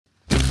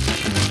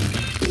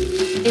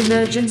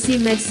Emergency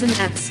Medicine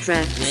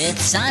Abstract with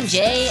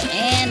Sanjay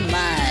and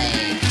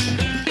Mike.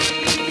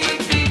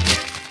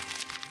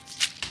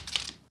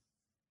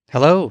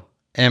 Hello,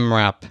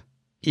 MRAP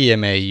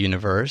EMA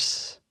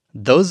universe.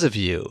 Those of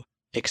you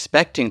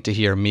expecting to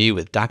hear me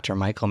with Dr.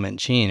 Michael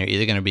Manchin are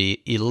either going to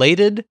be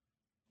elated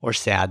or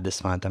sad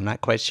this month. I'm not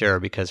quite sure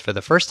because for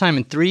the first time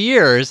in 3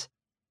 years,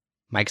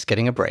 Mike's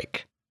getting a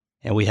break.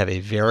 And we have a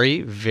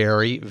very,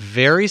 very,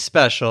 very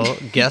special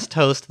guest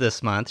host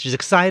this month. She's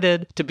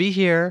excited to be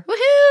here.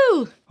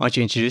 Woohoo! Why don't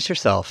you introduce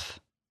yourself?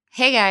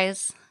 Hey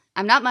guys,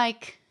 I'm not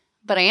Mike,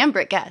 but I am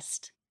Britt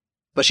Guest.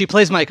 But she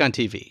plays Mike on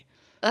TV.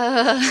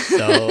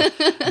 So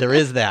there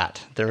is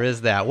that. There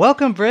is that.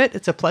 Welcome, Britt.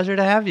 It's a pleasure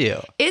to have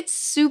you. It's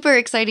super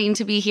exciting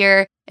to be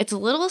here. It's a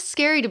little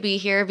scary to be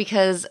here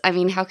because,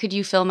 how could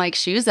you fill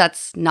Mike's shoes?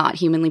 That's not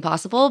humanly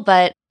possible,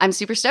 but I'm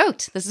super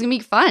stoked. This is going to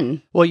be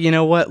fun. Well, you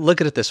know what? Look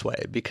at it this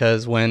way,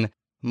 because when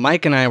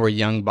Mike and I were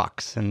young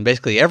bucks, and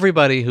basically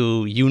everybody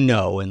who you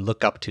know and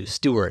look up to,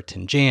 Stuart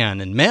and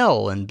Jan and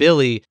Mel and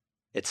Billy,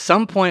 at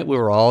some point we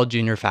were all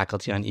junior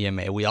faculty on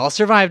EMA. We all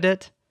survived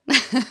it.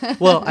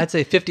 Well, I'd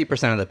say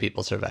 50% of the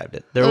people survived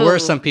it. There were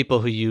some people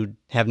who you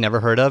have never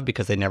heard of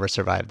because they never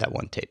survived that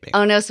one taping.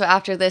 Oh no, so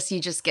after this you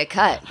just get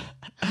cut.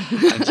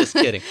 I'm just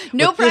kidding.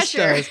 No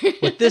pressure.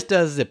 What this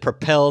does is it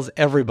propels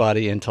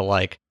everybody into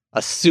like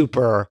a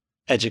super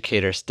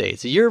educator state.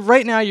 So you're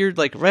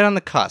like right on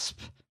the cusp.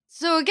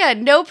 So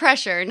again, no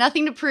pressure,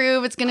 nothing to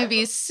prove. It's going to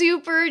be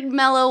super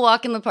mellow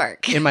walk in the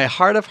park. In my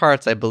heart of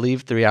hearts, I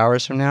believe 3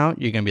 hours from now,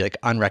 you're going to be like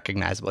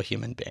unrecognizable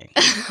human being.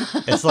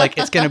 It's like,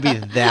 it's going to be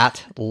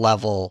that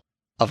level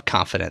of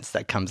confidence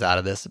that comes out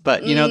of this.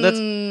 But, you know,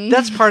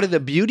 that's part of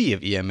the beauty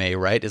of EMA,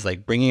 right? Is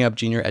like bringing up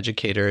junior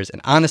educators.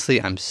 And honestly,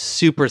 I'm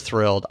super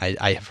thrilled.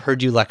 I have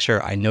heard you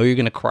lecture. I know you're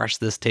going to crush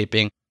this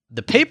taping.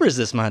 The papers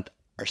this month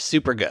are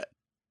super good.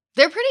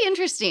 They're pretty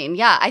interesting.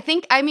 Yeah,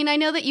 I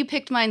know that you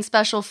picked mine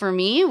special for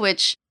me,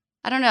 which,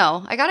 I don't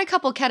know. I got a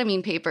couple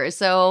ketamine papers,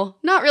 so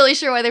not really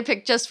sure why they're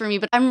picked just for me,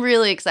 but I'm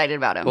really excited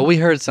about them. Well, we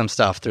heard some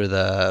stuff through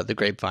the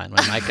grapevine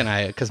when Mike and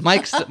I, because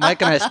Mike and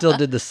I still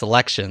did the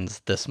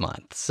selections this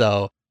month.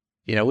 So,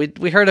 you know,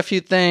 we heard a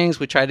few things.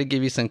 We tried to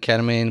give you some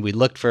ketamine. We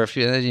looked for a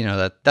few, you know,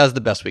 that was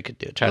the best we could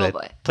do. Try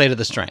to play to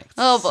the strengths.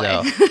 Oh, boy.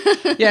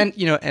 So, yeah,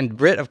 and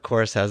Britt, of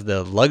course, has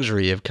the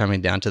luxury of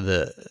coming down to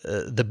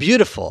the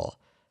beautiful,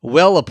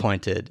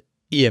 well-appointed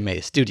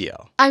EMA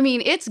studio.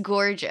 It's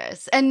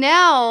gorgeous. And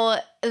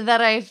now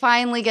that I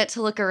finally get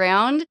to look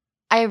around,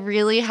 I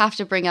really have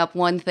to bring up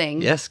one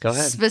thing. Yes, go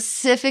ahead.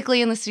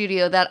 Specifically in the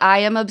studio that I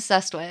am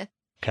obsessed with.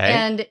 Okay.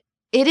 And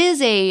it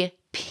is a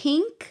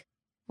pink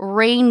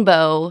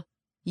rainbow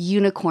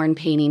unicorn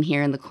painting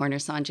here in the corner,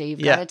 Sanjay.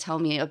 You've got to tell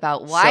me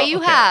about why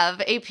you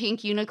have a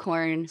pink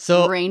unicorn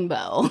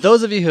rainbow.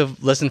 Those of you who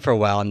have listened for a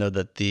while know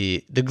that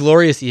the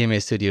glorious EMA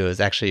studio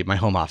is actually my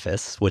home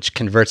office, which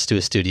converts to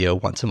a studio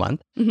once a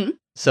month. Mm-hmm.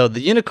 So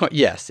the unicorn,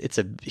 yes, it's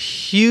a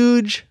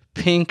huge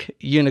pink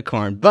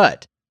unicorn,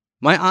 but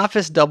my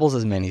office doubles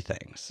as many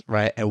things,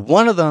 right? And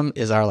one of them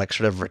is our like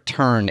sort of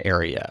return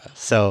area.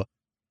 So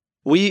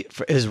it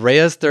was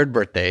Rhea's 3rd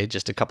birthday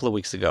just a couple of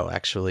weeks ago,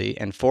 actually.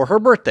 And for her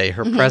birthday,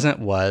 her present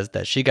was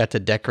that she got to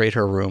decorate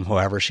her room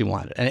however she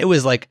wanted. And it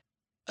was like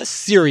a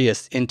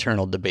serious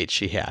internal debate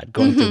she had,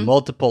 going through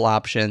multiple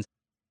options.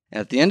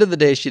 And at the end of the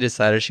day, she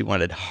decided she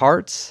wanted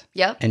hearts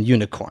and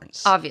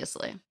unicorns.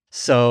 Obviously.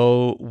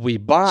 So we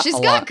bought She's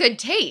got good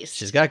taste.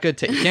 She's got good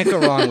taste. You can't go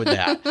wrong with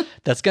that.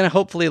 That's going to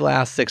hopefully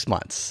last 6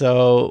 months.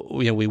 So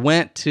we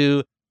went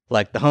to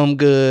like the Home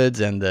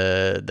Goods and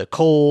the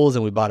Kohl's,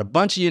 and we bought a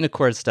bunch of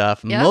unicorn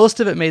stuff. Yep. Most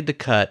of it made the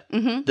cut.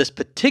 Mm-hmm. This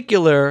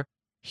particular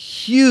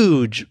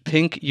huge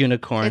pink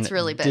unicorn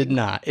did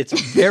not. It's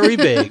very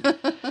big.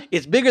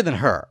 It's bigger than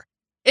her.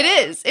 It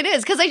is,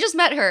 because I just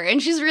met her,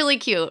 and she's really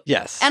cute.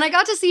 Yes. And I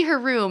got to see her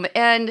room,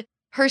 and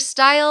her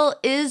style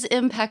is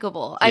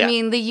impeccable. I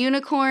mean, the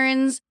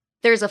unicorns,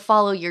 there's a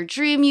follow your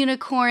dream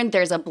unicorn,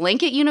 there's a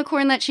blanket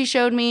unicorn that she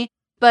showed me.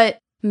 But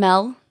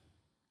Mel,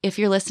 if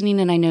you're listening,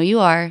 and I know you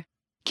are,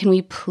 can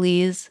we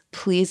please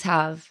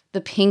have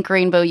the pink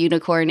rainbow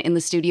unicorn in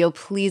the studio?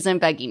 Please, I'm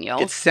begging you.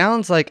 It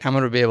sounds like I'm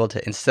going to be able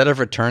to, instead of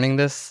returning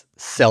this,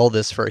 sell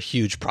this for a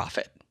huge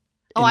profit.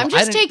 Oh, I'm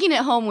just taking it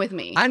home with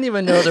me. I didn't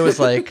even know there was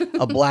like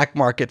a black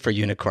market for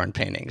unicorn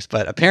paintings,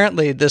 but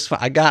apparently this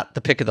one, I got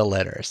the pick of the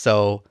litter.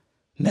 So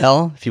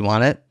Mel, if you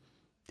want it,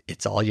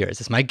 it's all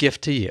yours. It's my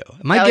gift to you.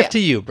 My gift to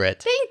you,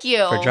 Britt. Thank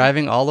you. For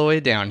driving all the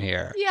way down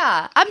here.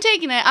 Yeah, I'm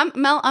taking it.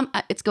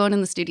 It's going in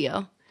the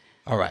studio.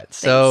 All right.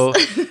 So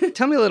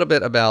tell me a little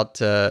bit about,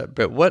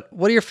 Britt, what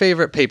are your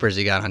favorite papers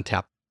you got on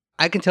tap?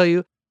 I can tell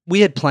you,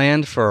 we had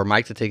planned for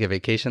Mike to take a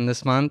vacation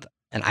this month,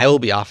 and I will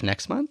be off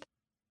next month.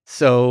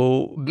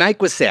 So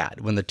Mike was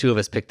sad when the two of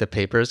us picked the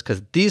papers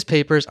because these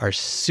papers are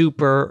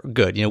super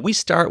good. You know, we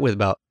start with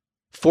about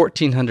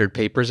 1,400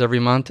 papers every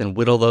month and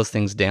whittle those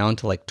things down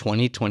to like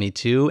 20,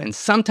 22. And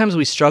sometimes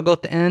we struggle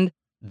at the end.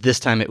 This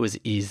time it was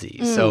easy.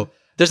 So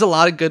there's a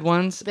lot of good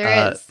ones.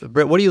 There is.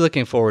 Britt, what are you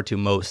looking forward to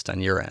most on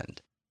your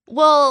end?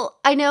 Well,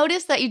 I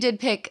noticed that you did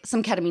pick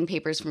some ketamine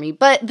papers for me,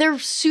 but they're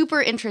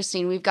super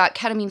interesting. We've got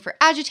ketamine for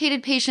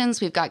agitated patients.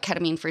 We've got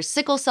ketamine for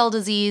sickle cell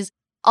disease,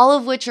 all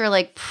of which are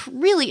like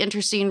really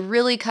interesting,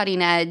 really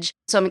cutting edge.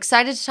 So I'm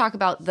excited to talk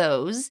about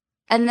those.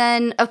 And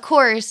then, of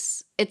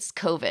course, it's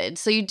COVID.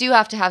 So you do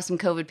have to have some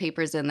COVID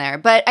papers in there.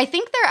 But I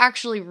think they're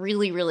actually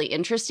really, really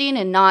interesting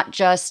and not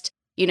just,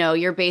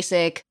 your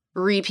basic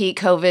repeat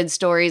COVID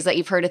stories that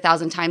you've heard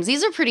 1,000 times.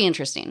 These are pretty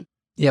interesting.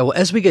 Yeah, well,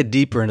 as we get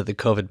deeper into the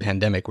COVID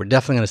pandemic, we're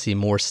definitely going to see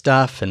more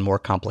stuff and more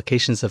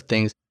complications of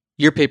things.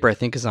 Your paper, I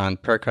think, is on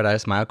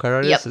pericarditis,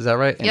 myocarditis. Yep. Is that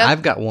right? And Yep.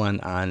 I've got one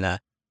on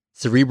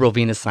cerebral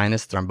venous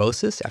sinus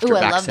thrombosis after Ooh,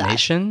 I love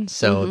vaccination.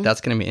 So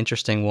that's going to be an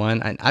interesting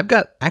one. And I've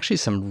got actually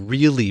some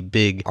really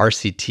big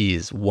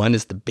RCTs. One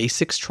is the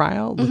BASICS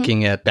trial,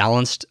 looking at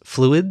balanced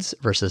fluids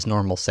versus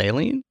normal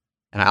saline.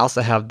 And I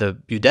also have the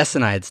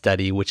Budesonide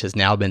study, which has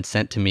now been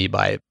sent to me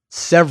by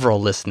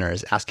several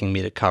listeners asking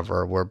me to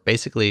cover, where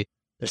basically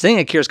they're saying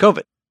it cures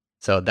COVID.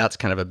 So that's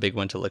kind of a big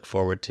one to look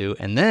forward to.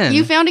 And then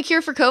You found a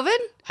cure for COVID?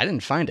 I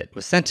didn't find it. It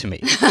was sent to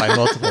me by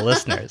multiple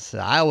listeners.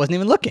 I wasn't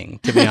even looking,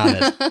 to be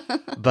honest.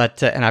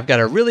 But and I've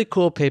got a really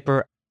cool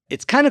paper.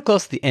 It's kind of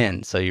close to the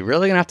end, so you're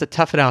really going to have to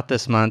tough it out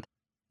this month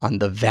on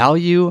the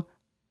value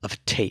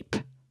of tape.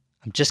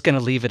 I'm just going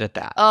to leave it at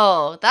that.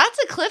 Oh,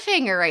 that's a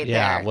cliffhanger right there.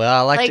 Yeah,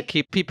 well, I like to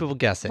keep people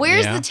guessing.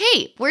 Where's the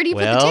tape? Where do you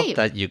put the tape?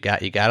 Well, you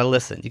got to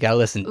listen. You got to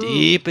listen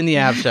deep in the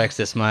abstracts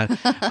this month.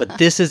 But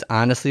this is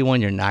honestly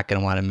one you're not going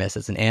to want to miss.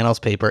 It's an annals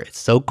paper. It's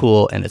so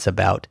cool, and it's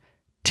about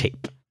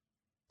tape.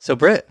 So,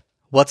 Britt,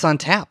 what's on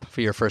tap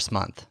for your first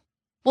month?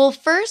 Well,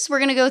 first, we're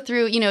going to go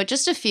through,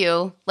 just a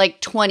few,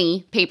 like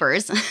 20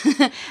 papers.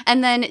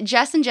 And then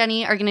Jess and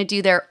Jenny are going to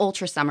do their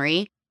ultra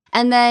summary.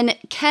 And then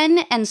Ken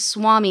and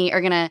Swami are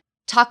going to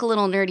talk a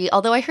little nerdy,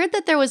 although I heard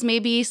that there was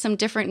maybe some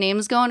different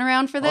names going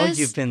around for this.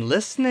 Oh, you've been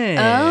listening.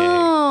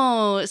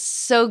 Oh,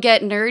 so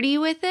get nerdy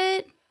with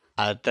it?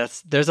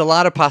 There's a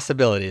lot of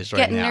possibilities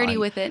right now. Get nerdy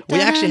with it. We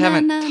actually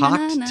haven't talked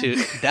Da-na-na-na-na.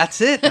 to...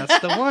 That's it. That's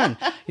the one.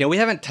 We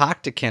haven't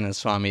talked to Ken and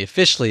Swami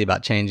officially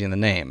about changing the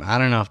name. I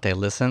don't know if they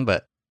listen,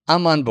 but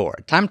I'm on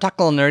board. Time to talk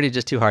a little nerdy,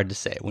 just too hard to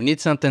say. We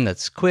need something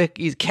that's quick,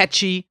 easy,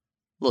 catchy,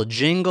 a little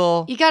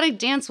jingle. You got to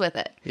dance with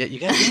it. Yeah, you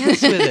got to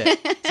dance with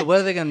it. So what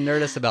are they going to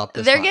nerd us about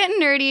this They're month? getting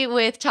nerdy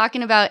with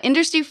talking about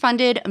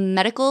industry-funded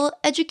medical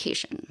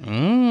education.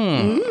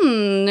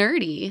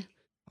 Nerdy.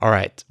 All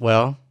right.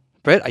 Well,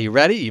 Britt, are you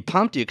ready? You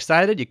pumped? You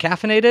excited? You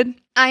caffeinated?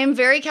 I am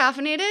very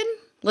caffeinated.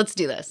 Let's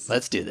do this.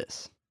 Let's do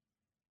this.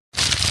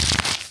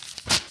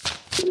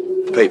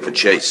 Paper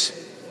chase.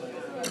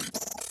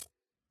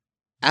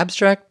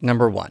 Abstract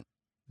number 1.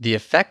 The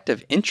effect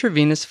of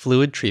intravenous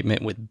fluid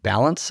treatment with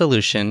balanced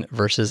solution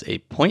versus a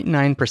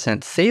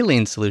 0.9%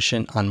 saline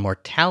solution on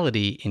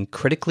mortality in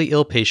critically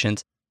ill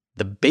patients.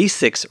 The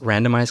BASICS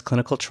randomized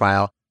clinical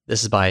trial.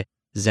 This is by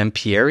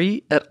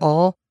Zampieri et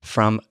al.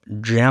 From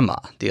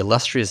JAMA, the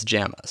illustrious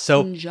JAMA.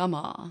 So,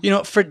 JAMA.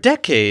 For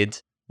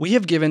decades, we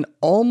have given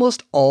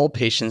almost all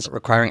patients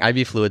requiring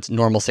IV fluids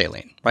normal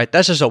saline, right?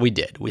 That's just what we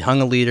did. We hung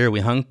a liter,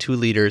 we hung 2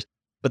 liters.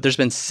 But there's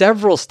been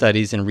several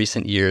studies in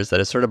recent years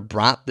that have sort of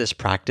brought this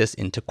practice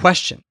into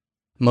question.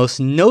 Most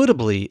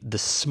notably, the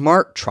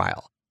SMART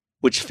trial,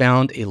 which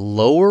found a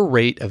lower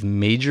rate of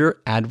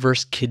major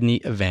adverse kidney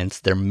events,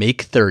 their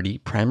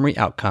MAKE30 primary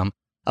outcome,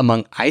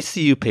 among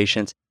ICU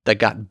patients that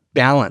got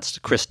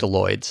balanced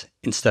crystalloids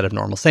instead of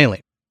normal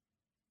saline.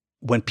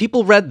 When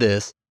people read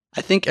this,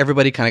 I think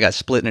everybody kind of got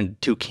split into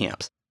 2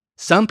 camps.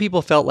 Some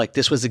people felt like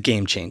this was a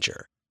game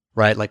changer,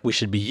 right? Like we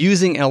should be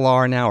using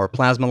LR now or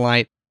plasma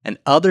light. And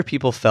other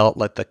people felt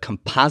like the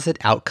composite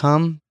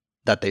outcome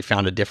that they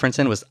found a difference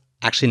in was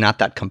actually not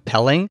that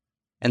compelling.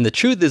 And the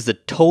truth is the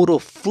total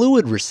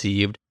fluid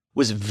received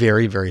was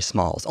very, very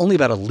small. It's only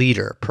about a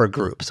liter per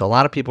group. So a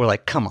lot of people were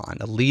like, come on,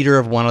 a liter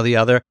of one or the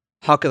other,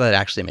 how could that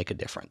actually make a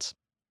difference?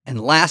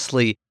 And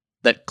lastly,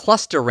 that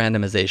cluster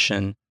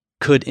randomization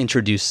could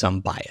introduce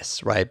some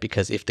bias, right?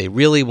 Because if they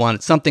really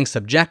wanted something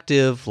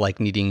subjective, like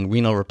needing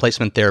renal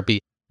replacement therapy,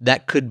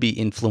 that could be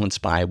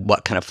influenced by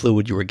what kind of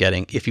fluid you were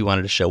getting if you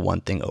wanted to show one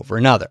thing over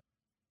another.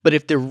 But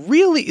if there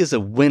really is a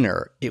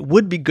winner, it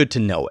would be good to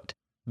know it,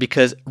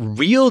 because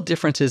real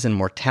differences in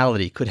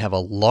mortality could have a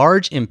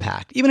large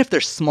impact, even if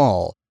they're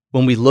small,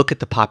 when we look at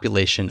the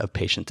population of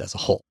patients as a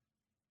whole.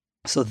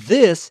 So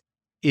this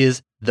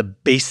is the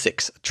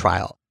BASICS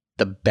trial,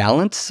 the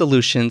Balanced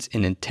Solutions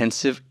in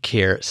Intensive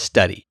Care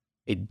Study,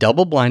 a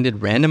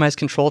double-blinded randomized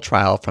control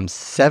trial from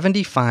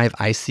 75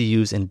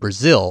 ICUs in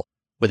Brazil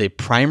with a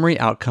primary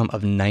outcome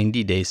of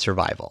 90-day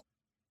survival.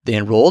 They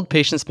enrolled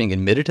patients being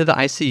admitted to the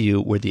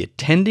ICU where the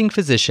attending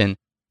physician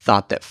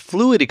thought that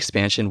fluid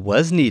expansion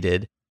was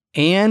needed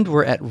and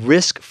were at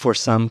risk for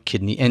some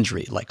kidney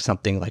injury, like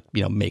something like,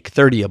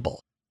 MAKE30able.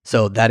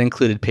 So that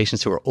included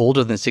patients who were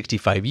older than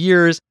 65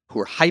 years, who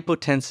were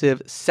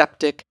hypotensive,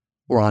 septic,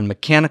 were on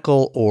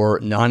mechanical or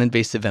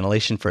non-invasive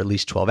ventilation for at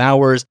least 12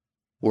 hours,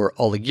 were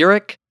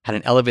oliguric, had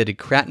an elevated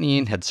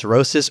creatinine, had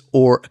cirrhosis,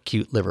 or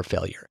acute liver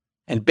failure.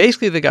 And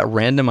basically, they got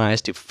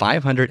randomized to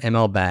 500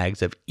 ml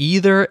bags of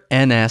either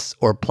NS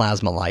or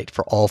Plasma-Lyte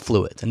for all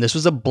fluids. And this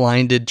was a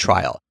blinded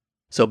trial.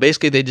 So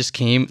basically, they just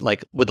came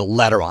like with a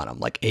letter on them,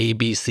 like A,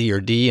 B, C, or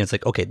D. And it's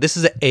like, okay, this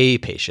is an A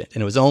patient.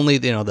 And it was only,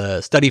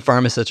 the study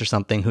pharmacist or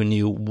something who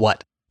knew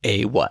what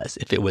A was,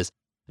 if it was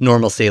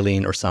normal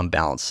saline or some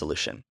balanced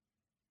solution.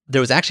 There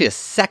was actually a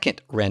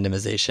second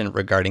randomization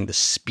regarding the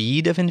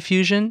speed of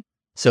infusion.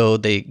 So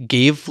they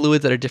gave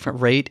fluids at a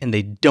different rate, and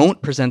they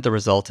don't present the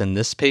results in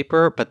this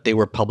paper, but they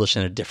were published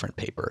in a different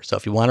paper. So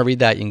if you want to read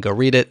that, you can go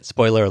read it.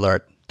 Spoiler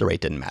alert, the rate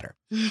didn't matter.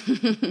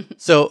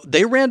 So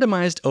they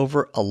randomized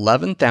over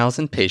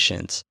 11,000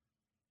 patients,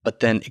 but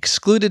then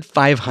excluded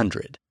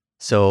 500.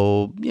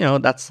 So,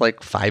 that's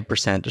like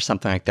 5% or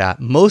something like that,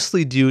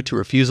 mostly due to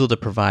refusal to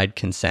provide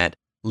consent,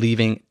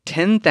 leaving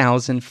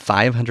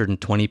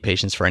 10,520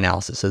 patients for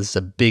analysis. So this is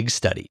a big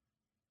study.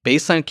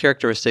 Baseline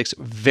characteristics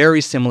very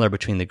similar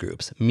between the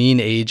groups. Mean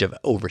age of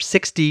over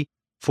 60,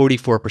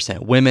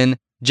 44% women,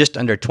 just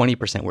under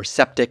 20% were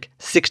septic,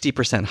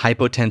 60%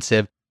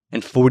 hypotensive,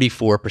 and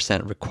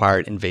 44%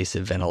 required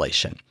invasive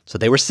ventilation. So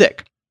they were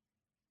sick.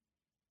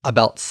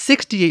 About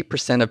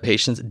 68% of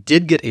patients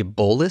did get a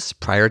bolus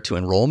prior to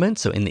enrollment,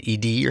 so in the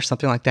ED or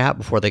something like that,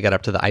 before they got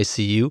up to the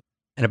ICU,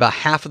 and about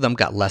half of them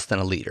got less than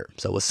a liter.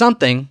 So it was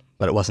something,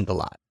 but it wasn't a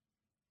lot.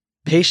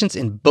 Patients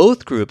in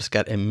both groups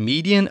got a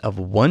median of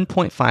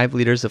 1.5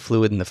 liters of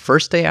fluid in the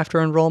first day after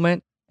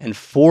enrollment and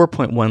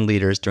 4.1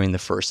 liters during the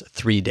first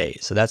 3 days.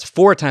 So that's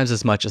 4 times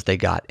as much as they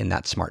got in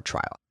that SMART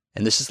trial.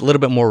 And this is a little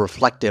bit more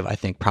reflective, I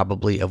think,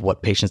 probably of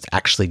what patients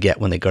actually get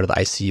when they go to the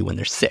ICU when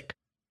they're sick.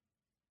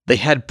 They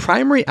had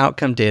primary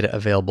outcome data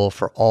available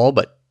for all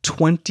but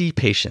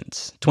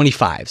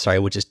 25,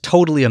 which is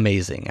totally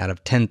amazing out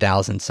of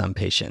 10,000 some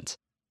patients.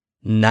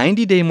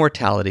 90-day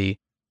mortality,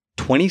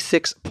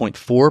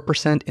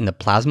 26.4% in the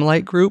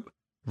Plasma-Lyte group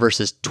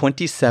versus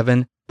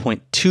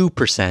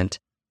 27.2%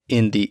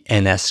 in the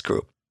NS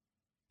group.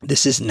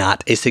 This is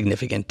not a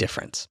significant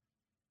difference.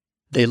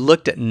 They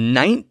looked at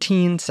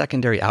 19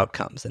 secondary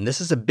outcomes, and this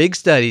is a big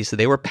study, so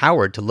they were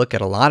powered to look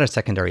at a lot of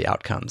secondary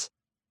outcomes.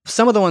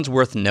 Some of the ones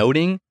worth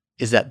noting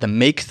is that the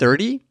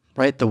MAKE-30,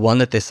 right, the one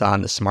that they saw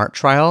in the SMART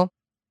trial,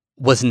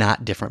 was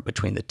not different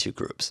between the two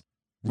groups.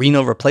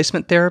 Renal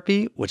replacement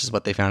therapy, which is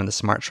what they found in the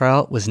SMART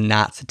trial, was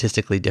not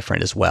statistically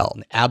different as well.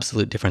 The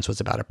absolute difference was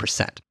about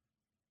 1%.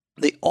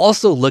 They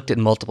also looked at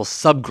multiple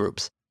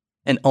subgroups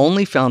and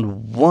only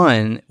found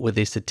one with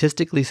a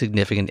statistically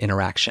significant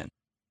interaction.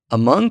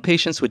 Among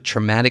patients with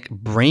traumatic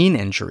brain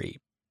injury,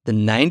 the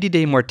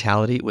 90-day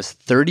mortality was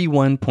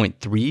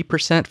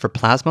 31.3% for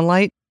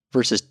Plasma-Lyte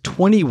versus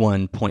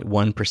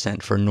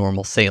 21.1% for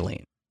normal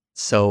saline.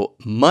 So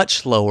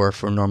much lower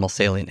for normal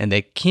saline, and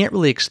they can't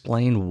really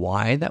explain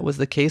why that was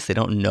the case. They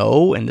don't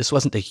know, and this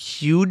wasn't a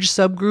huge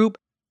subgroup,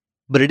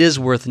 but it is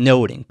worth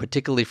noting,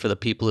 particularly for the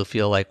people who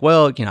feel like,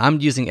 well,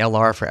 I'm using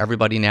LR for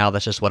everybody now.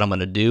 That's just what I'm going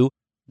to do.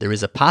 There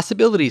is a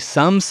possibility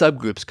some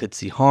subgroups could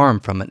see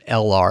harm from an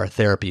LR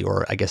therapy,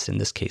 or I guess in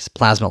this case,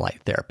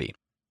 Plasma-Lyte therapy.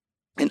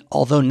 And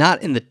although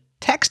not in the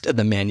text of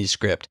the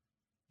manuscript,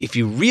 if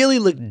you really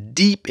look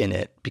deep in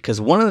it, because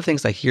one of the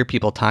things I hear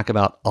people talk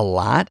about a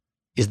lot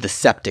is the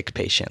septic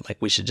patient. Like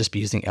we should just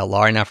be using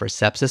LR now for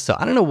sepsis. So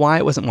I don't know why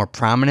it wasn't more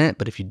prominent,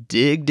 but if you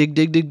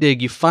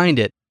dig, you find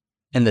it.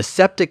 And the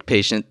septic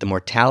patient, the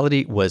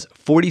mortality was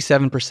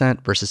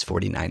 47% versus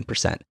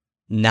 49%.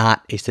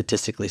 Not a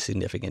statistically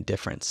significant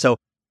difference. So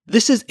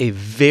this is a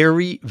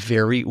very,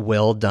 very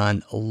well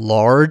done,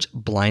 large,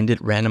 blinded,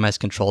 randomized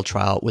control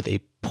trial with a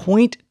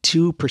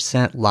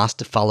 0.2% loss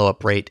to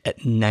follow-up rate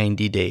at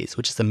 90 days,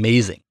 which is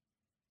amazing.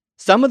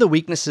 Some of the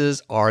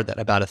weaknesses are that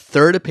about a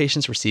third of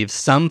patients received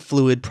some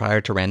fluid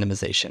prior to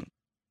randomization.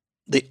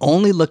 They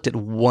only looked at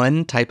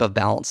one type of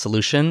balanced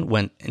solution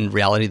when in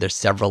reality there's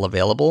several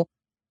available.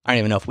 I don't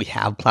even know if we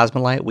have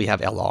Plasma-Lyte. We have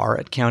LR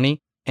at County.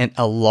 And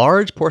a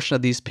large portion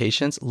of these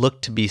patients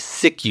looked to be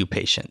SICU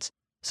patients.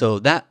 So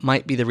that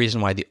might be the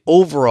reason why the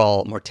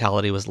overall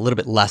mortality was a little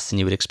bit less than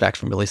you would expect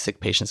from really sick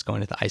patients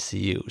going to the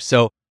ICU.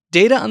 So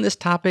data on this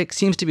topic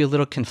seems to be a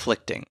little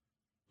conflicting.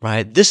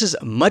 Right? This is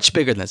much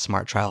bigger than the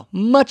SMART trial,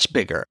 much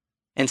bigger,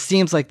 and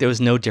seems like there was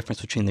no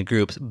difference between the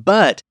groups.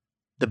 But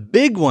the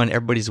big one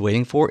everybody's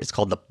waiting for is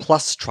called the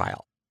PLUS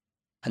trial.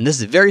 And this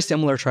is a very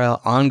similar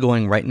trial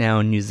ongoing right now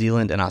in New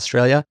Zealand and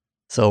Australia.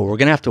 So we're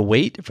going to have to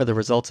wait for the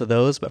results of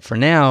those. But for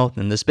now,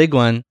 then this big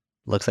one,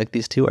 looks like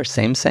these two are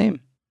same.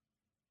 Same,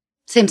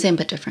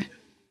 but different.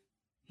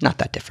 Not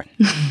that different.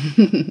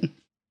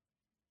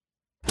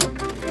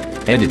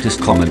 Editor's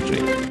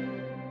commentary.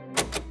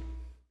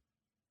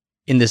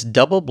 In this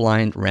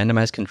double-blind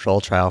randomized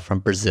control trial from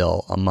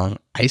Brazil among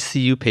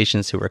ICU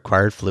patients who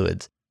required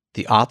fluids,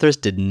 the authors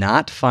did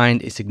not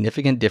find a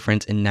significant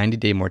difference in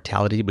 90-day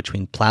mortality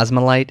between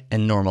Plasma-Lyte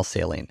and normal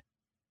saline.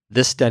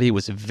 This study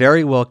was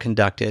very well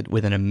conducted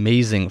with an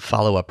amazing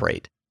follow-up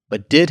rate,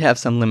 but did have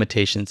some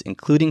limitations,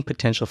 including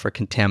potential for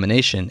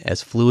contamination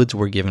as fluids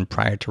were given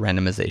prior to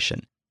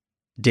randomization.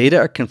 Data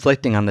are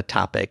conflicting on the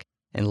topic,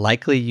 and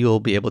likely you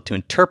will be able to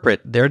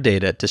interpret their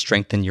data to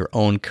strengthen your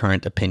own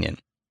current opinion.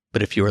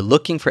 But if you are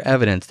looking for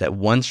evidence that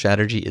one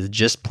strategy is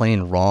just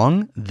plain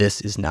wrong, this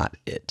is not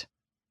it.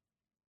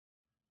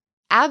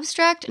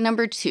 Abstract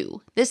number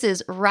 2. This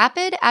is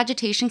Rapid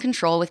Agitation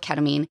Control with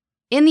Ketamine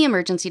in the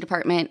Emergency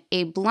Department,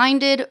 a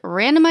blinded,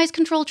 randomized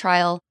control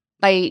trial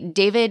by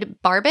David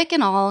Barbic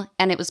et al.,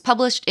 and it was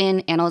published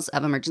in Annals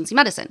of Emergency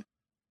Medicine.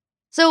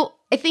 So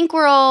I think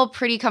we're all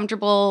pretty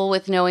comfortable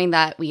with knowing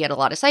that we get a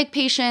lot of psych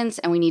patients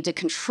and we need to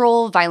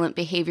control violent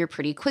behavior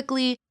pretty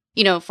quickly,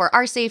 for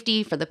our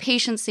safety, for the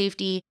patient's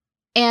safety.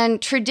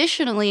 And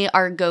traditionally,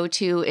 our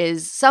go-to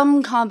is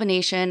some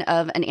combination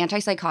of an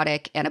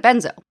antipsychotic and a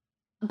benzo.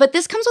 But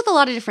this comes with a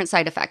lot of different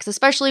side effects,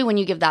 especially when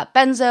you give that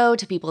benzo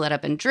to people that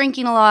have been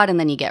drinking a lot, and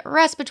then you get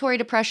respiratory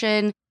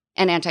depression.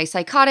 And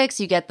antipsychotics,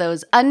 you get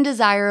those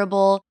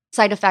undesirable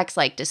side effects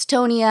like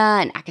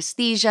dystonia and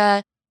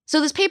akathisia. So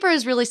this paper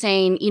is really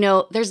saying,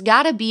 there's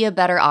got to be a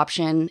better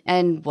option.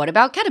 And what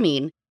about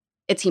ketamine?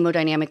 It's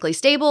hemodynamically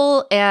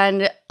stable,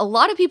 and a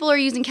lot of people are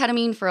using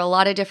ketamine for a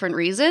lot of different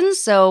reasons,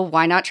 so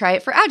why not try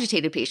it for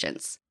agitated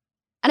patients?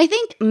 And I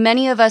think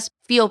many of us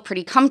feel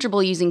pretty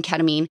comfortable using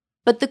ketamine,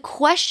 but the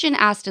question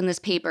asked in this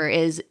paper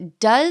is,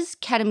 does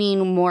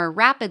ketamine more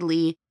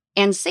rapidly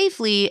and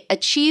safely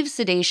achieve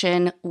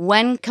sedation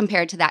when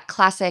compared to that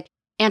classic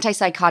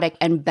antipsychotic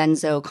and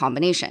benzo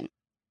combination?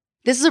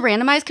 This is a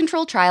randomized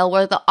controlled trial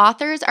where the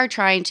authors are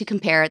trying to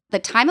compare the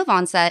time of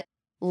onset,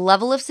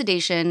 level of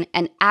sedation,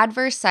 and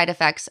adverse side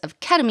effects of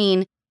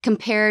ketamine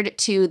compared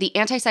to the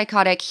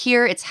antipsychotic,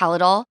 here it's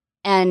Haldol,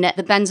 and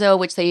the benzo,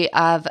 which they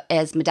have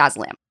as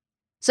midazolam.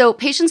 So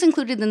patients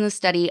included in this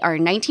study are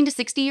 19 to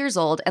 60 years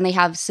old, and they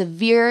have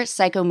severe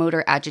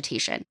psychomotor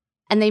agitation.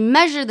 And they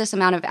measure this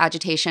amount of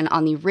agitation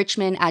on the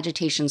Richmond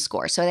Agitation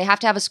Score. So they have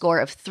to have a score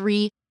of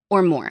 3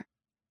 or more.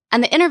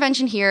 And the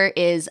intervention here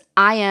is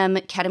IM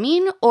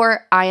ketamine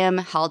or IM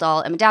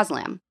Haldol and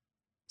midazolam.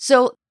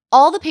 So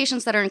all the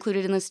patients that are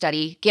included in the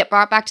study get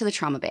brought back to the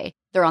trauma bay.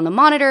 They're on the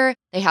monitor,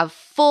 they have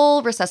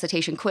full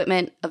resuscitation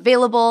equipment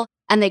available,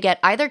 and they get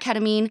either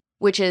ketamine,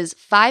 which is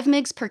 5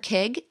 mg per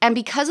kg, and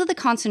because of the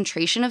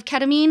concentration of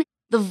ketamine,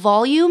 the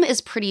volume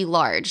is pretty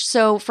large.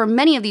 So for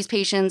many of these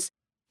patients,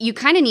 you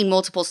kind of need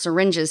multiple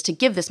syringes to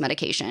give this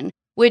medication,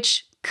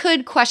 which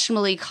could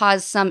questionably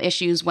cause some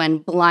issues when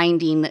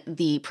blinding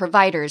the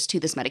providers to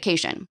this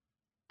medication.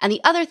 And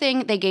the other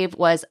thing they gave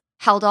was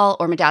Haldol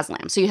or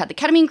midazolam. So you had the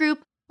ketamine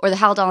group or the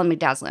Haldol and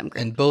midazolam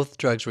group. And both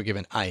drugs were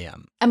given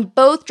IM. And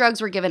both drugs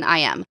were given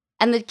IM.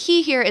 And the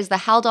key here is the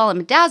Haldol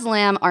and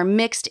midazolam are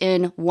mixed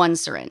in one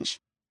syringe.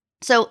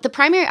 So the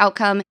primary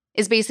outcome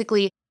is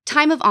basically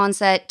time of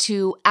onset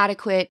to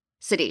adequate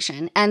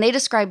sedation. And they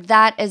described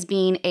that as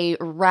being a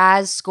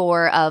RAS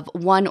score of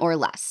 1 or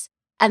less.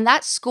 And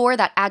that score,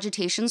 that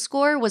agitation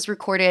score, was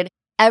recorded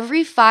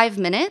every 5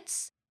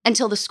 minutes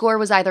until the score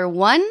was either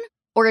 1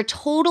 or a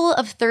total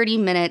of 30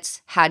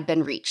 minutes had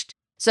been reached.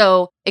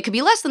 So it could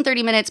be less than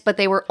 30 minutes, but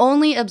they were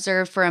only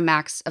observed for a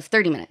max of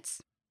 30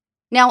 minutes.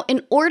 Now,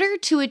 in order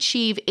to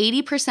achieve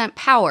 80%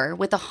 power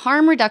with a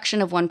harm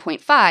reduction of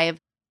 1.5,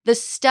 the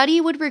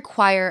study would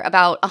require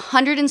about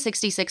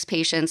 166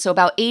 patients, so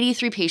about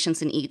 83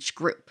 patients in each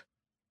group.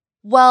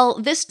 Well,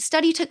 this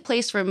study took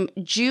place from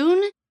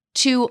June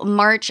to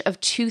March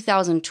of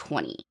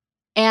 2020.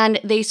 And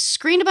they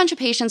screened a bunch of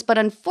patients, but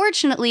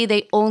unfortunately,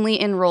 they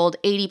only enrolled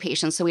 80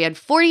 patients. So we had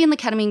 40 in the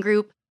ketamine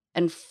group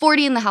and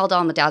 40 in the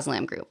Haldol and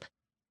midazolam group.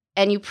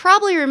 And you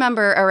probably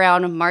remember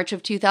around March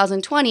of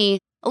 2020,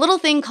 a little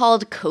thing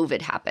called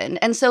COVID happened.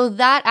 And so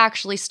that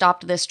actually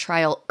stopped this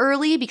trial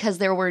early because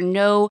there were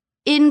no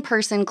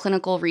in-person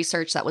clinical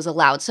research that was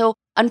allowed. So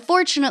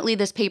unfortunately,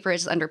 this paper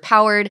is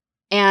underpowered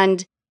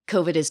and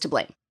COVID is to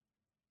blame.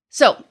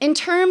 So in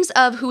terms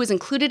of who was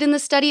included in the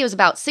study, it was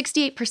about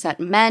 68%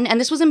 men, and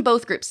this was in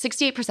both groups,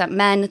 68%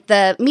 men.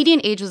 The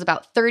median age was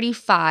about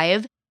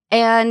 35.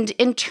 And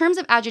in terms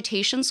of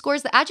agitation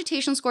scores, the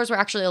agitation scores were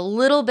actually a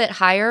little bit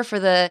higher for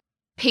the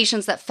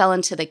patients that fell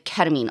into the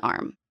ketamine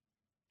arm.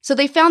 So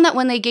they found that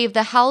when they gave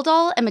the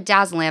Haldol and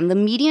midazolam, the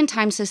median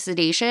time to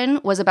sedation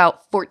was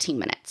about 14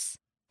 minutes.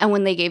 And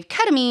when they gave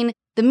ketamine,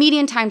 the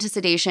median time to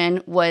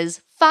sedation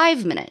was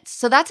 5 minutes.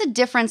 So that's a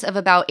difference of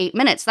about 8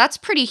 minutes. That's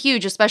pretty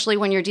huge, especially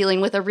when you're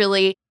dealing with a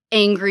really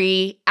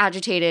angry,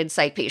 agitated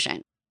psych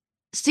patient.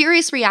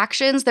 Serious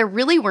reactions, there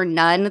really were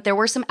none. There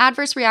were some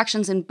adverse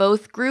reactions in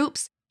both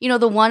groups.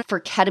 The one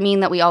for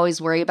ketamine that we always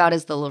worry about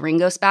is the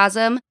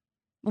laryngospasm.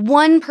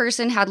 One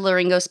person had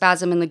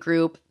laryngospasm in the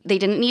group. They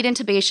didn't need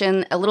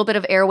intubation, a little bit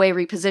of airway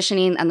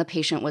repositioning, and the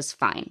patient was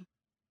fine.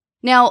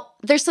 Now,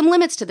 there's some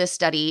limits to this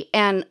study,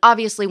 and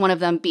obviously one of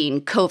them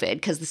being COVID,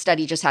 because the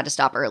study just had to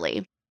stop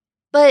early.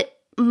 But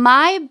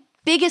my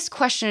biggest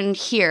question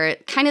here,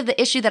 kind of the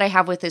issue that I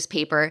have with this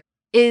paper,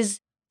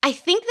 is I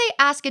think they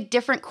ask a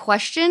different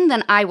question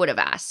than I would have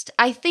asked.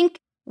 I think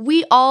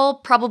we all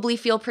probably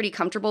feel pretty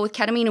comfortable with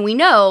ketamine, and we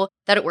know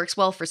that it works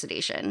well for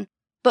sedation.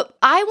 But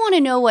I want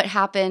to know what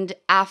happened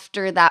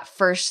after that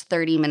first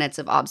 30 minutes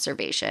of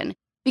observation,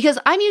 because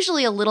I'm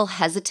usually a little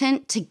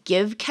hesitant to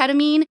give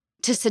ketamine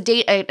to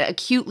sedate an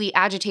acutely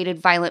agitated,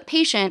 violent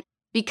patient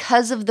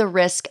because of the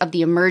risk of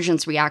the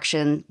emergence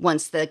reaction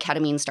once the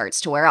ketamine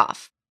starts to wear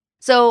off.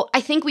 So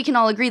I think we can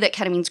all agree that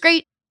ketamine's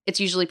great. It's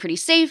usually pretty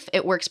safe.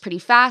 It works pretty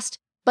fast.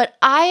 But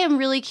I am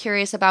really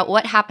curious about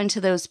what happened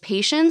to those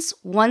patients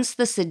once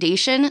the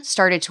sedation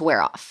started to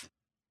wear off.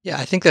 Yeah,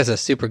 I think that's a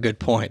super good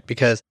point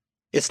because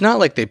it's not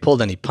like they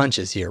pulled any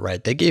punches here,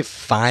 right? They gave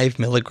 5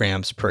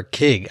 milligrams per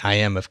kg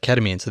IM of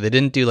ketamine, so they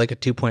didn't do like a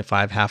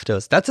 2.5 half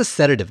dose. That's a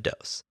sedative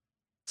dose.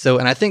 So,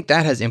 and I think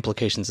that has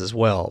implications as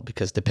well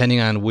because depending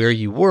on where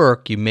you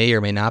work, you may or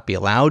may not be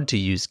allowed to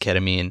use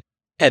ketamine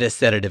at a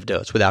sedative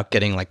dose without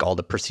getting like all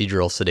the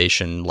procedural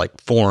sedation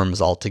like forms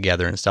all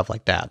together and stuff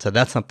like that. So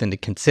that's something to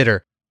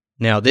consider.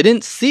 Now, they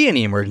didn't see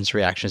any emergency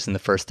reactions in the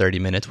first 30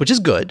 minutes, which is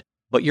good.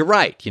 But you're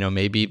right,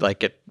 maybe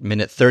like at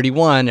minute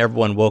 31,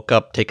 everyone woke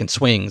up taking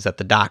swings at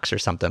the docks or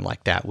something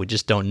like that. We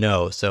just don't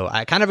know. So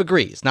I kind of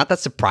agree. It's not that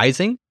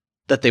surprising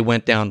that they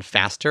went down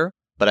faster,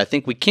 but I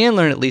think we can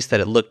learn at least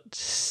that it looked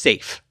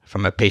safe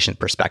from a patient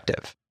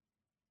perspective.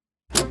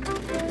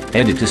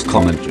 Editor's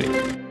commentary.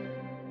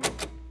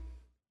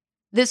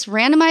 This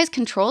randomized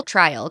controlled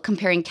trial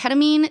comparing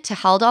ketamine to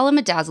Haldol and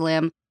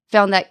midazolam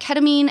found that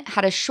ketamine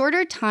had a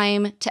shorter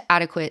time to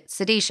adequate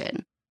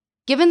sedation.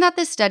 Given that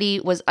this study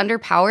was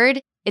underpowered,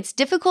 it's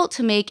difficult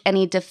to make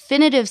any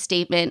definitive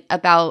statement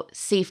about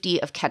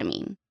safety of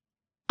ketamine.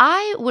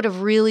 I would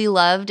have really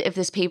loved if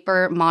this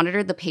paper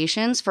monitored the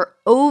patients for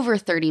over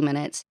 30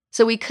 minutes,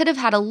 so we could have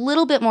had a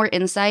little bit more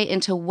insight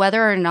into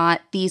whether or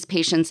not these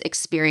patients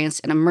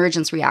experienced an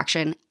emergence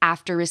reaction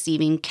after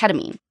receiving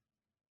ketamine.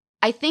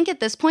 I think at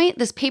this point,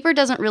 this paper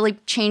doesn't really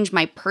change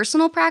my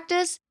personal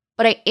practice,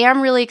 but I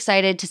am really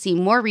excited to see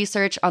more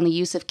research on the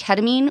use of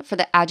ketamine for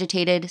the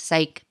agitated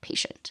psych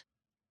patient.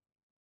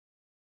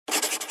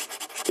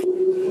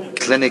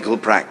 Clinical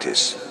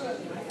practice.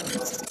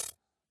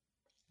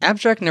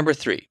 Abstract number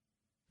 3.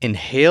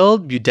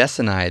 Inhaled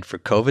budesonide for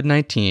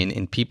COVID-19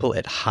 in people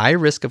at high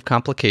risk of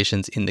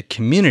complications in the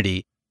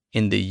community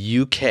in the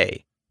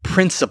UK.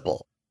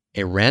 Principle.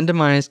 A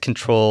randomized,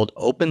 controlled,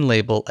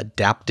 open-label,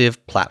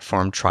 adaptive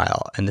platform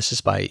trial. And this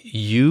is by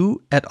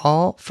Yu et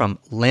al. From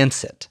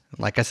Lancet.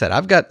 Like I said,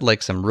 I've got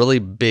like some really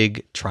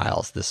big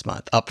trials this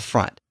month up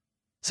front.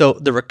 So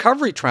the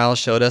recovery trial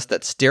showed us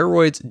that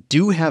steroids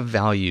do have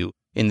value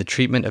in the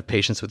treatment of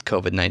patients with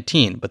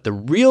COVID-19, but the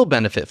real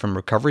benefit from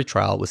recovery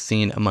trial was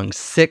seen among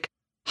sick,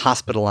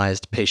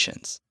 hospitalized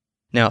patients.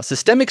 Now,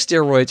 systemic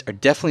steroids are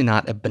definitely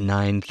not a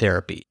benign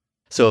therapy.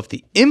 So if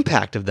the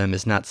impact of them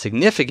is not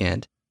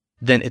significant,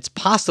 then it's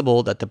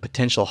possible that the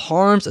potential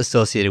harms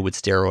associated with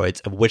steroids,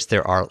 of which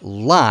there are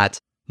lots,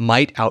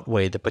 might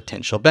outweigh the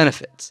potential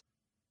benefits.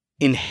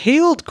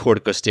 Inhaled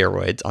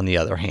corticosteroids, on the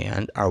other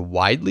hand, are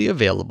widely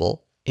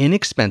available,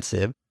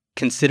 inexpensive,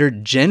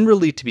 considered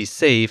generally to be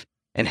safe,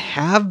 and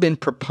have been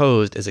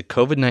proposed as a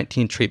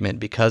COVID-19 treatment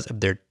because of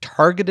their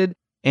targeted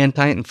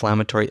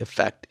anti-inflammatory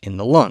effect in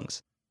the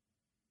lungs.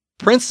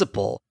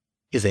 Principle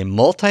is a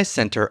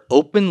multi-center,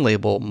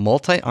 open-label,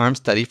 multi-arm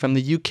study from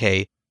the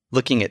UK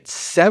looking at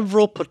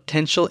several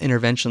potential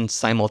interventions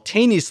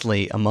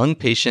simultaneously among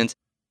patients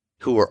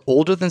who are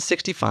older than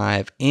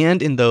 65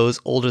 and in those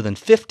older than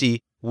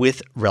 50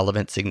 with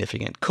relevant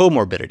significant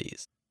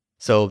comorbidities.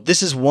 So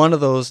this is one of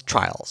those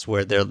trials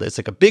where it's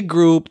like a big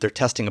group, they're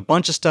testing a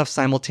bunch of stuff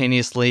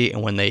simultaneously,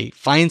 and when they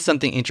find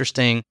something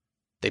interesting,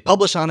 they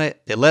publish on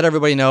it, they let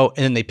everybody know,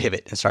 and then they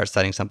pivot and start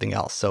studying something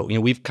else. So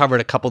we've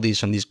covered a couple of these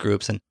from these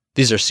groups, and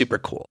these are super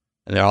cool,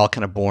 and they're all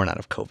kind of born out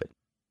of COVID.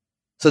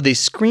 So they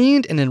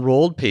screened and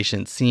enrolled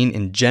patients seen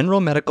in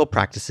general medical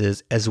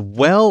practices as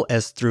well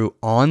as through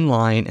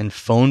online and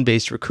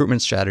phone-based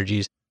recruitment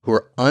strategies who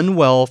were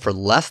unwell for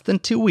less than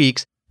 2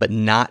 weeks but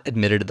not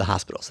admitted to the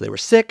hospital. So they were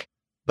sick,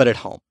 but at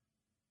home.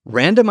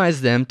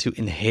 Randomized them to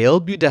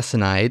inhaled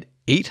budesonide,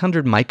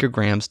 800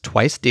 micrograms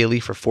twice daily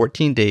for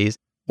 14 days,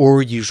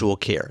 or usual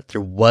care.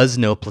 There was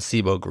no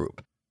placebo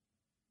group.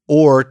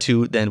 Or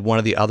to then one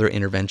of the other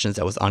interventions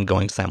that was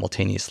ongoing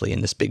simultaneously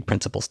in this big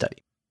principal study.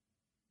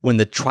 When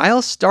the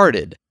trial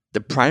started, the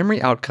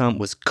primary outcome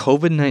was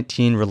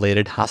COVID-19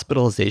 related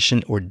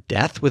hospitalization or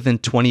death within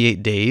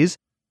 28 days,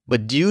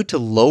 but due to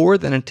lower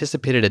than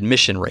anticipated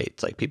admission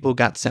rates, like people who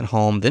got sent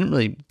home didn't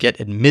really get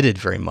admitted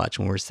very much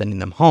when we were sending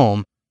them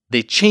home,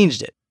 they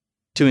changed it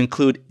to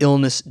include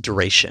illness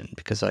duration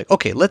because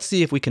okay, let's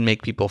see if we can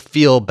make people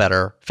feel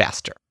better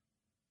faster.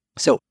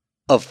 So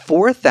of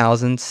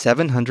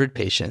 4,700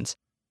 patients,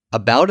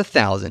 about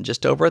 1,000,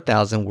 just over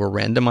 1,000 were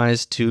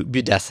randomized to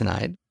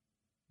budesonide,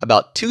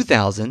 about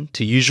 2,000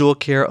 to usual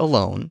care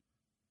alone,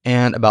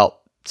 and about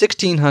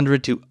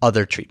 1,600 to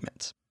other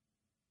treatments.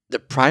 The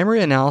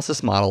primary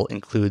analysis model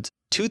includes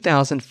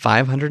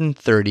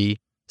 2,530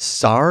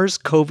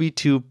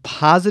 SARS-CoV-2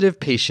 positive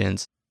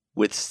patients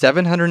with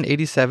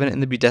 787 in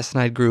the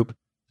budesonide group,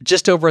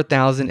 just over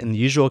 1,000 in the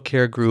usual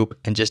care group,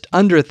 and just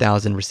under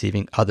 1,000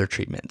 receiving other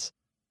treatments.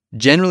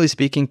 Generally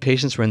speaking,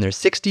 patients were in their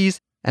 60s,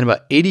 and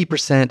about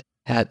 80%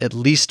 had at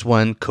least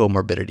one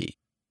comorbidity.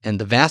 And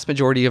the vast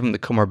majority of them, the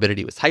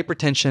comorbidity was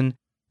hypertension.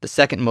 The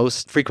second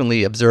most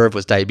frequently observed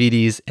was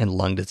diabetes and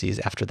lung disease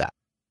after that.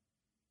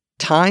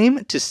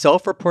 time to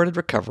self-reported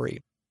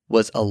recovery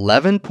was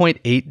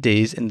 11.8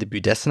 days in the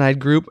budesonide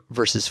group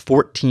versus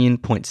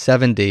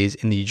 14.7 days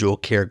in the usual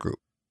care group.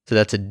 So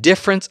that's a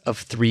difference of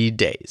 3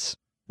 days,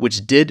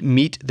 which did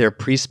meet their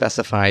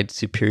pre-specified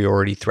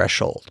superiority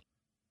threshold.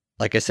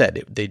 Like I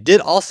said, they did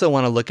also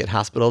want to look at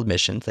hospital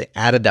admissions. They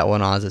added that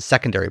one on as a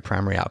secondary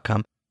primary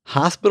outcome.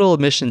 Hospital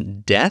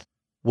admission death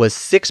was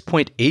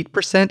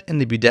 6.8% in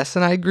the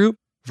budesonide group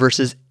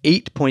versus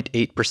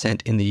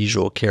 8.8% in the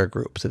usual care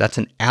group. So that's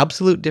an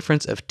absolute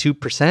difference of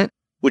 2%,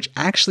 which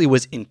actually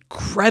was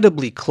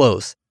incredibly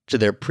close to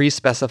their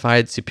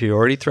pre-specified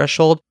superiority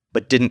threshold,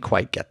 but didn't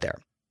quite get there.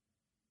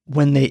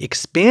 When they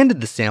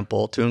expanded the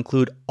sample to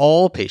include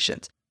all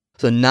patients,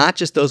 so not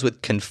just those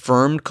with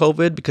confirmed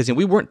COVID, because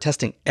we weren't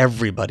testing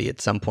everybody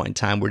at some point in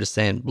time. We're just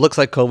saying, looks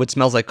like COVID,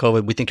 smells like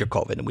COVID, we think you're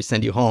COVID, and we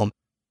send you home.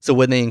 So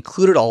when they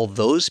included all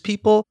those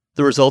people,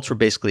 the results were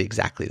basically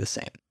exactly the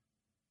same.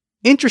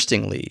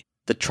 Interestingly,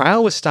 the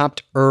trial was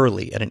stopped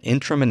early at an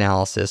interim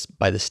analysis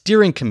by the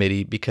steering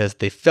committee because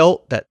they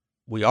felt that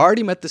we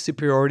already met the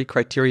superiority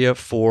criteria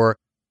for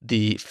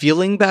the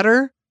feeling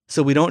better,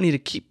 so we don't need to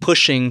keep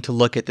pushing to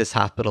look at this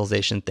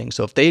hospitalization thing.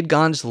 So if they had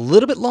gone just a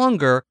little bit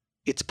longer,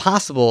 it's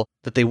possible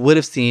that they would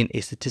have seen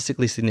a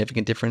statistically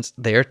significant difference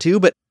there too.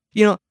 But,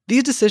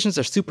 these decisions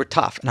are super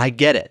tough, and I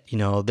get it.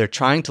 They're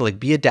trying to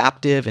be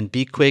adaptive and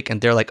be quick,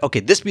 and they're like, okay,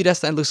 this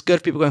budesonide looks good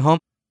for people going home.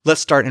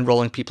 Let's start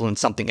enrolling people in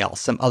something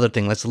else, some other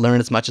thing. Let's learn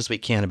as much as we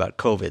can about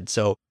COVID.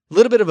 So a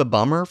little bit of a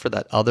bummer for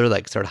that other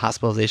sort of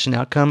hospitalization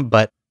outcome,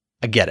 but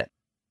I get it.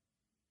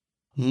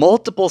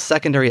 Multiple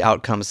secondary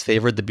outcomes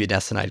favored the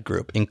budesonide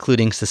group,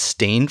 including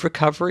sustained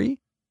recovery,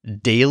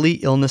 daily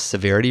illness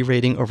severity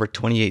rating over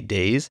 28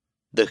 days,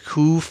 the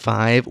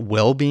WHO-5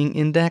 Wellbeing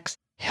Index,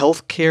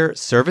 healthcare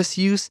service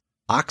use,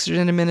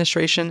 oxygen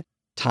administration,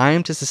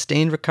 time to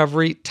sustained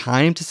recovery,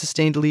 time to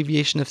sustained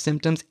alleviation of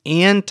symptoms,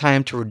 and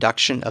time to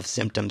reduction of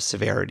symptom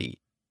severity.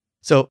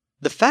 So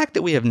the fact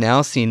that we have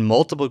now seen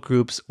multiple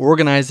groups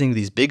organizing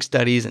these big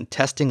studies and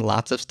testing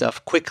lots of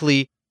stuff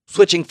quickly,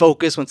 switching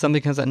focus when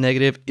something comes out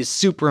negative, is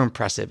super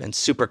impressive and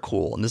super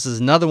cool. And this is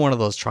another one of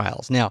those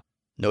trials. Now,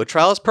 no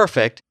trial is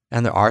perfect,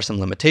 and there are some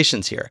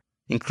limitations here,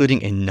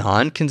 including a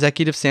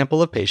non-consecutive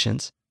sample of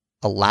patients,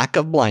 a lack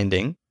of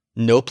blinding,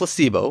 no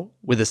placebo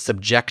with a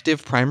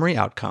subjective primary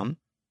outcome,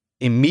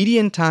 a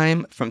median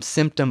time from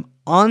symptom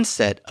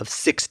onset of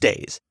 6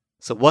 days.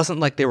 So it wasn't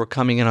like they were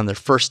coming in on their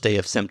first day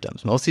of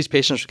symptoms. Most of these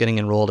patients were getting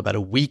enrolled about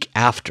a week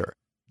after.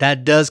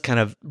 That does kind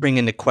of bring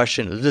into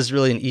question, this is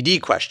really an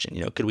ED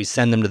question. Could we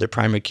send them to their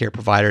primary care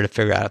provider to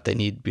figure out if they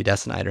need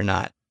budesonide or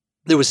not?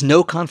 There was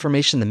no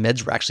confirmation the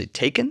meds were actually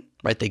taken,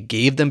 right? They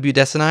gave them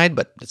budesonide,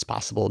 but it's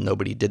possible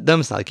nobody did them.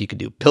 It's not like you could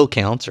do pill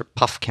counts or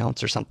puff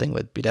counts or something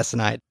with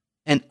budesonide.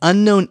 An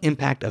unknown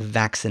impact of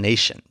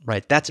vaccination,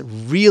 right? That's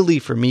really,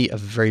 for me, a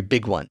very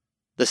big one.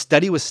 The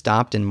study was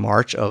stopped in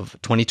March of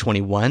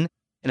 2021,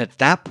 and at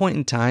that point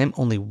in time,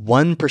 only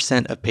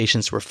 1% of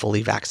patients were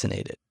fully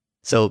vaccinated.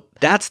 So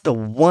that's the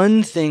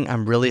one thing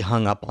I'm really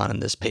hung up on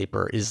in this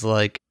paper is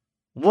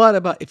what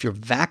about if you're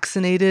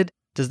vaccinated,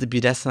 does the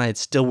budesonide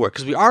still work?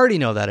 Because we already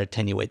know that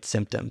attenuates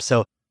symptoms.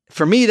 So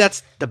for me,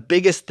 that's the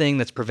biggest thing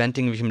that's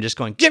preventing me from just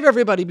going, give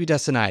everybody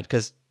budesonide,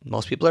 because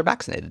most people are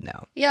vaccinated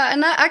now. Yeah,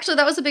 and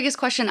that was the biggest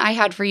question I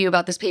had for you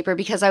about this paper,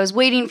 because I was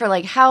waiting for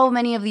how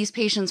many of these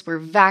patients were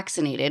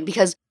vaccinated,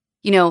 because,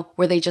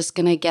 were they just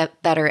going to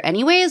get better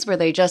anyways? Were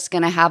they just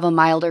going to have a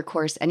milder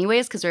course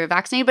anyways because they were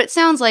vaccinated? But it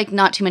sounds like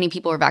not too many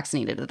people were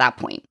vaccinated at that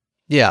point.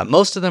 Yeah,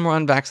 most of them were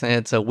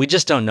unvaccinated, so we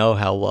just don't know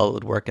how well it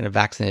would work in a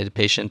vaccinated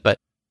patient. But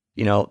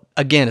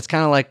again, it's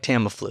kind of like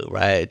Tamiflu,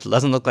 right? It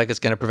doesn't look like it's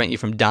going to prevent you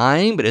from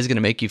dying, but it is going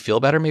to make you feel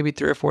better maybe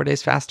 3 or 4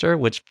 days faster,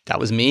 which that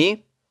was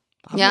me.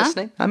 I'm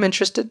listening. I'm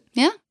interested.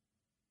 Yeah.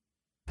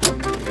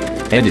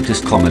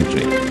 Editor's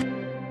commentary.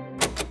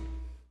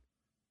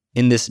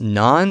 In this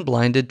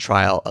non-blinded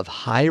trial of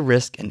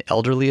high-risk and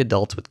elderly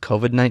adults with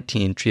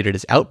COVID-19 treated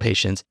as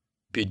outpatients,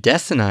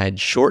 budesonide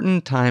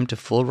shortened time to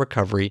full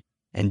recovery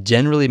and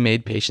generally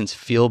made patients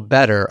feel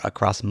better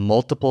across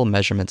multiple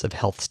measurements of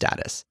health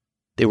status.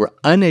 They were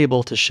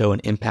unable to show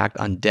an impact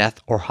on death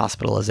or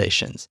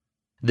hospitalizations.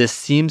 This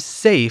seems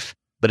safe,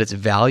 but its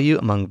value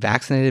among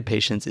vaccinated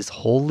patients is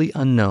wholly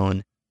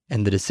unknown,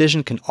 and the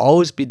decision can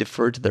always be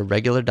deferred to the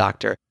regular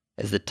doctor,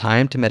 as the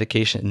time to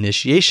medication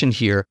initiation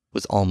here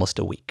was almost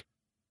a week.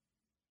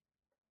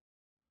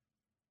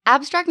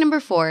 Abstract number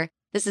 4.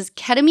 This is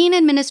ketamine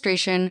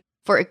administration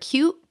for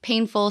acute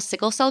painful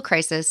sickle cell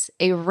crisis,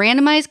 a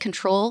randomized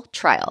control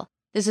trial.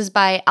 This is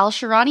by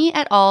Al-Sharani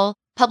et al.,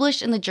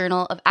 published in the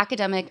Journal of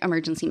Academic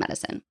Emergency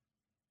Medicine.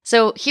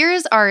 So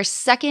here's our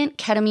second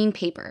ketamine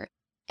paper.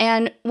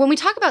 And when we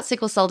talk about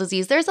sickle cell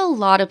disease, there's a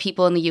lot of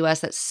people in the US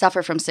that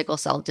suffer from sickle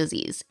cell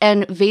disease.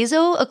 And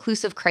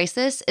vaso-occlusive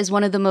crisis is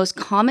one of the most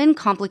common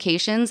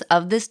complications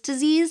of this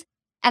disease.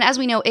 And as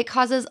we know, it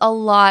causes a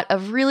lot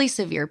of really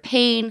severe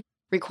pain,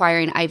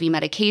 requiring IV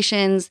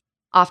medications,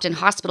 often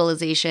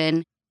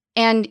hospitalization.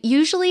 And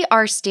usually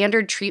our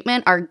standard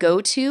treatment, our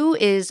go-to,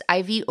 is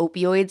IV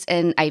opioids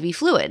and IV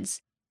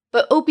fluids.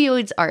 but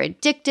opioids are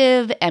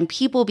addictive and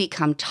people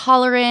become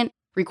tolerant,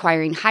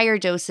 requiring higher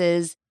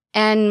doses.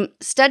 And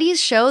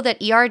studies show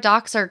that ER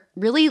docs are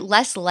really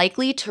less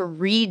likely to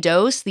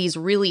redose these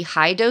really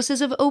high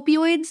doses of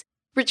opioids,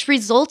 which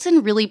results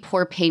in really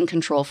poor pain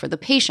control for the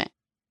patient.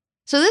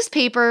 So this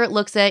paper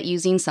looks at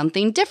using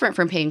something different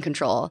from pain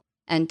control,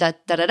 and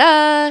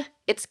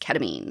it's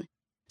ketamine.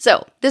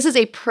 So this is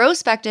a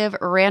prospective,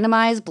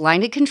 randomized,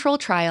 blinded control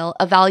trial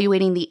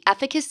evaluating the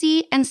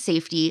efficacy and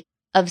safety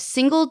of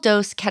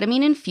single-dose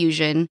ketamine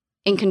infusion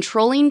in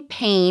controlling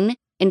pain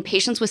in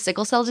patients with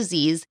sickle cell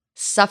disease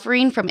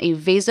suffering from a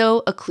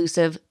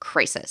vaso-occlusive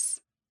crisis.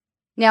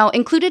 Now,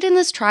 included in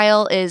this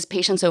trial is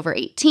patients over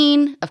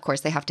 18. Of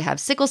course, they have to have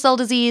sickle cell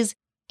disease.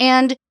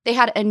 And they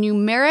had a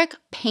numeric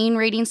pain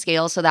rating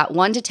scale, so that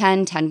 1 to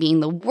 10, 10 being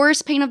the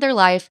worst pain of their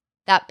life.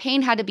 That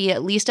pain had to be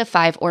at least a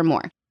 5 or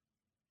more.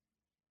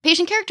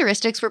 Patient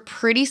characteristics were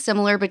pretty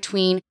similar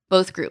between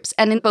both groups.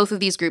 And in both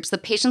of these groups, the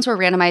patients were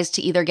randomized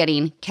to either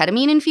getting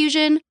ketamine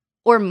infusion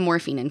or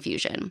morphine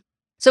infusion.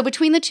 So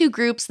between the two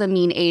groups, the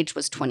mean age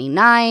was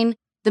 29.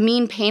 The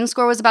mean pain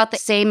score was about the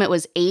same. It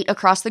was 8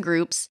 across the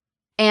groups.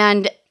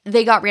 And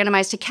they got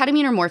randomized to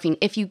ketamine or morphine.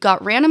 If you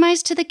got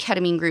randomized to the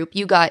ketamine group,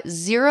 you got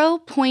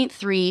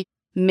 0.3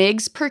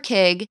 mg per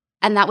kg,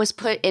 and that was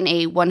put in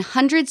a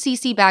 100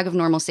 cc bag of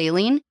normal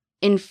saline,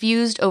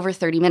 infused over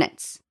 30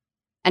 minutes.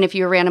 And if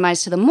you were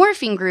randomized to the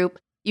morphine group,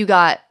 you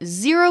got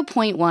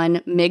 0.1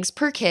 mg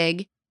per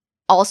kg,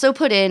 also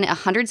put in a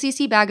 100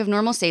 cc bag of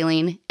normal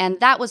saline, and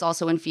that was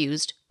also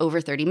infused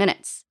over 30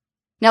 minutes.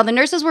 Now, the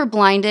nurses were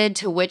blinded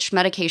to which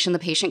medication the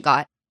patient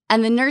got,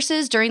 and the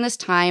nurses during this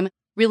time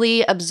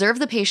really observed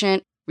the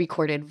patient,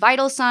 recorded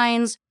vital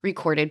signs,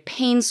 recorded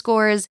pain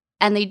scores,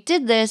 and they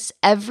did this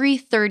every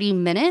 30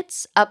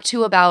 minutes up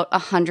to about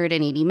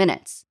 180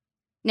 minutes.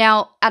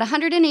 Now, at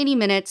 180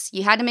 minutes,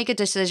 you had to make a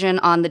decision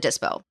on the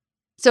dispo.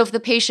 So if the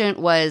patient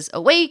was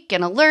awake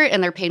and alert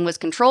and their pain was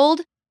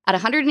controlled, at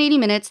 180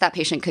 minutes, that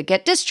patient could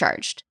get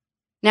discharged.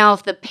 Now,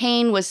 if the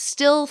pain was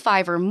still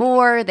 5 or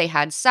more, they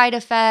had side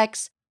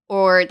effects,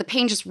 or the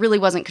pain just really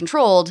wasn't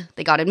controlled,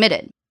 they got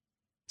admitted.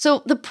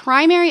 So the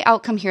primary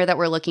outcome here that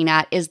we're looking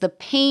at is the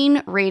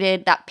pain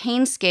rated, that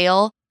pain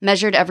scale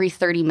measured every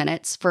 30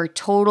 minutes for a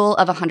total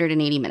of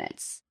 180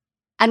 minutes.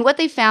 And what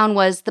they found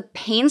was the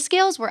pain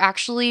scales were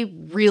actually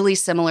really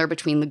similar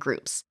between the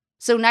groups.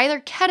 So neither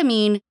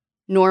ketamine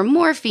nor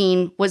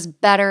morphine was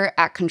better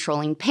at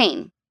controlling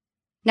pain.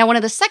 Now, one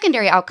of the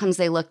secondary outcomes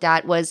they looked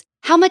at was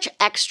how much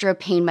extra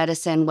pain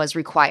medicine was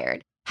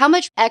required. How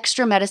much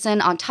extra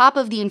medicine on top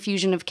of the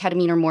infusion of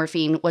ketamine or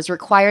morphine was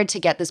required to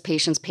get this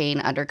patient's pain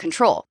under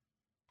control.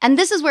 And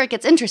this is where it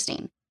gets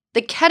interesting.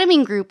 The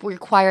ketamine group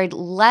required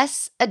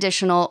less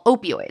additional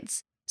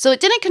opioids. So it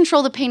didn't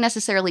control the pain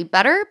necessarily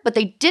better, but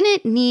they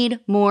didn't need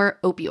more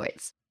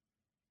opioids.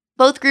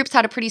 Both groups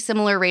had a pretty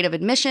similar rate of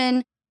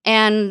admission,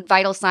 and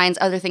vital signs,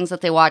 other things that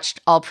they watched,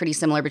 all pretty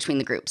similar between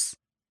the groups.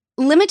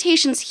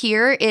 Limitations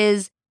here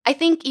is, I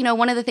think,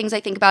 one of the things I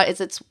think about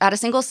is it's at a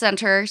single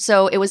center,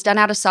 so it was done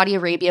out of Saudi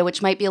Arabia,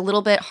 which might be a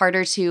little bit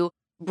harder to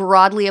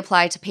broadly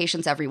apply to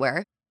patients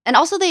everywhere. And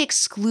also they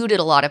excluded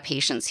a lot of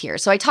patients here.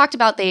 So I talked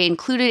about they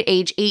included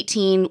age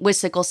 18 with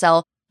sickle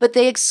cell, but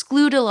they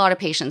excluded a lot of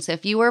patients.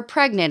 If you were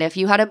pregnant, if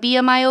you had a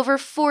BMI over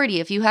 40,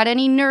 if you had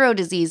any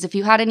neurodisease, if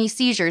you had any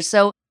seizures.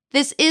 So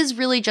this is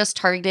really just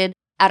targeted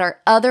at our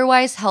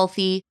otherwise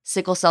healthy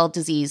sickle cell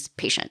disease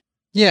patient.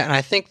 Yeah, and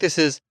I think this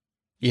is,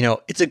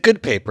 it's a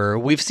good paper.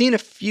 We've seen a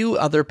few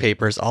other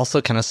papers,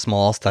 also kind of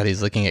small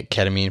studies looking at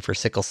ketamine for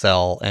sickle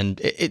cell, and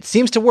it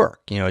seems to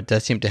work. It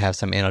does seem to have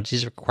some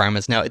analgesic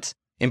requirements. Now, it's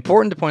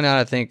important to point out,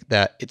 I think,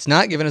 that it's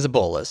not given as a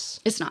bolus.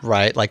 It's not.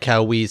 Right? Like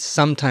how we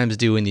sometimes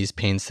do in these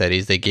pain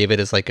studies. They gave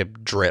it as like a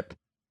drip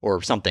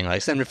or something,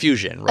 like some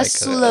infusion, right? A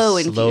slow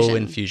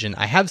infusion.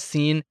 I have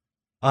seen,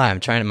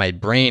 my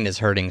brain is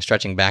hurting,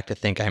 stretching back to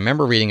think. I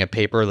remember reading a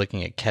paper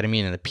looking at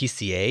ketamine in the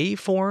PCA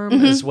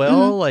form as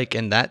well,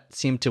 and that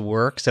seemed to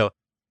work. So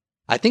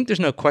I think there's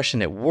no question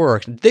it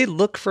worked. They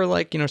look for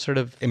sort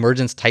of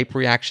emergence type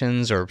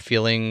reactions or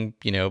feeling,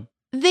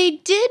 They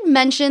did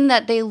mention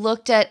that they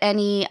looked at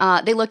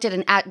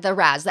the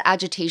RAS, the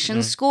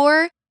agitation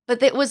score,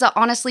 but it was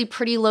honestly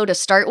pretty low to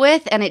start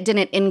with, and it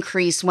didn't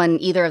increase when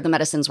either of the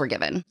medicines were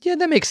given. Yeah,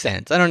 that makes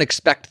sense. I don't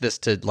expect this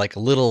to, a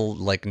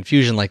little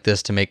infusion like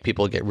this to make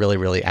people get really,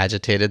 really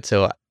agitated.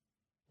 So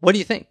what do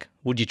you think?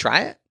 Would you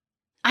try it?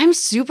 I'm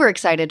super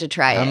excited to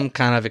try it. I'm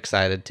kind of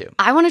excited too.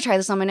 I want to try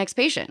this on my next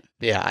patient.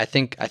 Yeah, I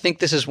think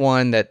this is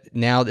one that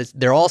now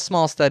they're all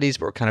small studies,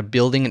 but we're kind of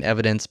building an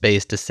evidence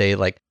base to say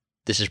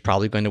this is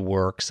probably going to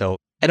work. So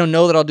I don't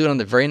know that I'll do it on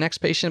the very next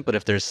patient, but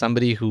if there's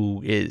somebody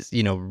who is,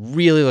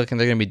 really looking,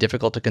 they're going to be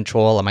difficult to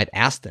control, I might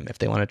ask them if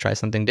they want to try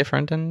something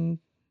different and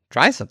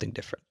try something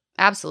different.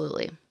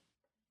 Absolutely.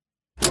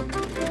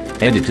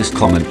 Editor's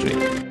commentary.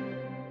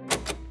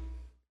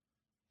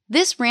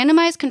 This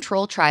randomized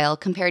control trial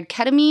compared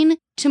ketamine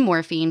to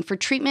morphine for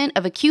treatment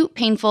of acute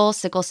painful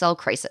sickle cell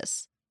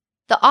crisis.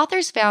 The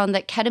authors found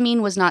that ketamine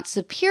was not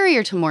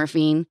superior to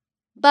morphine,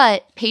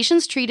 but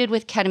patients treated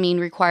with ketamine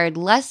required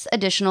less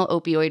additional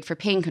opioid for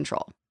pain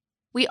control.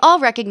 We all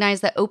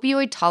recognize that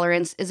opioid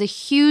tolerance is a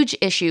huge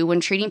issue when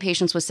treating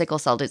patients with sickle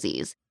cell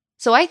disease.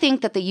 So I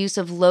think that the use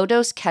of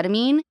low-dose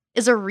ketamine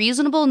is a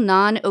reasonable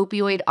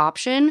non-opioid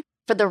option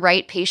for the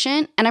right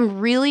patient, and I'm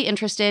really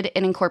interested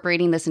in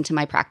incorporating this into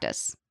my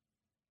practice.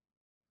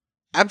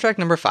 Abstract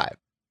number 5.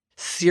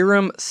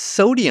 Serum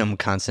sodium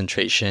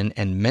concentration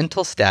and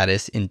mental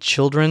status in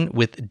children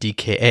with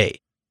DKA.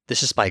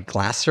 This is by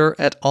Glasser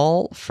et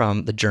al.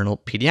 From the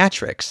journal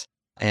Pediatrics.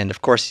 And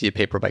of course, the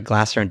paper by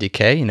Glasser and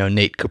DK,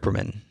 Nate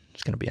Cooperman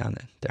is going to be on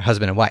it. They're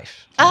husband and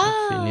wife.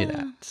 Oh, if you knew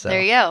that. So,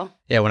 there you go.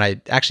 Yeah, when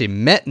I actually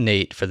met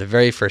Nate for the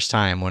very first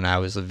time when I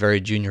was a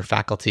very junior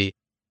faculty,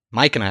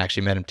 Mike and I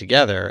actually met him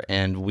together,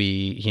 and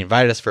he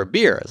invited us for a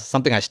beer. It's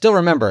something I still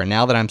remember. And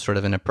now that I'm sort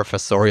of in a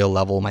professorial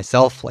level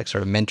myself, like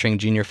sort of mentoring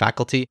junior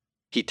faculty,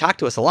 he talked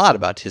to us a lot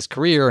about his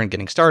career and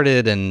getting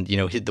started, and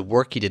the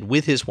work he did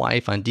with his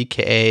wife on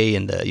DKA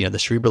and the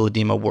cerebral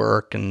edema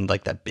work and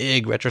like that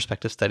big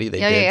retrospective study they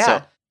did.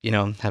 Yeah.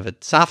 So have a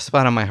soft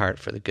spot on my heart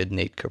for the good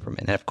Nate Cooperman,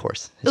 and of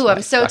course. Ooh,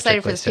 I'm so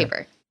excited for this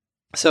paper.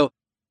 So,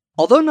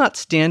 although not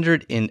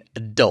standard in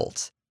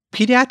adults,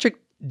 pediatric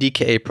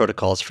DKA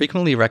protocols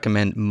frequently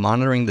recommend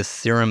monitoring the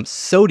serum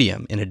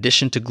sodium in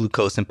addition to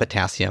glucose and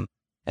potassium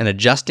and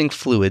adjusting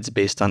fluids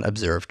based on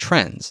observed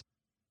trends.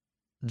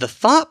 The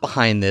thought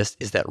behind this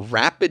is that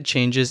rapid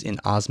changes in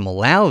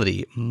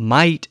osmolality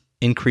might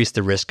increase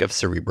the risk of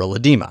cerebral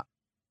edema.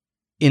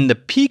 In the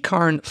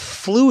PCARN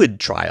fluid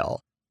trial,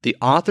 the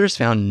authors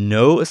found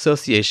no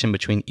association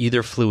between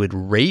either fluid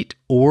rate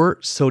or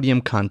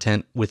sodium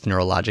content with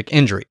neurologic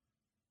injury.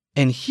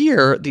 And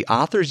here, the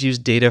authors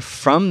used data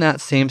from that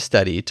same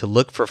study to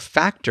look for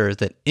factors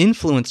that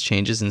influence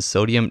changes in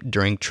sodium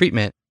during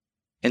treatment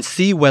and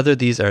see whether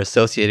these are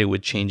associated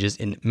with changes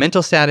in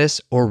mental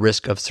status or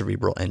risk of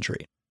cerebral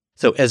injury.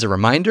 So as a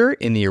reminder,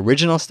 in the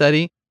original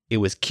study, it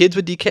was kids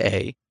with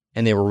DKA,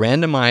 and they were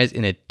randomized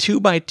in a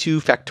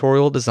 2x2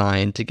 factorial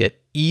design to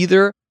get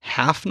either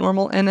half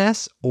normal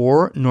NS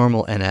or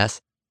normal NS,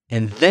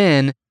 and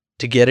then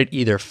to get it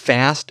either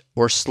fast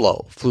or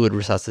slow, fluid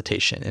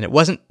resuscitation. And it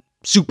wasn't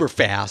super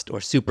fast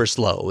or super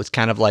slow. It was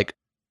kind of like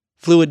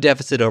fluid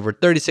deficit over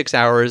 36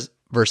 hours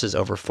versus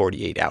over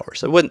 48 hours.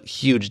 So it wasn't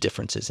huge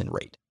differences in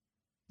rate.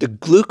 The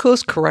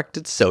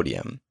glucose-corrected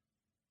sodium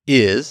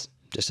is,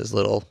 just as a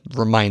little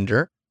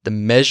reminder, the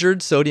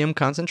measured sodium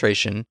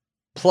concentration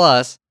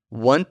plus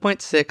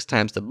 1.6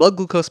 times the blood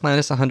glucose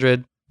minus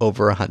 100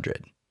 over 100.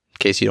 In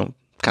case you don't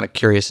kind of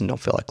curious and don't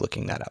feel like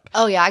looking that up.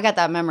 Oh yeah, I got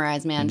that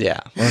memorized, man. Yeah,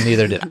 well,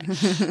 neither did I.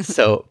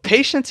 So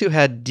patients who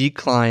had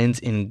declines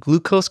in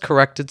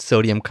glucose-corrected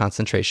sodium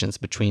concentrations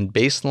between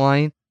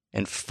baseline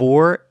and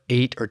 4,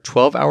 8, or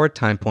 12-hour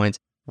time points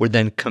were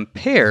then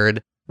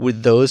compared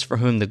with those for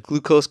whom the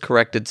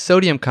glucose-corrected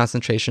sodium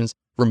concentrations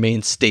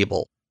remained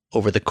stable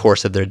over the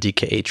course of their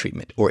DKA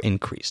treatment or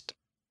increased.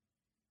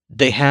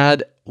 They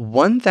had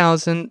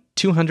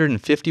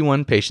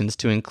 1,251 patients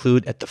to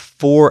include at the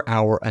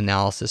 4-hour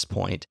analysis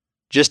point,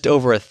 just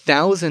over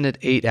 1,000 at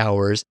 8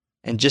 hours,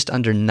 and just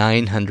under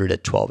 900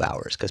 at 12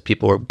 hours, because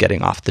people were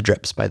getting off the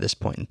drips by this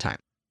point in time.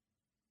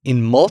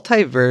 In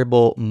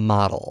multivariable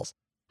models,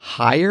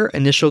 higher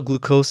initial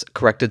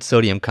glucose-corrected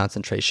sodium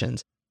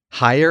concentrations,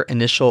 higher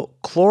initial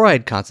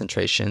chloride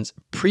concentrations,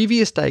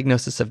 previous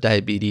diagnosis of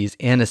diabetes,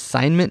 and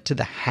assignment to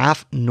the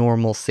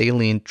half-normal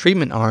saline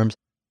treatment arms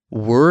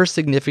were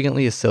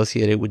significantly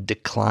associated with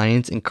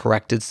declines in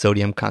corrected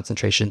sodium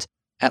concentrations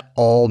at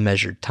all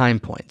measured time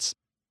points.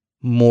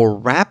 More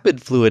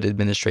rapid fluid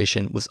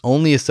administration was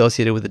only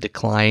associated with a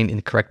decline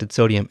in corrected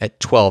sodium at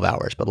 12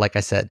 hours, but like I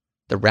said,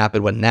 the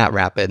rapid wasn't that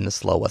rapid and the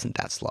slow wasn't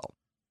that slow.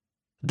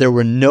 There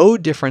were no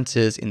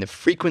differences in the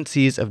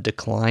frequencies of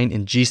decline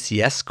in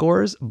GCS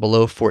scores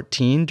below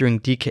 14 during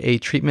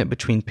DKA treatment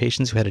between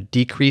patients who had a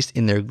decrease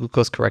in their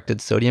glucose-corrected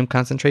sodium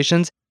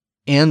concentrations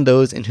and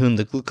those in whom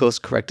the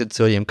glucose-corrected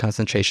sodium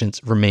concentrations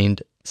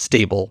remained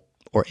stable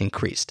or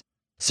increased.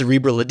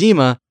 Cerebral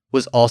edema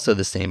was also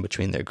the same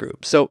between their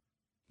groups. So,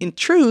 in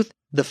truth,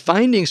 the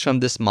findings from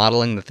this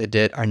modeling that they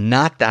did are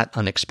not that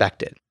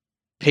unexpected.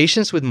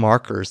 Patients with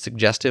markers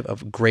suggestive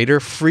of greater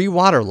free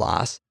water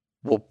loss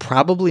will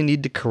probably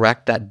need to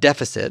correct that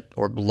deficit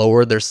or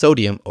lower their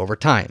sodium over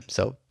time.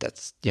 So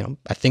that's,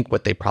 I think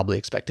what they probably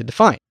expected to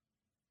find.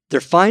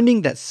 They're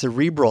finding that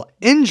cerebral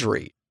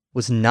injury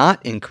was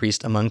not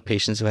increased among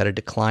patients who had a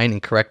decline in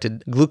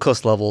corrected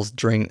glucose levels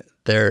during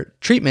their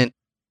treatment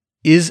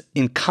is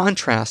in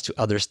contrast to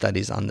other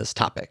studies on this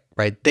topic,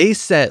 right?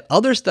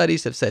 Other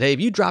studies have said, hey,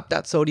 if you drop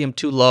that sodium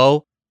too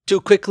low,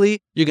 too quickly,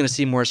 you're going to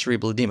see more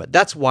cerebral edema.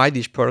 That's why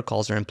these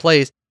protocols are in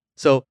place.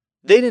 So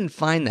they didn't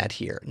find that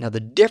here. Now,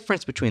 the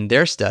difference between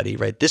their study,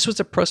 right? This was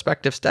a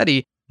prospective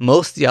study.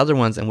 Most of the other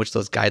ones in which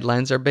those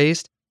guidelines are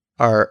based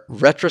are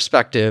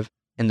retrospective,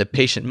 and the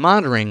patient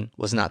monitoring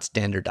was not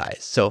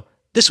standardized. So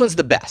this one's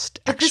the best,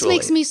 But actually. this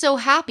makes me so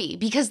happy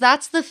because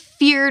that's the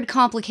feared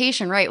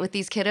complication, right? With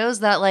these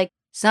kiddos that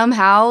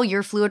somehow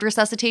your fluid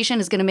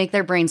resuscitation is going to make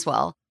their brain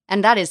swell.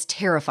 And that is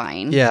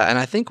terrifying. Yeah, and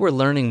I think we're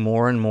learning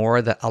more and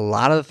more that a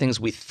lot of the things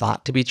we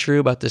thought to be true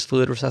about this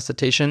fluid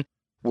resuscitation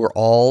were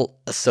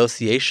all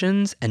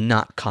associations and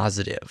not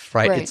causative,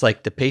 right? It's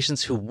like the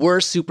patients who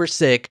were super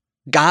sick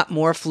got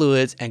more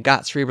fluids and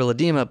got cerebral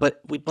edema,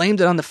 but we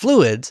blamed it on the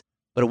fluids,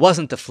 but it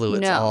wasn't the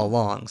fluids all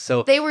along.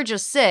 So they were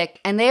just sick,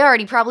 and they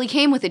already probably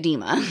came with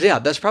edema. Yeah,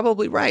 that's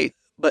probably right.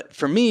 But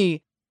for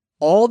me,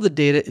 all the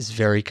data is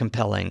very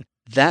compelling.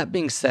 That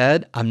being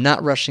said, I'm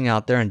not rushing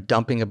out there and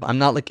I'm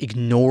not like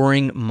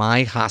ignoring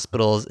my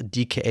hospital's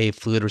DKA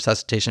fluid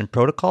resuscitation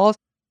protocols.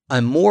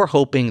 I'm more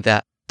hoping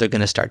that they're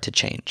going to start to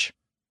change.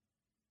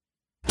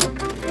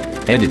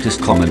 Editor's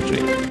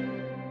commentary.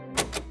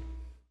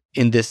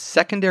 In this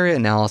secondary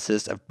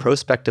analysis of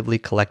prospectively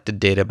collected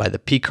data by the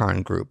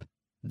PCARN group,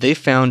 they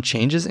found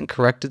changes in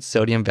corrected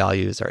sodium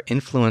values are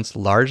influenced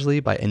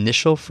largely by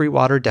initial free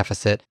water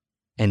deficit,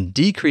 and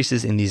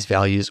decreases in these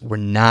values were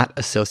not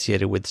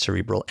associated with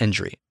cerebral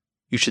injury.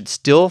 You should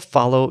still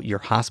follow your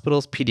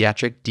hospital's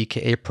pediatric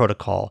DKA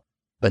protocol,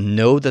 but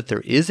know that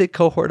there is a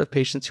cohort of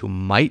patients who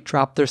might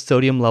drop their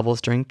sodium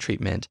levels during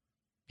treatment.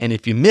 And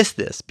if you miss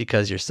this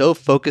because you're so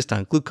focused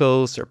on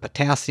glucose or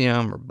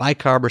potassium or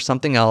bicarb or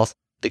something else,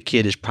 the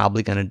kid is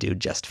probably going to do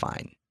just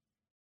fine.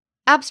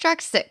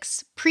 Abstract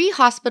 6.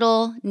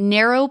 Pre-hospital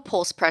narrow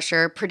pulse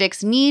pressure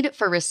predicts need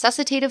for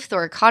resuscitative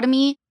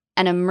thoracotomy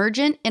and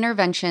emergent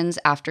interventions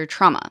after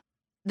trauma.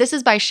 This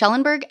is by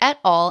Schellenberg et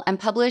al. And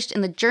published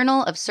in the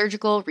Journal of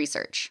Surgical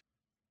Research.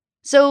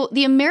 So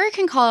the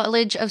American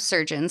College of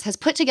Surgeons has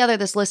put together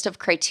this list of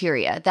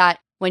criteria that,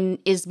 when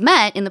is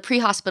met in the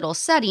pre-hospital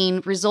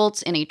setting,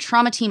 results in a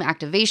trauma team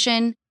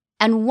activation.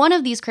 And one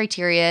of these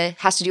criteria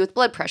has to do with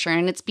blood pressure,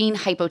 and it's being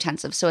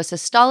hypotensive, so a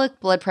systolic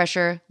blood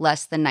pressure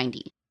less than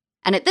 90.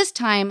 And at this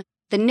time,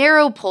 the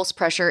narrow pulse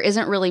pressure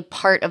isn't really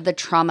part of the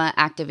trauma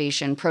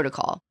activation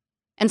protocol.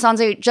 And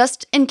Sanjay,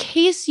 just in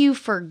case you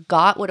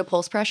forgot what a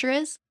pulse pressure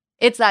is,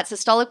 it's that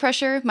systolic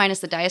pressure minus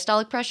the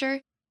diastolic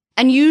pressure.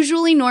 And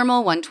usually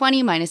normal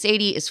 120 minus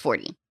 80 is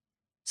 40.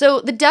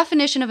 So the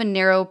definition of a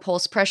narrow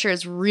pulse pressure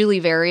is really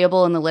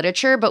variable in the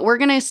literature, but we're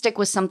going to stick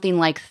with something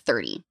like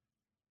 30.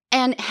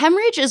 And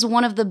hemorrhage is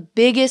one of the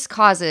biggest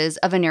causes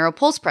of a narrow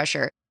pulse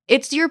pressure.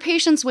 It's your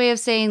patient's way of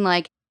saying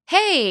like,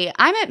 hey,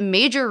 I'm at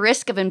major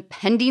risk of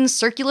impending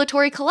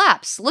circulatory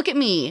collapse. Look at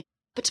me.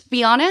 But to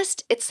be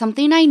honest, it's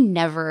something I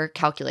never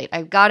calculate.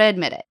 I've got to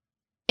admit it.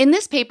 In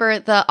this paper,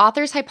 the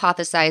authors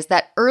hypothesized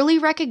that early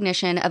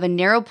recognition of a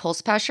narrow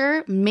pulse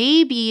pressure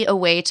may be a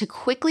way to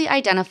quickly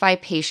identify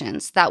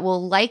patients that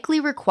will likely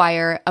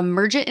require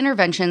emergent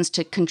interventions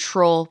to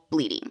control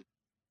bleeding.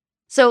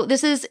 So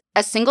this is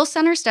a single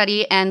center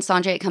study, and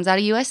Sanjay, it comes out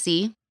of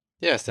USC.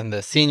 Yes, and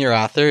the senior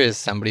author is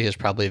somebody who's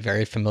probably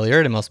very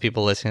familiar to most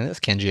people listening to this,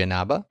 Kenji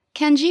Inaba.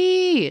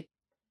 Kenji!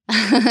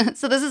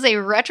 So this is a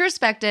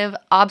retrospective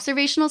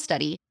observational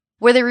study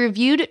where they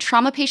reviewed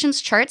trauma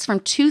patients' charts from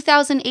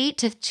 2008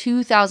 to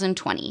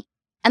 2020.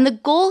 And the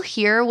goal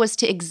here was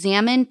to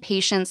examine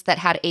patients that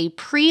had a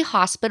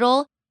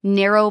pre-hospital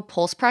narrow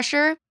pulse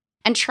pressure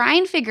and try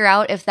and figure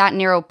out if that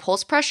narrow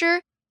pulse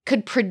pressure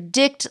could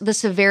predict the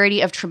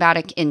severity of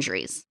traumatic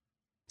injuries.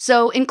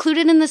 So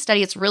included in the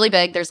study, it's really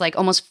big. There's like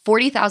almost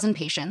 40,000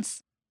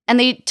 patients. And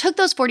they took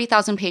those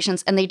 40,000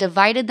 patients and they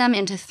divided them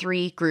into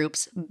 3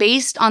 groups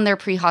based on their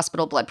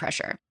pre-hospital blood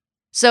pressure.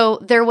 So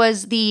there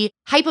was the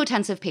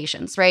hypotensive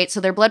patients, right?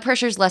 So their blood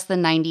pressure is less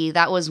than 90.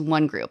 That was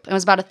one group. It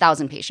was about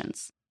 1,000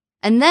 patients.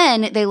 And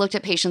then they looked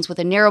at patients with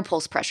a narrow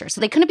pulse pressure. So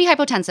they couldn't be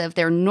hypotensive.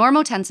 They're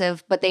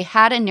normotensive, but they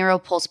had a narrow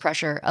pulse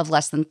pressure of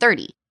less than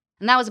 30.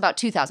 And that was about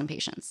 2,000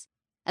 patients.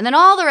 And then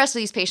all the rest of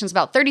these patients,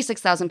 about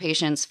 36,000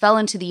 patients, fell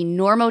into the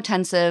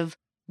normotensive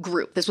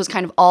group. This was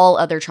kind of all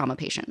other trauma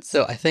patients.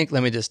 So I think,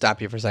 let me just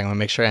stop you for a second. I want to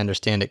make sure I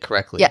understand it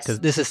correctly. Yes. Because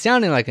this is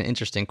sounding like an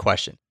interesting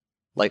question.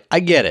 Like, I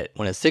get it.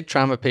 When a sick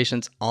trauma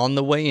patient's on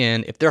the way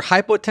in, if they're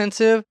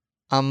hypotensive,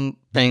 I'm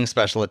paying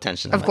special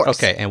attention. Of course.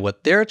 Okay, and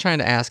what they're trying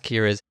to ask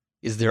here is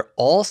there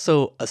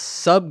also a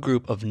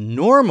subgroup of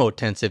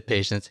normotensive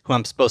patients who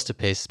I'm supposed to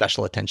pay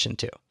special attention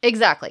to?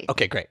 Exactly.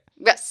 Okay, great.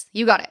 Yes,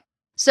 you got it.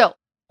 So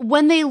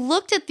when they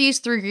looked at these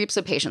 3 groups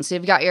of patients, so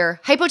you've got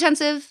your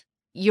hypotensive,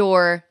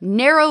 your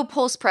narrow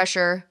pulse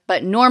pressure,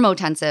 but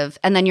normotensive,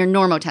 and then your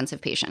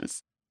normotensive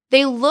patients.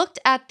 They looked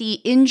at the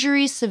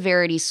injury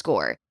severity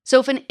score. So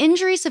if an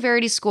injury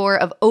severity score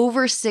of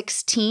over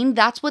 16,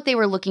 that's what they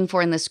were looking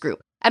for in this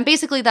group. And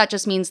basically that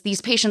just means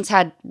these patients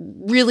had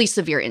really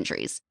severe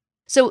injuries.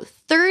 So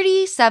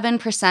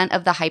 37%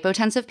 of the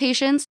hypotensive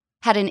patients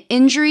had an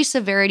injury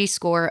severity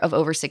score of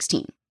over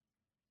 16.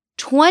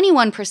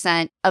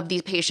 21% of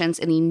these patients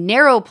in the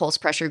narrow pulse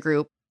pressure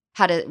group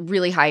had a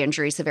really high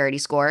injury severity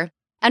score,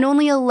 and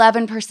only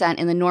 11%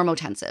 in the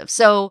normotensive.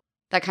 So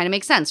that kind of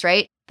makes sense,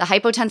 right? The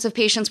hypotensive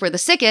patients were the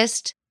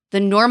sickest, the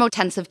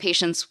normotensive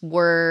patients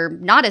were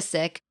not as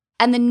sick,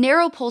 and the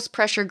narrow pulse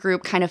pressure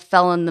group kind of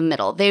fell in the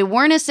middle. They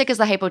weren't as sick as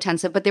the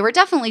hypotensive, but they were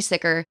definitely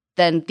sicker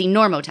than the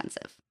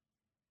normotensive.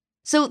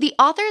 So the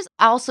authors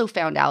also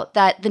found out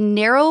that the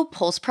narrow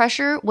pulse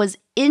pressure was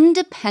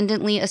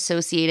independently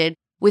associated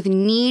with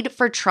need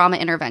for trauma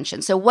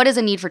intervention. So what is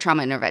a need for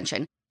trauma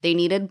intervention? They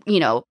needed,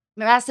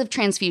 massive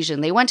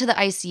transfusion. They went to the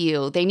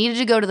ICU. They needed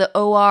to go to the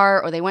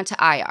OR, or they went to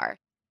IR.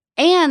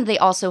 And they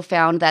also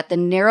found that the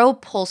narrow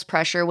pulse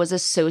pressure was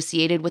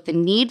associated with the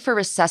need for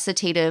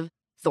resuscitative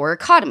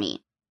thoracotomy.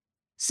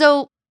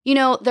 So,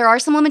 there are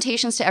some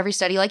limitations to every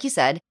study, like you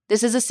said.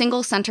 This is a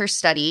single center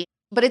study,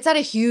 but it's at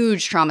a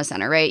huge trauma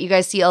center, right? You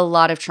guys see a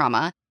lot of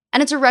trauma.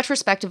 And it's a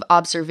retrospective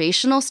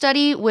observational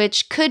study,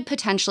 which could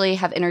potentially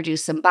have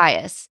introduced some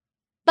bias.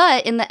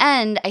 But in the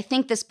end, I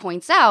think this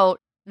points out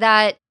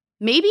that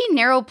maybe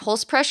narrow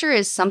pulse pressure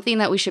is something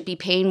that we should be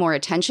paying more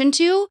attention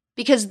to,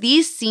 because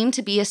these seem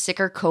to be a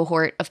sicker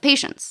cohort of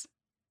patients.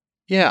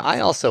 Yeah, I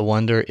also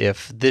wonder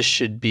if this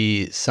should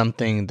be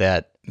something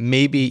that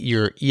maybe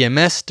your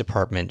EMS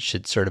department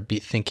should sort of be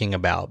thinking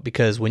about,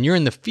 because when you're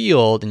in the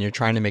field and you're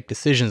trying to make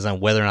decisions on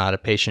whether or not a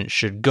patient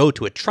should go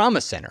to a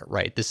trauma center,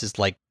 right? This is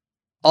like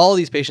all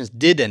these patients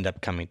did end up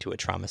coming to a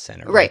trauma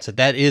center, right? So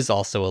that is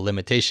also a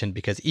limitation,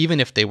 because even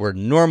if they were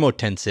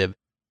normotensive,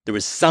 there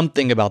was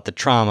something about the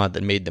trauma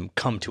that made them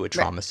come to a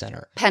trauma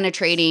center.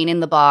 Penetrating in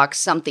the box,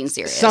 something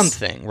serious.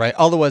 Something, right?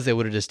 Otherwise, they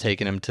would have just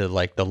taken them to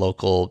like the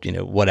local,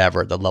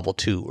 whatever, the level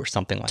 2 or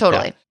something like that.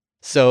 Totally.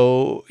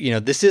 So,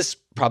 this is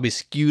probably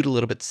skewed a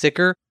little bit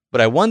sicker,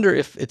 but I wonder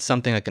if it's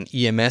something like an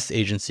EMS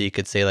agency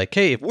could say like,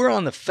 hey, if we're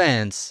on the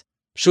fence,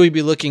 should we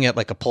be looking at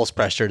like a pulse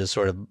pressure to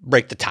sort of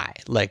break the tie,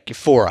 like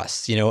for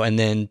us, and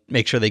then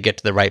make sure they get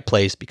to the right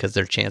place, because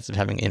their chance of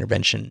having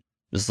intervention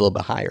is a little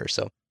bit higher.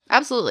 So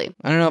absolutely.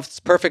 I don't know if it's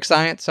perfect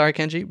science, sorry,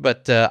 Kenji,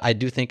 but I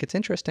do think it's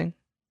interesting.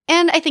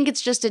 And I think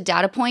it's just a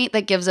data point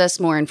that gives us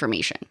more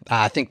information.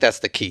 I think that's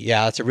the key.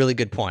 Yeah, that's a really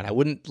good point. I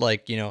wouldn't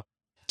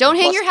don't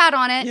hang your hat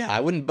on it. Yeah, I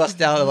wouldn't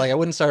bust out, I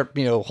wouldn't start,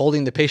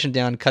 holding the patient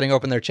down, cutting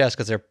open their chest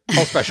because their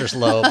pulse pressure's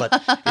low.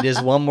 But it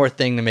is one more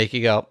thing to make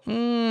you go,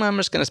 I'm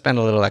just going to spend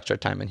a little extra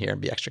time in here and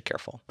be extra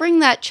careful. Bring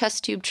that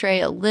chest tube tray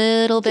a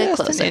little bit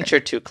closer. Just an inch or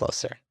two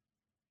closer.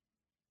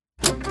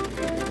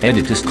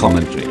 Editor's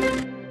commentary.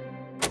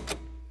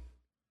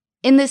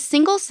 In this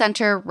single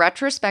center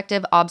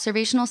retrospective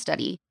observational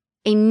study,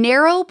 a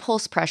narrow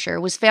pulse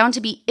pressure was found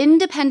to be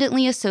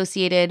independently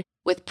associated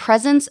with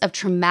presence of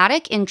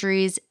traumatic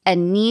injuries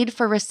and need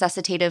for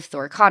resuscitative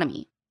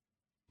thoracotomy.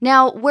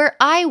 Now, where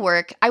I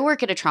work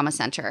at a trauma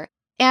center,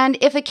 and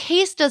if a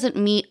case doesn't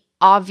meet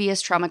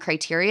obvious trauma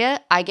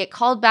criteria, I get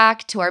called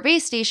back to our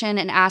base station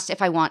and asked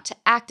if I want to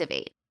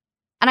activate.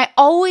 And I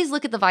always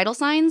look at the vital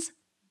signs,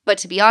 but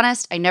to be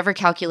honest, I never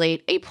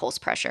calculate a pulse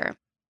pressure.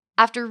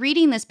 After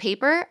reading this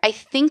paper, I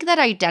think that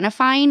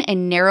identifying a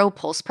narrow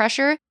pulse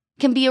pressure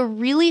can be a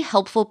really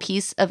helpful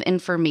piece of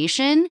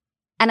information,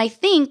 and I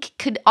think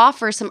could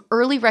offer some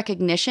early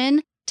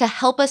recognition to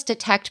help us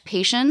detect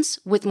patients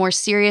with more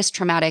serious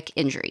traumatic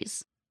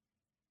injuries.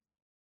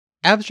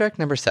 Abstract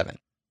number 7.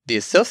 The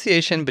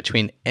association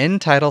between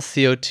end-tidal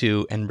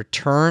CO2 and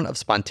return of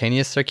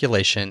spontaneous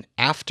circulation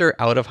after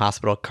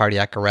out-of-hospital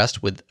cardiac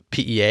arrest with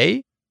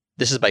PEA.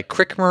 This is by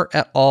Crickmer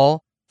et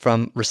al.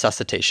 From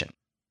Resuscitation.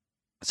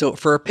 So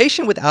for a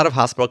patient with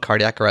out-of-hospital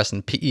cardiac arrest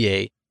and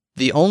PEA,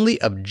 the only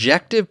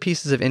objective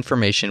pieces of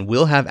information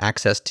we'll have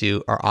access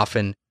to are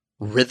often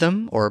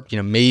rhythm, or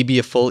maybe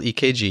a full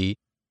EKG,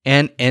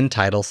 and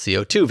end-tidal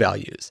CO2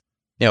 values.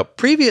 Now,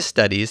 previous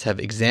studies have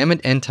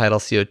examined end-tidal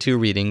CO2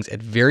 readings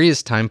at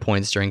various time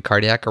points during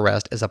cardiac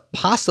arrest as a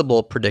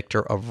possible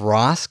predictor of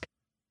ROSC,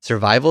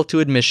 survival to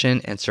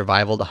admission, and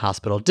survival to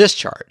hospital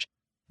discharge,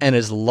 and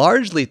is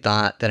largely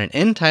thought that an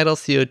end-tidal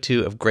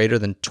CO2 of greater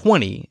than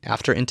 20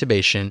 after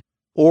intubation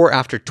or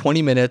after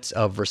 20 minutes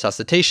of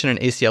resuscitation and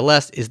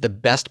ACLS is the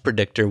best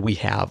predictor we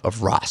have of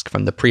ROSC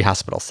from the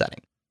pre-hospital setting.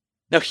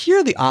 Now,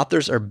 here the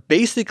authors are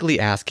basically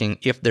asking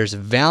if there's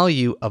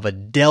value of a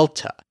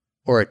delta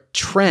or a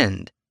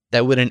trend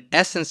that would in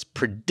essence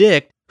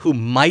predict who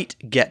might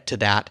get to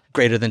that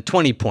greater than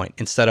 20 point,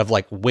 instead of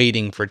like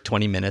waiting for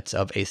 20 minutes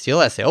of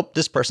ACLS. Say,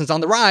 this person's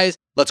on the rise,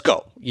 let's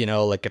go.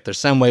 Like if there's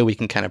some way we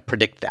can kind of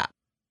predict that.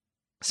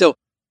 So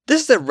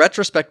this is a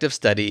retrospective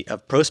study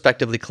of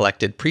prospectively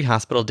collected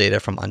pre-hospital data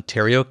from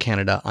Ontario,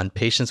 Canada on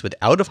patients with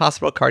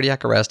out-of-hospital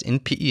cardiac arrest in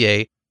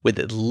PEA with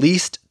at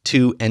least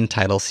 2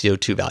 end-tidal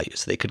CO2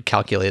 values. They could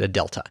calculate a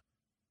delta.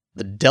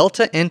 The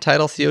delta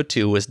end-tidal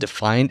CO2 was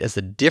defined as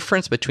the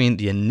difference between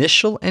the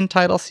initial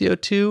end-tidal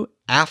CO2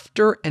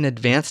 after an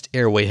advanced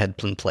airway had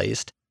been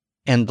placed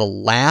and the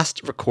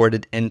last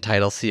recorded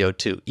end-tidal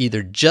CO2,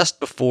 either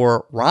just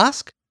before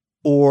ROSC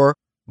or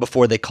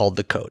before they called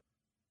the code.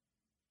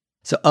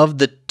 So of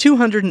the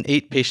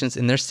 208 patients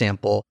in their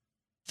sample,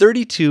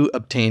 32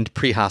 obtained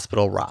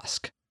pre-hospital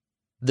ROSC.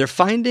 Their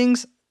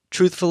findings,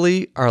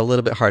 truthfully, are a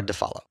little bit hard to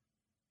follow.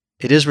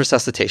 It is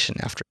resuscitation,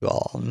 after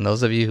all, and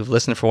those of you who've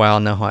listened for a while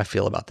know how I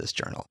feel about this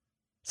journal.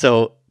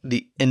 So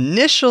the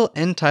initial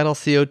end-tidal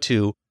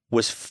CO2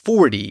 was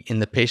 40 in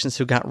the patients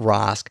who got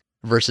ROSC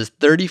versus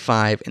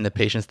 35 in the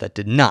patients that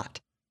did not.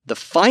 The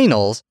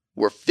finals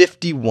were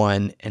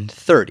 51 and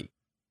 30.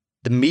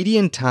 The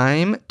median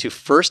time to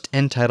first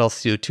end-tidal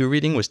CO2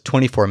 reading was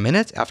 24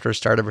 minutes after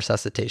start of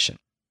resuscitation.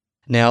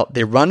 Now,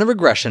 they run a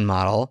regression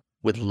model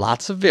with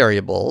lots of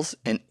variables,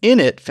 and in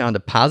it found a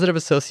positive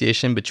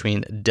association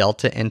between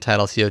delta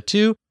end-tidal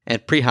CO2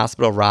 and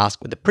pre-hospital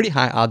ROSC with a pretty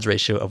high odds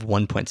ratio of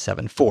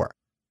 1.74.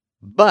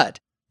 But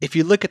if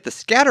you look at the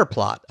scatter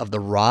plot of the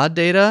raw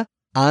data,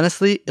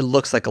 honestly, it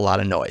looks like a lot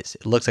of noise.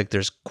 It looks like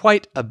there's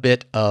quite a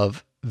bit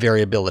of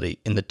variability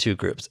in the two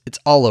groups. It's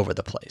all over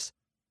the place.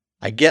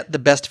 I get the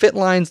best fit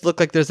lines look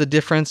like there's a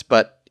difference,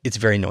 but it's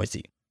very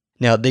noisy.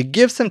 Now, they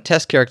give some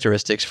test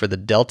characteristics for the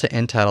delta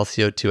end-tidal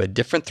CO2 at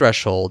different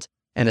thresholds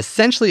and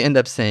essentially end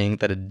up saying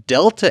that a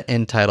delta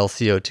end-tidal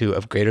CO2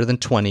 of greater than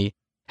 20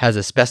 has a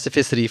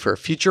specificity for a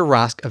future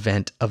ROSC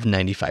event of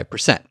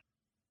 95%.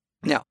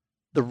 Now,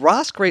 the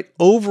ROSC rate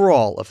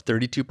overall of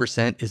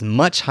 32% is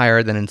much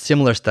higher than in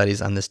similar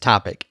studies on this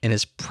topic and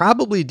is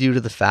probably due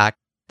to the fact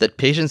that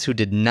patients who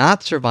did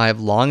not survive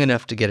long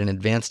enough to get an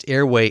advanced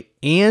airway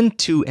and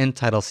 2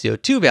 end-tidal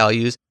CO2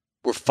 values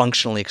were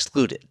functionally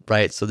excluded,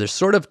 right? So they're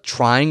sort of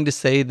trying to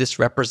say this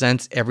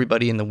represents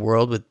everybody in the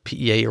world with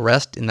PEA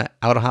arrest in the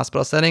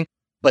out-of-hospital setting,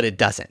 but it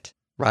doesn't,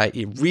 right?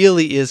 It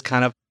really is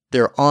kind of,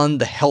 they're on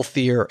the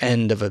healthier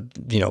end of a,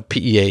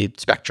 PEA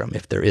spectrum,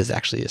 if there is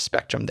actually a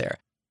spectrum there.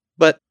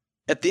 But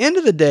at the end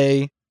of the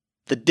day,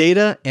 the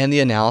data and the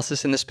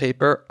analysis in this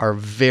paper are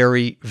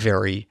very,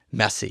 very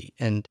messy.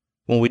 And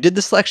when we did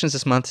the selections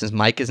this month, since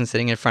Mike isn't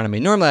sitting in front of me,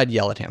 normally I'd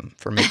yell at him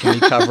for making me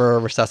cover a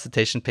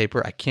resuscitation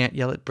paper. I can't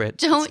yell at Britt.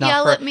 Don't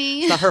yell at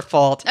me. It's not her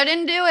fault. I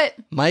didn't do it.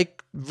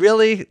 Mike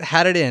really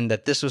had it in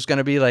that this was going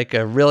to be like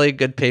a really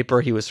good paper.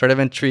 He was sort of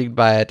intrigued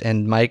by it.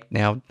 And Mike,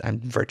 now I'm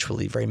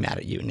virtually very mad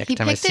at you. Next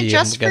time I see picked it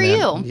just for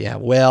you. Yeah,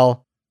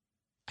 well,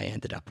 I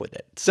ended up with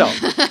it. So,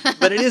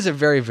 but it is a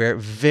very, very,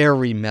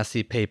 very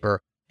messy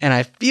paper. And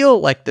I feel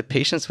like the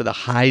patients with a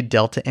high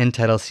delta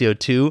end-tidal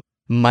CO2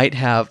 might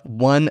have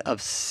one of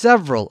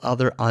several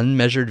other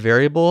unmeasured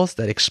variables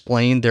that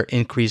explain their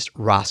increased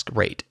ROSC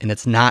rate. And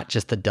it's not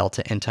just the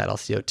delta end-tidal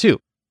CO2.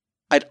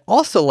 I'd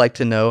also like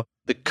to know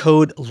the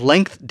code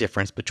length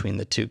difference between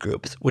the two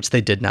groups, which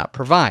they did not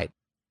provide.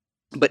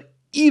 But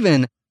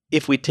even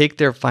if we take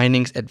their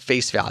findings at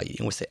face value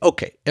and we say,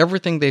 okay,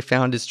 everything they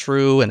found is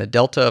true and a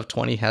delta of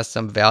 20 has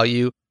some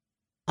value,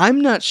 I'm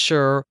not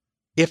sure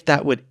if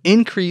that would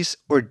increase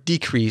or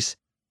decrease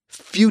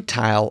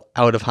futile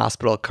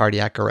out-of-hospital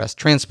cardiac arrest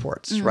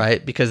transports,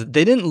 right? Because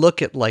they didn't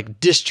look at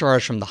like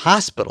discharge from the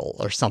hospital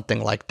or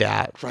something like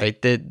that,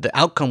 right? The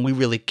outcome we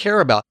really care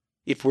about.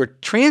 If we're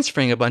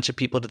transferring a bunch of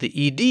people to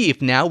the ED,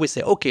 if now we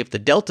say, okay, if the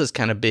delta's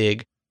kind of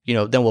big,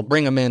 then we'll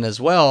bring them in as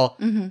well.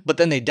 But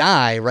then they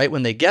die right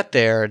when they get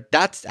there,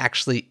 that's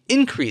actually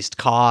increased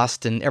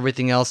cost and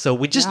everything else. So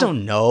we just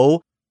don't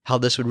know how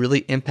this would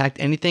really impact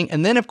anything.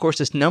 And then, of course,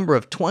 this number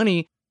of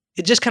 20,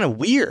 it's just kind of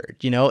weird.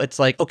 It's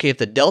like, okay, if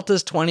the delta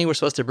is 20, we're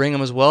supposed to bring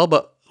them as well,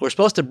 but we're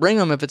supposed to bring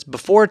them if it's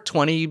before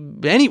 20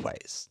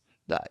 anyways.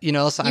 So you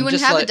I'm wouldn't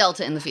just have like, a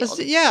delta in the field.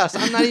 Yeah, so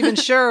I'm not even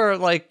sure,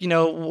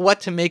 what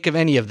to make of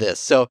any of this.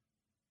 So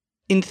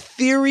in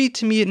theory,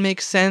 to me, it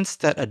makes sense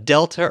that a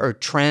delta or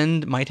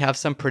trend might have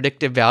some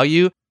predictive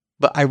value,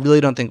 but I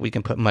really don't think we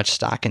can put much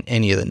stock in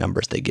any of the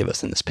numbers they give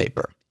us in this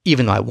paper,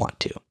 even though I want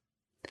to.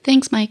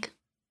 Thanks, Mike.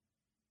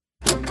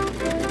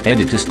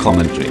 Editor's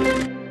commentary.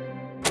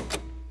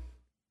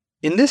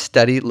 In this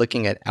study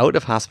looking at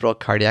out-of-hospital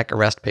cardiac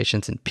arrest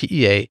patients in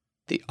PEA,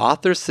 the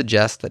authors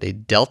suggest that a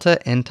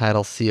delta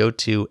end-tidal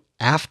CO2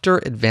 after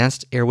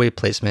advanced airway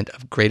placement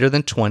of greater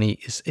than 20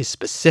 is a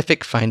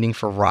specific finding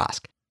for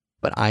ROSC,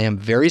 but I am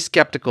very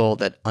skeptical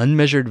that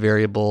unmeasured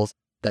variables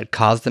that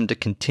cause them to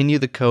continue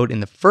the code in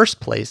the first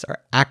place are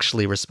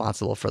actually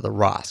responsible for the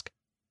ROSC.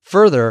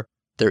 Further,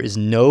 there is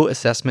no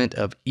assessment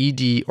of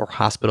ED or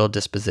hospital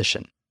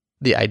disposition.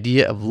 The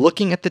idea of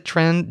looking at the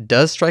trend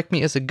does strike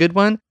me as a good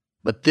one,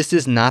 but this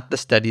is not the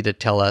study to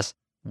tell us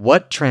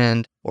what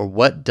trend or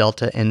what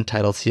delta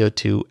end-tidal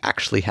CO2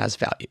 actually has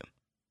value.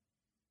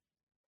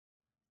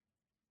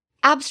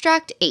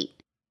 Abstract 8.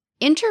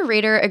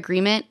 Interrater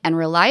agreement and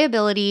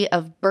reliability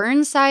of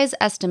burn size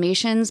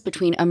estimations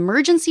between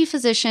emergency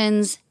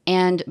physicians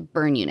and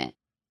burn unit.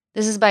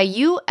 This is by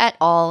Yu et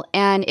al.,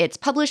 and it's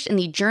published in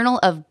the Journal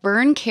of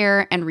Burn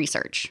Care and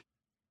Research.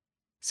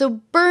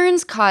 So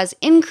burns cause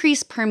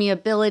increased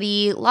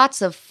permeability,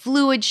 lots of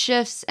fluid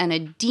shifts and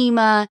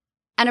edema,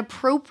 and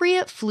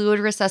appropriate fluid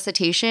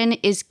resuscitation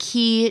is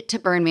key to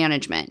burn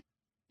management.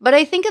 But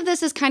I think of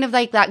this as kind of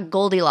like that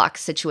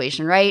Goldilocks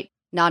situation, right?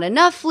 Not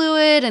enough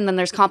fluid, and then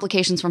there's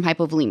complications from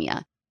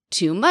hypovolemia.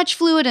 Too much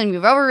fluid, and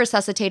you've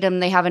over-resuscitated them,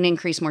 they have an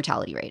increased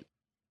mortality rate.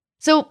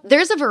 So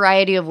there's a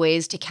variety of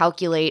ways to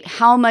calculate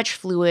how much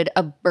fluid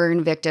a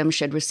burn victim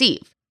should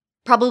receive.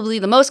 Probably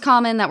the most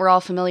common that we're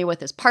all familiar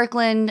with is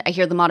Parkland. I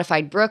hear the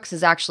modified Brooks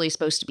is actually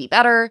supposed to be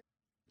better.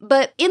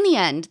 But in the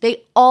end,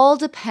 they all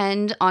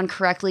depend on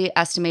correctly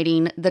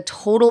estimating the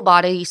total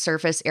body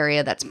surface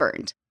area that's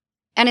burned.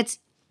 And it's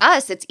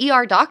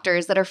ER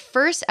doctors that are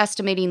first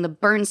estimating the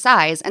burn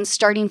size and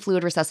starting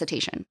fluid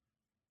resuscitation.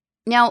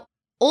 Now,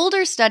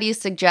 older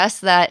studies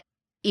suggest that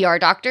ER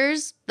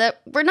doctors,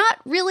 that we're not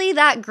really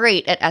that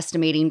great at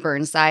estimating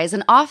burn size,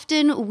 and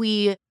often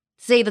we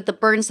say that the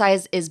burn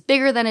size is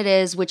bigger than it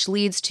is, which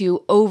leads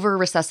to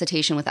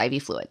over-resuscitation with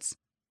IV fluids.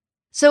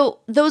 So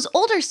those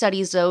older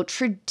studies, though,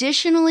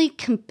 traditionally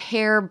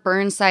compare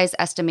burn size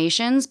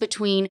estimations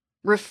between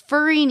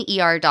referring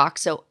ER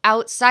docs, so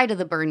outside of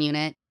the burn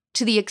unit,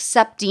 to the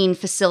accepting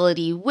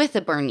facility with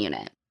a burn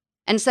unit,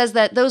 and says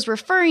that those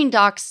referring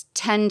docs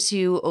tend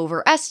to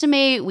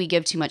overestimate, we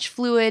give too much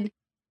fluid.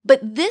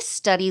 But this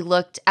study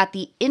looked at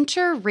the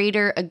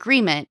Interrater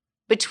agreement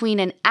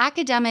between an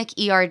academic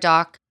ER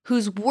doc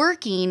who's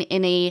working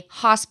in a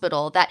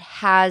hospital that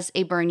has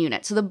a burn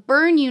unit. So the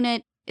burn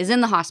unit is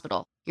in the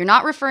hospital. You're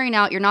not referring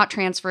out, you're not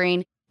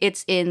transferring,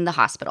 it's in the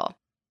hospital.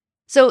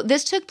 So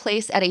this took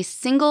place at a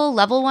single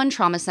level 1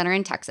 trauma center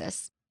in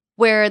Texas,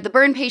 where the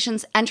burn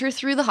patients enter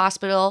through the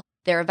hospital,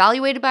 they're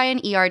evaluated by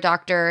an ER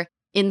doctor.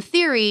 In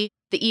theory,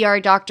 the ER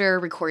doctor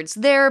records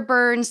their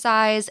burn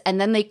size, and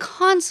then they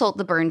consult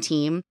the burn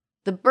team.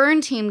 The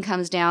burn team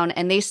comes down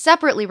and they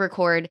separately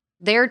record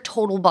their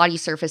total body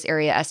surface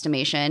area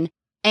estimation.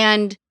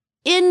 And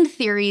in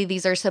theory,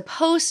 these are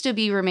supposed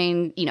to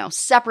remain,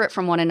 separate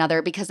from one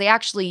another because they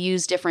actually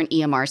use different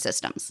EMR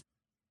systems.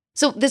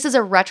 So this is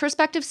a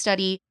retrospective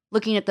study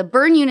looking at the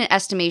burn unit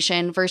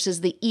estimation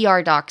versus the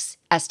ER doc's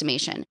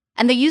estimation.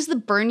 And they use the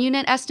burn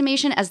unit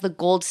estimation as the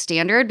gold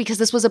standard because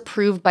this was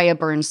approved by a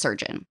burn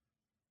surgeon.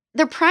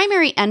 Their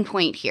primary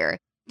endpoint here,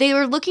 they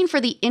were looking for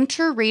the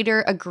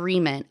Interrater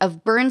agreement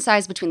of burn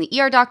size between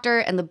the ER doctor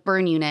and the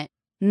burn unit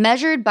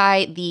measured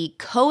by the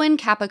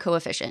Cohen-Kappa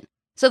coefficient.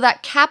 So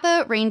that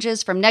kappa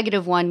ranges from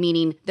 -1,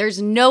 meaning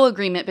there's no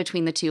agreement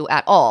between the two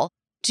at all,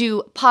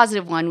 to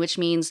 +1, which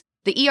means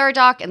the ER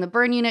doc and the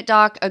burn unit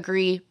doc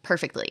agree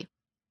perfectly.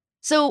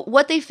 So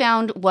what they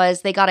found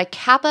was they got a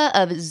kappa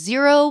of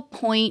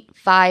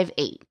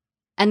 0.58.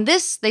 And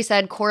this, they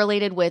said,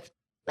 correlated with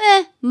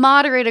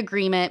moderate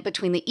agreement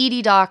between the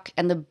ED doc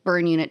and the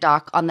burn unit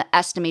doc on the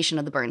estimation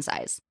of the burn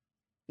size.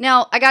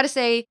 Now, I gotta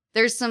say,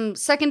 there's some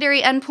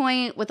secondary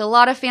endpoint with a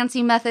lot of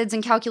fancy methods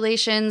and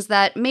calculations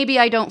that maybe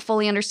I don't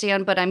fully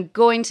understand, but I'm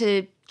going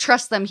to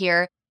trust them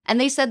here. And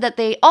they said that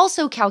they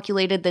also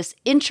calculated this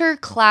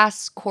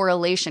inter-class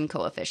correlation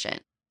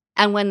coefficient.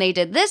 And when they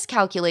did this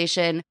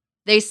calculation,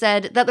 they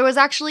said that there was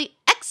actually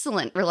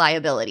excellent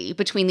reliability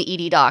between the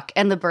ED doc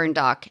and the burn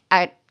doc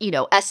at,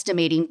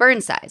 estimating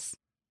burn size.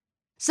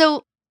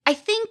 So I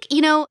think,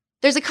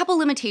 there's a couple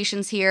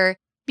limitations here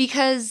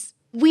because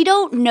we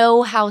don't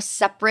know how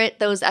separate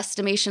those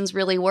estimations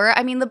really were.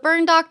 I mean, the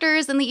burn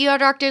doctors and the ER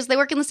doctors, they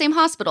work in the same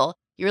hospital.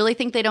 You really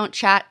think they don't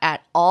chat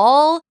at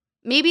all?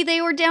 Maybe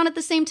they were down at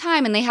the same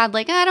time and they had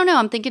I don't know,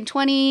 I'm thinking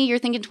 20, you're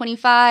thinking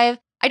 25.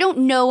 I don't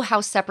know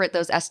how separate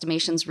those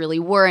estimations really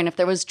were and if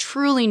there was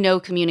truly no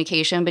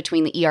communication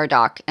between the ER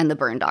doc and the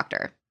burn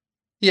doctor.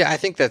 Yeah, I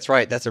think that's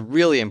right. That's a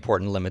really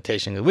important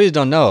limitation because we just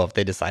don't know if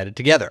they decided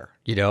together,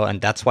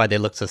 and that's why they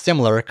look so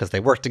similar because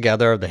they worked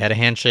together, they had a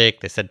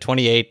handshake, they said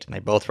 28, and they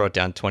both wrote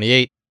down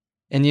 28.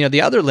 And,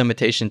 the other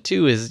limitation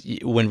too is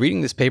when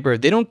reading this paper,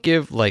 they don't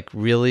give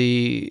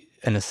really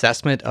an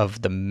assessment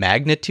of the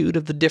magnitude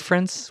of the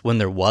difference when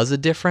there was a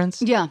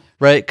difference. Yeah.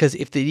 Right? Because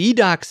if the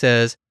EDoc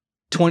says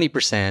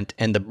 20%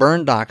 and the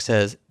burn doc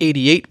says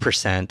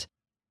 88%,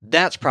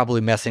 that's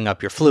probably messing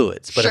up your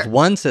fluids. But Sure. if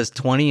one says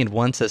 20 and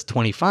one says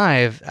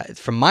 25,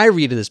 from my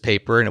read of this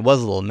paper, and it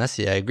was a little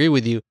messy, I agree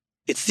with you,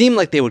 it seemed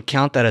like they would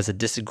count that as a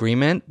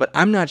disagreement, but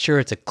I'm not sure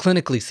it's a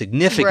clinically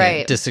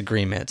significant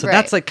disagreement. So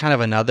that's kind of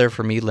another,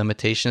 for me,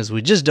 limitation is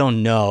we just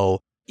don't know,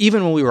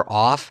 even when we were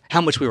off, how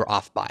much we were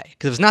off by.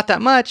 Because if it's not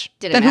that much,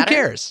 then who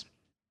cares?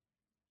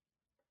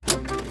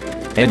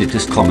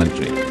 Editor's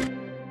commentary.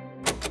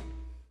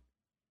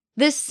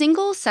 This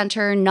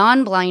single-center,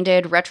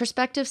 non-blinded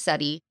retrospective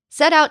study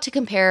set out to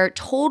compare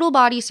total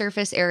body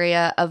surface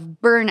area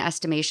of burn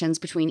estimations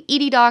between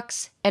ED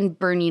docs and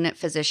burn unit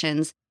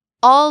physicians,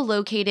 all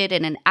located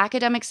in an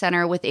academic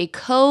center with a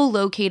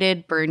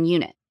co-located burn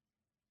unit.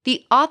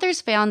 The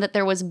authors found that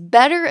there was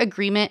better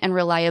agreement and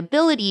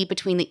reliability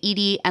between the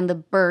ED and the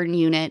burn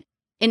unit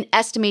in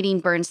estimating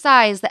burn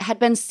size that had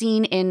been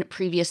seen in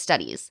previous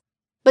studies.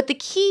 But the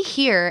key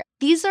here,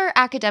 these are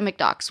academic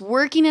docs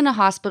working in a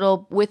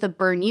hospital with a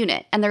burn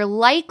unit, and they're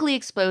likely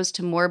exposed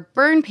to more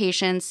burn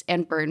patients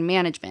and burn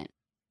management.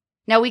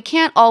 Now, we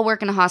can't all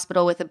work in a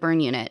hospital with a burn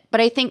unit, but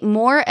I think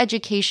more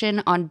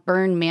education on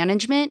burn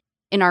management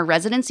in our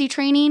residency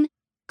training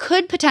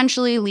could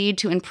potentially lead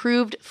to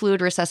improved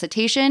fluid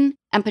resuscitation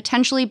and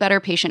potentially better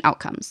patient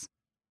outcomes.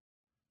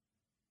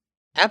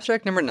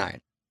 Abstract number 9.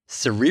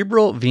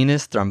 Cerebral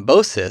venous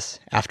thrombosis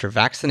after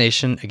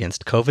vaccination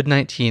against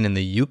COVID-19 in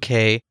the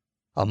UK,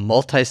 a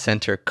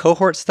multi-center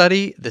cohort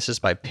study. This is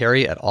by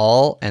Perry et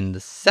al. And the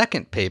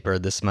second paper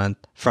this month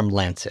from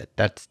Lancet.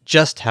 That's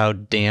just how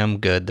damn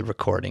good the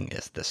recording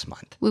is this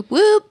month. Whoop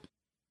whoop.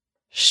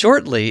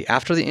 Shortly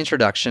after the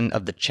introduction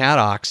of the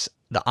Chadox,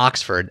 the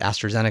Oxford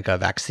AstraZeneca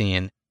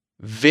vaccine,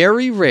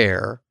 very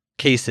rare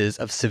cases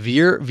of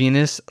severe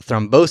venous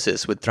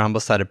thrombosis with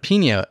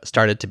thrombocytopenia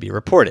started to be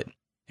reported.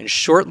 And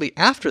shortly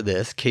after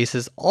this,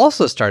 cases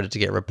also started to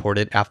get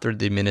reported after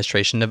the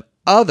administration of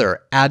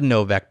other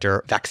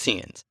adenovector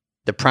vaccines.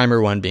 the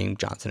primary one being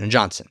Johnson &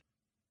 Johnson.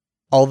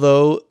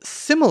 Although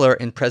similar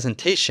in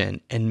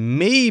presentation and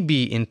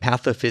maybe in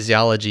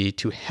pathophysiology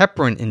to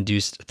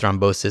heparin-induced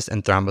thrombosis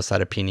and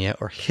thrombocytopenia,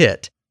 or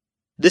HIT,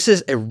 this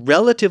is a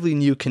relatively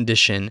new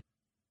condition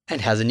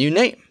and has a new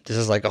name. This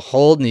is like a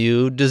whole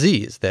new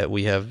disease that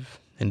we have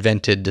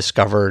invented,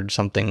 discovered,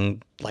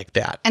 something like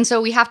that. And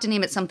so we have to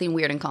name it something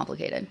weird and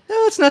complicated. No,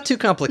 it's not too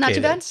complicated. Not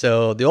too bad?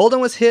 So the old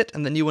one was HIT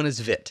and the new one is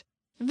VIT.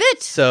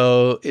 VIT!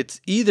 So it's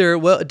either,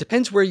 well, it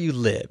depends where you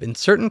live. In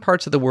certain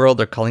parts of the world,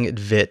 they're calling it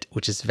VIT,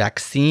 which is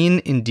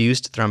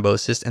vaccine-induced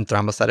thrombosis and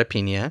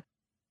thrombocytopenia.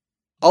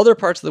 Other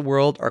parts of the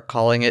world are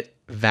calling it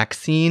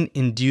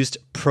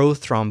vaccine-induced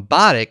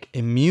prothrombotic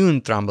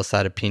immune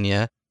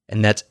thrombocytopenia,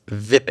 and that's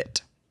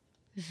VIPIT.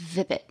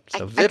 VIPIT.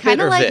 So I VIPIT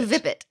kind or of like VIT?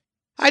 VIPIT.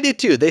 I do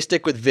too. They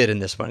stick with VIT in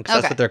this one because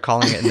that's Okay. what they're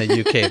calling it in the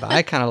UK. But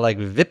I kind of like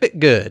VIPIT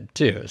good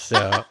too.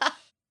 So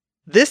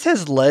this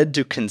has led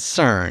to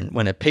concern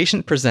when a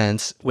patient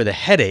presents with a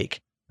headache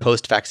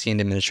post-vaccine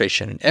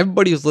administration. And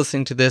everybody who's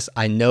listening to this,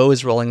 I know,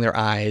 is rolling their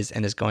eyes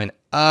and is going,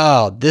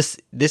 oh, this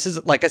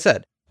is, like I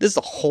said, this is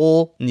a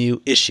whole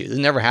new issue. This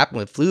never happened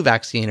with flu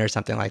vaccine or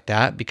something like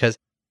that, because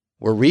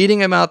we're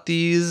reading about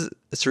these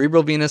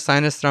cerebral venous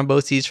sinus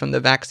thromboses from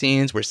the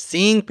vaccines. We're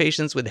seeing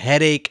patients with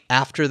headache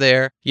after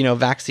their,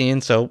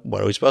 vaccine. So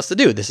what are we supposed to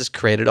do? This has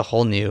created a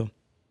whole new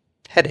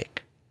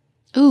headache.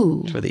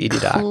 Ooh, for the ED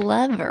doc.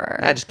 Clever.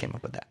 I just came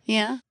up with that.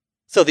 Yeah.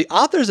 So the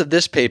authors of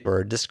this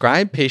paper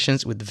describe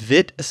patients with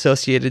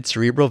VIT-associated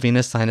cerebral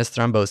venous sinus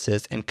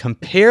thrombosis and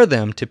compare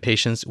them to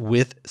patients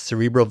with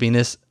cerebral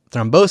venous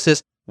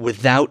thrombosis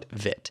without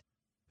VIT,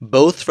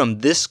 both from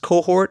this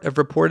cohort of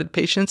reported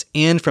patients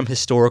and from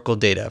historical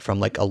data from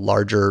like a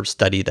larger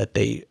study that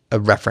they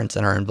reference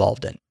and are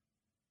involved in.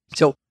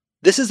 So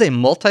this is a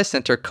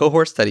multi-center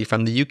cohort study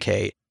from the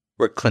UK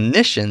where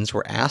clinicians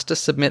were asked to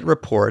submit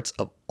reports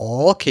of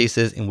all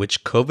cases in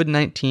which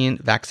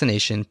COVID-19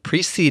 vaccination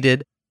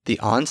preceded the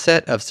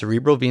onset of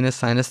cerebral venous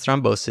sinus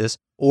thrombosis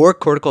or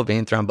cortical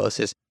vein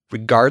thrombosis,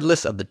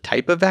 regardless of the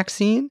type of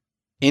vaccine,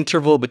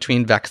 interval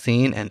between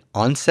vaccine and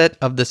onset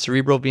of the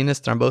cerebral venous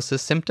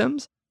thrombosis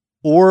symptoms,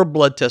 or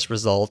blood test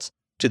results,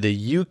 to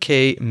the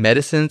UK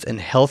Medicines and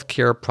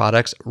Healthcare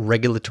Products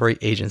Regulatory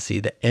Agency,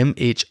 the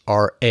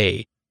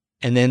MHRA.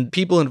 And then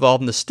people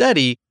involved in the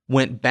study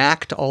went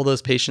back to all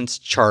those patients'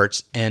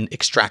 charts and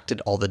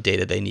extracted all the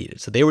data they needed.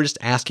 So they were just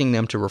asking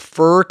them to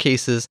refer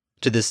cases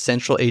to this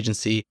central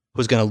agency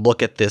who's going to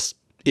look at this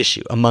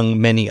issue, among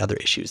many other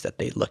issues that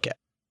they look at.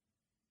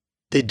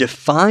 They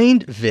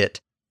defined VIT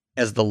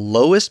as the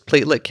lowest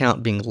platelet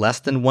count being less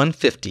than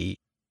 150,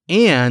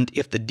 and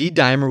if the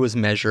D-dimer was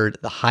measured,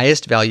 the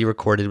highest value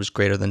recorded was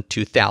greater than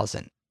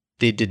 2,000.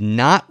 They did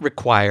not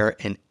require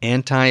an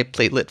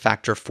anti-platelet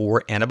factor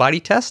 4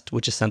 antibody test,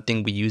 which is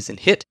something we use in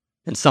HIT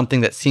and something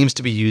that seems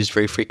to be used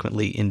very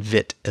frequently in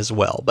VIT as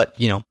well. But,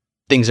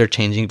 things are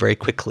changing very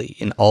quickly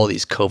in all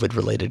these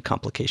COVID-related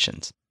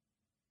complications.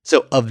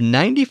 So of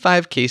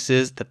 95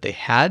 cases that they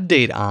had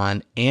data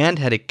on and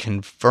had a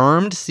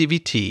confirmed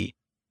CVT,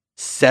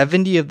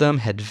 70 of them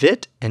had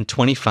VIT and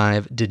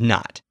 25 did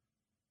not.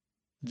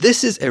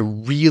 This is a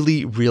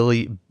really,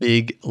 really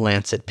big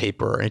Lancet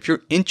paper. And if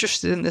you're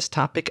interested in this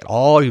topic at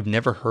all, you've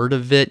never heard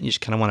of it, you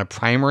just kind of want a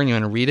primer and you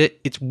want to read it,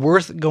 it's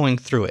worth going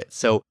through it.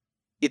 So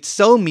it's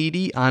so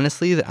meaty,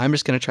 honestly, that I'm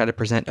just going to try to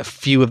present a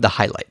few of the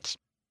highlights.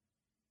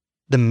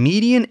 The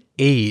median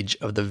age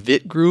of the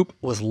VIT group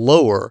was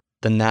lower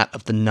than that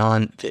of the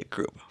non-VIT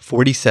group,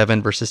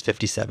 47 versus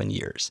 57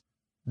 years.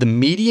 The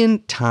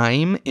median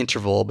time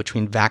interval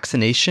between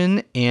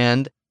vaccination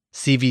and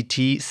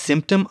CVT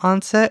symptom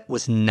onset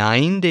was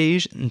 9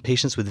 days in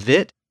patients with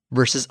VIT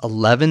versus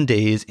 11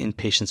 days in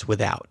patients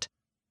without.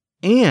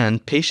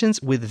 And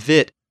patients with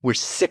VIT were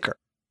sicker.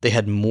 They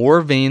had more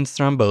veins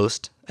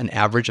thrombosed, an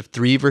average of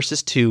 3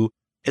 versus 2,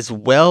 as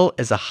well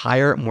as a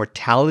higher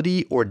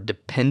mortality or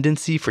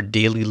dependency for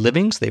daily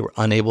living, so they were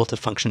unable to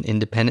function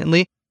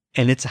independently,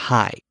 and it's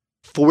high.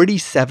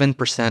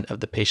 47% of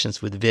the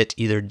patients with VIT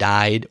either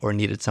died or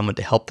needed someone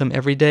to help them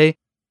every day,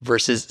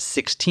 versus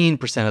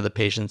 16% of the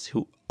patients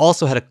who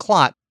also had a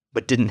clot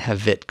but didn't have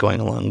VIT going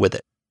along with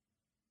it.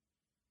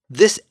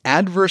 This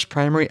adverse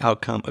primary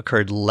outcome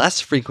occurred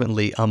less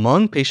frequently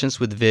among patients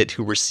with VIT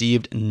who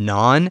received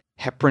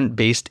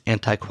non-heparin-based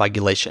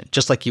anticoagulation,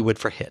 just like you would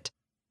for HIT,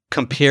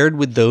 compared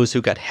with those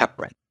who got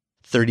heparin,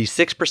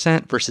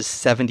 36% versus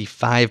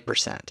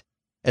 75%,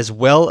 as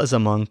well as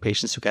among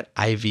patients who got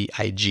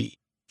IVIG,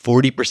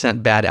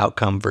 40% bad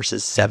outcome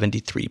versus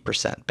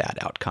 73% bad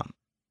outcome.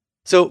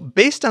 So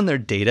based on their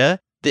data,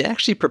 they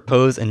actually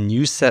propose a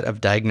new set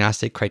of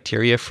diagnostic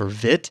criteria for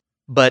VIT,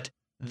 but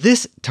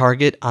this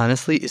target,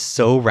 honestly, is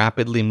so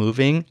rapidly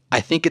moving, I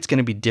think it's going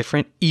to be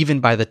different even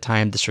by the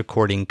time this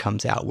recording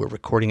comes out. We're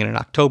recording it in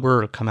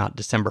October. It'll come out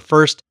December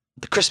 1st.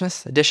 The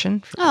Christmas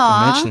edition. Forgot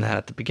to mention that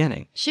at the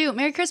beginning. Shoot,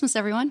 Merry Christmas,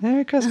 everyone.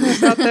 Merry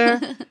Christmas out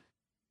there.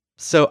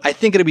 So I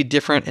think it'll be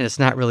different, and it's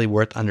not really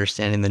worth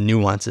understanding the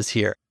nuances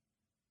here.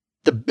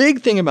 The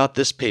big thing about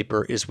this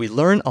paper is we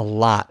learn a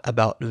lot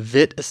about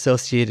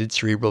VIT-associated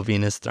cerebral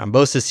venous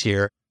thrombosis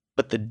here,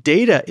 But the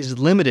data is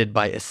limited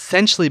by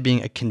essentially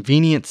being a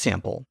convenient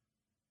sample,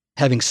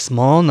 having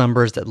small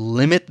numbers that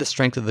limit the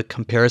strength of the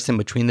comparison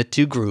between the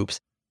two groups,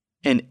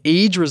 and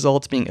age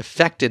results being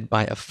affected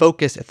by a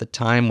focus at the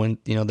time when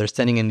they're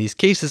sending in these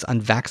cases on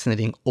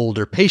vaccinating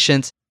older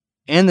patients,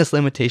 and this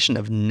limitation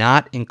of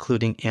not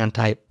including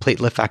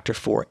anti-platelet factor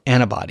 4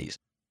 antibodies.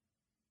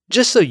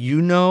 Just so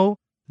you know,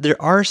 there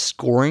are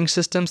scoring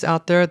systems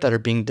out there that are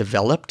being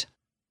developed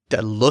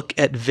that look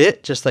at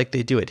VIT just like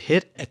they do at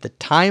HIT. At the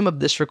time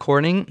of this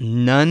recording,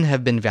 none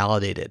have been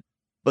validated,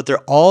 but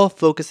they're all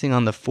focusing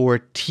on the 4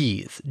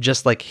 T's,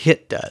 just like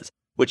HIT does,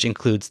 which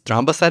includes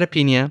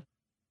thrombocytopenia,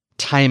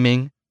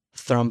 timing,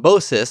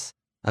 thrombosis,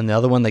 and the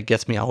other one that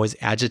gets me always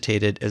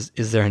agitated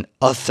is there an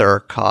other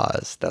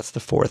cause? That's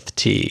the 4th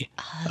T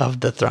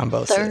of the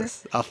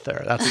thrombosis.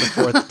 Other. That's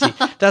the 4th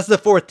T. That's the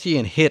 4th T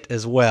in HIT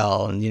as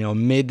well. And,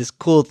 made this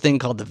cool thing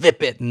called the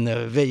VIPIT. And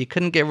the VIT, you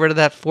couldn't get rid of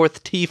that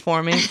 4th T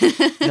for me,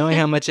 knowing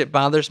how much it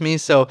bothers me.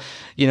 So,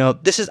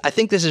 I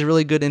think this is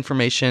really good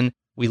information.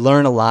 We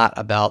learn a lot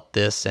about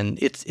this, and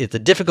it's a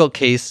difficult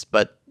case,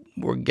 but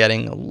we're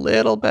getting a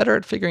little better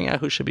at figuring out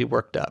who should be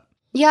worked up.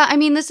 Yeah, I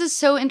mean, this is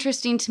so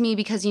interesting to me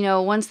because,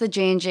 once the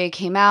J&J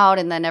came out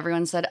and then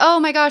everyone said, oh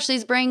my gosh,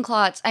 these brain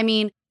clots. I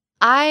mean,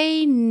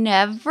 I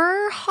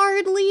never,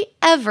 hardly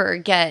ever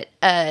get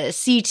a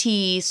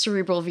CT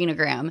cerebral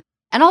venogram.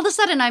 And all of a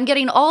sudden, I'm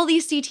getting all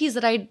these CTs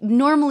that I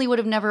normally would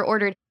have never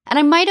ordered. And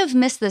I might have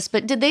missed this,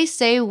 but did they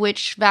say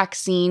which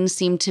vaccine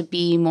seemed to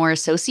be more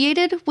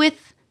associated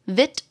with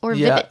VIT or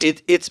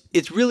VIPIT?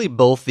 It's really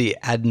both the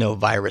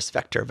adenovirus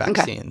vector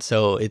vaccine. Okay.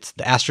 So it's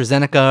the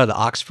AstraZeneca, the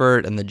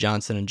Oxford, and the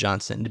Johnson &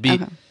 Johnson.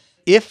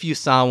 If you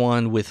saw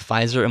one with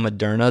Pfizer and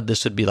Moderna,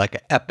 this would be like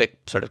an epic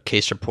sort of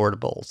case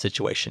reportable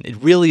situation. It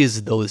really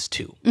is those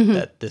two.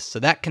 So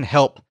that can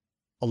help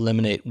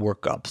eliminate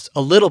workups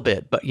a little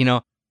bit. But,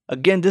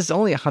 again, this is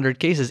only 100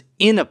 cases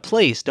in a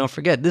place. Don't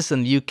forget, this is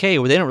in the UK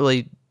where they don't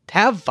really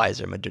have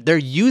Pfizer, Moderna. They're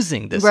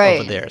using this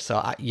over there. So,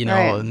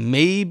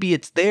 maybe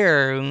it's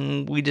there.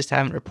 And we just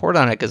haven't reported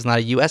on it because it's not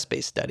a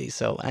US-based study.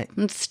 So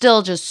it's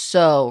still just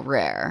so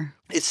rare.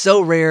 It's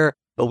so rare,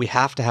 but we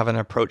have to have an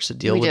approach to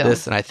deal with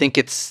this. And I think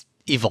it's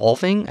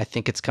evolving. I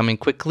think it's coming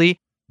quickly.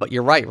 But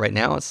you're right. Right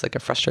now, it's like a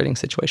frustrating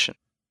situation.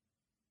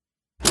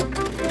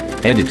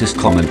 Editor's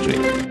commentary.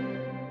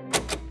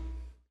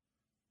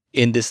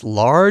 In this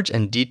large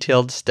and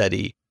detailed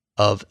study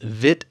of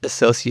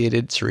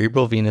VIT-associated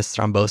cerebral venous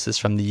thrombosis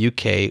from the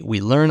UK, we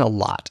learn a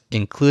lot,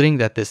 including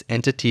that this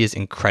entity is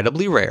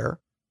incredibly rare,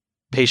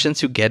 patients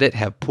who get it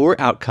have poor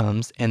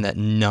outcomes, and that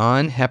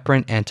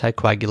non-heparin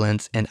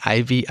anticoagulants and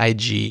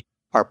IVIG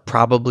are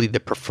probably the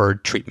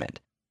preferred treatment.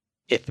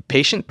 If a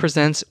patient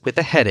presents with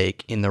a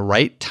headache in the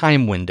right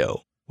time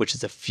window, which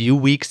is a few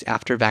weeks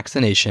after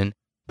vaccination,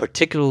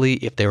 particularly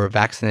if they were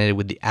vaccinated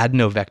with the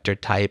adenovector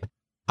type,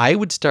 I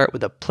would start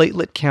with a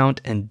platelet count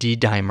and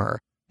D-dimer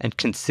and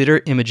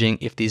consider imaging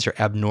if these are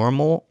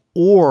abnormal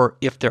or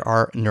if there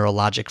are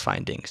neurologic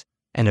findings.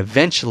 And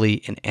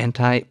eventually, an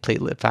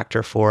anti-platelet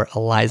factor 4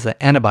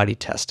 ELISA antibody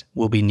test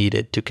will be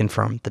needed to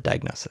confirm the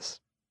diagnosis.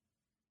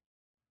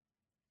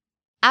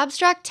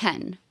 Abstract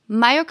 10.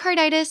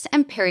 Myocarditis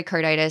and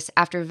pericarditis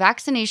after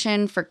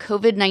vaccination for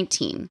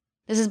COVID-19.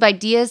 This is by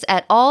Diaz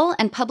et al.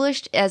 And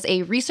published as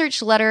a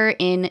research letter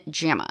in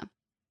JAMA.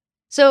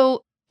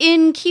 So,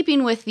 in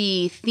keeping with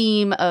the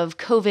theme of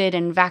COVID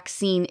and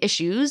vaccine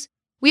issues,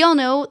 we all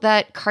know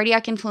that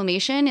cardiac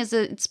inflammation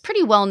it's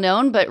pretty well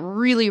known but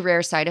really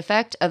rare side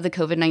effect of the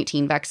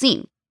COVID-19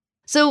 vaccine.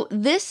 So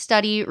this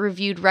study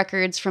reviewed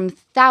records from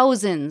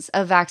thousands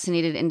of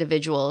vaccinated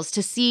individuals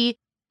to see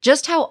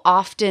just how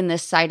often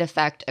this side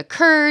effect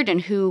occurred and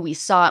who we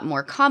saw it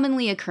more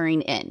commonly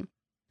occurring in.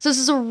 So this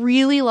is a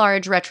really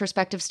large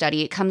retrospective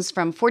study. It comes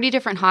from 40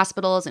 different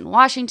hospitals in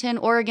Washington,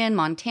 Oregon,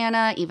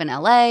 Montana, even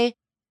LA.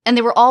 And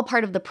they were all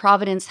part of the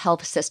Providence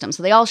Health System.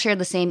 So they all shared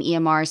the same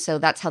EMR, so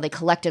that's how they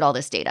collected all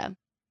this data.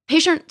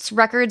 Patients'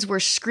 records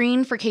were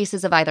screened for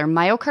cases of either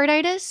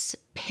myocarditis,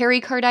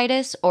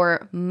 pericarditis,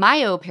 or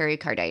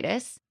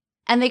myopericarditis.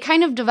 And they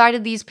kind of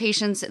divided these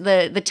patients,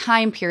 the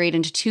time period,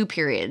 into 2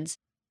 periods.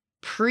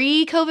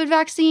 Pre-COVID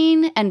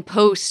vaccine and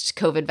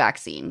post-COVID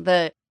vaccine.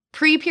 The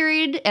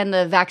pre-period and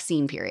the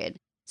vaccine period.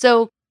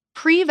 So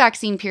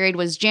pre-vaccine period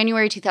was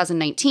January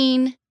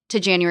 2019 to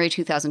January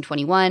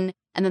 2021.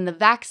 And then the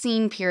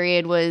vaccine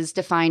period was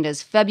defined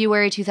as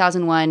February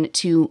 2001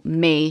 to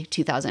May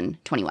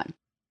 2021.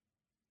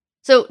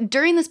 So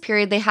during this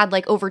period, they had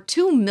like over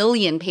 2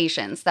 million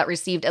patients that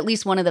received at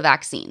least one of the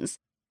vaccines.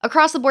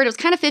 Across the board, it was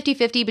kind of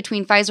 50-50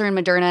 between Pfizer and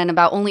Moderna, and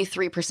about only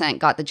 3%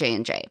 got the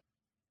J&J.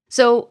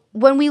 So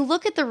when we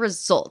look at the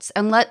results,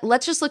 and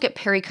let's just look at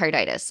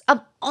pericarditis,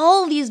 of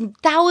all these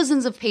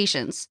thousands of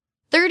patients,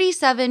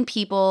 37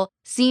 people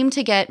seem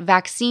to get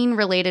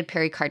vaccine-related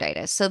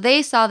pericarditis. So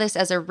they saw this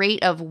as a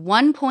rate of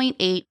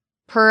 1.8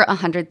 per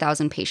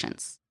 100,000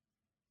 patients.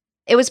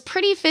 It was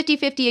pretty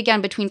 50-50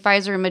 again between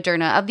Pfizer and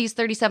Moderna. Of these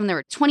 37, there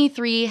were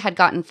 23 had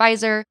gotten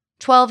Pfizer,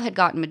 12 had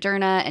gotten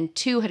Moderna, and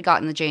 2 had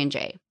gotten the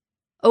J&J.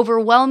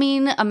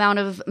 Overwhelming amount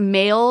of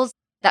males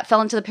that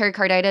fell into the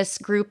pericarditis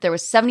group, there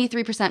was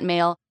 73%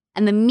 male,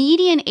 and the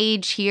median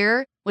age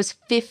here was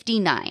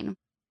 59.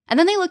 And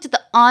then they looked at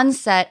the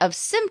onset of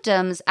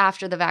symptoms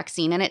after the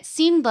vaccine, and it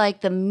seemed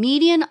like the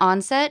median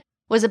onset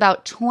was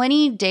about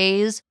 20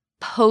 days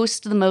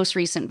post the most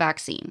recent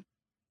vaccine.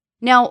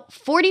 Now,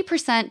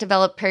 40%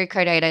 developed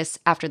pericarditis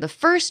after the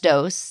first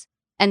dose,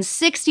 and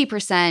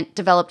 60%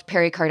 developed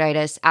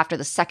pericarditis after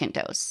the second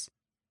dose.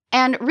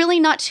 And really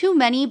not too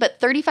many, but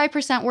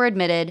 35% were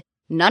admitted,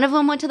 none of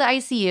them went to the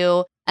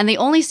ICU, and they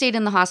only stayed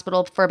in the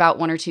hospital for about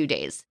 1 or 2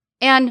 days.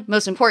 And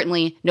most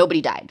importantly,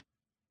 nobody died.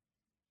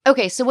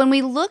 Okay, so when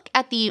we look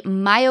at the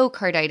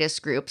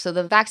myocarditis group, so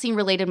the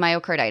vaccine-related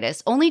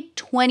myocarditis, only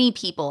 20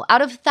 people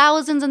out of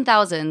thousands and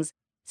thousands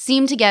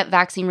seemed to get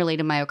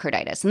vaccine-related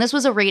myocarditis. And this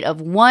was a rate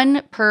of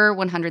 1 per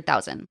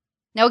 100,000.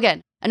 Now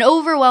again, an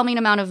overwhelming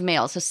amount of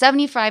males, so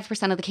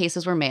 75% of the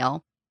cases were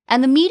male.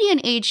 And the median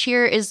age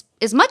here is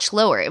much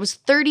lower. It was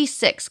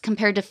 36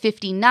 compared to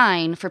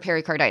 59 for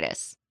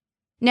pericarditis.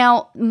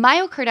 Now,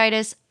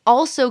 myocarditis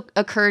also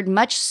occurred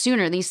much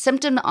sooner. The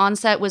symptom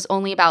onset was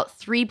only about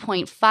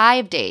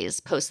 3.5 days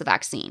post the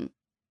vaccine.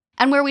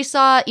 And where we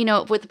saw,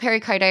 with the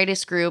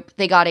pericarditis group,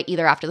 they got it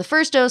either after the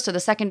first dose or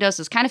the second dose.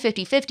 It was kind of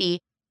 50-50.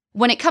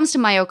 When it comes to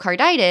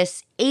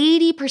myocarditis,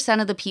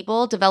 80% of the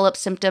people develop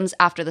symptoms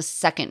after the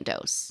second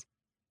dose.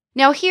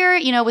 Now here,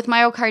 with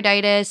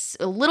myocarditis,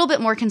 a little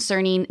bit more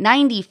concerning,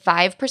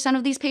 95%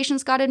 of these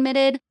patients got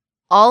admitted.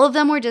 All of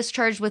them were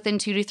discharged within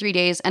 2 to 3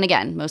 days. And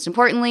again, most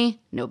importantly,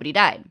 nobody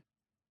died.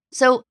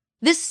 So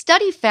this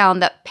study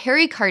found that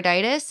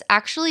pericarditis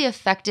actually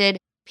affected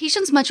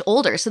patients much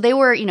older. So they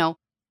were,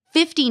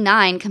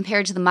 59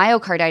 compared to the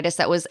myocarditis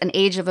that was an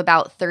age of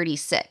about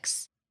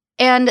 36.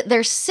 And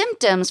their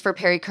symptoms for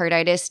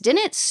pericarditis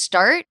didn't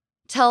start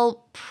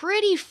till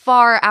pretty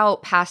far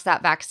out past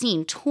that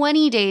vaccine,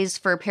 20 days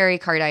for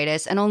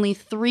pericarditis and only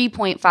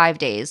 3.5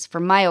 days for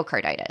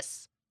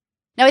myocarditis.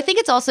 Now, I think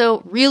it's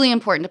also really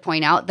important to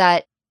point out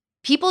that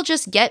people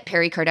just get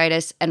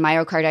pericarditis and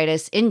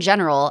myocarditis in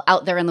general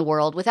out there in the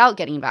world without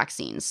getting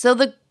vaccines. So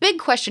the big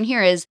question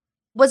here is,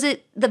 was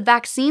it the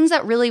vaccines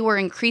that really were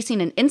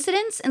increasing in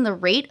incidence in the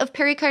rate of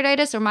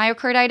pericarditis or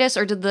myocarditis,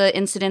 or did the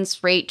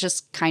incidence rate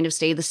just kind of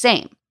stay the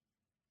same?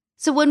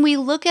 So when we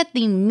look at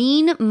the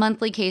mean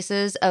monthly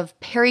cases of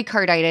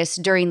pericarditis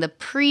during the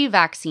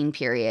pre-vaccine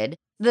period,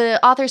 the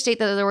authors state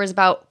that there was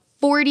about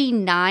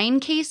 49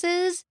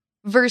 cases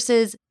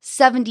versus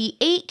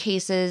 78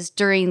 cases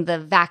during the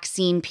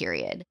vaccine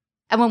period.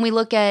 And when we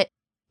look at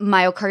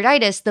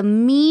myocarditis, the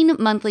mean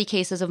monthly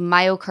cases of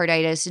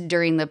myocarditis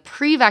during the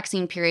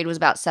pre-vaccine period was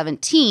about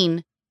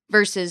 17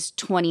 versus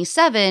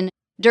 27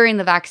 during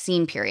the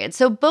vaccine period.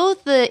 So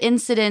both the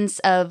incidence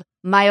of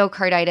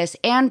myocarditis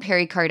and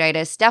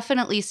pericarditis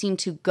definitely seem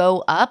to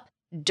go up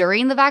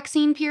during the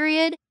vaccine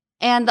period,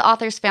 and the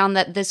authors found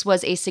that this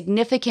was a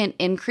significant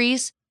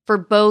increase for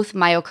both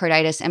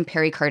myocarditis and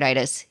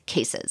pericarditis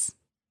cases.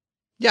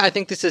 Yeah, I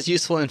think this is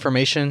useful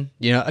information.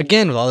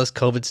 Again, with all this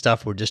COVID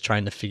stuff, we're just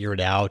trying to figure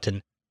it out.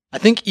 And I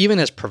think even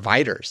as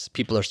providers,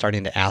 people are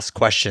starting to ask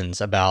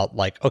questions about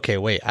okay,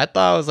 wait, I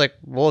thought I was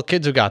well,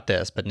 kids who got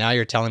this, but now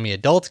you're telling me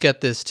adults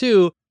get this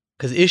too,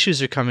 because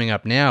issues are coming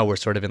up now. We're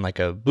sort of in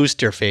a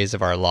booster phase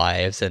of our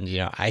lives. And,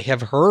 I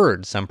have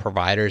heard some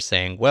providers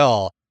saying,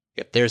 well,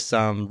 if there's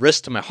some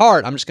risk to my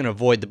heart, I'm just going to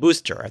avoid the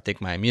booster. I think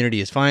my immunity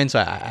is fine. So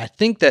I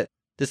think that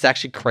this is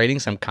actually creating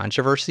some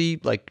controversy,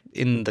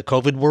 in the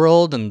COVID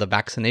world and the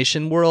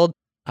vaccination world.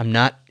 I'm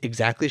not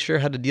exactly sure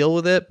how to deal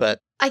with it, but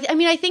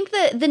I think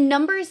that the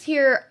numbers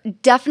here,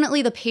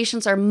 definitely the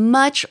patients are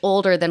much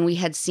older than we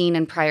had seen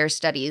in prior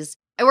studies.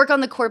 I work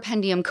on the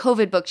Compendium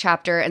COVID book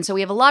chapter, and so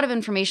we have a lot of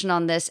information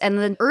on this. And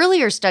the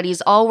earlier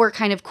studies all were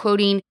kind of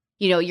quoting,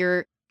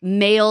 your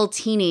male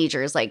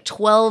teenagers,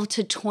 12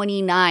 to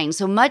 29,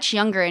 so much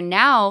younger. And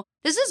now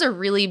this is a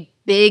really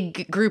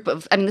big group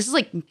of, this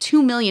is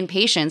 2 million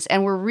patients,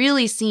 and we're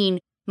really seeing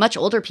much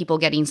older people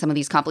getting some of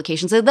these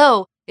complications,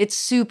 although it's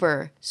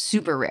super,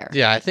 super rare.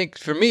 Yeah, I think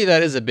for me,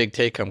 that is a big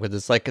take home, because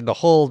it's the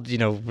whole,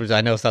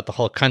 I know it's not the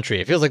whole country.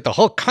 It feels like the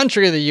whole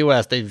country of the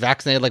U.S., they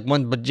vaccinated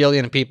 1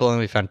 bajillion people and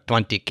we found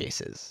 20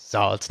 cases.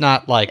 So it's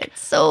not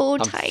it's so I'm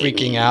tiny.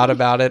 Freaking out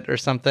about it or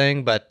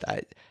something, but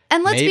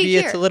and let's maybe be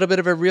clear, it's a little bit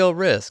of a real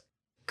risk.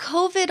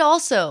 COVID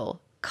also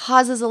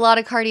causes a lot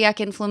of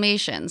cardiac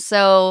inflammation.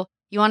 So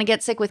you want to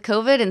get sick with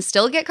COVID and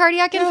still get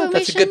cardiac inflammation?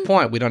 That's a good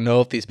point. We don't know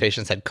if these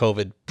patients had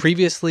COVID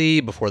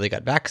previously, before they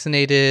got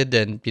vaccinated.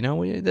 And,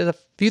 there's a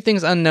few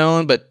things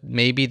unknown, but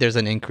maybe there's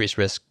an increased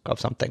risk of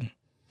something.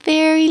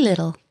 Very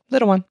little.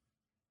 Little one.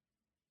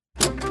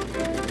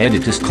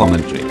 Editor's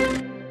commentary.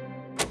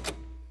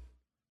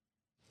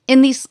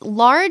 In this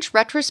large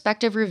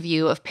retrospective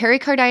review of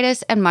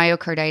pericarditis and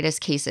myocarditis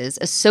cases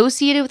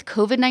associated with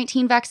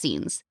COVID-19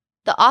 vaccines,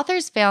 the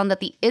authors found that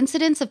the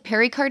incidence of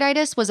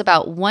pericarditis was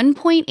about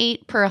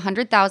 1.8 per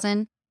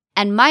 100,000,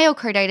 and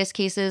myocarditis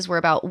cases were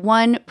about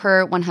 1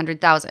 per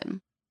 100,000.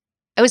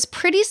 I was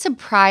pretty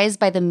surprised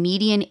by the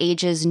median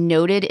ages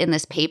noted in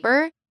this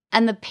paper,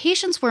 and the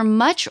patients were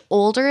much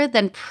older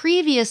than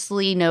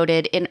previously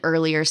noted in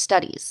earlier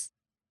studies.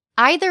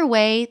 Either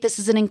way, this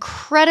is an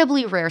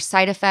incredibly rare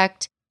side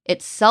effect.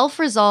 It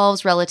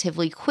self-resolves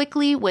relatively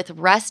quickly with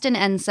rest and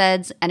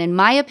NSAIDs, and in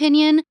my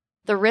opinion,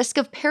 the risk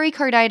of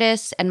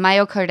pericarditis and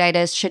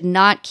myocarditis should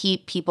not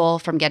keep people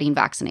from getting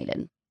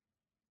vaccinated.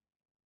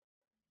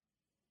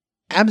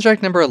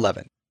 Abstract number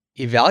 11.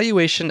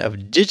 Evaluation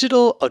of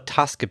digital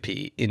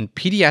otoscopy in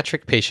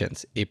pediatric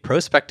patients, a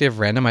prospective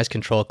randomized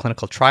controlled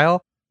clinical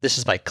trial. This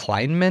is by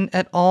Kleinman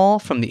et al.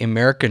 From the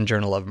American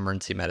Journal of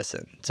Emergency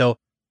Medicine. So,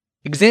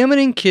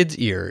 examining kids'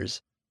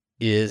 ears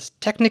is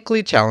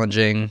technically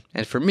challenging,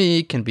 and for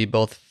me, can be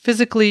both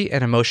physically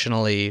and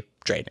emotionally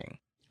draining.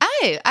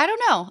 I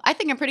don't know. I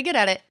think I'm pretty good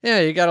at it. Yeah,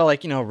 you gotta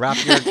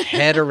wrap your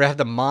head or have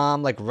the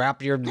mom wrap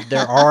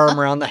their arm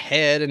around the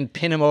head and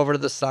pin them over to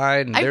the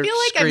side, and I they're feel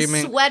like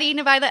screaming. I'm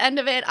sweating by the end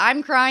of it.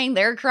 I'm crying.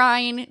 They're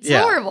crying. It's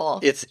horrible.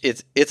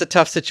 It's a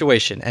tough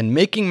situation, and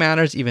making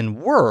matters even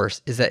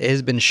worse is that it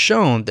has been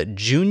shown that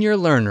junior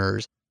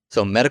learners,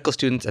 so medical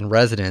students and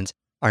residents,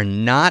 are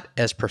not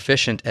as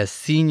proficient as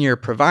senior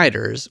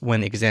providers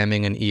when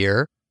examining an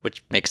ear,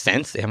 which makes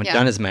sense. They haven't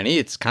done as many.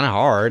 It's kind of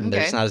hard, and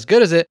they're just not as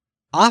good as it.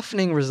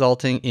 Often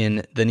resulting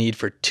in the need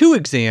for 2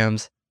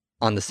 exams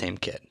on the same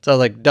kid.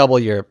 So double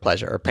your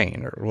pleasure or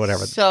pain or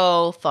whatever.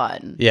 So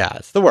fun. Yeah,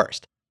 it's the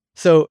worst.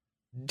 So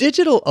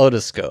digital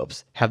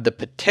otoscopes have the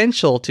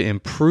potential to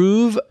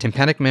improve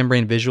tympanic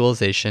membrane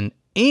visualization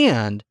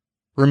and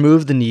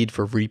remove the need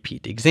for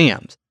repeat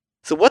exams.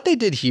 So what they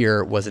did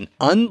here was an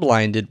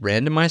unblinded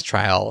randomized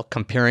trial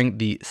comparing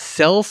the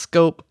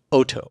CellScope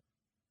Oto,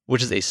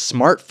 which is a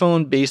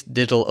smartphone-based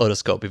digital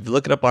otoscope. If you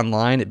look it up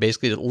online, it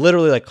basically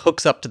literally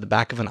hooks up to the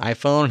back of an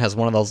iPhone and has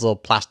one of those little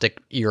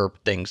plastic ear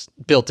things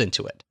built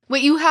into it.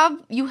 Wait, you have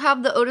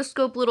the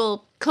otoscope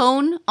little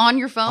cone on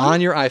your phone?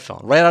 On your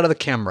iPhone, right out of the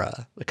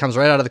camera. It comes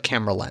right out of the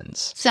camera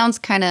lens. Sounds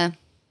kind of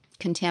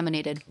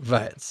contaminated.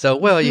 Right. So,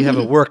 you have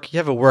a work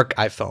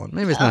iPhone.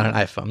 Maybe it's not an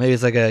iPhone. Maybe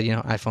it's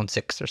iPhone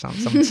 6 or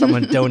something.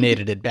 Someone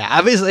donated it back.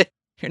 Obviously,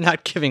 you're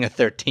not giving a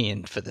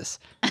 13 for this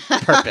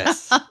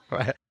purpose,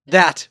 right?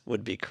 That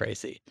would be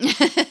crazy.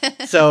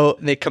 So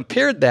they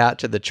compared that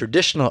to the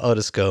traditional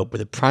otoscope with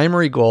the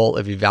primary goal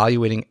of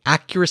evaluating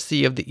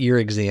accuracy of the ear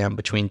exam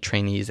between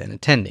trainees and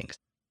attendings.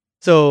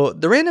 So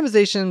the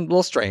randomization, a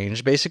little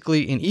strange.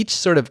 Basically, in each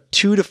sort of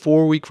 2 to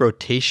 4 week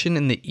rotation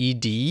in the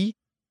ED,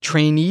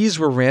 trainees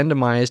were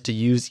randomized to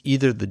use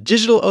either the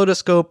digital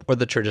otoscope or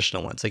the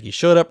traditional ones. You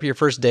showed up your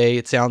first day,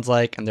 it sounds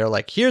like, and they're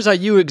like, here's how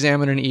you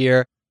examine an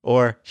ear.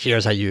 Or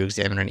here's how you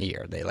examine an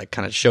ear. They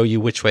kind of show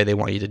you which way they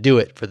want you to do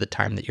it for the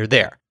time that you're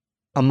there.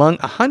 Among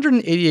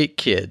 188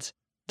 kids,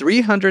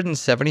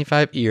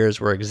 375 ears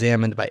were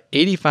examined by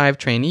 85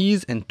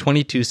 trainees and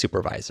 22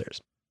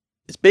 supervisors.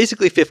 It's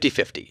basically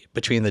 50-50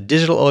 between the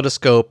digital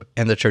otoscope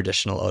and the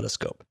traditional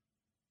otoscope.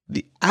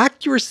 The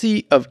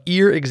accuracy of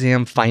ear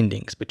exam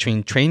findings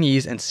between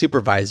trainees and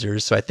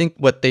supervisors, so I think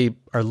what they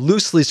are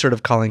loosely sort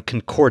of calling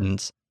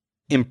concordance,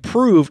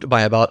 improved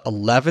by about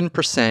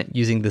 11%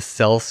 using the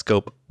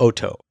CellScope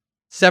Oto,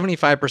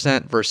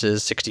 75%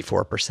 versus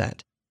 64%.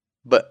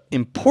 But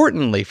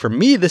importantly, for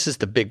me, this is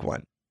the big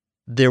one.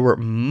 There were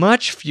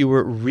much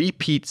fewer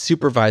repeat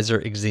supervisor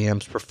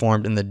exams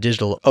performed in the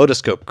digital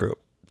otoscope group,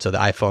 so the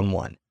iPhone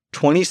 1,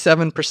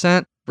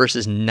 27%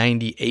 versus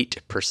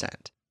 98%.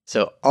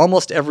 So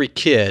almost every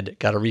kid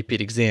got a repeat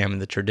exam in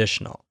the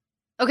traditional.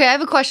 Okay, I have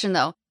a question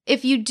though.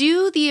 If you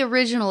do the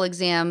original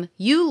exam,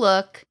 you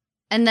look,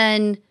 and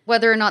then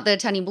whether or not the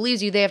attending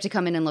believes you, they have to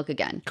come in and look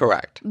again.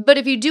 Correct. But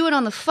if you do it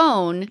on the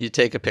phone, you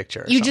take a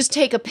picture. You just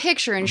take a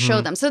picture and show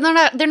them. So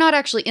they're not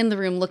actually in the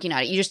room looking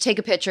at it. You just take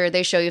a picture.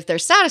 They show you if they're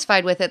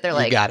satisfied with it. They're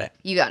like, you got it.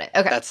 You got it.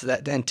 Okay. That's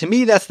that. And to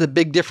me, that's the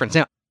big difference.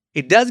 Now,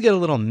 it does get a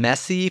little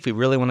messy if we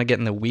really want to get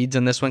in the weeds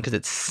on this one, because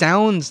it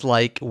sounds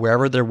like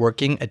wherever they're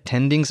working,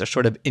 attendings are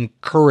sort of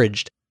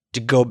encouraged to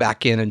go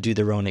back in and do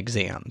their own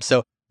exam.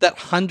 So that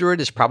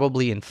 100 is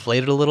probably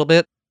inflated a little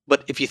bit.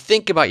 But if you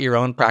think about your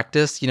own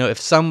practice, if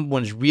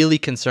someone's really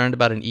concerned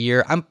about an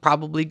ear, I'm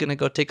probably going to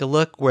go take a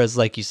look. Whereas,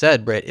 like you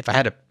said, Britt, if I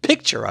had a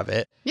picture of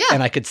it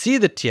and I could see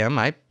the TM,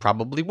 I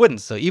probably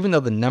wouldn't. So even though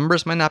the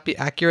numbers might not be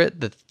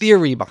accurate, the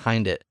theory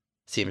behind it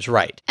seems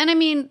right. And I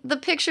mean, the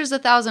picture's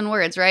 1,000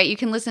 words, right? You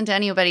can listen to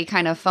anybody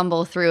kind of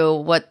fumble through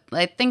what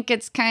I think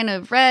it's kind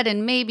of red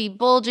and maybe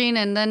bulging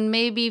and then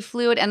maybe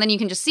fluid. And then you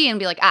can just see and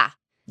be like,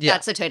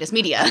 that's otitis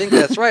media. I think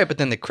that's right. But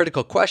then the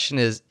critical question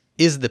is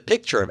the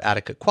picture of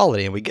adequate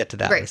quality? And we get to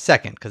that in a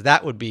second, because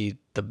that would be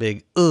the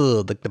big,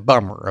 the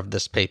bummer of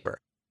this paper.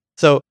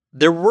 So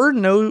there were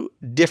no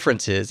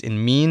differences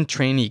in mean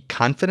trainee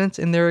confidence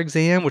in their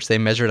exam, which they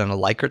measured on a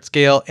Likert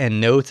scale, and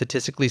no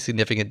statistically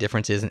significant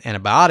differences in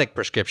antibiotic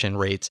prescription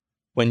rates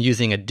when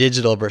using a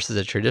digital versus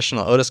a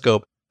traditional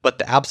otoscope. But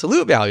the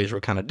absolute values were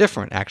kind of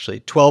different,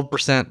 actually,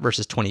 12%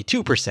 versus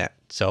 22%.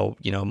 So,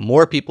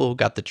 more people who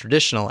got the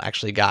traditional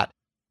actually got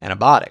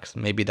antibiotics.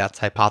 Maybe that's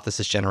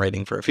hypothesis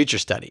generating for a future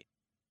study.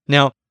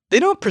 Now, they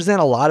don't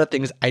present a lot of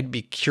things I'd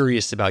be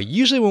curious about.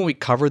 Usually when we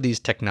cover these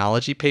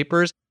technology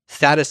papers,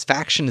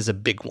 Satisfaction is a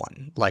big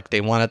one. Like they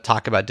want to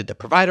talk about, did the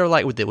provider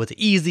like, was it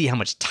easy? How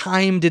much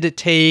time did it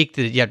take?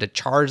 Did you have to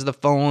charge the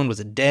phone? Was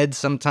it dead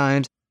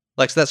sometimes?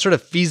 Like, so that sort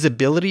of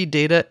feasibility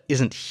data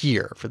isn't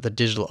here for the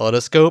digital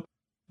otoscope,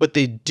 but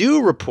they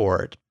do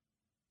report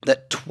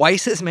that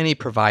twice as many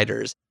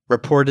providers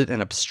reported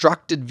an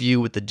obstructed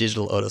view with the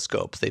digital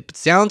otoscopes. It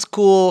sounds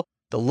cool,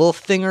 the little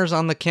fingers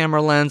on the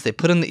camera lens, they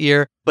put in the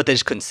ear, but they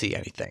just couldn't see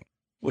anything,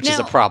 which is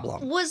a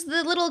problem. Was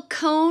the little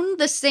cone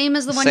the same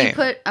as the one you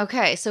put?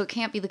 Okay, so it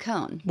can't be the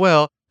cone.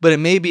 Well, but it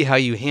may be how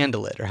you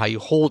handle it or how you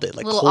hold it.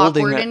 Like a little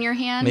holding awkward it, in your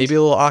hand? Maybe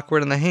a little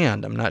awkward in the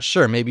hand. I'm not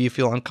sure. Maybe you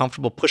feel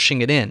uncomfortable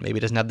pushing it in. Maybe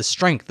it doesn't have the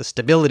strength, the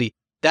stability.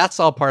 That's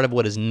all part of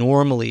what is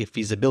normally a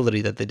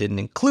feasibility that they didn't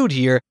include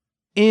here.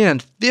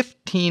 And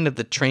 15 of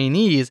the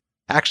trainees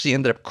actually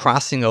ended up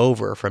crossing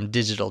over from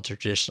digital to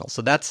traditional.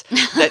 So that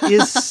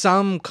is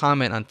some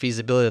comment on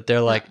feasibility that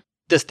they're like,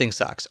 this thing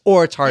sucks,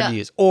 or it's hard to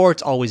use, or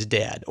it's always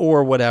dead,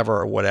 or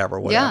whatever.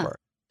 Yeah.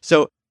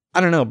 So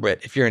I don't know,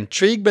 Britt, if you're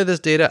intrigued by this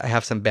data, I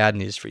have some bad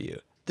news for you.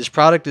 This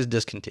product is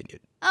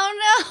discontinued.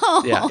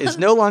 Oh, no. Yeah, it's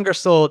no longer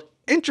sold.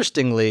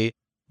 Interestingly,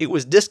 it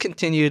was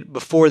discontinued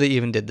before they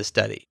even did the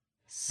study.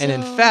 And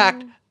in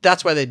fact,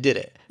 that's why they did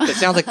it. It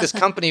sounds like this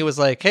company was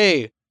like,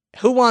 hey,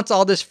 who wants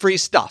all this free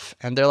stuff?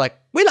 And they're like,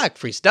 we like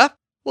free stuff.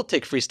 We'll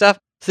take free stuff.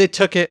 So they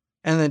took it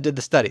and then did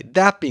the study.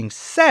 That being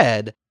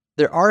said,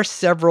 there are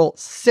several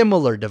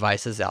similar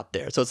devices out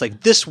there. So it's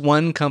like this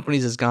one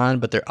company's is gone,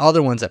 but there are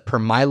other ones that, per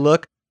my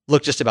look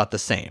just about the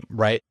same,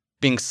 right?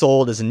 Being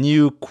sold as a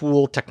new,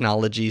 cool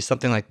technology,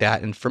 something like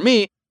that. And for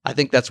me, I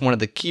think that's one of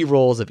the key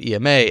roles of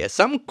EMA. As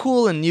something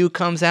cool and new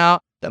comes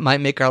out that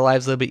might make our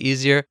lives a little bit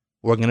easier,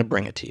 we're going to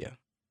bring it to you.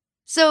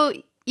 So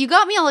you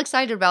got me all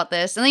excited about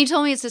this, and then you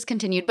told me it's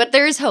discontinued, but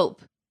there is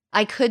hope.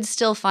 I could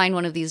still find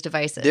one of these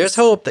devices. There's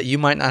hope that you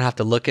might not have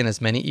to look in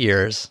as many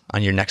ears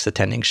on your next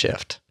attending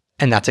shift.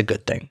 And that's a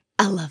good thing.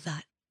 I love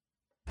that.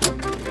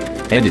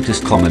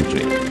 Editor's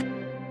commentary.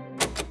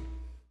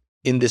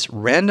 In this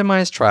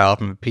randomized trial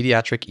from a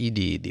pediatric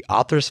ED, the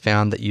authors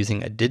found that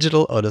using a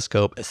digital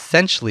otoscope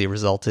essentially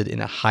resulted in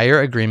a higher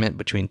agreement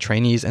between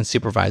trainees and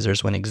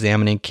supervisors when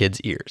examining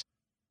kids' ears.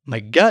 My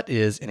gut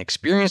is an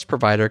experienced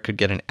provider could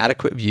get an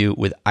adequate view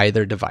with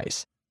either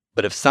device.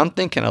 But if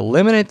something can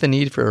eliminate the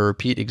need for a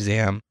repeat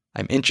exam,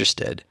 I'm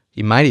interested.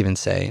 You might even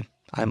say,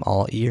 I'm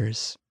all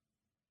ears.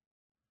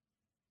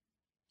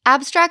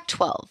 Abstract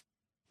 12.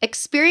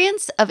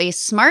 Experience of a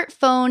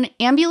smartphone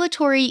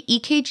ambulatory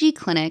EKG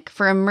clinic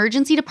for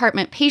emergency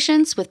department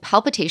patients with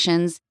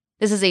palpitations.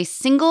 This is a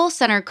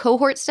single-center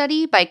cohort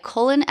study by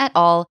Cullen et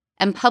al.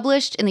 And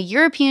published in the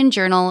European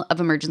Journal of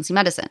Emergency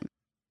Medicine.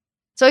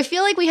 So I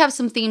feel like we have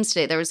some themes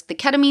today. There was the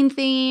ketamine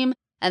theme,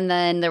 and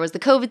then there was the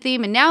COVID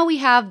theme, and now we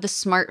have the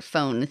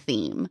smartphone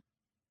theme.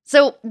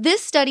 So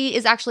this study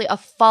is actually a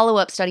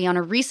follow-up study on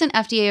a recent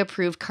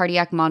FDA-approved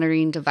cardiac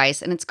monitoring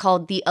device, and it's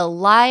called the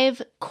Alive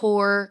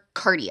Core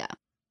Cardia.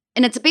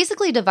 And it's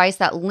basically a device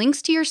that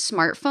links to your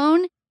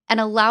smartphone and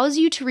allows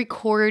you to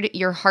record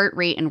your heart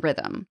rate and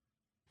rhythm.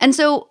 And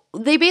so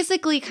they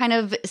basically kind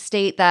of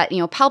state that,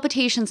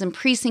 palpitations and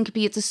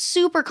presyncope, it's a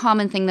super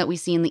common thing that we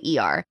see in the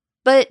ER.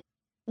 But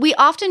we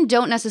often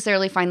don't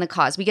necessarily find the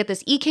cause. We get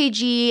this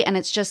EKG and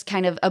it's just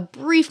kind of a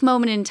brief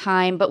moment in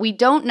time, but we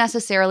don't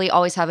necessarily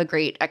always have a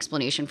great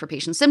explanation for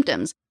patient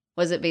symptoms.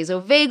 Was it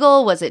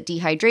vasovagal? Was it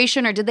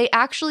dehydration? Or did they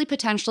actually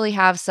potentially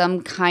have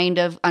some kind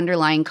of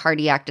underlying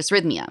cardiac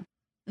dysrhythmia?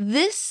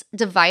 This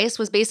device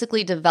was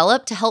basically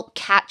developed to help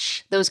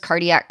catch those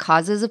cardiac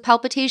causes of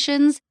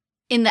palpitations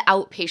in the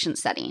outpatient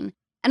setting.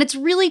 And it's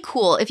really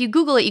cool. If you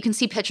Google it, you can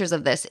see pictures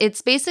of this.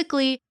 It's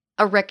basically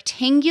a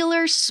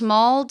rectangular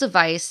small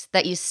device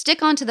that you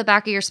stick onto the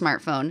back of your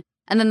smartphone,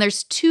 and then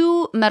there's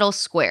two metal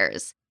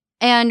squares.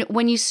 And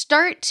when you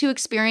start to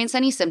experience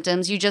any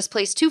symptoms, you just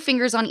place 2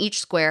 fingers on each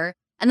square,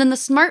 and then the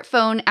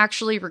smartphone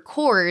actually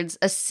records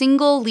a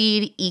single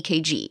lead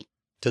EKG.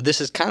 So this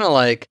is kind of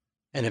like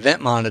an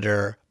event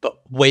monitor, but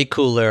way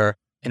cooler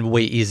and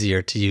way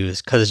easier to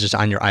use because it's just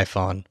on your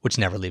iPhone, which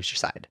never leaves your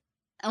side.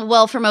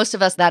 Well, for most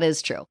of us, that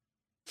is true.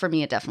 For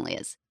me, it definitely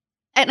is.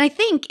 And I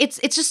think it's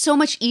just so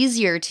much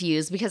easier to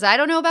use because I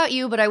don't know about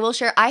you, but I will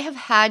share, I have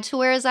had to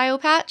wear a Zio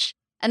patch,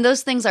 and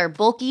those things are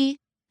bulky,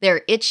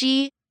 they're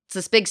itchy, it's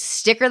this big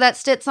sticker that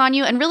sits on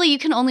you, and really you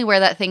can only wear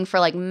that thing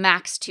for like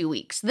max 2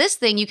 weeks. This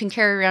thing you can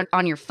carry around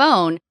on your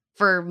phone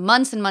for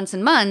months and months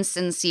and months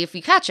and see if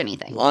you catch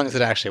anything. As long as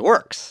it actually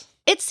works.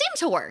 It seemed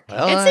to work.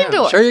 Well, it seemed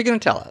to work. Sure you're going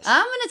to tell us.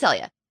 I'm going to tell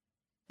you.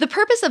 The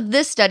purpose of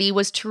this study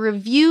was to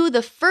review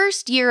the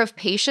first year of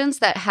patients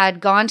that had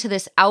gone to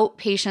this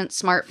outpatient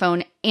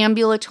smartphone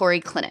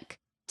ambulatory clinic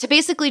to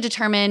basically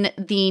determine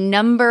the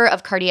number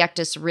of cardiac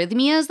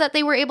dysrhythmias that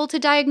they were able to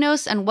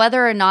diagnose and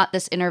whether or not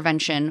this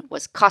intervention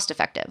was cost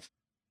effective.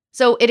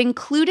 So it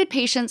included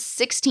patients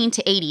 16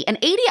 to 80. And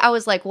 80, I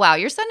was like, wow,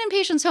 you're sending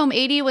patients home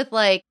 80 with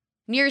like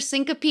near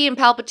syncope and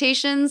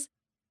palpitations?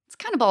 It's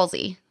kind of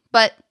ballsy.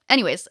 But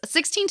anyways,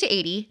 16 to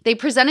 80, they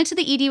presented to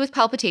the ED with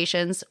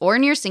palpitations or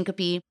near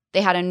syncope.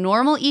 They had a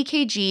normal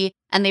EKG,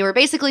 and they were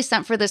basically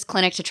sent for this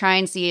clinic to try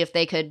and see if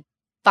they could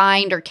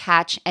find or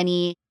catch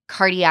any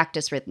cardiac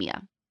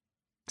dysrhythmia.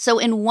 So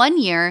in 1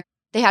 year,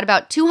 they had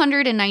about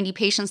 290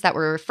 patients that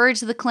were referred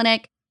to the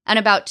clinic and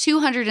about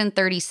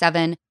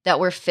 237 that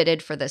were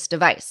fitted for this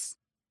device.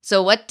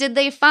 So what did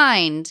they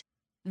find?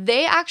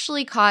 They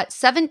actually caught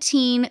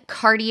 17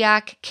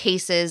 cardiac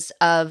cases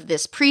of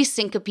this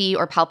pre-syncope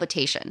or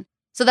palpitation.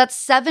 So that's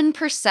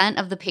 7%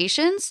 of the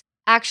patients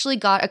actually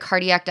got a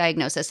cardiac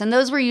diagnosis. And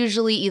those were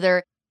usually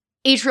either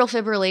atrial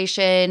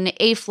fibrillation,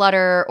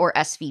 aflutter, or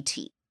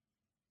SVT.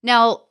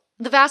 Now,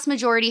 the vast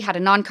majority had a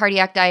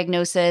non-cardiac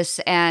diagnosis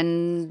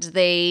and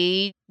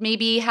they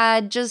maybe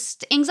had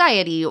just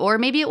anxiety or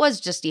maybe it was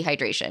just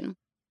dehydration.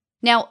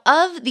 Now,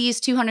 of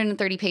these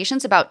 230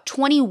 patients, about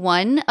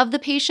 21 of the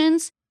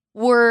patients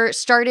were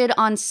started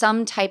on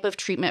some type of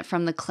treatment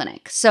from the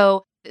clinic.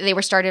 So they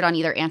were started on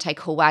either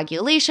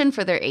anticoagulation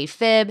for their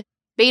AFib,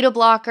 beta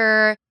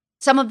blocker.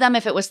 Some of them,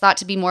 if it was thought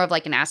to be more of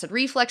like an acid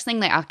reflux thing,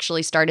 they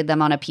actually started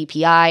them on a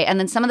PPI. And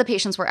then some of the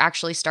patients were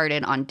actually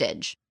started on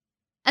DIG.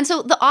 And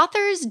so the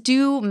authors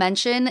do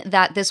mention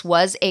that this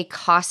was a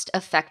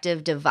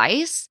cost-effective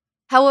device.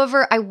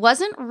 However, I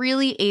wasn't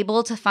really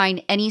able to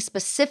find any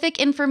specific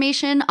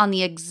information on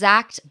the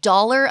exact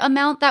dollar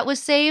amount that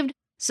was saved.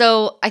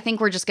 So I think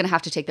we're just going to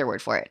have to take their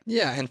word for it.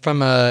 Yeah, and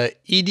from a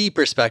ED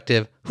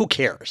perspective, who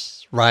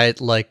cares, right?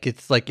 Like,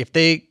 it's like if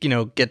they,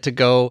 get to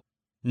go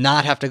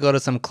not have to go to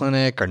some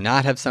clinic or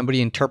not have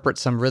somebody interpret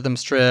some rhythm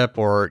strip,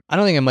 or I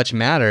don't think it much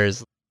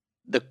matters.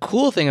 The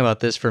cool thing about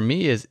this for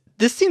me is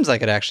this seems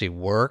like it actually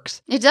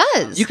works. It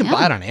does. You can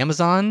buy it on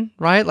Amazon,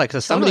 right? Like, so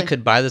somebody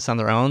could buy this on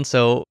their own.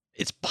 So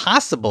it's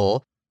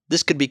possible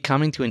this could be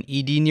coming to an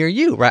ED near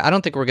you, right? I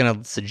don't think we're going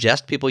to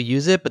suggest people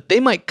use it, but they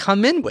might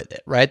come in with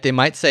it, right? They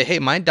might say, hey,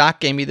 my doc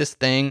gave me this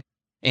thing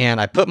and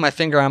I put my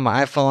finger on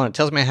my iPhone. It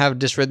tells me I have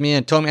dysrhythmia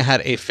and told me I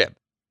had AFib,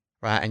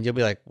 right? And you'll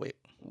be like, wait,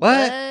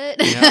 what?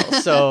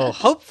 So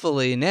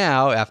hopefully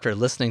now, after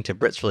listening to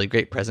Britt's really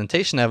great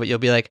presentation of it, you'll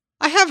be like,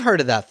 I have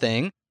heard of that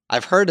thing.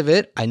 I've heard of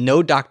it. I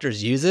know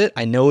doctors use it.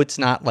 I know it's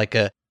not like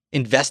a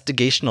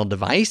investigational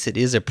device. It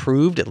is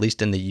approved, at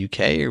least in the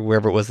UK or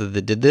wherever it was that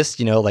they did this,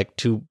 like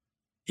to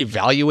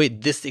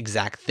evaluate this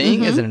exact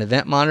thing as an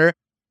event monitor.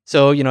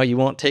 So, you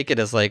won't take it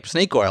as like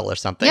snake oil or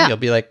something. Yeah. You'll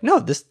be like, no,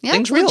 this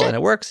thing's real legit. and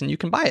it works and you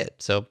can buy it.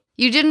 So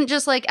you didn't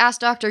just like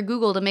ask Dr.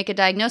 Google to make a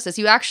diagnosis.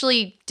 You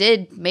actually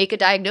did make a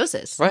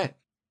diagnosis. Right.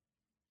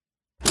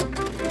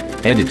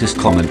 Editor's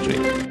commentary.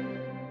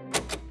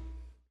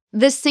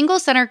 This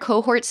single-center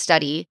cohort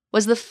study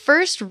was the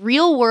first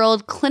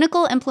real-world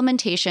clinical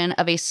implementation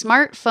of a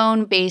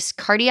smartphone-based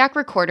cardiac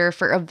recorder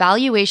for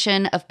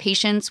evaluation of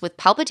patients with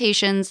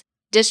palpitations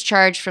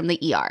discharged from the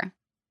ER.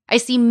 I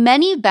see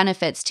many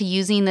benefits to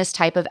using this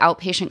type of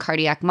outpatient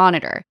cardiac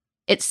monitor.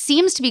 It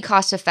seems to be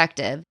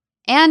cost-effective,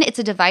 and it's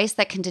a device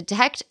that can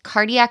detect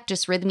cardiac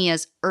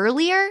dysrhythmias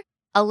earlier,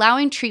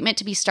 allowing treatment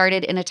to be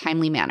started in a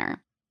timely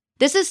manner.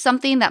 This is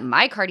something that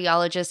my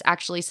cardiologist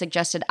actually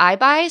suggested I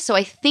buy, so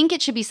I think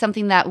it should be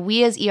something that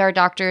we as ER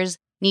doctors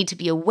need to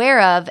be aware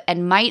of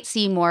and might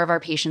see more of our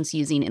patients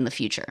using in the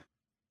future.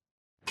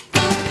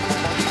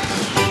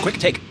 Quick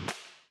take.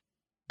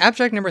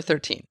 Abstract number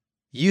 13.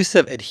 Use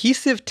of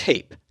adhesive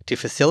tape to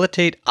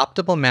facilitate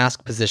optimal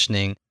mask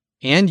positioning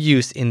and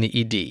use in the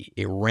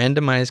ED, a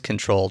randomized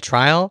controlled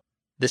trial.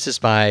 This is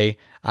by,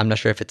 I'm not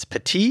sure if it's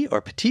Petit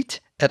or Petite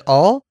et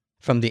al.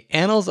 From the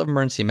Annals of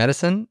Emergency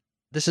Medicine.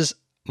 This is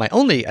my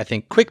only, I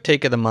think, quick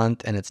take of the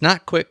month, and it's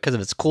not quick because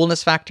of its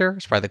coolness factor.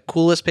 It's probably the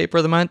coolest paper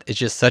of the month. It's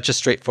just such a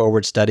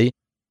straightforward study.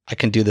 I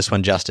can do this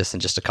one justice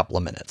in just a couple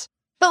of minutes.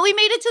 But we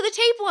made it to the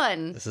tape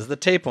one. This is the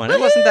tape one. Woo-hoo!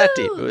 It wasn't that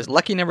deep. It was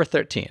lucky number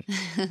 13.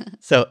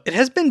 So it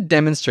has been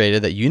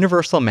demonstrated that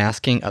universal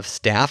masking of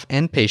staff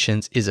and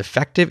patients is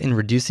effective in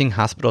reducing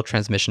hospital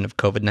transmission of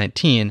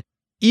COVID-19,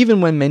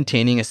 even when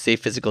maintaining a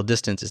safe physical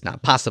distance is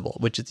not possible,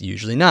 which it's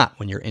usually not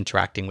when you're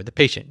interacting with the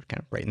patient, kind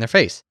of right in their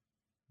face.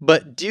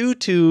 But due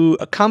to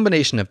a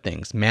combination of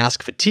things,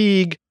 mask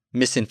fatigue,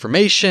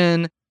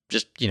 misinformation,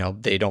 just,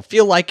 they don't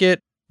feel like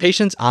it,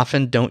 patients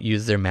often don't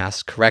use their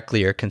mask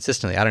correctly or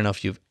consistently. I don't know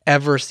if you've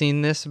ever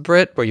seen this,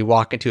 Britt, where you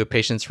walk into a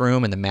patient's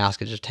room and the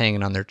mask is just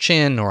hanging on their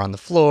chin or on the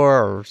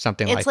floor or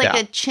something like that. It's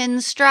like a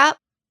chin strap.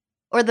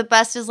 Or the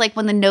best is like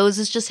when the nose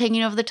is just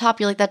hanging over the top.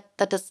 You're like,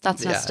 that's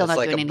still not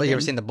like doing anything. You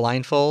ever seen the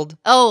blindfold?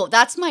 Oh,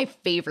 that's my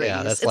favorite.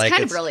 Yeah, that's it's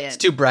kind of brilliant.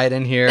 It's too bright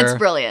in here. It's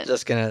brilliant.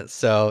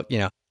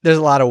 There's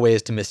a lot of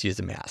ways to misuse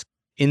a mask.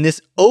 In this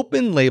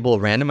open label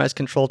randomized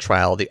control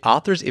trial, the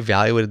authors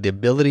evaluated the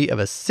ability of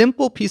a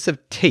simple piece of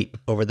tape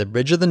over the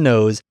bridge of the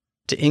nose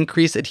to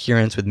increase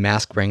adherence with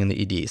mask wearing in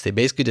the EDs. They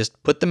basically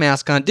just put the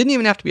mask on. Didn't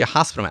even have to be a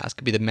hospital mask. It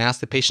could be the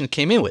mask the patient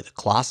came in with, a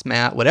cloth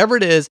mat, whatever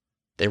it is.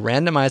 They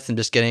randomized them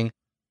just getting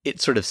it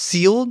sort of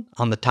sealed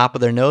on the top of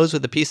their nose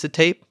with a piece of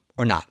tape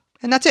or not.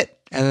 And that's it.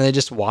 And then they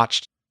just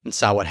watched and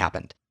saw what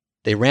happened.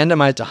 They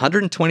randomized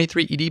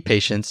 123 ED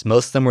patients.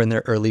 Most of them were in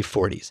their early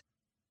 40s.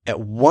 At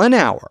 1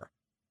 hour,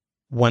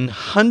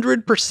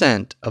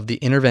 100% of the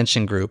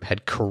intervention group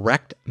had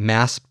correct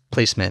mask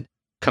placement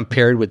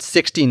compared with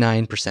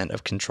 69%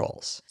 of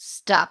controls.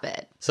 Stop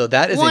it. So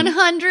that is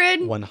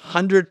 100?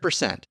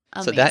 100%.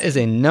 So that is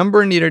a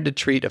number needed to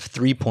treat of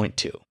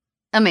 3.2.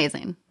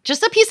 Amazing.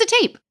 Just a piece of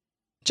tape.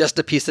 Just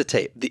a piece of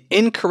tape. The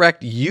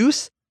incorrect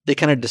use, they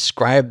kind of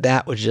described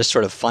that, was just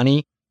sort of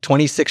funny.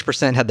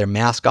 26% had their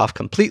mask off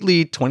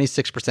completely,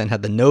 26%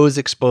 had the nose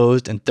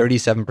exposed, and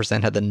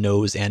 37% had the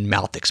nose and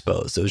mouth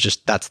exposed. So it was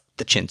just, that's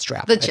the chin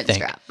strap. The chin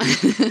strap.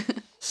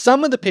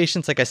 Some of the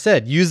patients, like I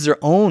said, use their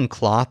own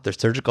cloth, their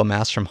surgical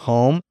mask from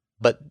home,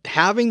 but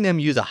having them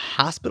use a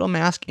hospital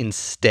mask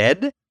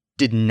instead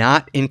did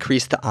not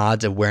increase the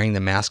odds of wearing the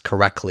mask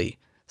correctly.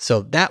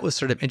 So that was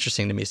sort of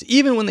interesting to me. So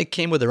even when they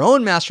came with their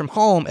own mask from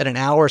home at an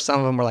hour, some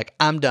of them were like,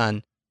 I'm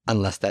done,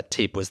 unless that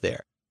tape was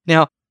there.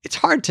 Now, it's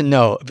hard to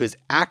know if it was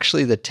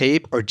actually the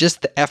tape or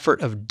just the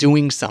effort of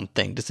doing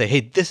something to say,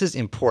 hey, this is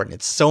important.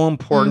 It's so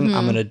important.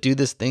 I'm going to do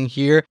this thing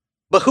here.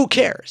 But who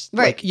cares?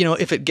 Right. Like,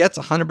 if it gets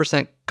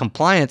 100%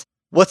 compliance,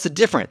 what's the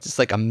difference? It's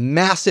like a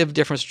massive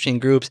difference between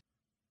groups.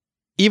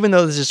 Even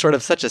though this is sort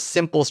of such a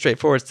simple,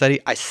 straightforward study,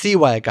 I see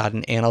why it got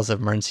in Annals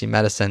of Emergency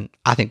Medicine.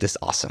 I think this is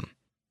awesome.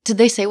 Did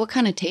they say what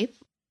kind of tape?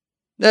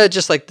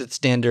 Just like the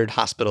standard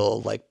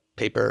hospital, like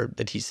paper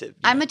adhesive.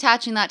 I'm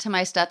attaching that to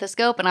my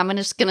stethoscope, and I'm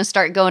just going to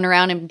start going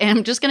around and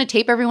I'm just going to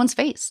tape everyone's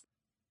face.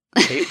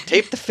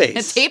 Tape the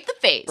face. Tape the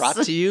face. Brought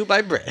to you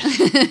by Britt.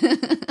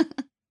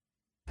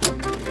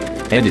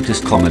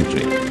 Editor's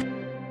commentary.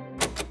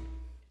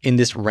 In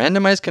this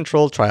randomized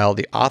controlled trial,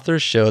 the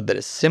authors showed that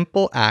a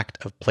simple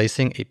act of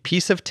placing a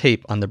piece of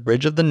tape on the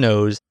bridge of the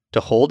nose to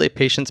hold a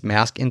patient's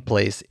mask in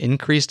place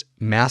increased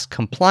mask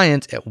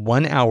compliance at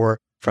 1 hour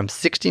from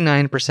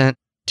 69%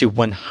 to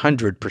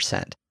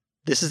 100%.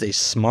 This is a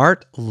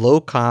smart,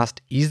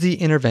 low-cost, easy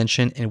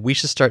intervention, and we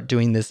should start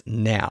doing this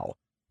now,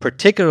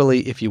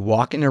 particularly if you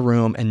walk in a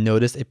room and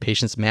notice a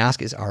patient's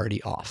mask is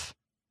already off.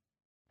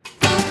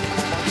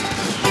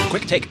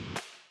 Quick take.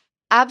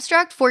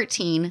 Abstract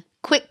 14,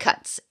 Quick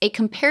Cuts, a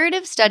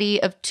comparative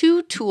study of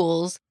 2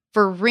 tools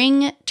for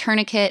ring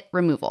tourniquet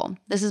removal.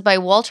 This is by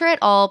Walter et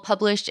al.,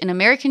 published in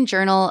American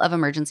Journal of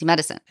Emergency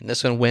Medicine. And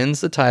this one wins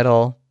the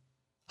title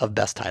of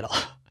best title.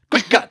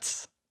 Quick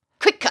Cuts.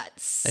 Quick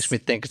Cuts. Makes me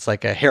think it's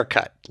like a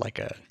haircut, like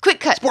a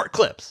Quick Cut. sport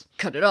clips.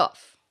 Cut it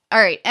off. All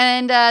right,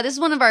 and this is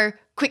one of our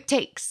quick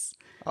takes.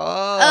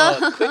 Oh,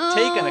 quick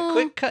take on a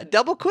quick cut.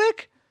 Double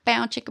quick?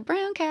 Bow chicka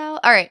brown cow.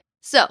 All right,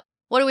 so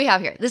what do we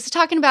have here? This is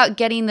talking about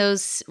getting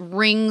those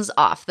rings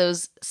off,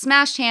 those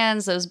smashed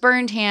hands, those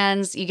burned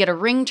hands. You get a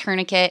ring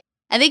tourniquet,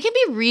 and they can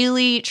be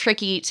really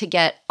tricky to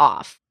get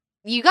off.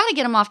 You got to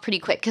get them off pretty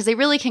quick because they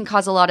really can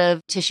cause a lot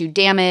of tissue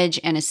damage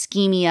and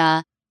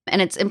ischemia.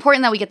 And it's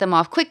important that we get them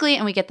off quickly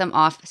and we get them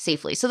off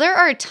safely. So there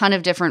are a ton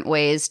of different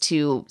ways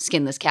to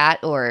skin this cat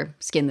or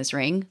skin this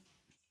ring.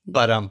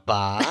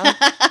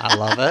 I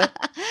love it.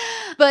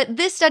 But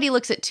this study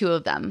looks at 2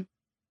 of them.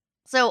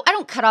 So I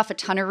don't cut off a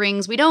ton of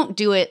rings. We don't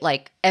do it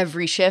like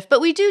every shift, but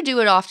we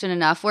do it often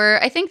enough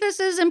where I think this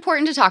is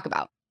important to talk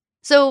about.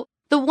 So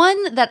the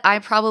one that I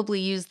probably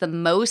use the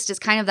most is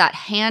kind of that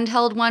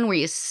handheld one where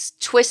you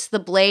twist the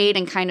blade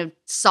and kind of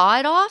saw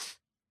it off.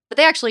 But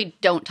they actually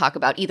don't talk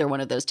about either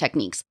one of those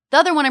techniques. The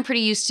other one I'm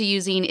pretty used to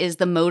using is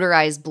the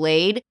motorized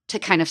blade to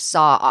kind of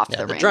saw off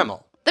the ring.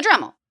 Dremel. The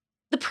Dremel.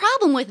 The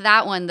problem with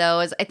that one, though,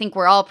 is I think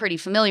we're all pretty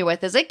familiar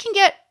with, is it can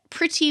get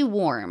pretty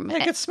warm.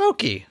 It gets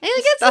smoky.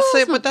 It gets a little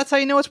smoky. But that's how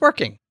you know it's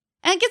working.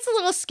 And it gets a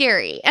little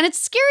scary. And it's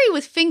scary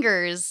with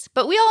fingers,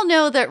 but we all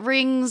know that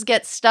rings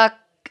get stuck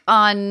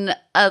on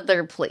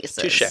other places.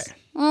 Touche.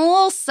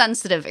 Little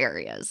sensitive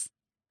areas.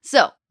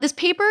 So this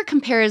paper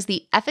compares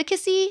the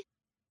efficacy,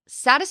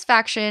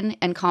 satisfaction,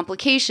 and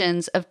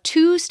complications of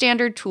 2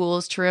 standard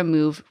tools to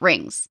remove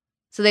rings.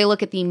 So they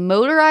look at the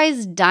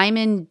motorized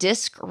diamond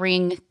disc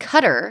ring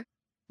cutter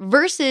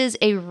versus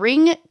a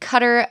ring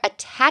cutter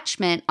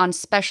attachment on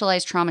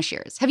specialized trauma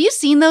shears. Have you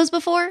seen those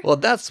before? Well,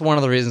 that's one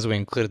of the reasons we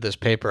included this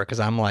paper, because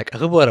I'm like,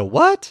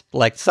 what?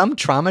 Like some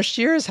trauma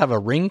shears have a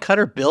ring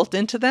cutter built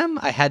into them?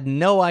 I had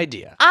no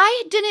idea.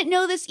 I didn't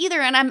know this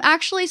either, and I'm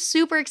actually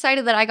super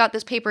excited that I got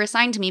this paper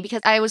assigned to me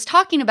because I was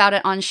talking about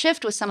it on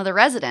shift with some of the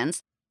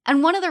residents,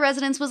 and one of the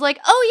residents was like,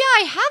 oh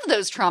yeah, I have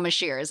those trauma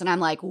shears. And I'm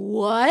like,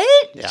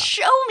 what? Yeah.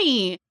 Show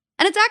me.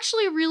 And it's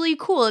actually really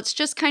cool. It's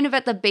just kind of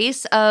at the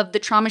base of the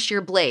trauma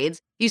shear blades.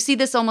 You see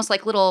this almost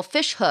like little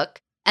fish hook,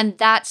 and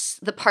that's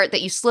the part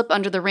that you slip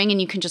under the ring and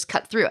you can just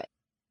cut through it.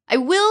 I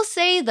will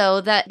say,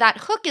 though, that that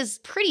hook is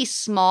pretty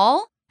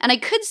small, and I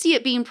could see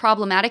it being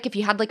problematic if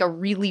you had like a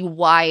really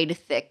wide,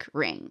 thick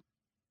ring.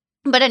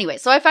 But anyway,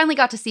 so I finally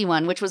got to see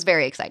one, which was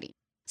very exciting.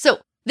 So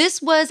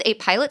this was a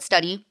pilot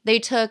study. They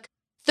took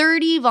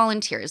 30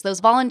 volunteers. Those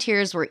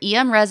volunteers were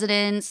EM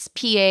residents,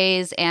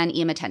 PAs, and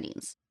EM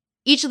attendings.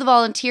 Each of the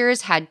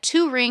volunteers had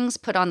 2 rings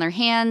put on their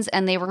hands,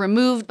 and they were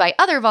removed by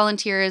other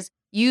volunteers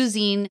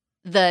using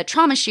the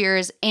trauma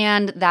shears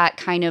and that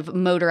kind of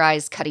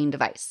motorized cutting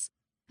device.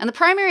 And the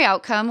primary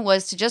outcome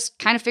was to just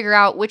kind of figure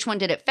out which one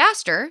did it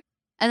faster.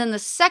 And then the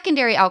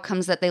secondary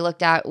outcomes that they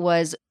looked at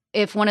was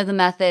if one of the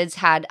methods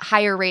had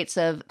higher rates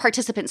of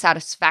participant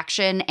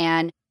satisfaction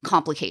and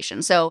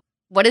complication. So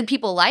what did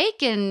people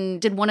like, and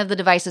did one of the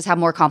devices have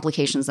more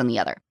complications than the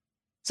other?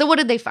 So what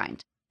did they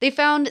find? They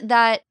found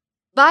that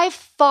by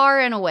far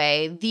and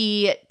away,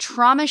 the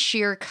trauma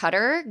shear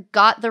cutter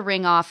got the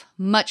ring off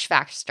much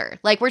faster.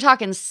 Like we're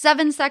talking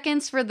 7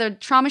 seconds for the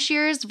trauma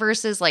shears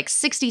versus like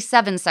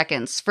 67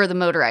 seconds for the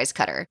motorized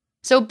cutter.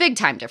 So big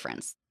time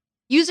difference.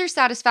 User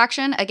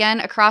satisfaction, again,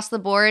 across the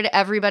board,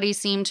 everybody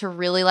seemed to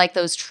really like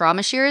those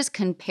trauma shears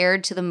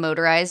compared to the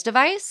motorized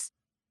device.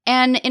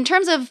 And in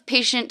terms of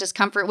patient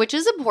discomfort, which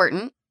is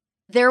important,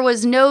 there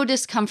was no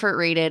discomfort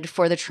rated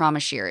for the trauma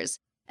shears.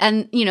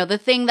 And, the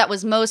thing that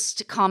was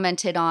most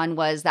commented on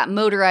was that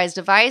motorized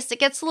device, it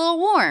gets a little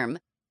warm.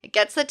 It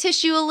gets the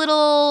tissue a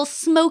little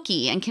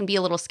smoky and can be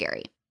a little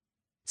scary.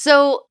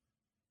 So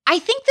I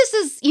think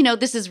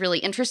this is really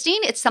interesting.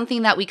 It's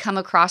something that we come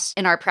across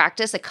in our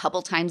practice a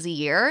couple times a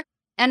year.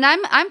 And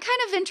I'm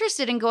kind of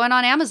interested in going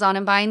on Amazon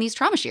and buying these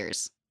trauma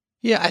shears.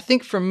 Yeah, I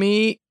think for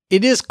me,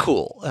 it is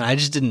cool. And I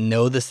just didn't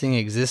know this thing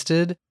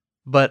existed.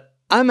 But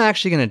I'm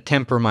actually going to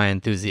temper my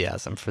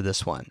enthusiasm for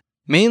this one.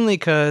 Mainly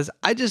because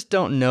I just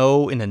don't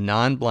know in a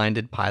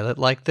non-blinded pilot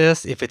like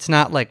this if it's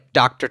not like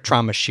Dr.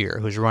 Trauma Shear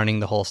who's running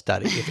the whole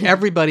study. If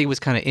everybody was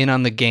kind of in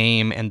on the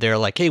game and they're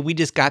like, hey, we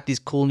just got these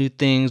cool new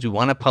things. We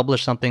want to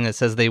publish something that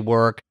says they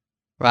work.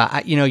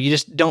 You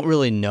just don't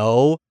really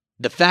know.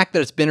 The fact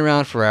that it's been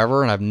around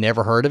forever and I've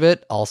never heard of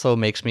it also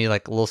makes me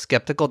like a little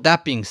skeptical.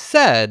 That being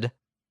said,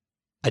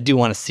 I do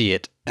want to see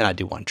it and I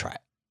do want to try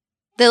it.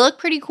 They look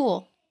pretty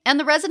cool. And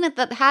the resident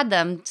that had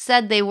them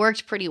said they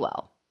worked pretty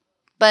well.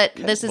 But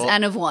okay, this is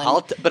N of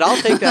 1. But I'll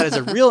take that as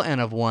a real N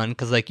of 1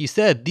 because, like you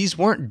said, these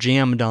weren't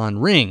jammed on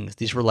rings.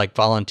 These were like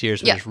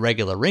volunteers with just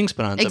regular rings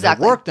put on. So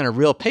exactly. If it worked in a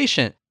real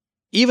patient,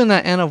 even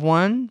that N of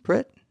 1,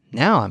 Britt,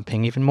 now I'm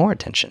paying even more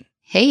attention.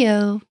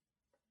 Hey-yo.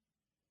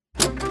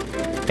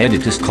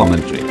 Editor's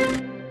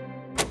commentary.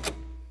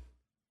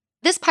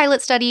 This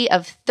pilot study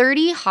of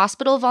 30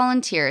 hospital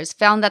volunteers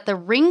found that the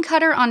ring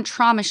cutter on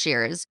trauma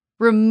shears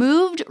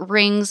removed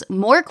rings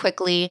more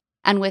quickly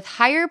and with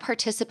higher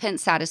participant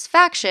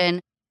satisfaction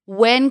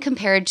when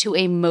compared to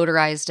a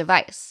motorized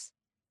device.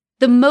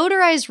 The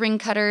motorized ring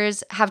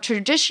cutters have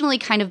traditionally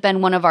kind of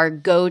been one of our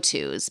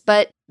go-tos,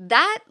 but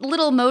that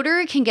little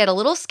motor can get a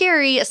little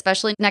scary,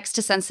 especially next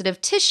to sensitive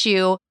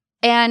tissue,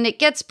 and it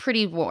gets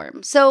pretty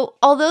warm. So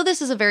although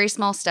this is a very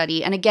small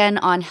study, and again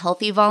on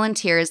healthy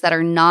volunteers that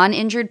are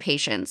non-injured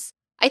patients,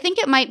 I think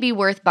it might be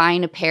worth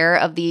buying a pair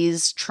of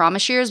these trauma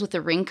shears with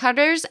the ring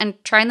cutters and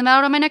trying them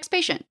out on my next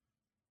patient.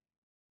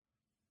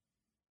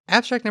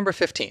 Abstract number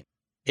 15.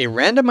 A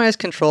randomized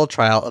controlled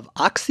trial of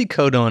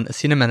oxycodone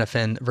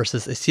acetaminophen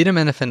versus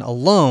acetaminophen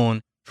alone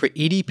for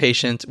ED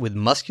patients with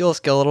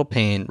musculoskeletal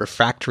pain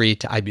refractory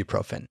to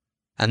ibuprofen.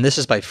 And this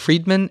is by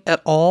Friedman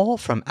et al.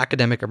 From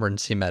Academic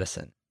Emergency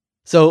Medicine.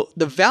 So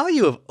the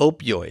value of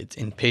opioids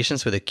in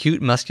patients with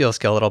acute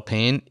musculoskeletal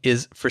pain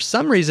is for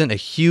some reason a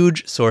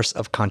huge source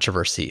of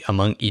controversy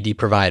among ED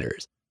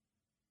providers.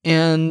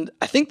 And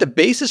I think the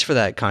basis for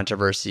that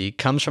controversy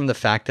comes from the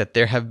fact that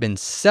there have been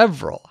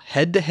several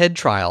head-to-head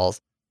trials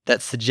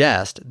that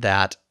suggest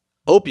that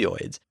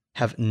opioids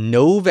have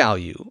no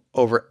value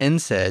over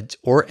NSAIDs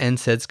or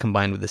NSAIDs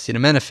combined with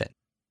acetaminophen.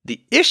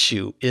 The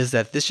issue is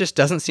that this just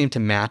doesn't seem to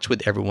match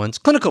with everyone's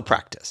clinical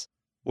practice,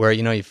 where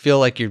you feel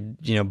like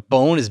your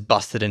bone is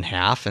busted in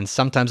half, and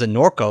sometimes a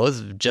Norco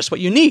is just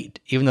what you need,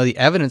 even though the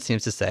evidence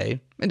seems to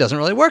say it doesn't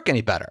really work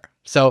any better.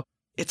 So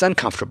it's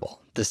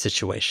uncomfortable, this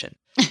situation.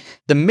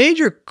 The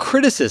major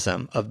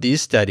criticism of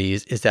these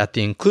studies is that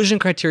the inclusion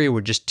criteria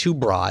were just too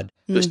broad.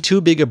 There was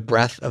too big a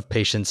breadth of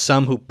patients,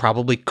 some who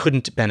probably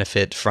couldn't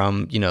benefit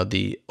from,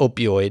 the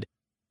opioid,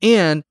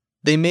 and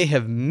they may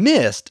have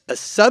missed a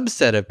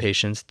subset of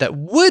patients that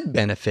would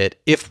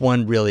benefit if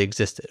one really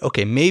existed.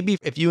 Okay, maybe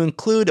if you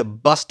include a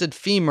busted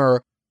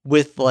femur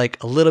with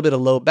like a little bit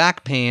of low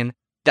back pain,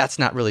 that's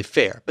not really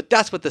fair, but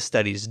that's what the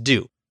studies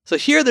do. So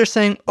here they're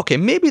saying, okay,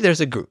 maybe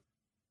there's a group.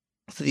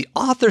 So the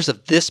authors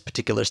of this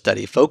particular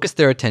study focused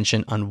their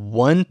attention on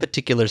one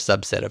particular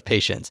subset of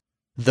patients,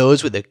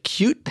 those with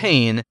acute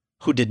pain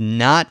who did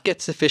not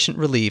get sufficient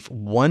relief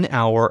 1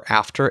 hour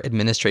after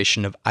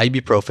administration of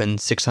ibuprofen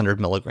 600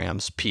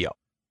 milligrams PO.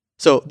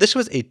 So this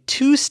was a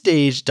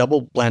 2-stage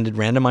double-blinded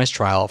randomized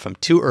trial from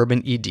 2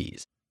 urban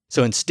EDs.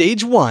 So in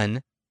stage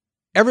 1,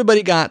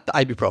 everybody got the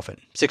ibuprofen,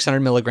 600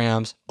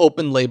 milligrams,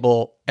 open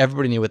label,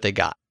 everybody knew what they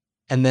got.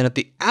 And then at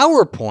the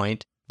hour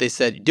point, they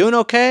said, you doing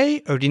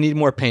okay, or do you need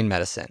more pain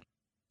medicine?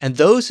 And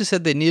those who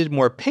said they needed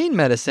more pain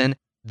medicine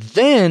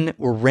then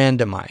were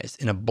randomized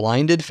in a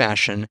blinded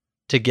fashion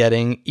to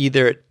getting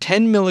either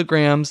 10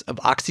 milligrams of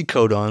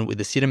oxycodone with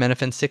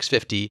acetaminophen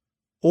 650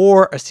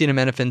 or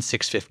acetaminophen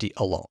 650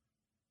 alone.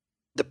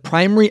 The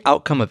primary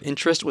outcome of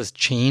interest was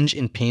change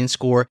in pain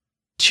score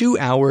 2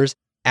 hours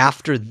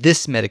after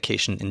this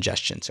medication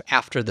ingestion, so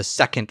after the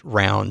second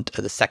round,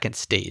 or the second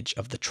stage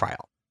of the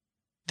trial.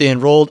 They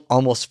enrolled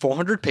almost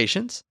 400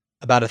 patients.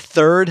 About a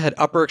third had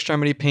upper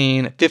extremity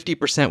pain,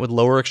 50% with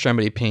lower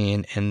extremity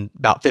pain, and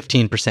about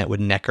 15% with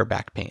neck or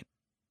back pain.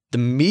 The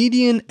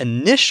median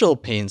initial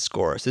pain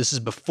scores, this is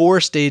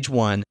before stage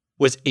 1,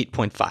 was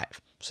 8.5.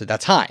 So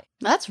that's high.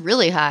 That's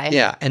really high.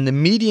 Yeah. And the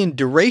median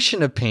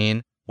duration of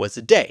pain was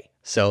a day.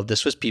 So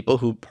this was people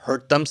who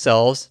hurt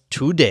themselves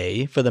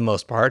today, for the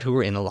most part, who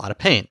were in a lot of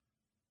pain.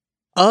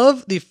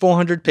 Of the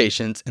 400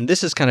 patients, and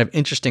this is kind of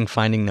interesting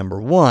finding number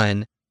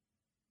one,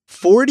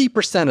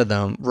 40% of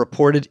them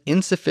reported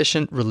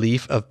insufficient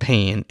relief of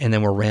pain and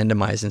then were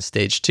randomized in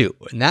stage 2.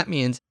 And that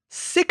means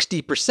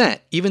 60%,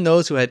 even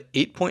those who had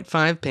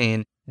 8.5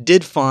 pain,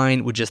 did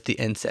fine with just the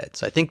NSAID.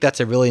 So I think that's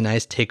a really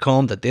nice take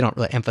home that they don't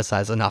really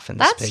emphasize enough in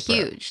this paper. That's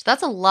huge.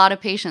 That's a lot of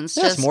patients.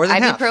 That's just more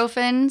than half.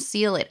 ibuprofen,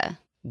 see you later.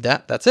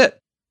 That's it.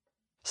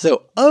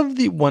 So of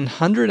the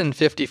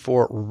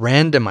 154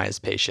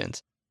 randomized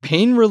patients,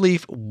 pain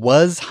relief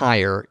was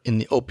higher in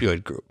the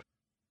opioid group,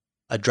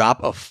 a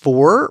drop of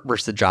 4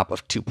 versus a drop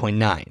of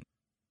 2.9.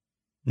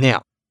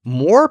 Now,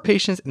 more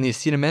patients in the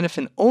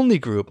acetaminophen-only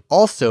group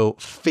also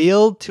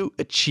failed to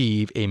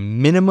achieve a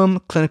minimum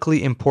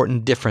clinically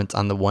important difference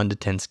on the 1 to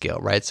 10 scale,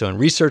 right? So in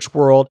research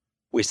world,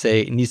 we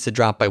say it needs to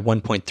drop by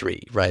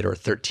 1.3, right? Or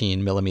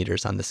 13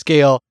 millimeters on the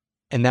scale.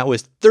 And that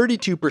was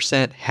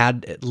 32%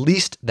 had at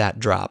least that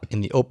drop in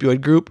the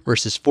opioid group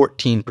versus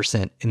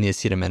 14% in the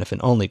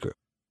acetaminophen-only group.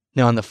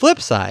 Now, on the flip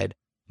side,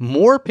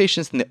 more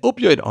patients in the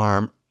opioid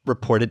arm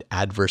reported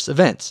adverse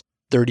events,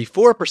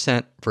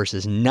 34%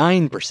 versus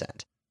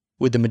 9%,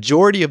 with the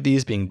majority of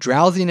these being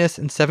drowsiness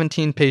in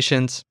 17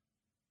 patients,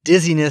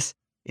 dizziness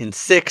in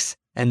 6,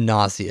 and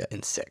nausea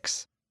in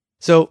 6.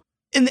 So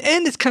in the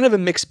end, it's kind of a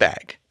mixed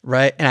bag,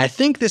 right? And I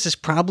think this is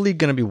probably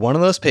going to be one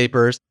of those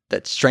papers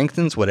that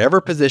strengthens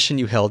whatever position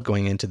you held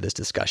going into this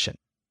discussion.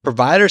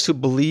 Providers who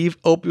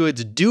believe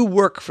opioids do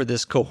work for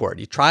this cohort.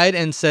 You tried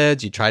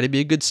NSAIDs, you try to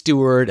be a good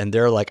steward, and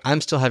they're like,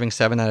 I'm still having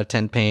 7 out of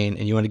 10 pain,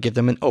 and you want to give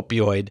them an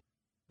opioid,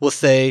 will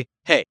say,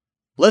 hey,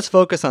 let's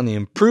focus on the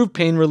improved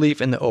pain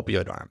relief in the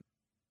opioid arm.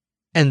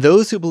 And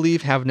those who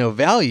believe have no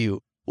value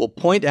will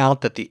point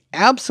out that the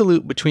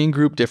absolute between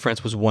group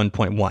difference was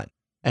 1.1.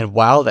 And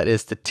while that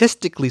is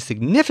statistically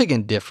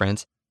significant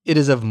difference, it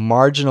is of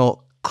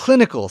marginal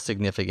clinical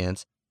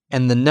significance,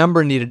 and the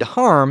number needed to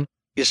harm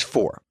is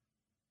 4.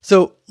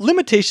 So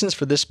limitations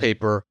for this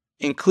paper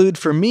include,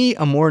 for me,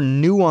 a more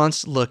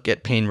nuanced look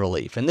at pain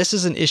relief. And this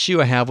is an issue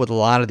I have with a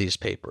lot of these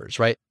papers,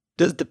 right?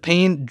 Does the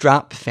pain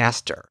drop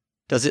faster?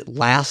 Does it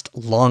last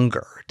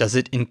longer? Does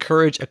it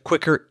encourage a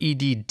quicker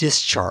ED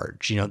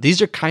discharge?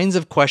 These are kinds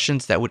of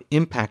questions that would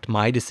impact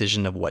my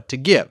decision of what to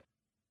give.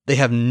 They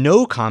have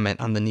no comment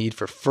on the need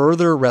for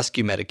further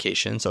rescue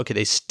medications. Okay,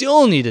 they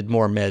still needed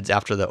more meds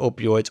after the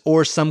opioids,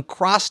 or some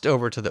crossed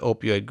over to the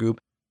opioid group.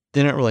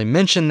 They didn't really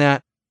mention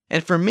that.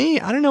 And for me,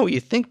 I don't know what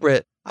you think,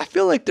 Britt, I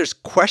feel like there's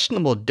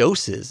questionable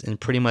doses in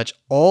pretty much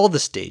all the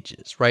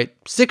stages, right?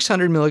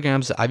 600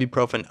 milligrams of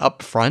ibuprofen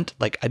up front,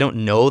 like I don't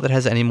know that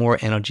has any more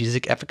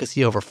analgesic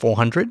efficacy over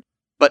 400,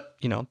 but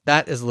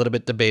that is a little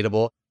bit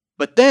debatable.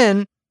 But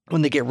then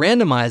when they get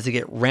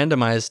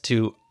randomized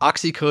to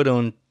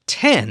oxycodone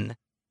 10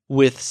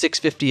 with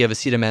 650 of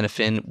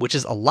acetaminophen, which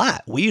is a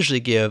lot. We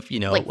usually give,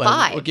 like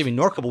 5. We're giving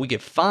Norco, but we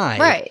give 5.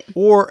 Right.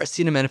 Or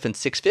acetaminophen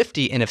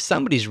 650. And if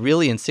somebody's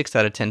really in 6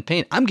 out of 10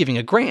 pain, I'm giving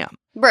a gram.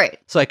 Right.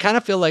 So I kind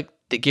of feel like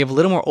they gave a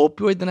little more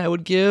opioid than I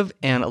would give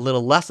and a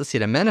little less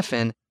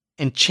acetaminophen.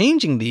 And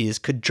changing these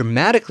could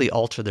dramatically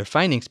alter their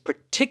findings,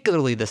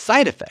 particularly the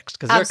side effects,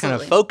 because they're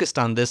kind of focused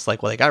on this,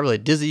 like, well, they got really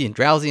dizzy and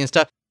drowsy and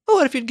stuff. Oh,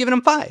 what if you'd given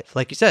them 5?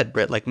 Like you said,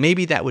 Britt, like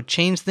maybe that would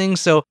change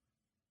things. So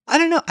I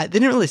don't know. They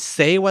didn't really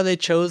say why they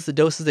chose the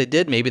doses they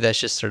did. Maybe that's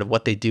just sort of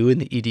what they do in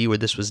the ED where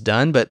this was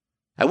done. But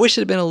I wish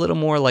it had been a little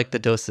more like the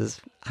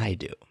doses I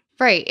do.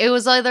 Right. It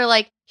was either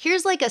like,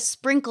 here's like a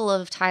sprinkle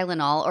of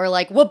Tylenol, or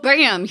like, well,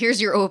 bam,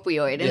 here's your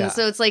opioid. And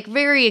so it's like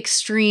very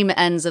extreme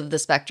ends of the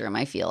spectrum,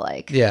 I feel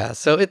like. Yeah.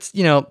 So it's,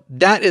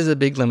 that is a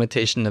big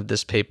limitation of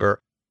this paper.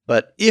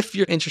 But if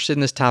you're interested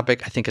in this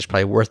topic, I think it's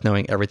probably worth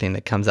knowing everything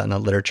that comes out in the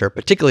literature,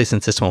 particularly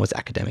since this one was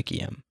academic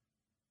EM.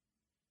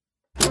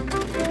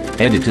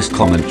 Editor's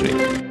commentary.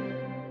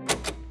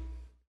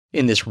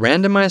 In this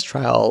randomized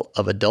trial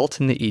of adults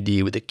in the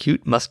ED with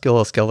acute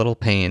musculoskeletal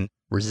pain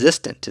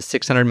resistant to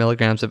 600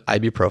 milligrams of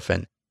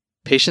ibuprofen,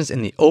 patients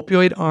in the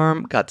opioid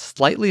arm got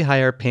slightly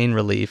higher pain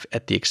relief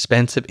at the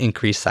expense of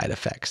increased side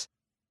effects.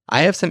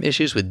 I have some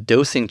issues with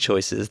dosing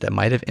choices that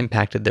might have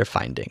impacted their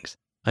findings.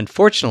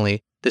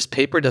 Unfortunately, this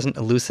paper doesn't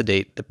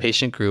elucidate the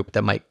patient group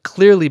that might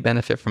clearly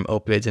benefit from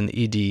opioids in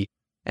the ED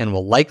and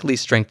will likely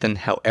strengthen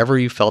however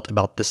you felt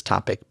about this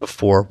topic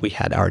before we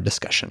had our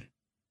discussion.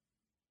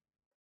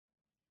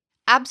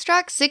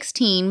 Abstract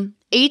 16,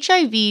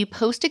 HIV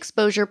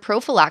Post-Exposure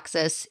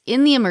Prophylaxis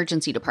in the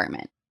Emergency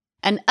Department.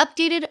 An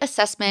updated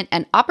assessment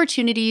and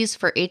opportunities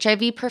for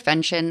HIV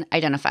prevention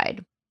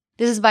identified.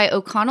 This is by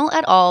O'Connell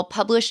et al.,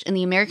 published in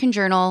the American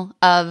Journal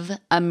of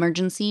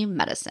Emergency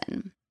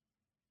Medicine.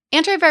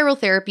 Antiviral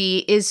therapy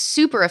is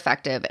super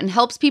effective and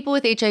helps people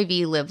with HIV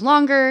live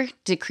longer,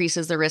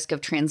 decreases the risk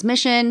of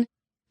transmission,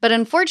 but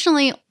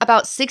unfortunately,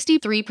 about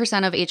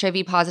 63% of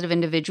HIV-positive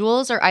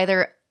individuals are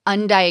either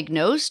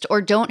undiagnosed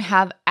or don't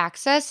have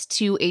access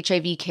to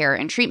HIV care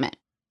and treatment.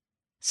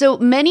 So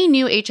many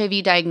new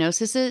HIV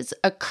diagnoses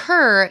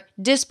occur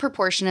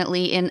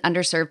disproportionately in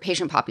underserved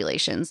patient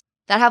populations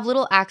that have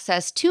little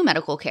access to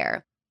medical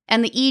care,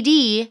 and the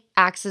ED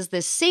acts as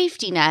this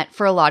safety net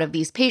for a lot of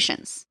these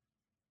patients.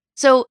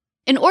 So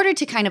in order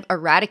to kind of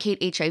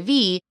eradicate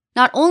HIV,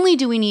 not only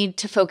do we need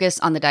to focus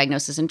on the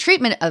diagnosis and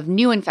treatment of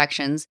new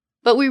infections,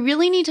 but we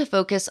really need to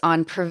focus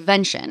on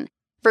prevention.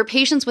 For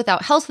patients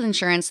without health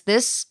insurance,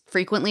 this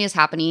frequently is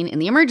happening in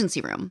the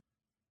emergency room.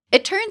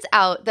 It turns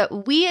out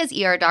that we as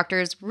ER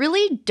doctors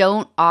really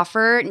don't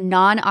offer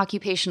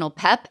non-occupational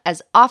PEP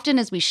as often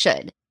as we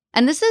should.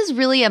 And this is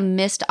really a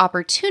missed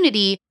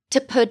opportunity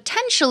to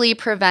potentially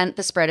prevent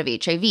the spread of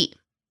HIV.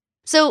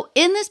 So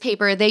in this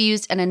paper, they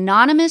used an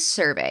anonymous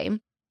survey,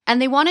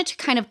 and they wanted to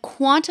kind of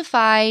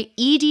quantify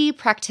ED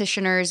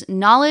practitioners'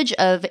 knowledge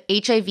of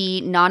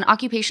HIV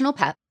non-occupational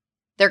PEP,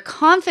 their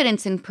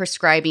confidence in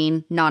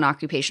prescribing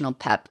non-occupational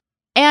PEP,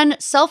 and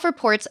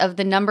self-reports of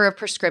the number of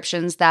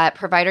prescriptions that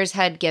providers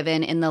had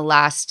given in the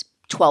last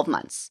 12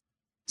 months.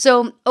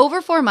 So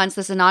over 4 months,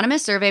 this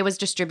anonymous survey was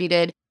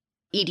distributed.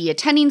 ED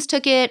attendings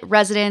took it,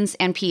 residents,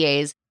 and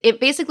PAs. It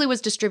basically was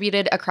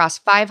distributed across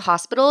 5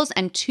 hospitals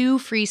and 2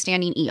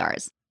 freestanding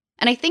ERs.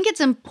 And I think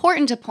it's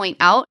important to point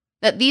out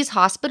that these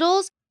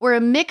hospitals were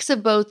a mix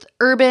of both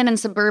urban and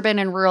suburban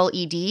and rural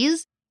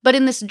EDs, but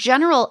in this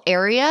general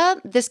area,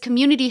 this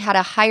community had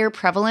a higher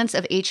prevalence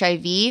of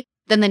HIV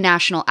than the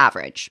national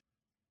average.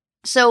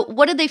 So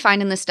what did they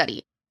find in this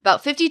study?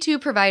 About 52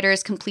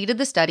 providers completed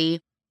the study,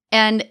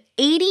 and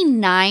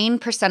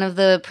 89% of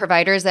the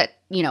providers that,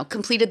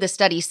 completed the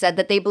study said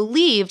that they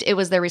believed it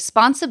was their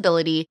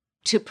responsibility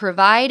to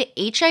provide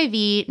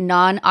HIV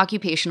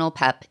non-occupational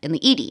PEP in the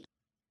ED.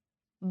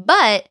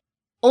 But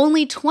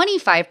only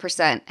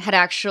 25% had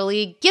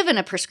actually given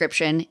a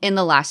prescription in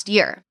the last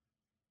year.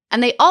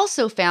 And they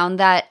also found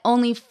that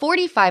only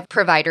 45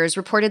 providers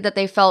reported that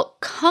they felt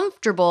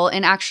comfortable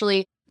in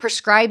actually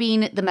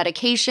prescribing the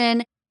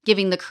medication,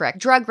 giving the correct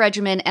drug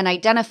regimen, and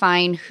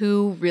identifying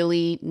who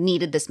really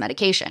needed this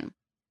medication.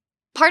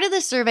 Part of the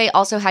survey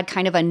also had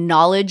kind of a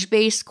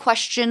knowledge-based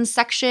question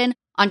section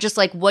on just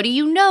like, what do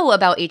you know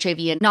about HIV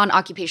and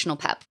non-occupational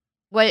PEP?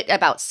 What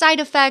about side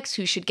effects?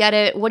 Who should get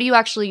it? What do you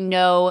actually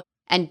know?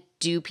 And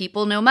do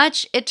people know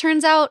much? It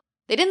turns out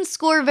they didn't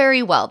score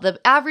very well. The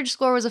average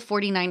score was a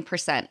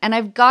 49%. And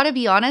I've got to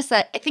be honest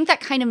that I think that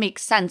kind of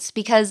makes sense,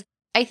 because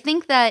I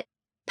think that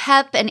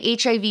PEP and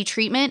HIV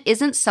treatment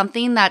isn't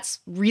something that's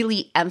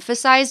really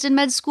emphasized in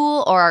med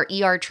school or our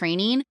ER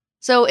training.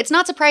 So it's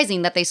not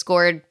surprising that they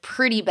scored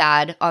pretty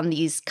bad on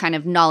these kind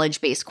of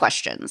knowledge-based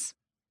questions.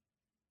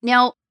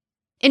 Now,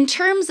 in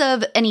terms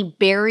of any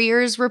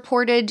barriers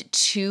reported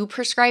to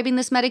prescribing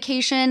this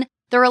medication,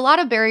 there are a lot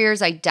of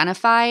barriers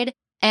identified.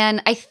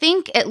 And I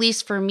think, at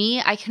least for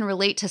me, I can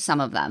relate to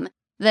some of them.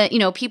 That,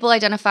 people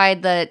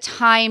identified the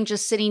time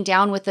just sitting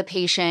down with the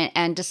patient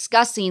and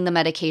discussing the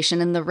medication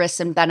and the risks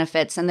and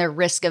benefits and their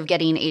risk of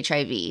getting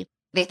HIV.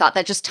 They thought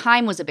that just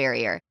time was a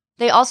barrier.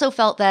 They also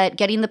felt that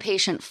getting the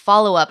patient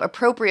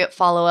appropriate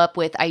follow-up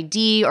with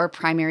ID or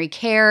primary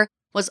care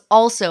was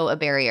also a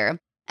barrier.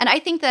 And I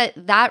think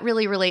that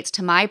really relates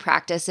to my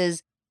practice.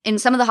 Is in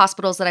some of the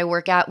hospitals that I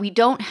work at, we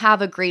don't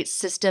have a great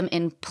system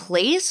in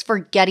place for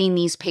getting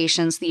these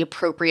patients the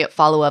appropriate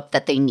follow-up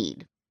that they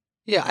need.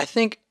 Yeah, I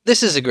think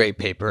this is a great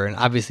paper, and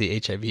obviously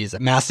HIV is a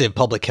massive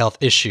public health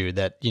issue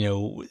that,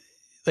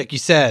 like you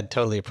said,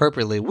 totally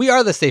appropriately, we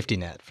are the safety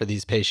net for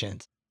these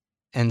patients.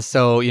 And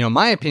so,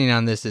 my opinion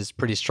on this is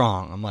pretty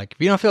strong. I'm like, if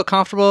you don't feel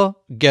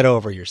comfortable, get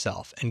over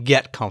yourself and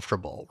get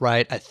comfortable,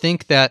 right? I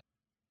think that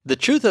the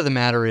truth of the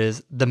matter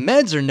is the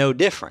meds are no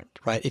different,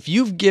 right? If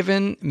you've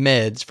given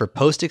meds for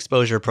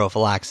post-exposure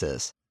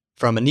prophylaxis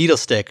from a needle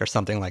stick or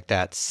something like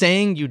that,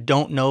 saying you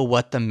don't know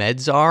what the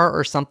meds are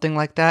or something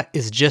like that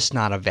is just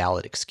not a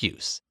valid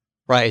excuse,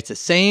 right? It's the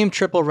same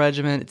triple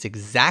regimen. It's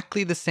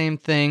exactly the same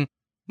thing.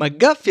 My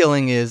gut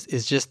feeling is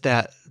just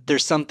that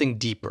there's something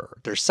deeper.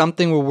 There's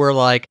something where we're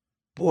like,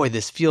 boy,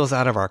 this feels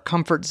out of our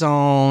comfort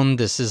zone.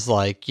 This is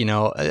like,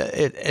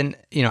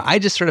 I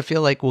just sort of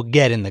feel like we'll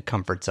get in the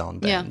comfort zone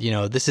then.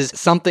 Yeah. This is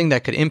something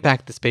that could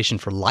impact this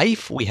patient for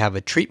life. We have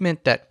a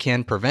treatment that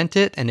can prevent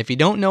it. And if you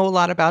don't know a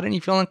lot about it and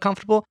you feel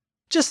uncomfortable,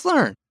 just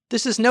learn.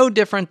 This is no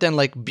different than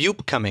like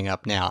BUP coming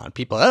up now. And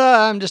people,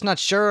 I'm just not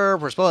sure.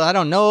 I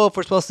don't know if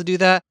we're supposed to do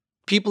that.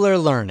 People are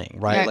learning,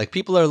 right? Like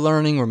people are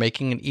learning. We're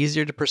making it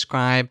easier to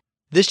prescribe.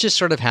 This just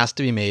sort of has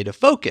to be made a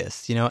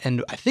focus,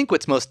 And I think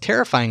what's most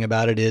terrifying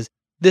about it is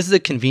this is a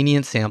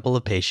convenient sample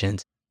of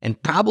patients.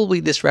 And probably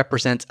this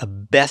represents a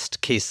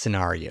best case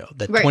scenario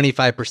that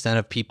 25%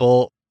 of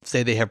people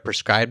say they have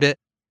prescribed it.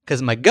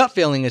 Because my gut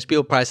feeling is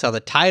people probably saw the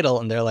title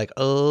and they're like,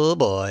 oh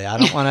boy, I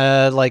don't want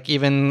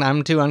to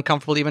I'm too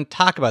uncomfortable to even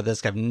talk about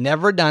this. I've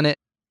never done it.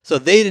 So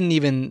they didn't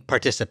even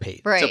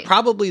participate. Right. So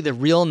probably the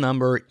real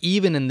number,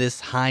 even in this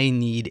high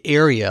need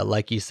area,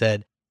 like you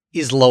said,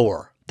 is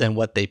lower than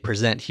what they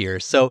present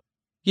here. So,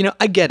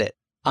 I get it.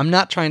 I'm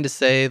not trying to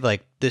say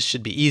like this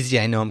should be easy.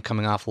 I know I'm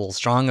coming off a little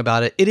strong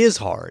about it. It is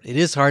hard. It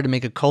is hard to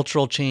make a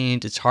cultural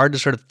change. It's hard to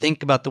sort of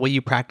think about the way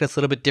you practice a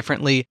little bit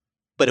differently.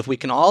 But if we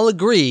can all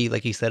agree,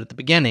 like you said at the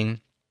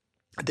beginning,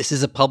 this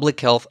is a public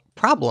health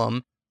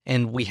problem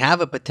and we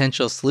have a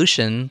potential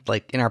solution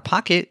like in our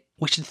pocket,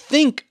 we should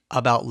think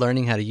about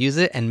learning how to use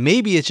it. And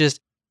maybe it's just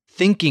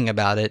thinking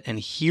about it and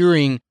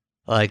hearing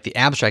like the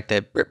abstract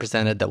that Britt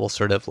presented that will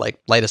sort of like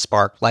light a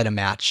spark, light a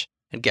match,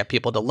 and get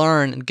people to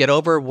learn and get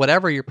over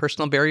whatever your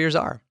personal barriers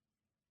are.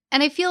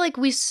 And I feel like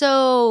we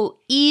so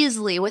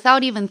easily,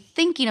 without even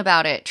thinking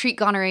about it, treat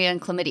gonorrhea and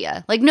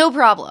chlamydia. Like, no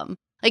problem.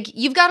 Like,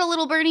 you've got a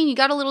little burning, you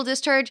got a little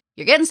discharge,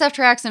 you're getting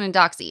ceftriaxone and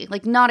doxy.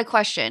 Like, not a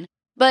question.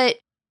 But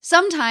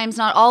sometimes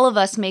not all of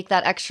us make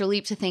that extra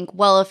leap to think,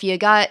 well, if you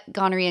got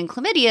gonorrhea and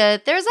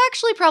chlamydia, there's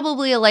actually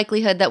probably a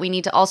likelihood that we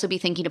need to also be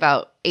thinking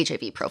about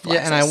HIV prophylaxis.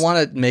 Yeah, and I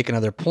want to make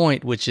another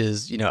point, which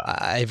is,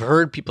 I've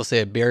heard people say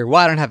a barrier,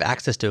 well, I don't have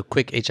access to a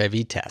quick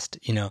HIV test.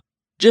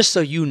 Just so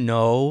you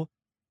know,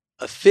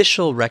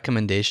 official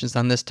recommendations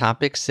on this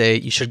topic say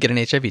you should get an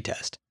HIV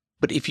test.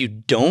 But if you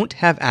don't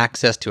have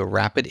access to a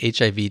rapid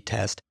HIV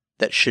test,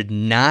 that should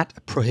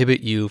not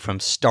prohibit you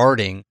from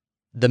starting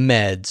the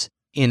meds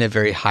in a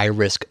very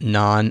high-risk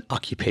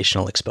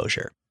non-occupational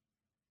exposure.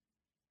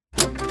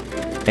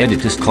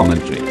 Editor's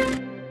commentary.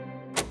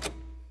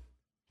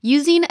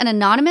 Using an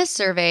anonymous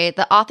survey,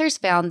 the authors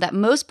found that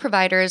most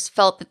providers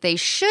felt that they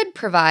should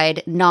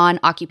provide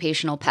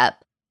non-occupational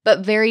PEP,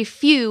 but very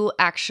few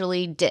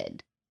actually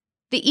did.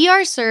 The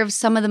ER serves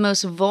some of the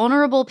most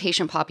vulnerable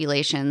patient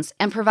populations,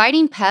 and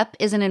providing PEP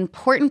is an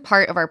important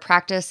part of our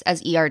practice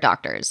as ER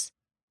doctors.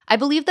 I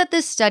believe that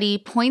this study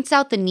points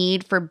out the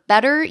need for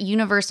better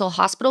universal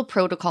hospital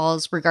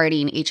protocols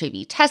regarding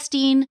HIV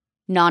testing,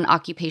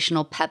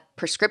 non-occupational PEP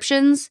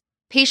prescriptions,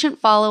 patient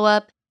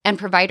follow-up, and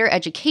provider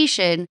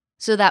education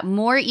so that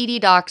more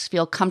ED docs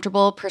feel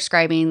comfortable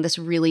prescribing this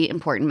really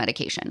important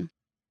medication.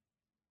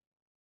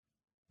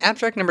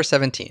 Abstract number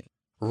 17.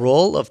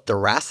 Role of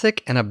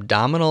thoracic and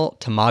abdominal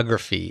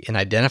tomography in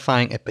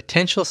identifying a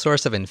potential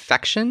source of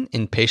infection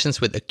in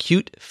patients with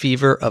acute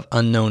fever of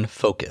unknown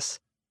focus.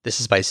 This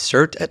is by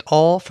Sert et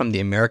al. From the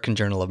American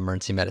Journal of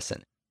Emergency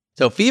Medicine.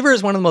 So fever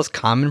is one of the most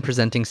common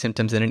presenting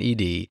symptoms in an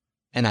ED,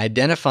 and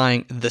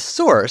identifying the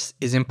source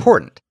is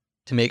important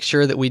to make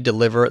sure that we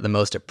deliver the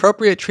most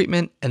appropriate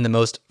treatment and the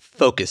most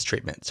focused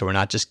treatment. So we're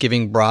not just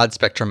giving broad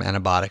spectrum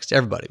antibiotics to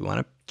everybody. We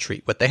want to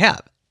treat what they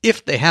have,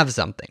 if they have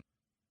something.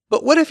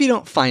 But what if you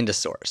don't find a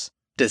source?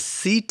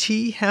 Does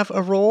CT have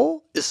a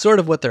role? Is sort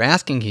of what they're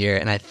asking here,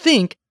 and I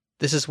think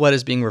this is what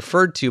is being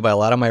referred to by a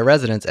lot of my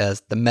residents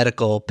as the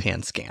medical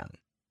pan scan.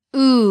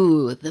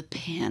 Ooh, the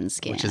pan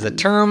scan. Which is a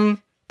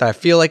term that I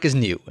feel like is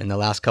new in the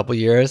last couple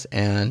years,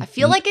 and I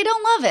feel like I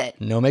don't love it.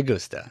 No me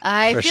gusta.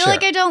 I feel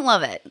like I don't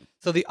love it.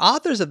 So the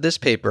authors of this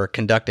paper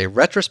conduct a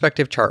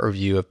retrospective chart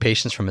review of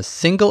patients from a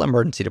single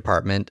emergency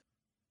department,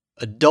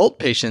 adult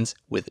patients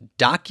with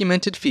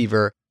documented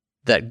fever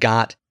that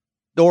got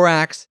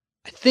thorax,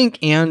 I think,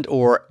 and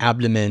or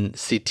abdomen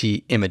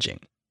CT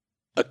imaging.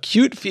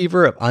 Acute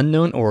fever of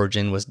unknown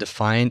origin was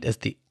defined as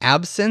the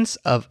absence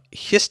of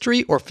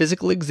history or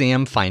physical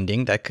exam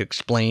finding that could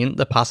explain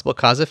the possible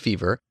cause of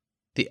fever,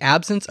 the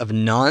absence of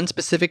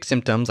non-specific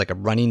symptoms like a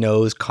runny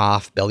nose,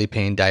 cough, belly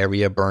pain,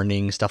 diarrhea,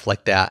 burning, stuff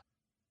like that,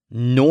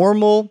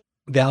 normal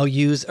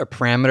values or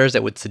parameters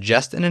that would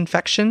suggest an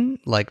infection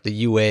like the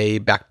UA,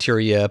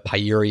 bacteria,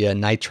 pyuria,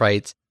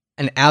 nitrites,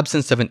 and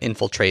absence of an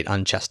infiltrate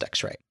on chest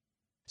x-ray.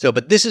 So,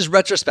 but this is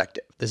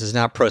retrospective. This is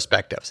not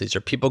prospective. So these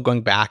are people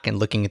going back and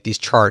looking at these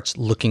charts,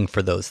 looking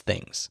for those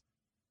things.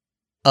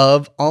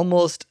 Of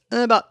almost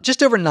about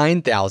just over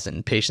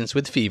 9,000 patients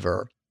with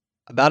fever,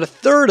 about a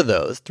third of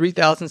those,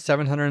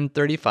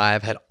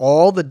 3,735, had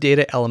all the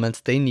data elements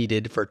they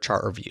needed for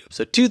chart review.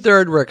 So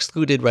 2/3 were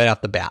excluded right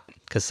off the bat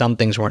because some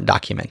things weren't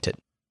documented,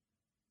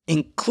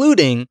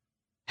 including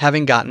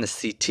having gotten a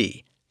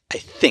CT. I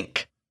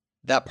think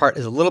that part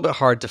is a little bit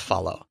hard to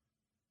follow.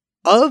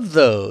 Of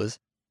those,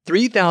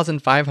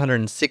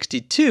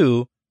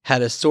 3,562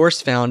 had a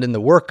source found in the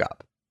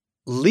workup,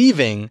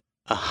 leaving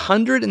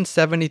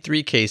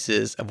 173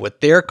 cases of what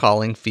they're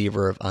calling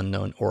fever of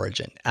unknown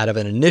origin out of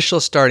an initial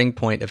starting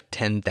point of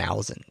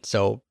 10,000.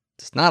 So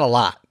it's not a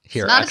lot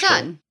here. It's not actually.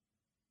 a ton.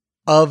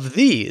 Of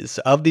these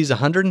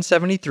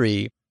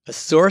 173, a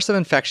source of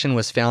infection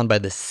was found by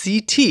the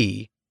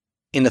CT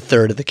in a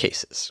third of the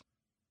cases.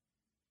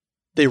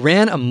 They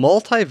ran a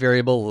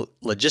multivariable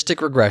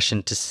logistic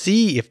regression to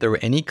see if there were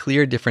any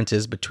clear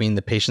differences between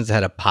the patients that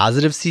had a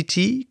positive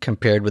CT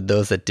compared with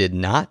those that did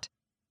not,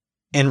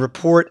 and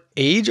report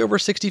age over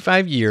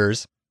 65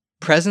 years,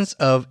 presence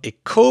of a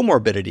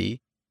comorbidity,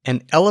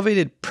 and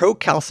elevated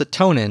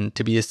procalcitonin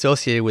to be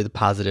associated with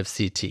positive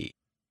CT.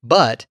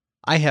 But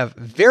I have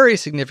very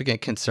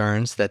significant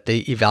concerns that they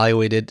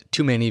evaluated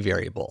too many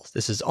variables.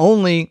 This is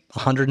only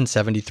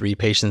 173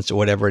 patients or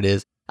whatever it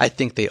is. I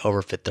think they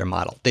overfit their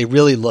model. They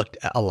really looked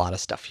at a lot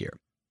of stuff here.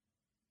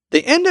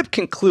 They end up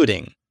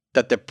concluding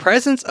that the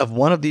presence of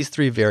one of these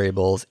three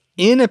variables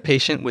in a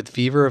patient with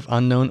fever of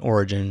unknown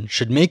origin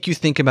should make you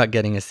think about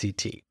getting a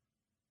CT.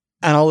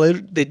 And although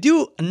they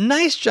do a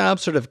nice job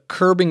sort of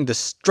curbing the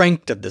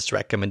strength of this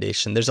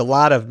recommendation, there's a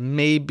lot of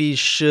maybe,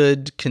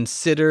 should,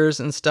 considers,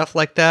 and stuff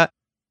like that.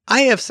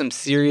 I have some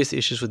serious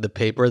issues with the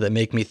paper that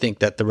make me think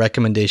that the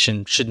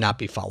recommendation should not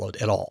be followed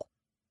at all.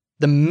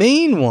 The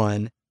main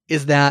one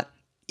is that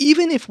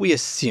even if we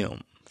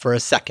assume for a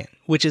second,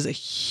 which is a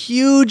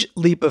huge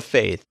leap of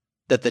faith,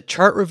 that the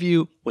chart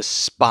review was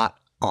spot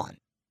on,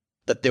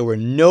 that there were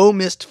no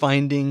missed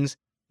findings,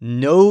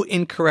 no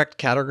incorrect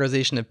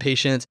categorization of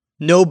patients,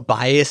 no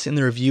bias in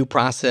the review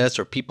process,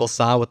 or people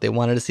saw what they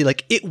wanted to see.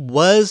 Like, it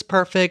was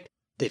perfect.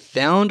 They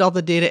found all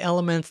the data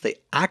elements. They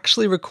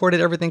actually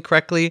recorded everything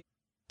correctly.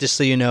 Just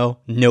so you know,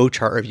 no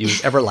chart review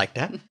is ever like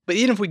that. But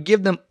even if we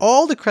give them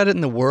all the credit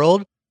in the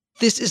world,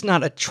 this is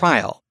not a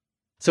trial.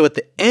 So at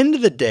the end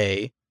of the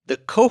day, the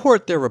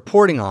cohort they're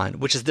reporting on,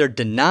 which is their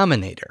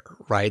denominator,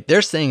 right?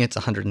 They're saying it's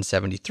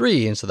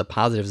 173, and so the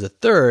positive is a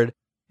third,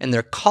 and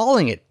they're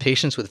calling it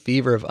patients with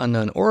fever of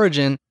unknown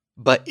origin,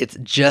 but it's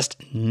just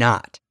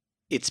not.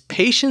 It's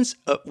patients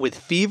with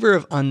fever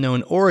of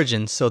unknown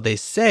origin, so they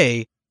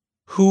say,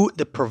 who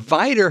the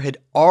provider had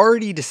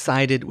already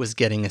decided was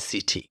getting a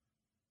CT,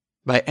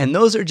 right? And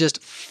those are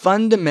just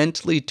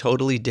fundamentally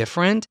totally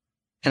different.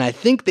 And I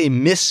think they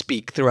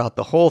misspeak throughout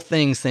the whole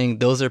thing, saying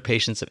those are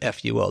patients of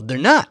FUO. They're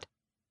not.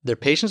 They're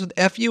patients with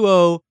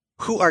FUO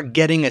who are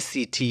getting a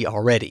CT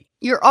already.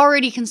 You're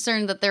already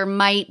concerned that there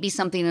might be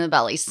something in the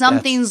belly.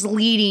 Something's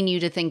leading you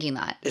to thinking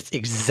that. It's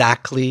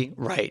exactly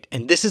right.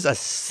 And this is a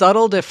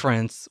subtle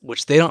difference,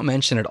 which they don't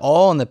mention at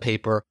all in the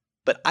paper,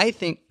 but I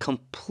think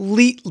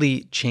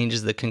completely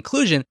changes the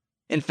conclusion.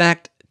 In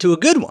fact, to a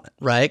good one,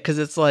 right? Because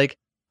it's like,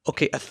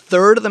 okay, a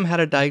third of them had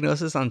a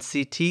diagnosis on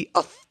CT.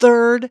 A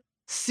third?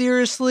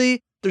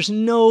 Seriously? There's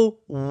no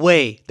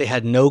way they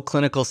had no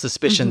clinical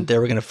suspicion they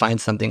were going to find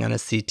something on a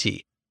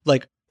CT.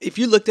 Like, if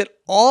you looked at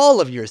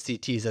all of your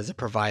CTs as a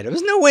provider,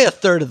 there's no way a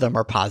third of them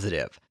are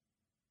positive.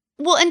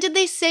 Well, and did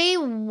they say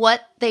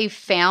what they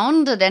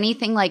found? Did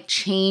anything like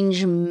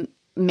change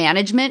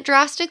management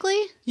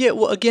drastically? Yeah,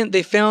 well, again,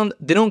 they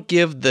don't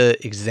give the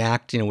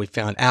exact, we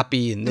found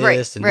API and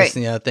this and this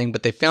and the other thing,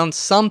 but they found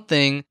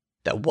something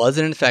that was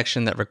an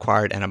infection that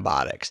required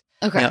antibiotics.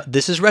 Okay. Now,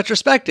 this is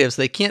retrospective,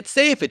 so they can't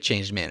say if it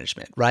changed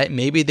management, right?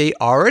 Maybe they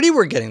already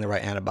were getting the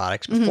right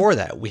antibiotics before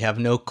that. We have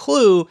no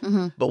clue,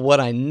 but what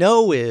I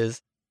know is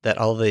that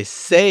although they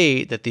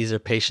say that these are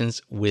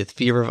patients with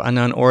fever of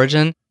unknown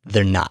origin,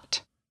 they're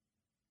not.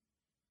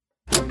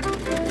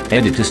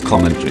 Editor's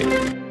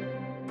commentary.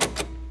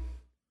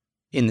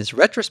 In this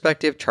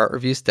retrospective chart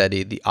review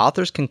study, the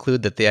authors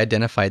conclude that they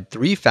identified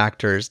 3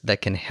 factors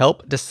that can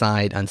help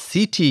decide on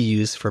CT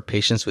use for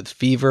patients with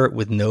fever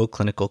with no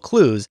clinical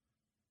clues.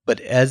 But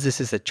as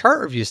this is a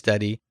chart review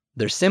study,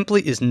 there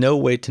simply is no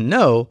way to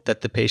know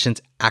that the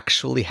patients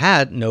actually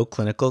had no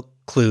clinical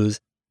clues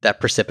that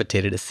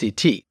precipitated a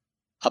CT.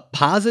 A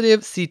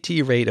positive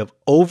CT rate of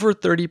over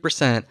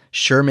 30%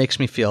 sure makes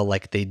me feel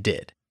like they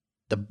did.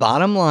 The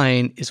bottom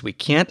line is we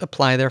can't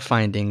apply their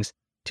findings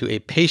to a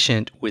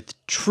patient with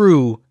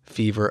true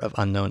fever of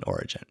unknown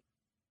origin.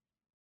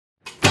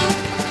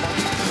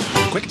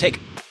 Quick take.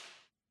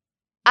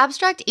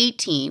 Abstract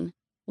 18.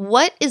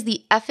 What is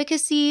the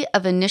efficacy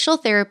of initial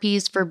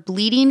therapies for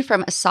bleeding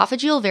from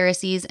esophageal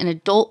varices in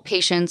adult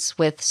patients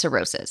with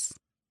cirrhosis?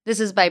 This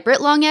is by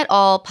Britt et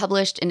al.,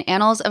 published in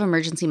Annals of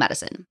Emergency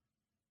Medicine.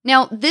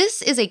 Now,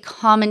 this is a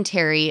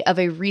commentary of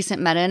a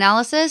recent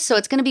meta-analysis, so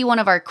it's going to be one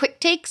of our quick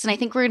takes, and I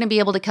think we're going to be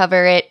able to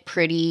cover it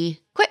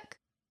pretty quick.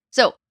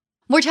 So,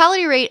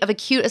 mortality rate of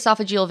acute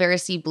esophageal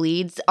varices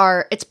bleeds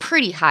it's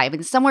pretty high,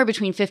 but somewhere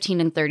between 15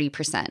 and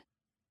 30%.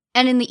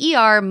 And in the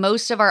ER,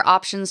 most of our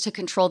options to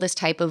control this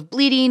type of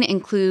bleeding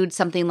include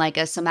something like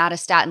a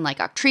somatostatin like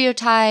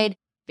octreotide,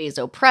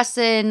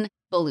 vasopressin,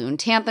 balloon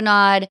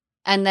tamponade,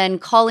 and then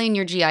calling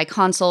your GI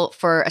consult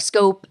for a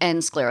scope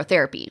and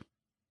sclerotherapy.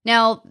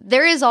 Now,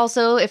 there is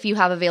also, if you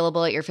have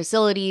available at your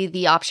facility,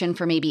 the option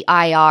for maybe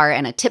IR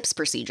and a TIPS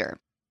procedure.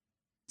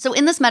 So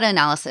in this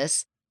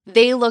meta-analysis,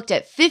 they looked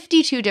at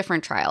 52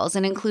 different trials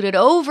and included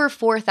over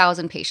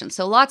 4,000 patients,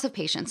 so lots of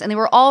patients, and they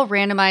were all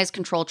randomized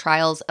controlled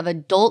trials of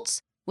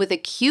adults with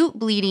acute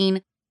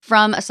bleeding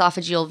from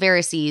esophageal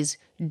varices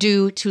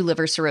due to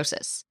liver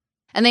cirrhosis.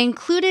 And they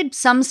included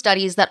some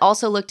studies that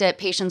also looked at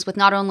patients with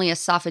not only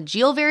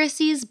esophageal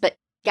varices, but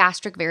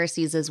gastric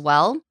varices as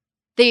well.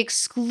 They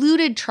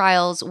excluded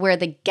trials where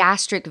the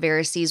gastric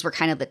varices were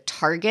kind of the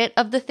target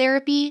of the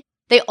therapy.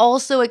 They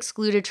also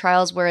excluded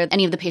trials where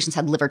any of the patients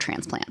had liver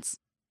transplants.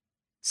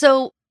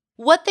 So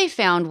what they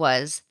found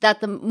was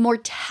that the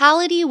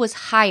mortality was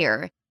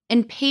higher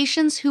in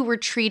patients who were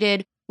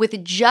treated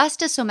with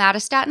just a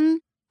somatostatin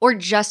or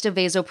just a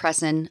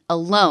vasopressin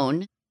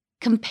alone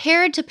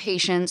compared to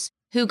patients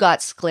who got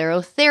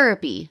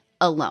sclerotherapy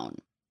alone.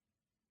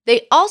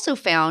 They also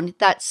found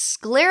that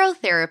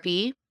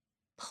sclerotherapy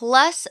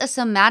plus a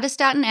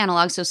somatostatin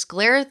analog, so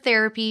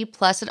sclerotherapy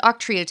plus an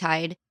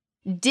octreotide,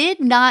 did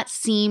not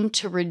seem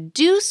to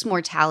reduce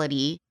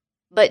mortality,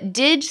 but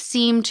did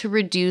seem to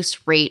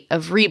reduce rate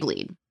of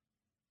rebleed.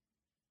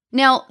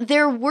 Now,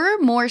 there were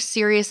more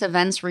serious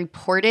events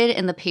reported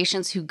in the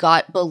patients who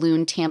got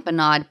balloon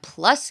tamponade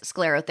plus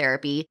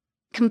sclerotherapy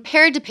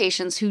compared to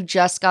patients who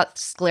just got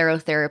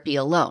sclerotherapy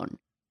alone.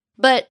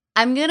 But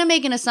I'm going to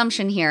make an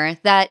assumption here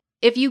that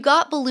if you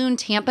got balloon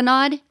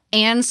tamponade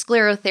and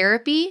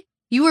sclerotherapy,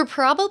 you were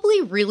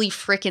probably really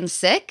frickin'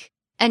 sick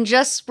and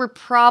just were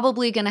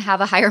probably going to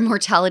have a higher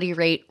mortality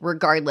rate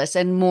regardless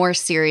and more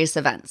serious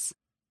events.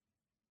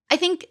 I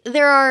think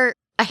there are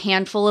a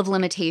handful of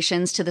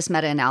limitations to this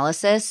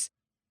meta-analysis.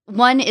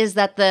 One is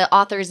that the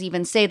authors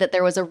even say that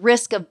there was a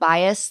risk of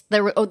bias.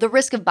 The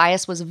risk of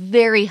bias was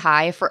very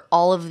high for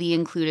all of the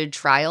included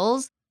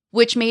trials,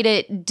 which made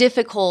it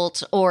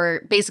difficult,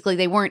 or basically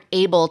they weren't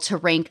able to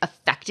rank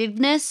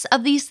effectiveness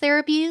of these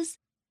therapies.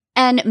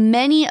 And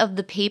many of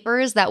the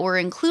papers that were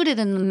included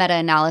in the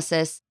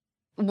meta-analysis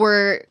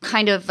were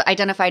kind of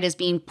identified as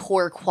being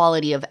poor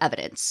quality of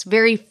evidence.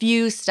 Very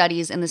few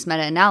studies in this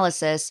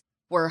meta-analysis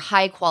were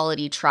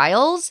high-quality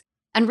trials.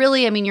 And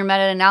really, your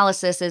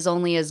meta-analysis is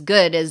only as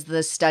good as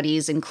the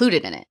studies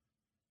included in it.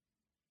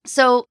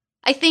 So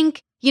I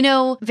think,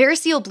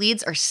 variceal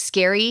bleeds are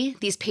scary.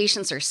 These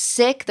patients are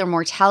sick. Their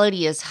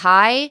mortality is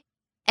high.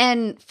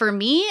 And for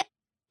me,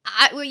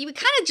 you would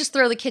kind of just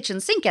throw the kitchen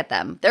sink at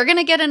them. They're going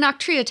to get an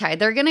octreotide.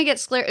 They're going to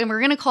get and we're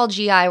going to call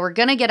GI. We're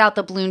going to get out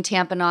the balloon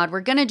tamponade. We're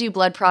going to do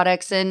blood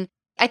products. And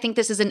I think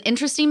this is an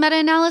interesting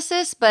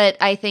meta-analysis, but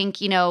I think,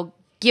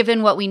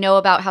 given what we know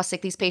about how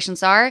sick these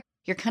patients are,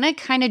 you're going to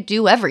kind of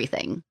do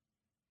everything.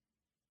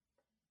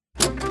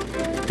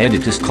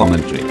 Editor's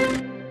commentary.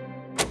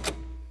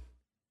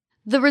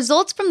 The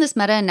results from this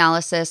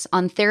meta-analysis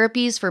on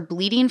therapies for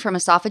bleeding from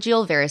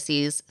esophageal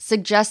varices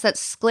suggest that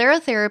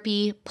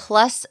sclerotherapy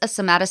plus a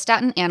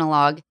somatostatin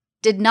analog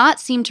did not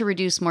seem to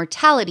reduce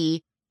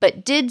mortality,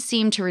 but did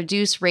seem to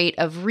reduce rate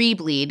of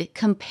rebleed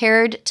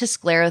compared to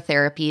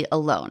sclerotherapy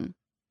alone.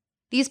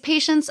 These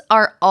patients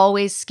are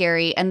always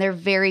scary and they're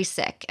very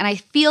sick, and I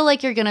feel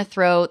like you're going to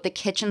throw the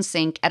kitchen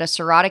sink at a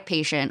cirrhotic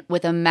patient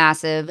with a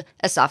massive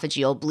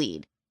esophageal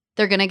bleed.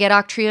 They're going to get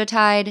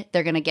octreotide,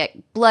 they're going to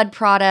get blood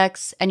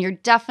products, and you're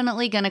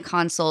definitely going to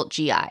consult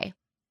GI.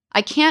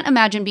 I can't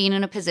imagine being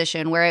in a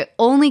position where I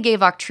only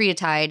gave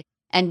octreotide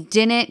and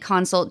didn't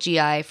consult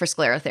GI for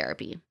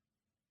sclerotherapy.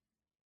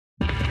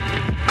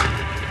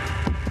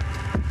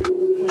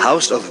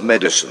 House of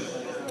Medicine.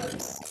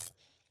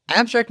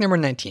 Abstract number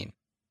 19.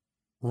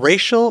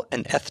 Racial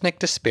and ethnic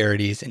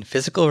disparities in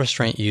physical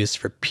restraint use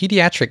for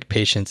pediatric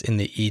patients in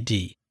the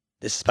ED.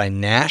 This is by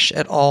Nash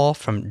et al.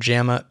 From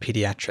JAMA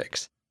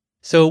Pediatrics.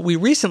 So we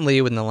recently,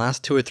 within the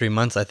last 2 or 3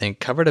 months, I think,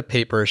 covered a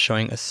paper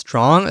showing a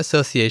strong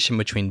association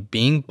between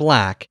being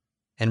Black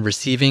and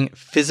receiving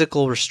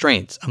physical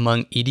restraints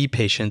among ED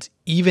patients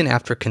even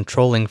after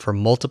controlling for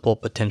multiple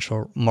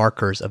potential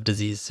markers of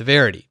disease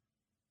severity.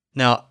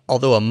 Now,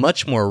 although a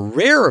much more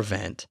rare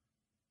event,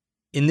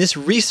 in this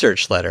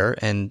research letter,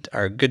 and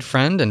our good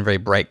friend and very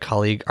bright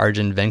colleague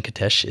Arjun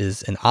Venkatesh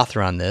is an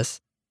author on this,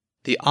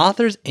 the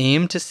authors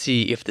aim to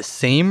see if the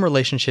same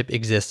relationship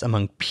exists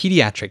among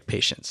pediatric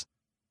patients.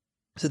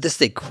 So this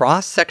is a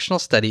cross-sectional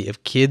study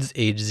of kids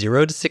aged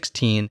 0 to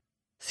 16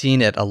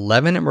 seen at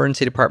 11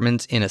 emergency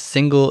departments in a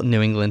single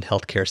New England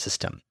healthcare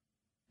system.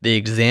 They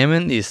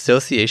examine the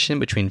association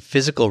between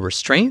physical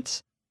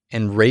restraints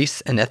and race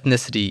and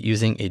ethnicity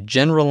using a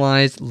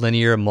generalized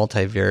linear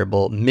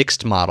multivariable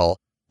mixed model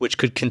which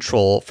could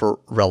control for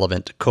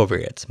relevant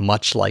covariates,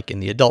 much like in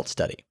the adult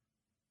study.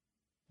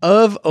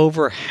 Of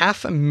over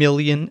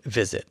 500,000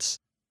 visits,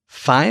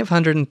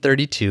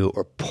 532,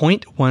 or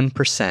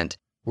 0.1%,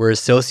 were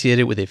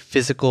associated with a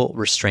physical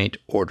restraint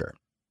order.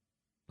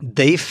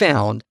 They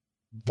found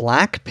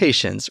Black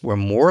patients were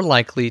more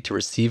likely to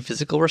receive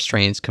physical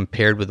restraints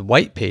compared with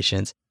white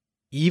patients,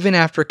 even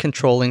after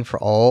controlling for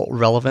all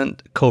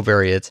relevant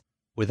covariates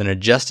with an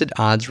adjusted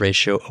odds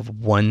ratio of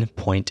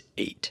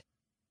 1.8.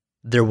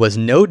 There was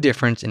no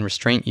difference in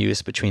restraint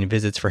use between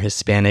visits for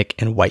Hispanic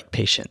and white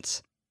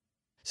patients.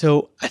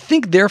 So I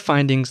think their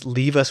findings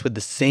leave us with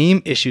the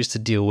same issues to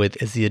deal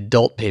with as the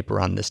adult paper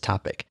on this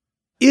topic.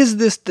 Is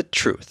this the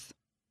truth?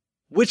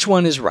 Which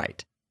one is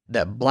right?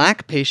 That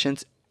Black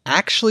patients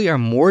actually are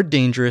more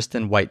dangerous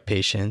than white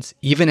patients,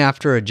 even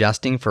after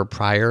adjusting for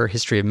prior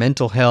history of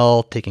mental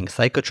health, taking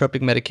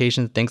psychotropic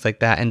medications, things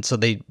like that, and so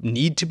they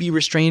need to be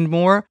restrained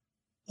more?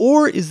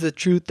 Or is the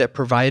truth that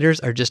providers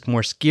are just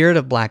more scared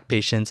of Black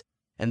patients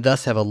and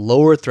thus have a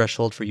lower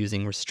threshold for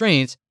using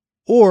restraints?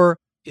 Or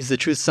is the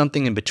truth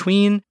something in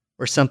between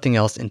or something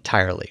else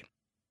entirely?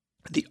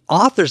 The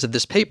authors of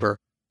this paper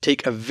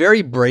take a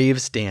very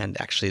brave stand,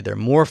 actually. They're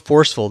more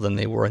forceful than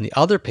they were in the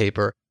other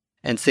paper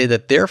and say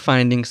that their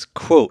findings,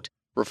 quote,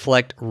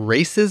 reflect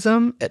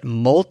racism at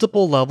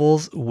multiple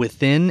levels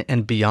within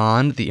and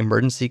beyond the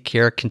emergency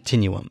care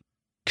continuum,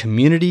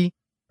 community,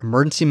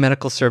 emergency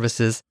medical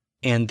services,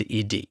 and the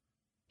ED.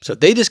 So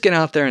they just get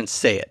out there and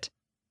say it,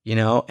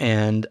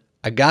 and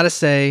I gotta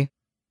say,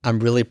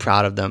 I'm really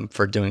proud of them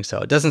for doing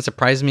so. It doesn't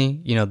surprise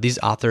me. These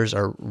authors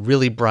are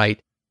really bright,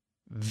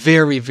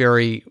 very,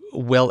 very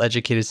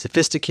well-educated,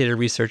 sophisticated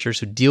researchers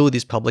who deal with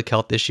these public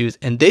health issues,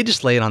 and they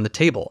just lay it on the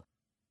table.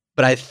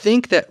 But I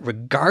think that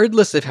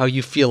regardless of how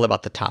you feel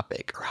about the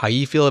topic or how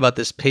you feel about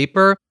this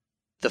paper,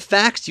 the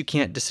facts you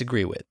can't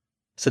disagree with.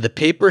 So the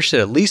paper should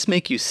at least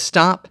make you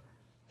stop,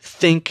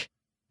 think,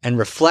 and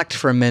reflect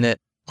for a minute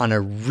on a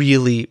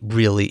really,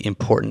 really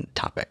important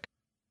topic.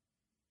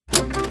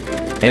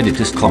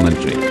 Editor's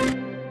commentary.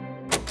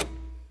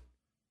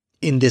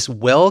 In this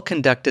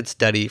well-conducted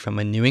study from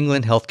a New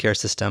England healthcare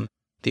system,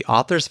 the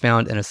authors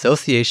found an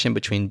association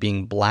between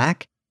being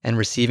Black and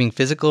receiving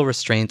physical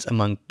restraints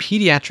among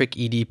pediatric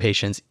ED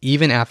patients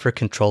even after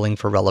controlling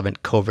for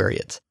relevant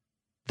covariates.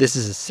 This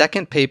is the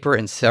second paper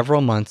in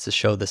several months to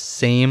show the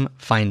same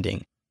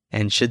finding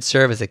and should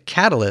serve as a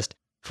catalyst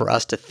for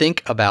us to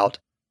think about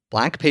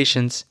Black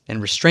patients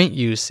and restraint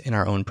use in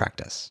our own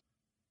practice.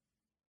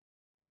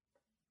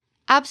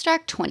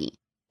 Abstract 20.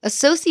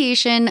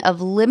 Association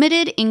of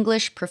limited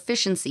English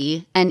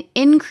proficiency and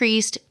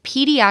increased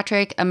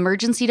pediatric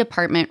emergency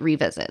department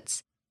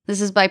revisits. This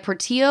is by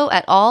Portillo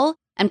et al.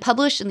 And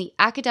published in the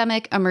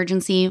Academic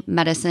Emergency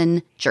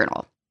Medicine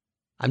Journal.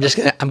 I'm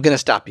gonna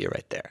stop you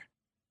right there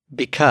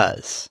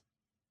because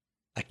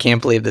I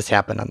can't believe this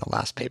happened on the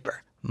last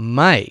paper.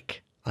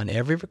 Mike, on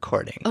every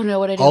recording, Oh no,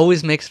 what I do?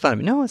 always makes fun of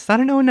me. No, it's not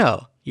a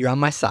no. You're on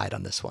my side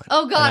on this one.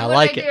 Oh God, and what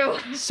like did I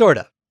do? Sort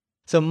of.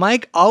 So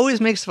Mike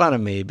always makes fun of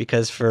me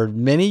because for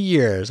many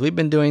years, we've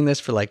been doing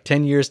this for like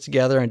 10 years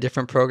together in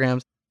different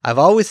programs. I've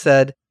always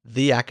said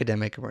the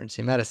academic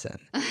emergency medicine.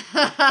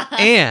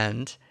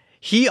 And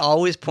he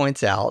always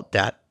points out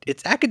that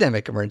it's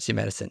academic emergency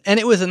medicine.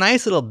 And it was a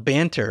nice little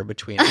banter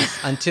between us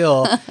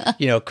until,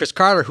 Chris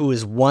Carter, who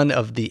is one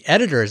of the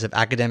editors of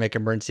Academic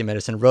Emergency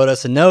Medicine, wrote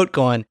us a note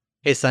going,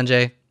 hey,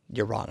 Sanjay,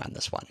 you're wrong on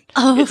this one.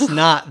 Oh. It's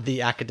not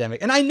the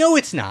academic. And I know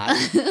it's not.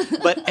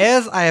 But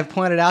as I have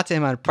pointed out to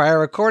him on prior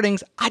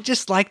recordings, I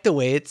just like the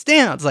way it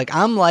stands. Like,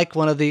 I'm like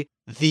one of the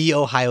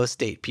Ohio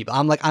State people.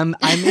 I'm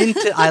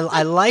into,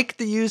 I like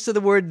the use of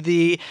the word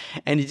the,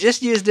 and you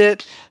just used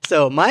it.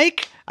 So,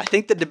 Mike, I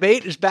think the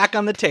debate is back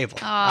on the table.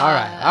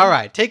 All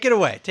right. Take it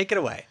away.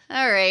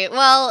 All right.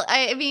 Well,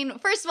 I mean,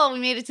 first of all, we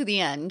made it to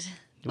the end.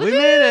 We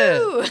made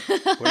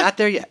it. We're not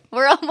there yet.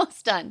 We're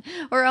almost done.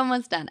 All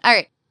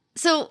right.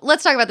 So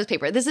let's talk about this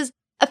paper. This is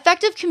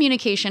effective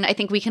communication. I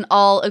think we can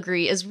all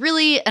agree is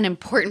really an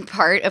important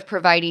part of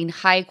providing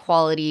high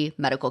quality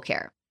medical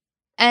care.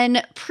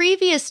 And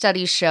previous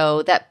studies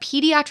show that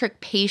pediatric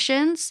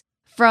patients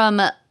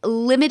from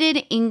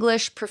limited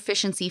English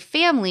proficiency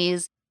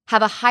families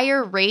have a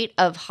higher rate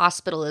of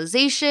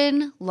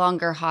hospitalization,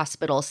 longer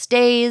hospital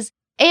stays,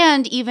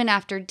 and even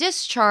after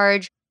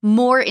discharge,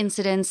 more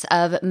incidents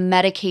of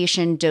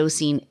medication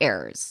dosing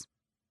errors.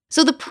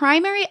 So the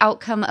primary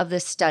outcome of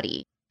this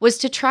study was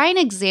to try and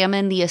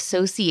examine the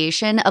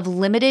association of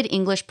limited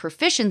English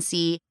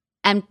proficiency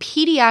and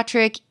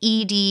pediatric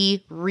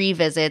ED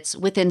revisits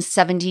within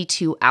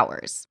 72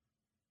 hours.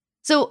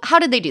 So how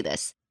did they do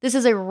this? This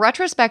is a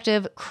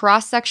retrospective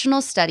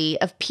cross-sectional study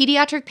of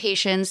pediatric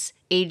patients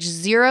aged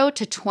 0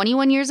 to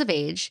 21 years of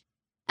age,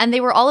 and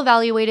they were all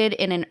evaluated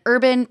in an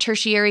urban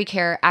tertiary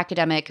care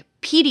academic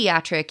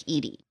pediatric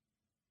ED.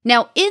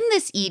 Now, in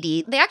this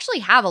ED, they actually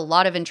have a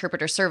lot of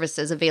interpreter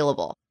services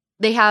available.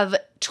 They have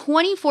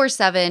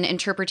 24/7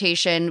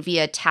 interpretation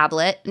via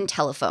tablet and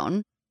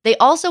telephone. They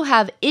also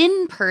have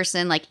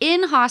in-person, like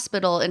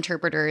in-hospital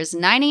interpreters,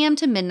 9 a.m.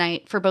 to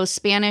midnight for both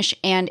Spanish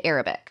and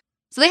Arabic.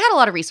 So they had a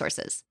lot of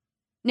resources.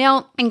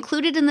 Now,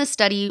 included in this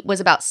study was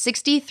about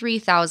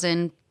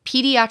 63,000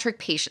 pediatric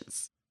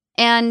patients.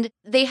 And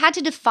they had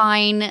to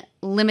define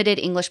limited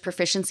English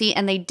proficiency,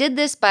 and they did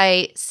this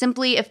by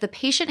simply if the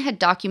patient had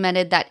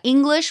documented that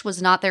English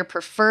was not their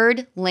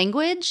preferred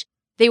language,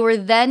 they were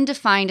then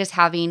defined as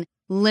having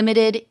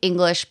limited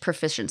English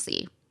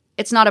proficiency.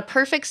 It's not a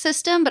perfect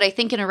system, but I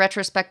think in a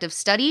retrospective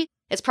study,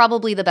 it's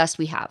probably the best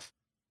we have.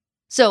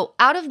 So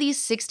out of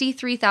these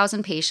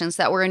 63,000 patients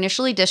that were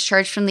initially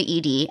discharged from the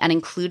ED and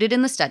included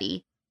in the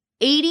study,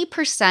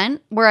 80%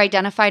 were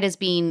identified as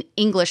being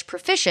English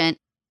proficient,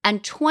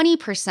 and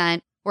 20%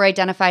 were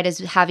identified as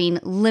having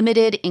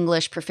limited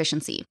English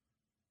proficiency.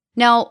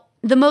 Now,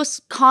 the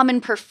most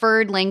common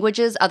preferred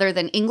languages other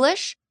than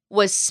English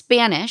was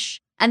Spanish,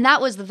 and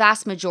that was the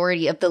vast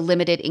majority of the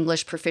limited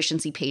English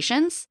proficiency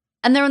patients.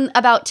 And then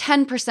about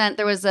 10%,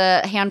 there was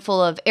a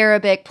handful of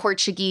Arabic,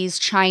 Portuguese,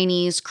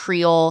 Chinese,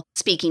 Creole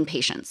speaking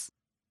patients.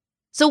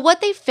 So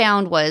what they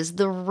found was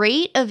the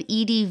rate of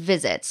ED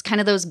visits, kind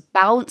of those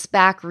bounce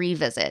back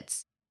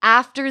revisits,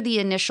 after the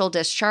initial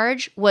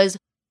discharge was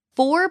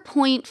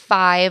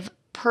 4.5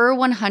 per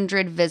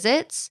 100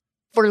 visits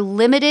for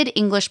limited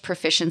English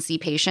proficiency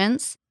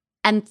patients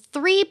and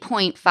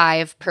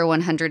 3.5 per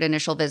 100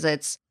 initial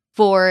visits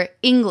for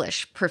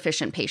English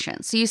proficient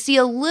patients. So you see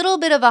a little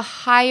bit of a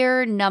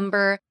higher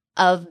number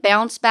of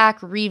bounce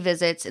back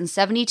revisits in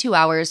 72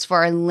 hours for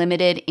our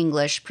limited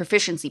English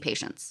proficiency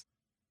patients.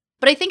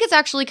 But I think it's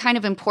actually kind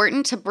of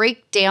important to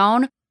break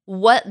down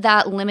what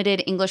that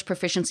limited English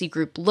proficiency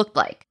group looked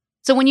like.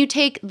 So when you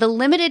take the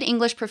limited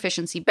English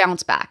proficiency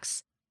bounce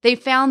backs, they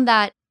found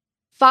that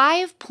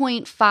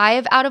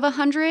 5.5 out of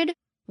 100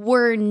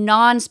 were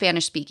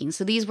non-Spanish speaking.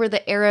 So these were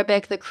the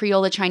Arabic, the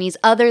Creole, the Chinese,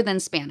 other than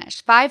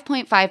Spanish.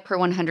 5.5 per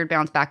 100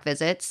 bounce back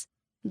visits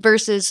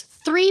versus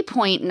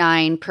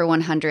 3.9 per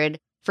 100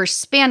 for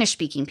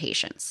Spanish-speaking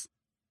patients.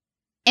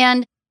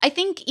 And I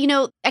think,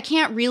 I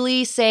can't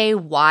really say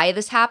why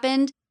this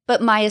happened,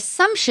 but my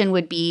assumption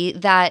would be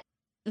that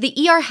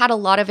the ER had a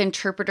lot of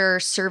interpreter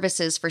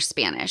services for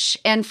Spanish,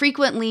 and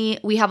frequently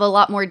we have a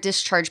lot more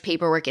discharge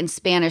paperwork in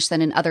Spanish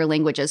than in other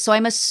languages. So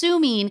I'm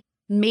assuming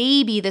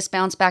maybe this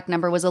bounce back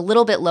number was a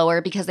little bit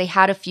lower because they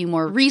had a few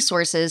more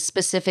resources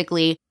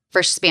specifically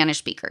for Spanish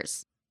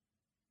speakers.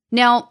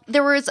 Now,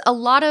 there was a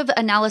lot of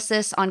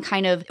analysis on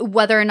kind of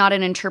whether or not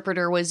an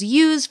interpreter was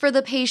used for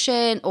the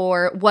patient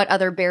or what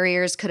other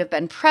barriers could have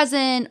been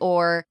present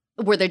or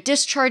were there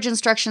discharge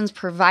instructions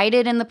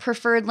provided in the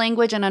preferred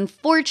language? And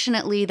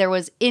unfortunately, there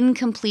was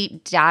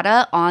incomplete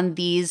data on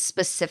these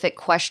specific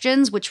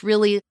questions, which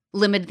really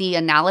limited the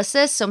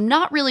analysis. So I'm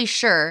not really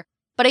sure.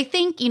 But I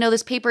think,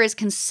 this paper is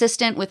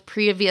consistent with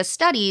previous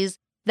studies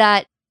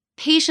that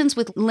patients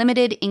with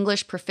limited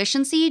English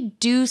proficiency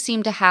do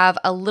seem to have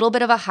a little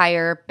bit of a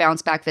higher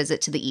bounce back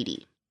visit to the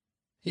ED.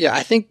 Yeah,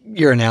 I think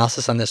your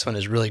analysis on this one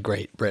is really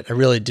great, Britt. I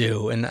really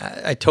do. And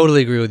I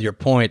totally agree with your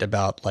point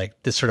about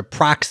like this sort of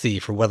proxy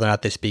for whether or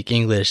not they speak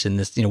English and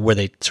this, where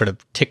they sort of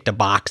ticked a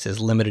box as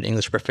limited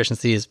English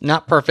proficiency is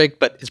not perfect,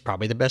 but it's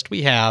probably the best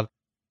we have.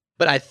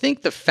 But I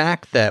think the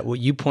fact that what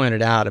you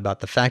pointed out about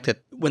the fact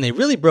that when they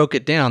really broke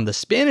it down, the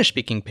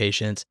Spanish-speaking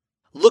patients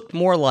looked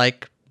more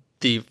like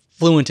the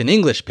fluent in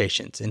English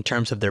patients in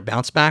terms of their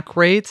bounce back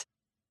rates,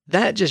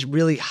 that just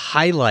really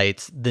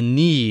highlights the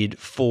need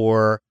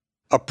for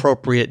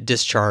appropriate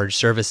discharge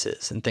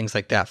services and things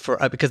like that for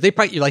because they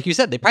probably, like you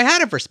said, they probably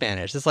had it for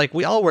Spanish. It's like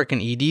we all work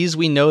in EDs.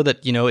 We know that,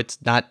 it's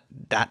not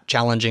that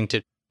challenging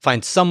to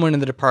find someone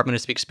in the department who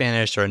speaks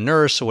Spanish or a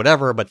nurse or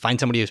whatever, but find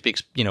somebody who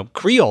speaks,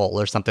 Creole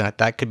or something like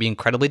that could be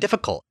incredibly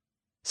difficult.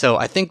 So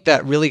I think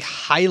that really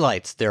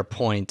highlights their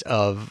point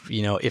of,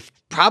 if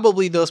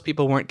probably those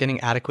people weren't getting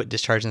adequate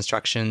discharge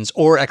instructions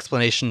or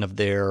explanation of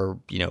their,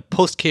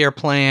 post-care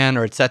plan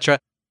or et cetera,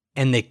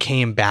 and they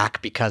came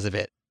back because of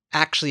it,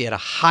 actually at a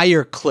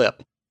higher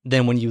clip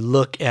than when you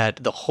look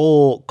at the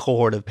whole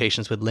cohort of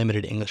patients with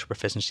limited English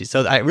proficiency.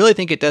 So I really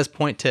think it does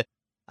point to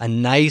a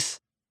nice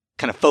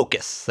kind of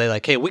focus. Say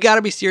like, hey, we got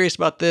to be serious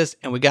about this,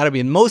 and we got to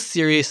be most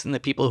serious in the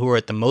people who are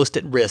at the most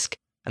at risk.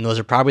 And those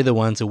are probably the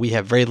ones who we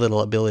have very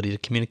little ability to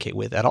communicate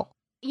with at all.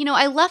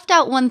 I left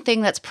out one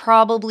thing that's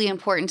probably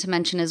important to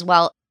mention as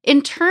well.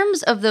 In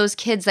terms of those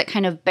kids that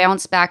kind of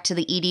bounce back to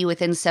the ED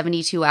within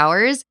 72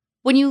 hours,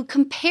 when you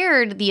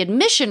compared the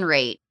admission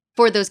rate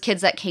for those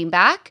kids that came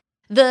back,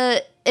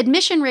 the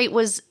admission rate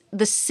was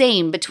the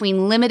same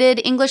between limited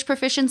English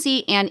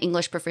proficiency and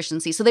English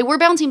proficiency. So they were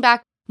bouncing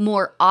back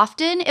more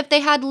often if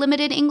they had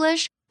limited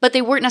English, but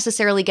they weren't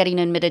necessarily getting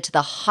admitted to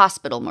the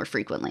hospital more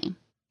frequently.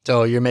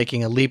 So you're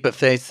making a leap of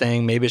faith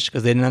saying maybe it's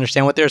because they didn't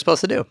understand what they were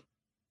supposed to do.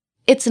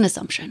 It's an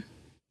assumption.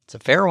 It's a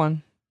fair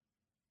one.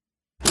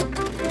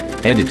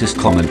 Editor's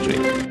commentary.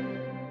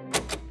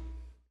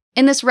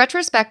 In this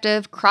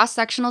retrospective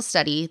cross-sectional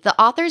study, the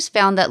authors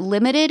found that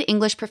limited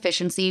English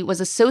proficiency was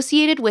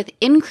associated with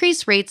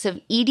increased rates of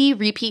ED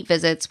repeat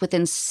visits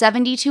within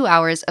 72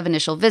 hours of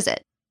initial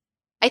visit.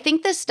 I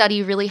think this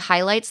study really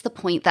highlights the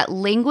point that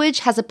language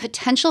has a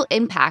potential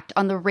impact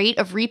on the rate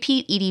of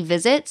repeat ED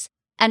visits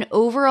and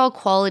overall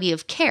quality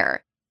of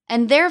care,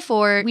 and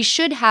therefore we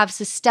should have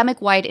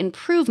systemic-wide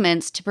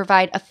improvements to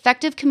provide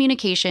effective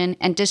communication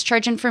and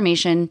discharge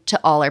information to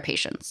all our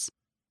patients.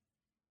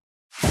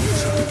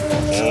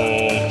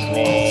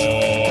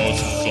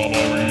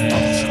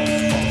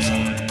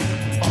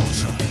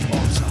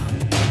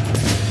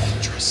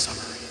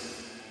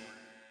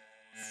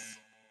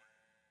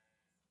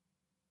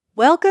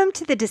 Welcome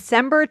to the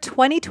December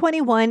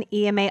 2021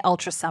 EMA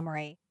Ultra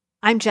Summary.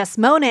 I'm Jess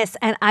Monis,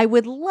 and I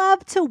would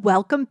love to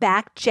welcome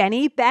back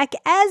Jenny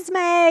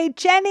Beck-Esmay.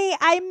 Jenny,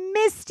 I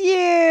missed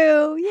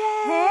you.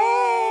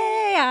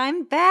 Yay! Hey,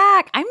 I'm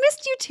back. I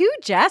missed you too,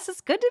 Jess.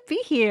 It's good to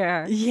be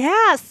here.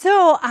 Yeah,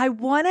 so I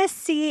want to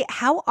see,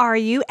 how are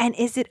you, and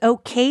is it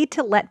okay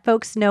to let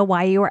folks know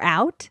why you were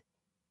out?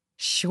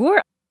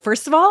 Sure.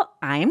 First of all,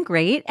 I am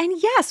great.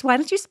 And yes, why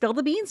don't you spill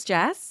the beans,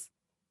 Jess?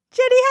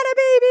 Jenny had a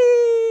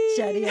baby.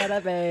 Jenny had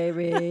a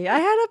baby. I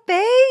had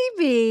a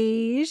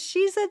baby.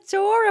 She's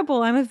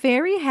adorable. I'm a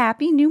very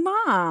happy new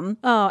mom.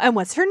 Oh, and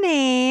what's her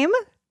name?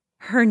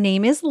 Her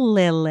name is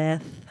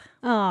Lilith.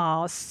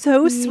 Oh,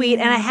 so sweet.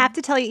 And I have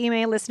to tell you,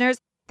 EMA listeners,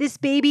 this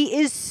baby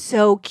is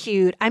so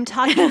cute. I'm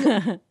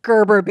talking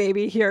Gerber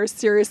baby here.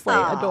 Seriously,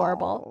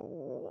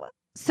 adorable.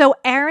 So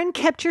Aaron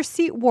kept your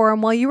seat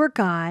warm while you were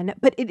gone,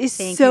 but it is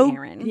Thank you,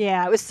 Aaron.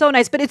 Yeah, it was so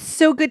nice, but it's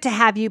so good to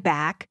have you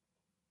back.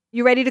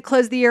 You ready to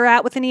close the year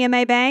out with an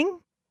EMA bang?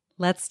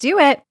 Let's do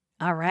it.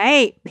 All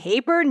right.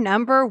 Paper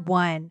number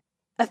 1.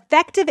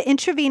 Effective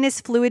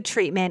intravenous fluid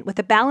treatment with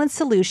a balanced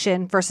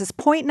solution versus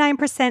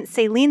 0.9%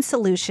 saline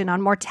solution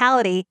on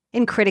mortality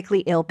in critically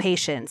ill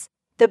patients.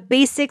 The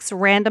Basics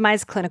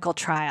randomized clinical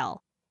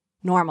trial.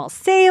 Normal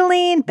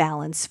saline,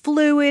 balanced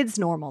fluids,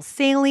 normal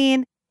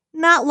saline.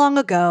 Not long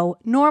ago,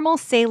 normal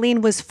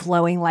saline was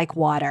flowing like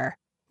water.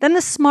 Then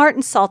the SMART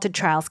and SALTED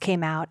trials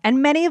came out,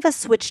 and many of us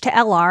switched to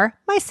LR,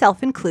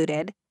 myself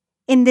included.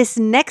 In this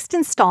next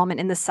installment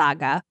in the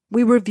saga,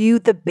 we review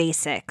the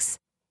basics.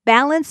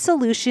 Balanced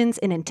solutions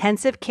in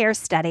intensive care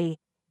study,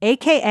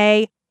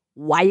 aka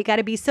why you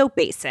gotta be so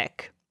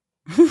basic.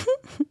 This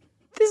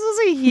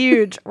was a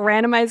huge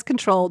randomized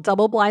controlled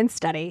double-blind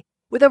study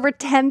with over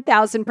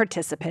 10,000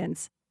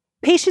 participants.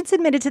 Patients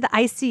admitted to the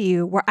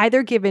ICU were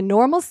either given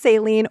normal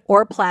saline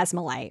or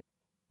Plasmolite.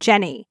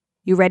 Jenny,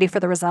 you ready for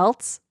the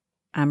results?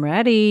 I'm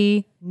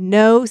ready.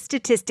 No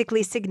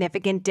statistically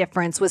significant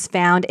difference was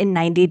found in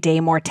 90-day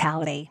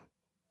mortality.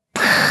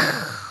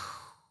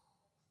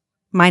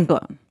 Mind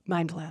blown.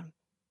 Mind blown.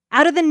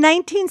 Out of the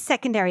 19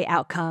 secondary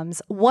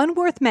outcomes, one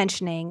worth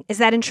mentioning is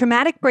that in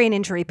traumatic brain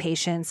injury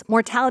patients,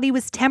 mortality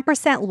was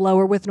 10%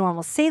 lower with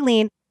normal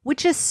saline,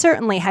 which is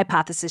certainly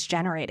hypothesis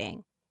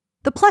generating.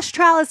 The PLUS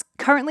trial is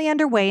currently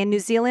underway in New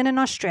Zealand and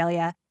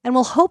Australia and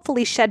will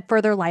hopefully shed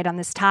further light on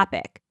this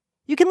topic.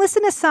 You can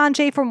listen to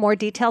Sanjay for more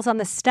details on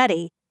the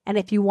study, and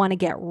if you want to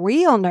get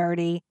real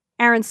nerdy,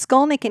 Aaron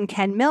Skolnick and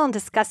Ken Milne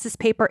discuss this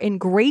paper in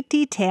great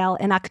detail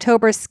in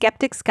October's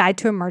Skeptic's Guide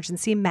to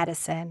Emergency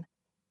Medicine.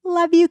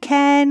 Love you,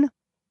 Ken.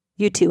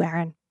 You too,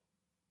 Aaron.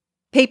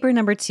 Paper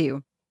number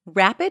 2,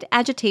 Rapid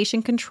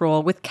Agitation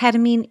Control with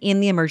Ketamine in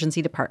the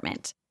Emergency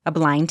Department, a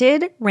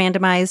blinded,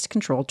 randomized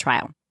controlled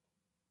trial.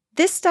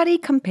 This study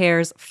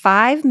compares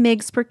 5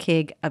 mg per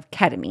kg of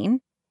ketamine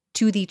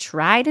to the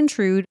tried and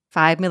true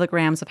 5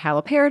 milligrams of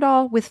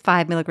haloperidol with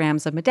 5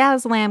 milligrams of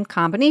midazolam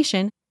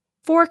combination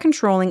for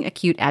controlling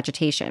acute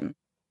agitation.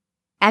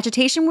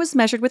 Agitation was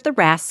measured with the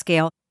RASS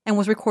scale and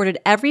was recorded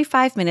every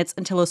 5 minutes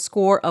until a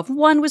score of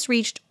 1 was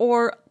reached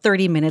or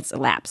 30 minutes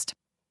elapsed.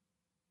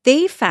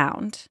 They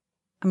found,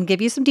 I'm going to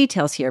give you some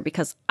details here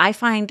because I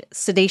find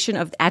sedation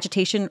of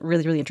agitation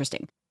really, really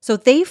interesting. So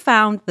they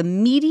found the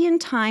median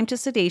time to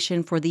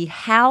sedation for the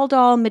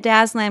Haldol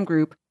midazolam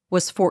group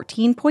was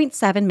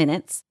 14.7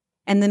 minutes,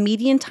 and the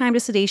median time to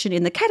sedation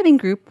in the ketamine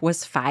group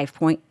was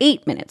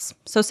 5.8 minutes,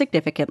 so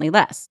significantly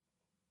less.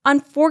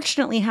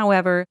 Unfortunately,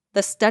 however,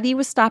 the study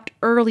was stopped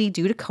early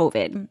due to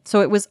COVID,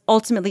 so it was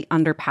ultimately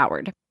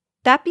underpowered.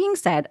 That being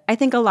said, I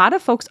think a lot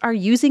of folks are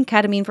using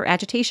ketamine for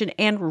agitation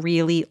and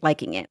really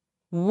liking it.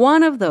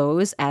 One of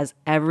those, as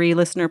every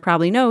listener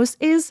probably knows,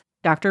 is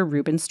Dr.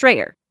 Ruben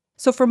Strayer.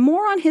 So for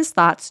more on his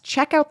thoughts,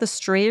 check out the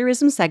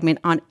Strayerism segment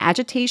on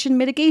agitation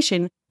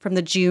mitigation from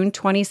the June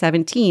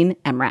 2017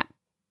 MRAP.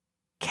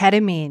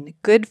 Ketamine,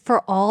 good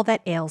for all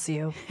that ails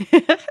you.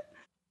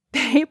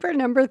 Paper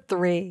number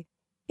 3.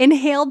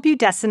 Inhaled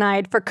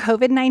budesonide for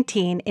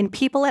COVID-19 in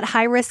people at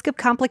high risk of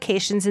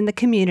complications in the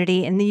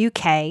community in the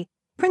UK.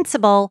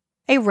 Principle,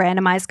 a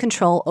randomized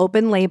control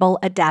open-label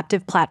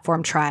adaptive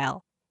platform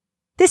trial.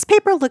 This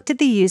paper looked at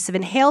the use of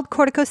inhaled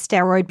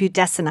corticosteroid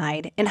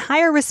budesonide in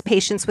higher-risk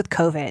patients with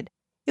COVID.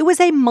 It was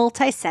a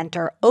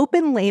multi-center,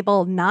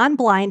 open-label,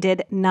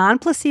 non-blinded,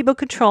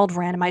 non-placebo-controlled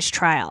randomized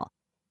trial.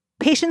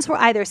 Patients were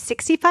either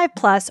 65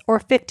 plus or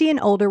 50 and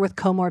older with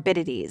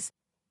comorbidities.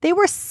 They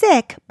were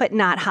sick but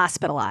not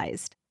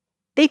hospitalized.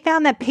 They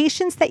found that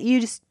patients that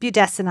used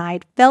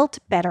budesonide felt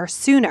better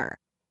sooner,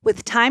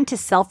 with time to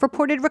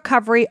self-reported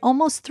recovery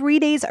almost 3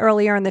 days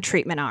earlier in the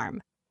treatment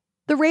arm.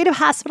 The rate of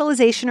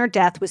hospitalization or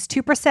death was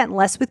 2%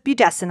 less with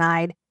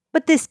budesonide,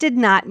 but this did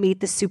not meet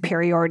the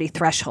superiority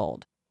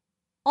threshold.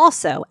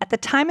 Also, at the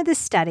time of this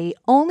study,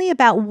 only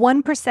about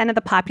 1% of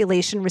the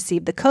population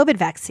received the COVID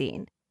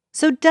vaccine.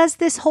 So does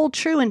this hold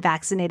true in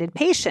vaccinated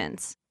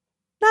patients?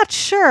 Not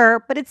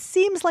sure, but it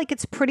seems like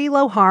it's pretty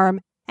low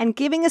harm, and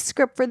giving a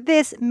script for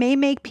this may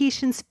make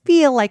patients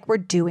feel like we're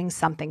doing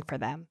something for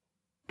them.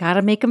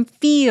 Gotta make them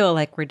feel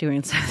like we're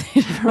doing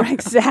something.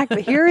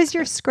 Exactly. Here is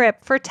your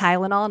script for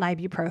Tylenol and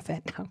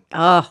ibuprofen.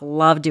 Oh,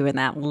 love doing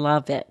that.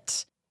 Love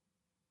it.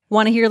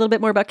 Want to hear a little bit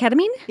more about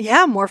ketamine?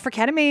 Yeah, more for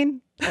ketamine.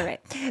 All right.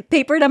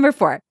 Paper number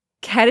 4,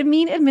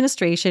 ketamine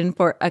administration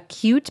for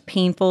acute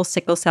painful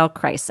sickle cell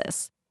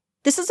crisis.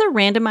 This is a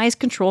randomized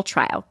control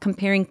trial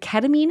comparing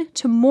ketamine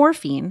to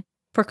morphine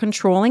for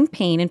controlling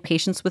pain in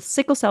patients with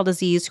sickle cell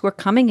disease who are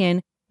coming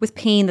in with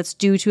pain that's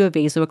due to a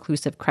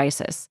vaso-occlusive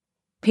crisis.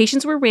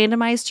 Patients were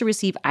randomized to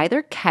receive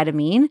either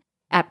ketamine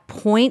at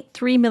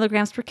 0.3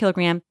 milligrams per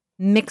kilogram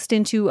mixed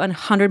into a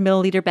 100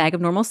 milliliter bag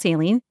of normal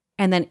saline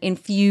and then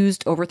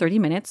infused over 30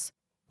 minutes,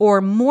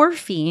 or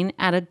morphine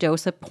at a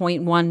dose of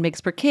 0.1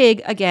 mg per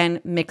kg, again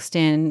mixed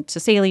into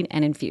saline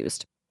and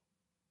infused.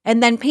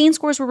 And then pain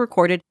scores were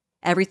recorded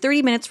every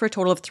 30 minutes for a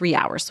total of 3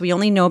 hours. So we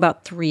only know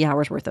about 3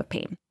 hours worth of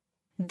pain.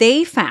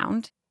 They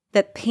found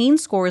that pain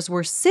scores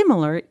were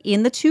similar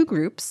in the two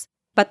groups,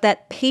 but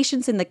that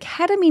patients in the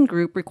ketamine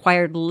group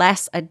required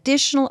less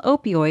additional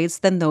opioids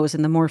than those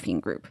in the morphine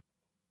group.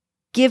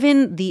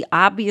 Given the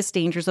obvious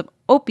dangers of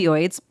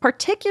opioids,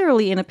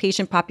 particularly in a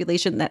patient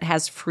population that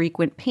has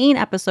frequent pain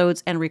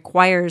episodes and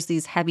requires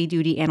these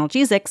heavy-duty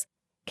analgesics,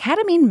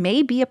 ketamine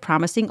may be a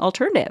promising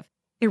alternative.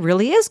 It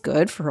really is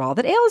good for all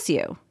that ails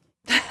you.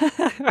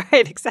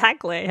 Right,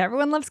 exactly.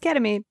 Everyone loves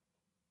ketamine.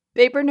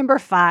 Paper number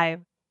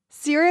 5.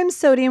 Serum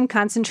sodium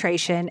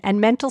concentration and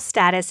mental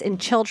status in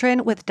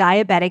children with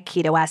diabetic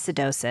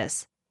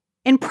ketoacidosis.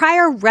 In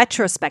prior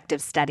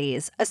retrospective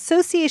studies,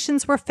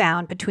 associations were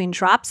found between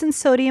drops in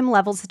sodium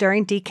levels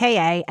during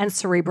DKA and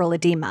cerebral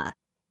edema.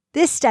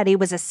 This study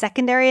was a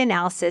secondary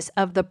analysis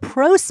of the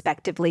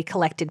prospectively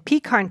collected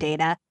PCARN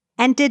data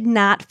and did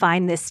not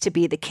find this to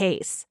be the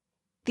case.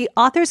 The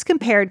authors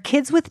compared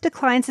kids with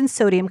declines in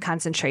sodium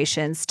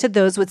concentrations to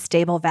those with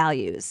stable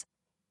values.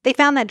 They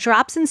found that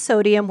drops in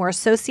sodium were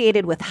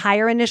associated with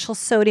higher initial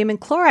sodium and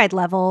chloride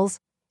levels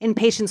in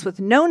patients with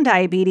known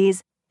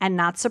diabetes and,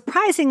 not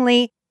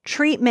surprisingly,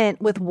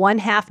 treatment with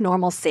 1/2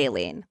 normal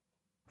saline.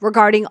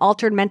 Regarding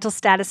altered mental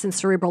status and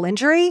cerebral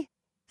injury,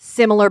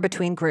 similar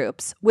between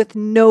groups, with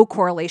no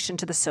correlation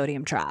to the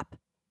sodium drop.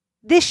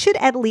 This should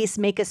at least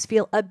make us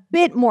feel a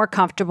bit more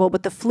comfortable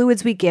with the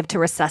fluids we give to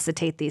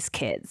resuscitate these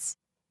kids.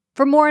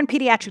 For more on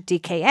pediatric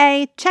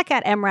DKA, check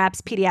out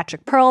MRAP's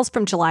Pediatric Pearls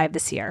from July of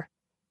this year.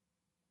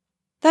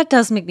 That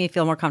does make me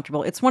feel more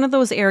comfortable. It's one of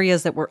those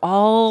areas that we're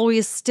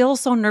always still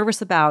so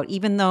nervous about,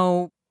 even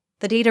though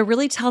the data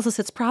really tells us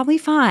it's probably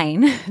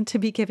fine to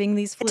be giving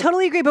these fluids. I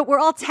totally agree, but we're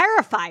all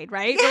terrified,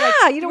 right?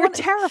 Yeah, we're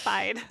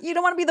terrified. You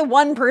don't want to be the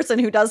one person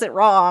who does it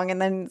wrong and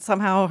then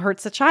somehow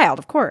hurts a child,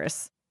 of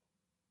course.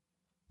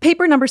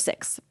 Paper number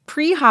 6,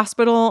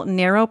 pre-hospital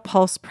narrow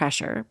pulse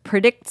pressure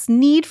predicts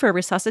need for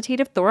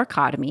resuscitative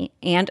thoracotomy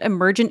and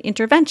emergent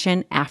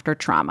intervention after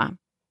trauma.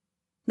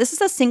 This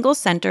is a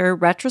single-center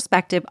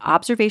retrospective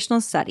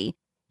observational study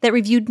that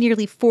reviewed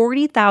nearly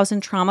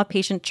 40,000 trauma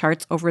patient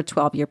charts over a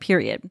 12-year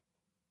period.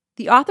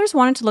 The authors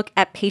wanted to look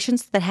at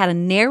patients that had a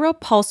narrow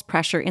pulse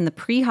pressure in the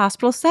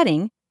pre-hospital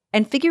setting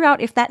and figure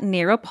out if that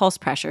narrow pulse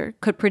pressure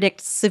could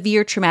predict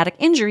severe traumatic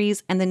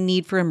injuries and the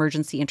need for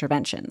emergency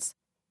interventions.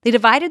 They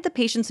divided the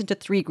patients into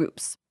 3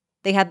 groups.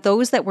 They had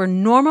those that were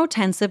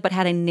normotensive but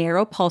had a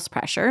narrow pulse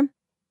pressure,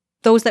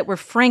 those that were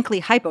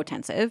frankly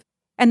hypotensive,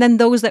 and then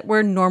those that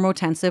were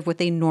normotensive with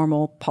a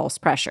normal pulse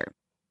pressure.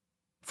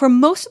 For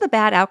most of the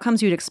bad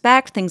outcomes you'd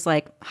expect, things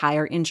like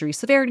higher injury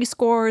severity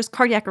scores,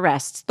 cardiac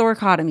arrests,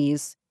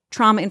 thoracotomies,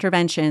 trauma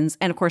interventions,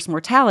 and of course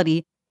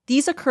mortality,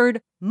 these occurred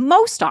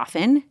most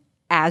often,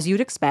 as you'd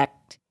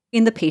expect,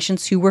 in the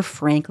patients who were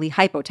frankly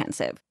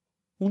hypotensive.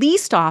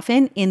 Least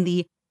often in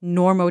the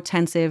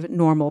normotensive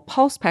normal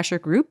pulse pressure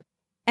group,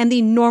 and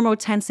the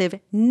normotensive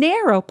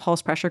narrow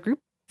pulse pressure group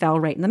fell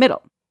right in the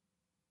middle.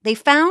 They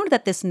found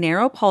that this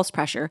narrow pulse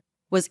pressure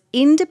was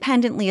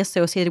independently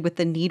associated with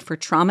the need for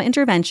trauma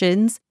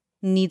interventions,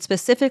 need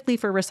specifically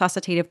for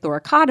resuscitative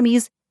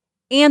thoracotomies,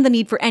 and the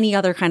need for any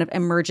other kind of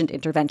emergent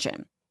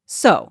intervention.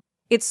 So,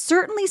 it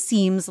certainly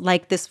seems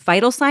like this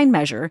vital sign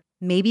measure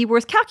may be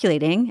worth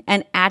calculating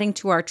and adding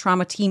to our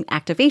trauma team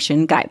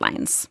activation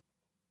guidelines.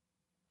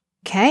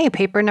 Okay,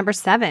 paper number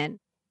 7.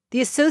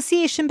 The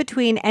association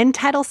between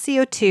end-tidal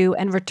CO2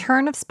 and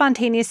return of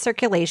spontaneous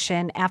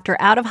circulation after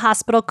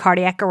out-of-hospital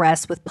cardiac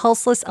arrest with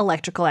pulseless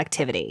electrical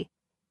activity.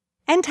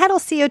 End-tidal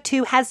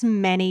CO2 has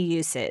many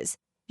uses.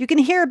 You can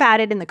hear about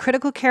it in the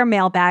critical care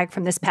mailbag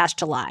from this past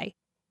July.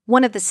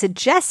 One of the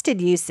suggested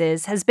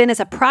uses has been as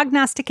a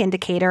prognostic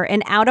indicator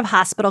in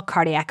out-of-hospital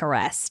cardiac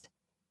arrest.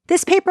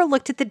 This paper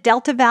looked at the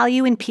delta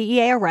value in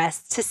PEA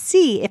arrests to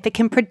see if it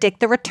can predict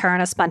the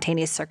return of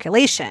spontaneous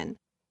circulation.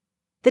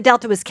 The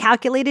delta was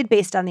calculated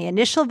based on the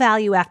initial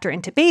value after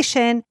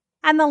intubation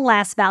and the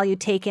last value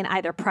taken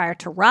either prior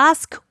to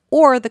ROSC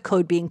or the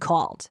code being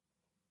called.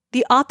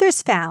 The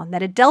authors found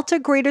that a delta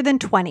greater than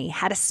 20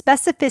 had a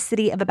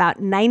specificity of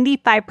about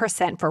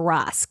 95% for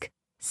ROSC.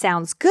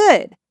 Sounds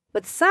good,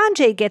 but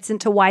Sanjay gets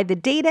into why the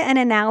data and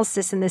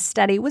analysis in this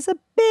study was a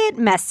bit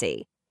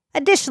messy.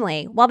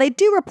 Additionally, while they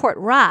do report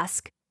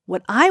ROSC,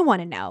 what I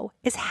want to know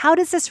is how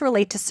does this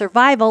relate to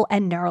survival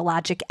and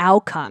neurologic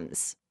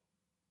outcomes?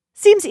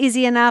 Seems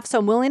easy enough, so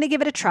I'm willing to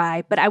give it a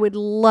try, but I would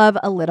love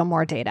a little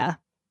more data.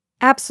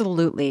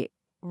 Absolutely.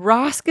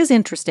 ROSC is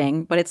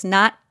interesting, but it's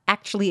not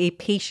actually a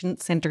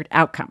patient-centered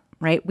outcome,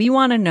 right? We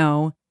want to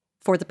know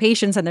for the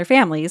patients and their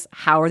families,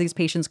 how are these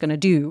patients going to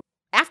do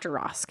after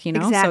ROSC, you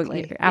know?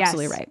 Exactly. So you're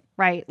absolutely right.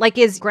 Right. Like,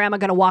 is grandma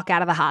going to walk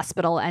out of the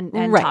hospital and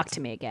Right. talk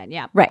to me again?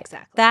 Yeah, Right.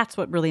 Exactly. That's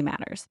what really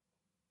matters.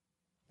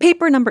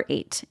 Paper number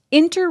 8,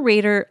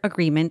 Interrater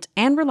agreement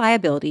and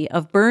reliability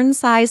of burn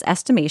size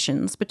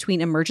estimations between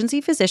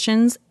emergency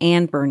physicians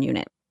and burn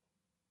unit.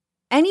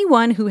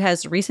 Anyone who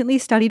has recently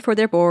studied for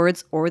their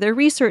boards or their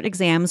research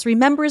exams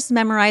remembers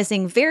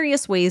memorizing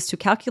various ways to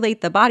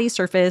calculate the body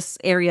surface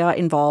area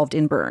involved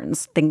in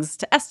burns, things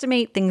to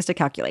estimate, things to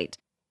calculate.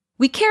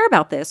 We care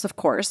about this, of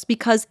course,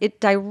 because it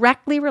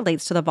directly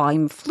relates to the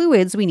volume of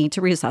fluids we need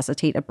to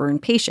resuscitate a burn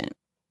patient.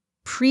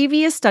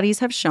 Previous studies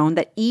have shown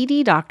that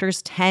ED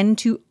doctors tend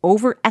to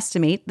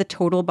overestimate the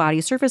total body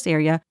surface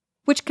area,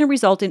 which can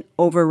result in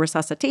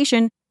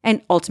over-resuscitation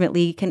and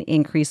ultimately can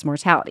increase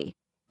mortality.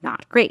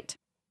 Not great.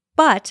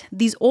 But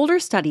these older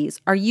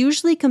studies are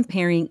usually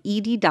comparing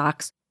ED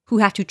docs who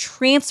have to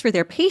transfer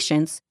their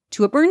patients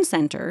to a burn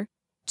center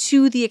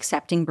to the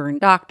accepting burn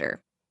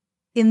doctor.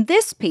 In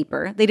this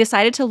paper, they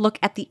decided to look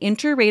at the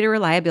Interrater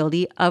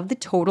reliability of the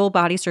total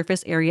body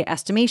surface area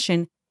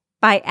estimation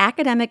by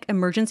academic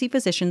emergency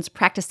physicians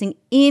practicing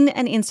in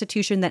an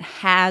institution that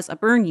has a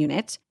burn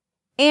unit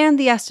and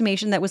the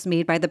estimation that was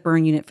made by the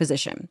burn unit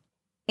physician.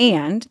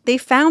 And they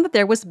found that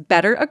there was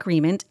better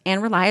agreement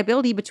and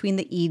reliability between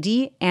the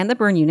ED and the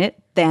burn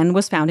unit than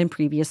was found in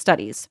previous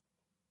studies.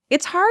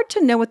 It's hard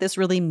to know what this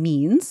really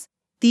means.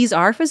 These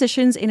are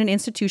physicians in an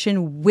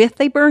institution with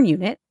a burn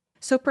unit,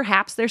 so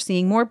perhaps they're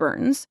seeing more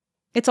burns.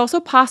 It's also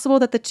possible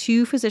that the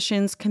two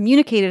physicians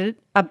communicated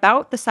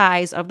about the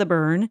size of the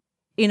burn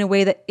in a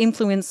way that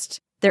influenced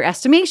their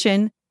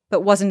estimation, but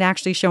wasn't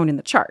actually shown in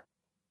the chart.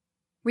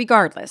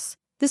 Regardless,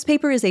 this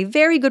paper is a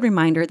very good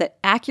reminder that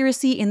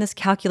accuracy in this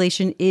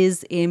calculation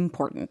is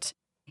important.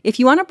 If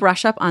you want to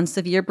brush up on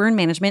severe burn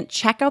management,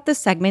 check out this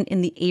segment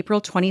in the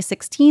April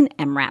 2016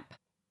 MRAP.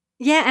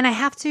 Yeah, and I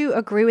have to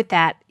agree with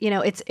that.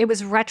 It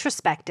was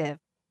retrospective.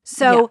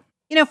 So,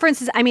 for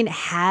instance,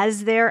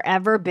 has there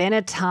ever been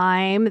a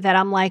time that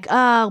I'm like,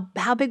 oh,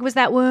 how big was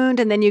that wound?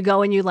 And then you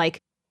go and you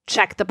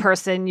check the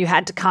person you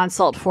had to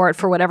consult for it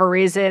for whatever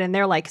reason. And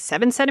they're like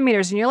 7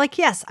 centimeters. And you're like,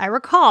 yes, I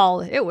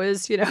recall it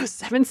was,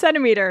 7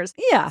 centimeters.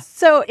 Yeah.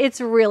 So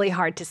it's really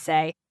hard to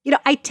say.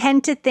 I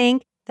tend to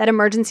think that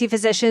emergency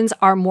physicians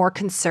are more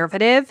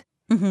conservative.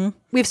 Mm-hmm.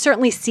 We've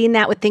certainly seen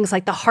that with things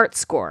like the heart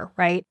score,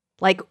 right?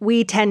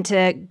 We tend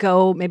to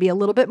go maybe a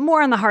little bit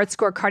more on the heart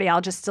score,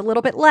 cardiologists a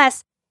little bit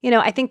less.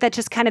 I think that's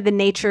just kind of the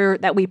nature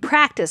that we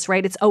practice,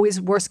 right? It's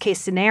always worst case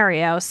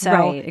scenario. So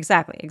Right,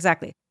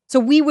 exactly. So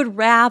we would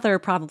rather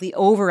probably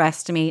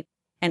overestimate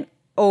and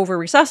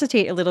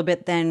over-resuscitate a little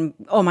bit than,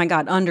 oh my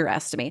God,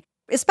 underestimate.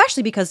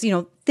 Especially because,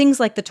 things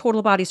like the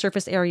total body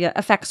surface area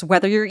affects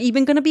whether you're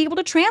even going to be able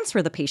to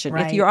transfer the patient.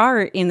 Right. If you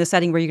are in the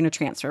setting where you're going to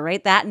transfer,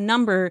 right? That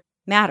number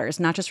matters,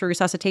 not just for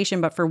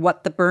resuscitation, but for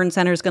what the burn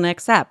center is going to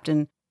accept,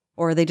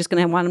 or are they just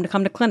going to want them to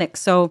come to clinic?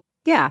 So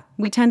yeah,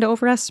 we tend to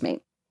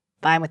overestimate.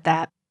 Fine with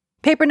that.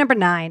 Paper number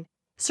 9,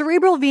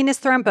 cerebral venous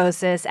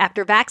thrombosis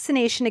after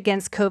vaccination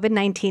against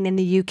COVID-19 in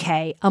the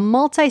UK, a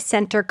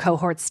multi-center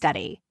cohort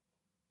study.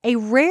 A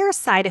rare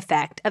side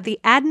effect of the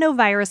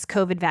adenovirus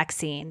COVID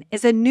vaccine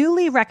is a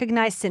newly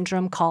recognized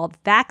syndrome called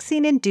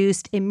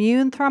vaccine-induced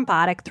immune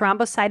thrombotic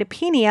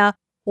thrombocytopenia,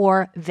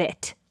 or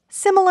VIT,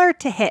 similar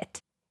to HIT.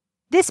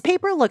 This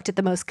paper looked at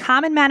the most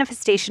common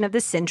manifestation of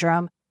this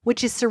syndrome,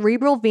 which is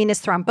cerebral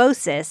venous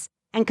thrombosis,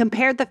 and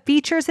compared the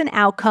features and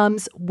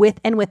outcomes with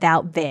and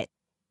without VIT.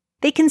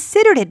 They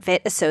considered it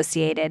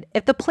VIT-associated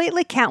if the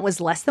platelet count was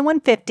less than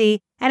 150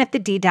 and if the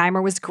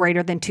D-dimer was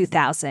greater than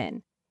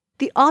 2,000.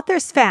 The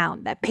authors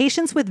found that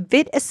patients with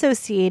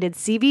VIT-associated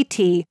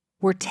CVT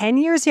were 10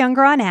 years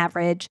younger on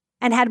average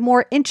and had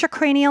more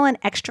intracranial and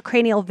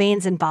extracranial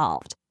veins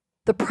involved.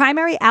 The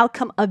primary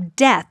outcome of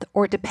death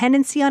or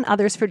dependency on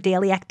others for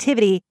daily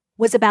activity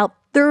was about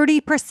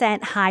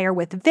 30% higher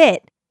with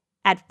VIT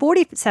at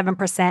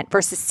 47%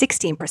 versus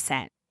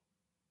 16%.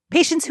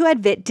 Patients who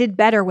had VIT did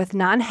better with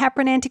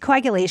non-heparin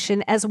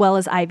anticoagulation as well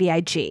as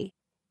IVIG.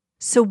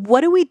 So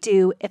what do we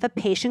do if a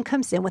patient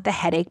comes in with a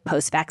headache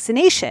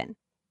post-vaccination?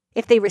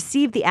 If they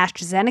receive the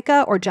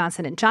AstraZeneca or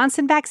Johnson &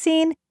 Johnson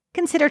vaccine,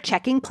 consider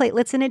checking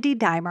platelets in a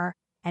D-dimer,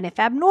 and if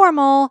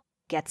abnormal,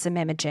 get some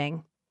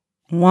imaging.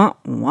 Wah,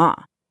 wah.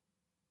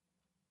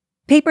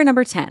 Paper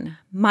number 10,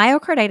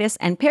 myocarditis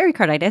and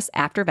pericarditis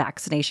after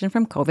vaccination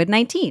from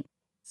COVID-19.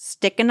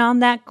 Sticking on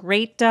that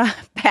great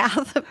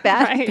path of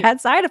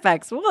bad side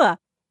effects. Whoa.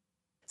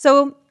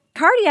 So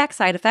cardiac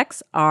side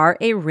effects are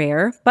a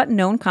rare but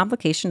known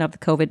complication of the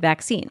COVID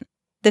vaccine.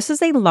 This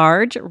is a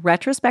large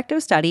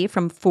retrospective study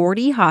from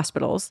 40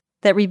 hospitals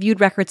that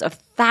reviewed records of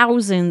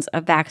thousands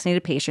of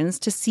vaccinated patients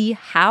to see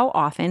how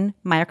often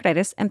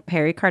myocarditis and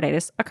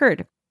pericarditis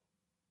occurred.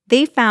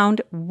 They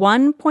found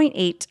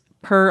 1.8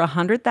 per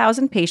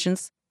 100,000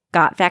 patients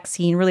got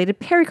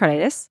vaccine-related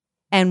pericarditis,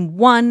 and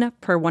 1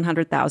 per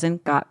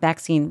 100,000 got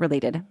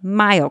vaccine-related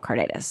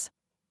myocarditis.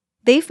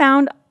 They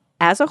found,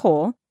 as a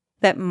whole,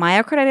 that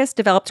myocarditis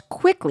developed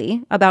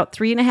quickly, about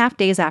 3.5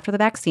 days after the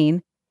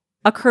vaccine,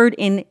 occurred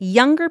in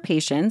younger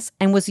patients,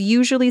 and was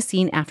usually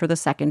seen after the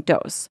second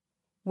dose,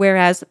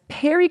 whereas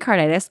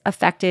pericarditis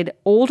affected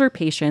older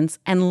patients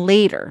and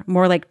later,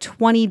 more like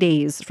 20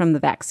 days from the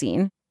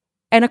vaccine,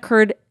 and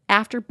occurred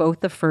after both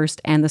the first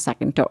and the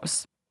second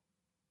dose.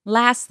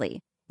 Lastly,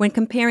 when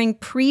comparing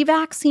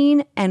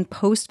pre-vaccine and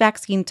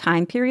post-vaccine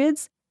time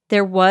periods,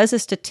 there was a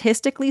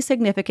statistically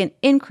significant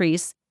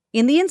increase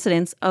in the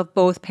incidence of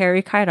both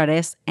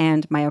pericarditis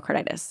and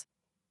myocarditis.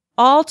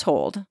 All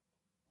told,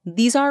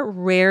 these are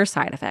rare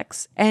side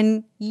effects,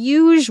 and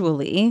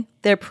usually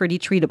they're pretty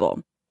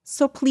treatable.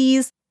 So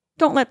please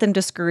don't let them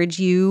discourage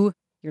you,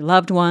 your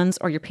loved ones,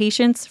 or your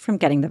patients from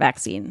getting the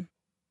vaccine.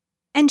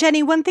 And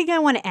Jenny, one thing I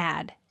want to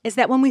add is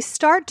that when we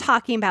start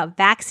talking about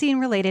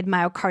vaccine-related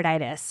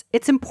myocarditis,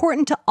 it's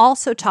important to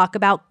also talk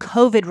about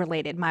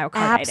COVID-related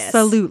myocarditis.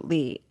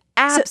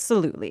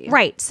 Absolutely.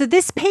 Right. So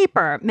this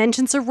paper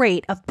mentions a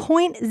rate of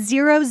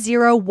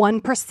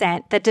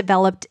 0.001% that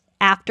developed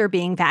after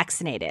being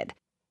vaccinated.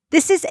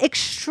 This is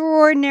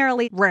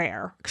extraordinarily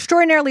rare,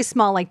 extraordinarily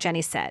small, like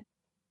Jenny said.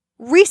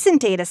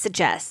 Recent data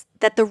suggests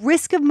that the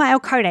risk of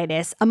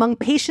myocarditis among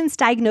patients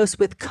diagnosed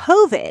with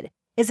COVID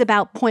is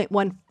about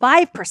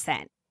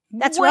 0.15%.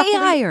 That's way roughly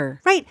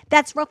higher. Right.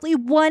 That's roughly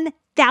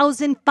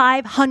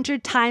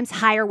 1,500 times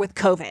higher with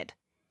COVID.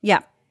 Yeah.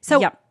 So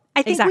yep.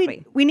 I think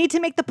exactly. we need to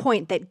make the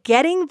point that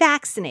getting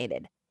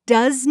vaccinated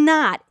does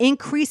not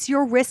increase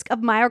your risk of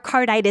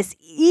myocarditis,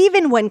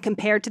 even when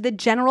compared to the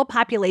general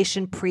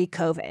population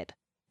pre-COVID.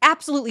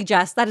 Absolutely,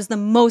 Jess. That is the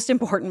most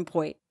important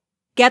point.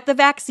 Get the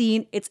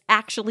vaccine. It's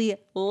actually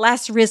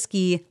less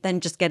risky than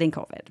just getting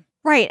COVID.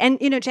 Right. And,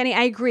 Jenny,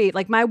 I agree.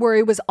 Like, my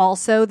worry was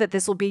also that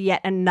this will be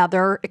yet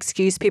another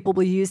excuse people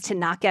will use to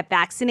not get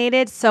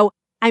vaccinated. So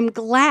I'm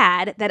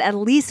glad that at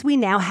least we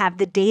now have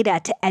the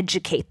data to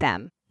educate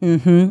them.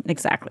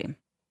 Exactly.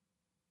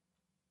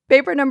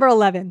 Paper number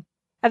 11.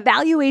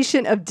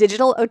 Evaluation of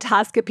digital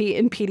otoscopy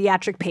in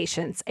pediatric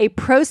patients, a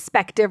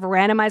prospective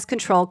randomized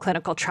controlled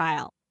clinical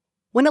trial.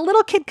 When a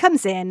little kid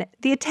comes in,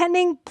 the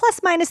attending plus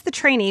minus the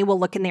trainee will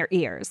look in their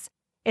ears.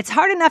 It's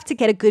hard enough to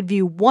get a good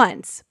view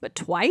once, but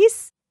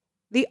twice?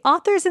 The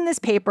authors in this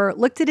paper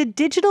looked at a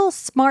digital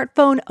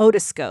smartphone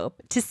otoscope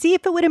to see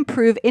if it would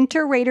improve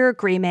interrater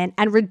agreement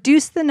and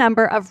reduce the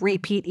number of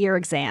repeat ear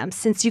exams,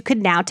 since you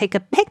could now take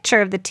a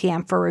picture of the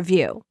TM for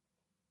review.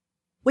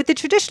 With the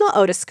traditional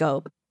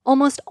otoscope,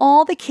 almost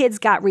all the kids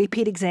got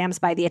repeat exams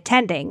by the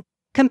attending,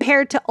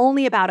 compared to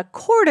only about a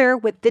quarter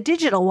with the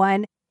digital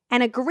one,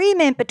 and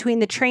agreement between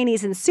the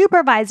trainees and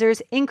supervisors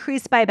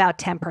increased by about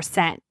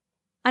 10%.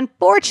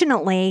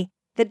 Unfortunately,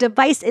 the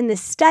device in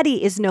this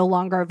study is no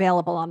longer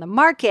available on the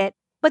market,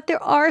 but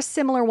there are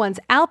similar ones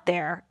out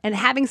there, and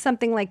having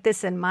something like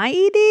this in my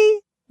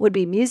ED would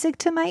be music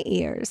to my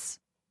ears.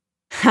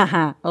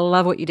 Haha, I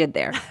love what you did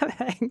there.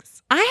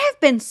 Thanks. I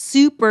have been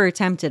super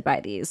tempted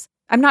by these.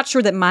 I'm not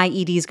sure that my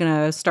ED is going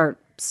to start,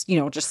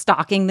 just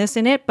stocking this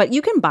in it, but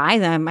you can buy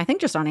them, I think,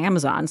 just on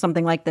Amazon,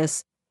 something like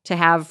this to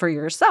have for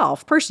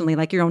yourself personally,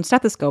 like your own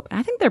stethoscope. And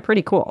I think they're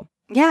pretty cool.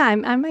 Yeah,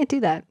 I might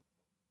do that.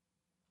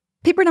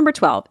 Paper number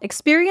 12,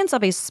 experience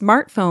of a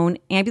smartphone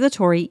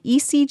ambulatory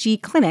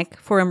ECG clinic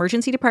for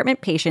emergency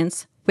department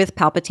patients with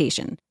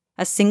palpitation,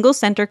 a single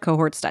center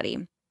cohort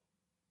study.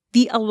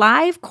 The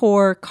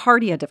AliveCore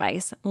Cardia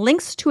device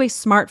links to a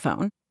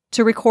smartphone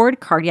to record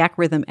cardiac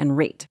rhythm and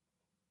rate.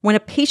 When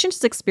a patient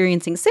is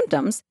experiencing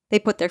symptoms, they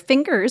put their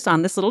fingers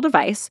on this little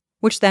device,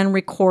 which then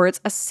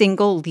records a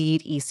single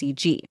lead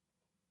ECG.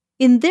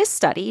 In this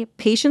study,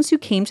 patients who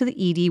came to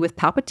the ED with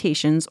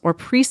palpitations or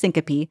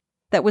presyncope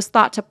that was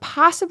thought to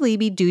possibly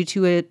be due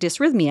to a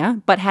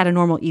dysrhythmia but had a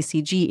normal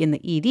ECG in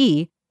the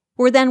ED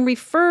were then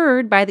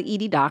referred by the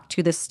ED doc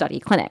to this study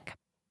clinic.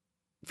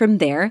 From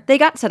there, they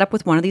got set up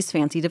with one of these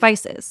fancy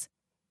devices.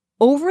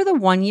 Over the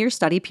 1-year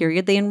study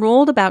period, they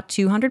enrolled about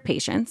 200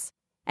 patients,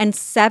 and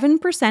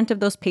 7% of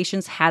those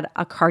patients had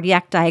a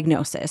cardiac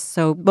diagnosis.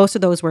 So most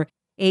of those were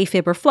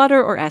AFib or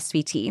flutter or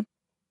SVT.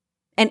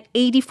 And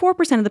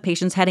 84% of the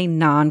patients had a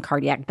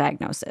non-cardiac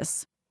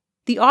diagnosis.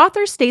 The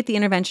authors state the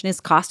intervention is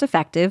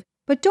cost-effective,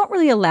 but don't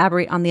really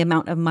elaborate on the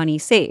amount of money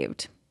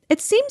saved. It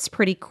seems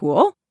pretty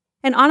cool.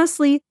 And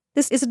honestly,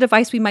 this is a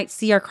device we might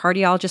see our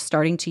cardiologists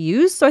starting to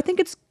use, so I think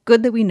it's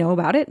good that we know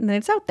about it and that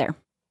it's out there.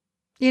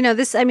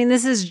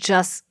 This is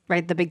just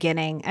right the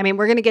beginning.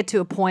 We're going to get to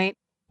a point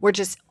where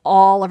just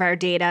all of our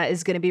data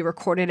is going to be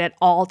recorded at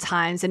all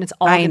times, and it's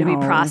all going to be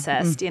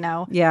processed,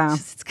 Yeah.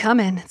 It's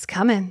coming. It's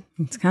coming.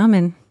 It's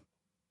coming.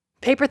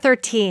 Paper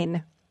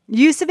 13,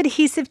 use of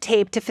adhesive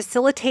tape to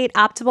facilitate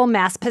optimal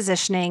mask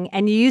positioning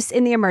and use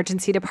in the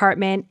emergency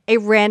department, a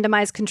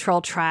randomized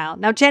controlled trial.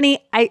 Now, Jenny,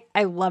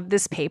 I love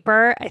this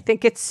paper. I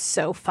think it's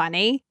so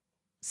funny.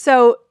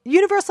 So,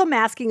 universal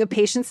masking of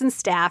patients and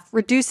staff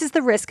reduces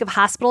the risk of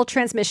hospital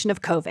transmission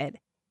of COVID.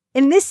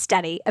 In this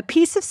study, a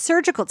piece of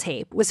surgical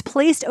tape was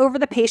placed over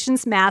the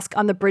patient's mask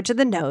on the bridge of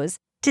the nose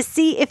to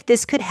see if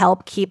this could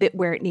help keep it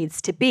where it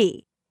needs to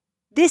be.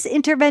 This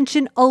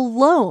intervention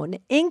alone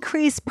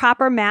increased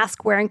proper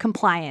mask wearing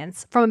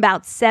compliance from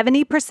about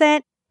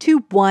 70% to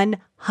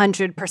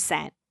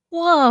 100%.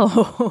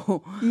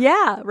 Whoa.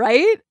 Yeah,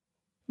 right?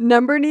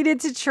 Number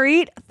needed to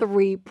treat,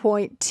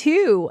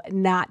 3.2.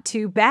 Not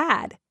too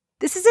bad.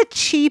 This is a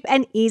cheap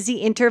and easy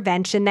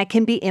intervention that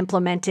can be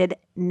implemented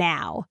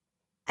now.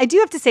 I do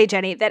have to say,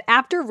 Jenny, that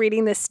after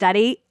reading this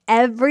study,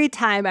 every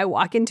time I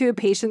walk into a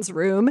patient's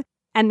room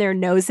and their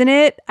nose in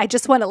it, I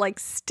just want to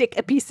stick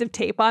a piece of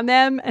tape on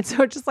them. And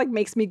so it just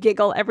makes me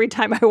giggle every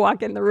time I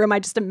walk in the room. I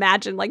just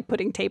imagine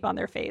putting tape on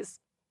their face.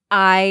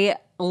 I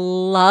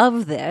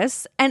love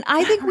this. And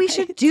I think we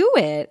should do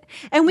it.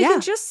 And we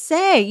can just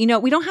say,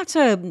 we don't have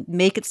to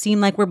make it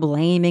seem like we're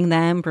blaming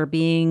them for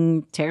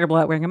being terrible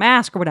at wearing a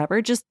mask or whatever.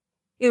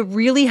 It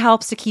really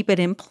helps to keep it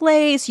in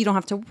place. You don't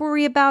have to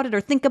worry about it or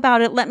think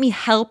about it. Let me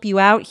help you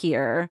out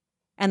here.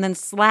 And then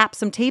slap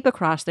some tape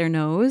across their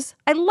nose.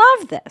 I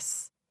love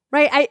this.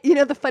 Right.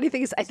 The funny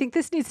thing is, I think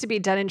this needs to be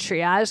done in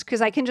triage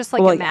because I can just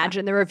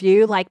imagine the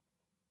review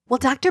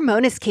Dr.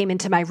 Monis came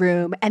into my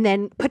room and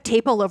then put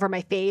tape all over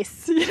my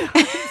face.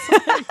 It's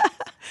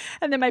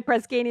And then my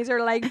press ganies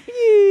are like,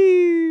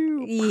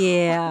 phew.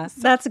 Yeah,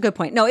 that's a good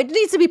point. No, it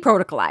needs to be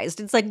protocolized.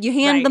 It's like you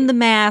hand them the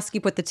mask,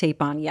 you put the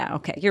tape on. Yeah,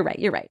 okay, you're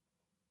right.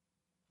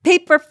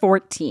 Paper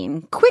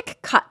 14, Quick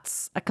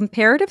Cuts, a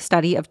comparative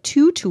study of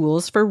 2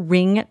 tools for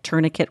ring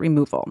tourniquet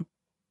removal.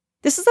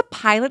 This is a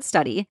pilot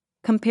study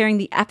comparing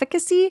the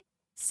efficacy,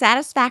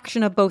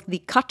 satisfaction of both the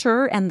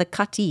cutter and the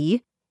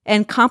cuttee,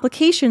 and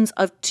complications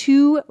of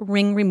 2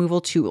 ring removal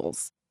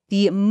tools.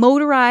 The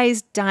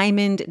motorized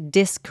diamond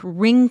disc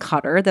ring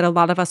cutter that a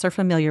lot of us are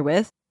familiar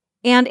with,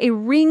 and a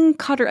ring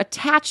cutter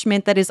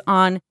attachment that is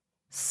on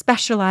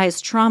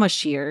specialized trauma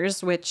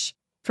shears, which,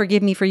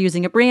 forgive me for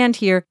using a brand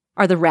here,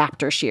 are the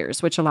Raptor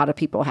shears, which a lot of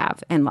people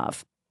have and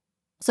love.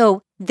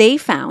 So they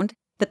found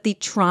that the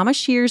trauma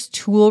shears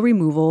tool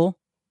removal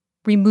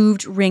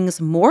removed rings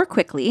more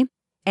quickly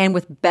and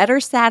with better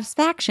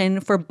satisfaction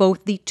for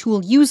both the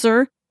tool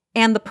user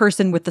and the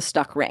person with the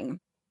stuck ring.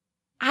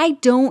 I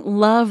don't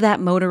love that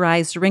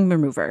motorized ring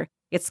remover.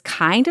 It's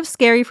kind of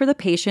scary for the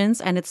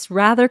patients and it's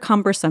rather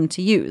cumbersome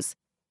to use.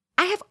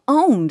 I have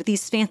owned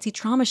these fancy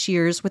trauma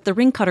shears with the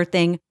ring cutter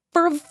thing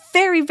for a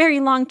very, very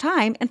long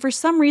time and for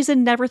some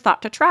reason never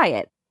thought to try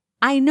it.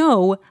 I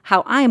know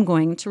how I am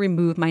going to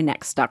remove my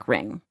next stuck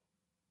ring.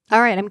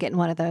 All right, I'm getting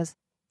one of those.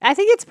 I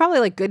think it's probably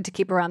like good to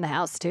keep around the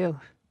house too.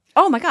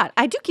 Oh my God,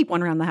 I do keep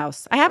one around the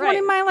house. I have one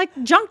in my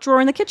junk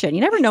drawer in the kitchen.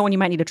 You never know when you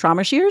might need a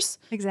trauma shears.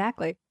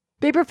 Exactly.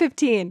 Paper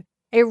 15,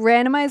 a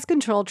randomized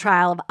controlled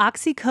trial of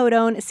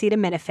oxycodone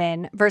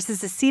acetaminophen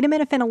versus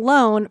acetaminophen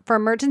alone for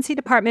emergency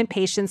department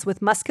patients with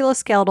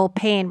musculoskeletal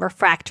pain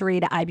refractory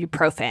to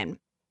ibuprofen.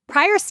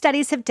 Prior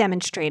studies have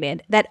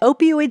demonstrated that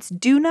opioids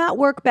do not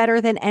work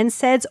better than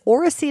NSAIDs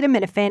or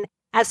acetaminophen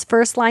as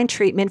first-line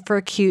treatment for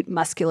acute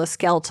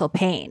musculoskeletal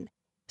pain.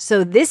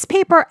 So this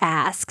paper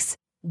asks,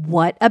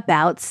 what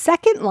about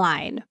second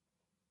line?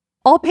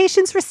 All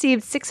patients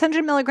received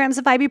 600 milligrams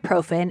of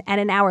ibuprofen, and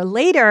an hour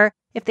later,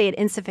 if they had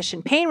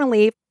insufficient pain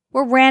relief,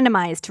 were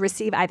randomized to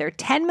receive either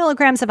 10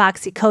 milligrams of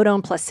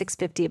oxycodone plus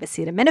 650 of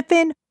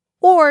acetaminophen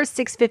or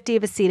 650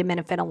 of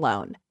acetaminophen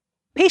alone.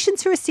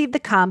 Patients who received the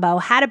combo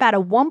had about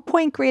a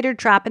 1-point greater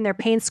drop in their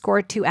pain score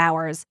at 2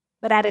 hours,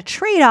 but at a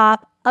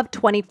trade-off of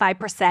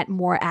 25%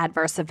 more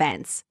adverse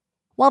events.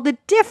 While the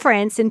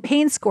difference in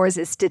pain scores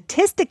is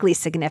statistically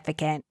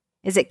significant,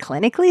 is it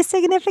clinically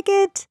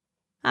significant?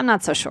 I'm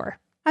not so sure.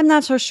 I'm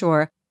not so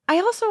sure. I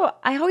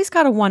always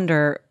got to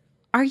wonder,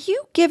 are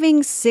you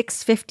giving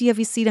 650 of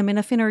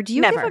acetaminophen or do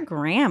you give a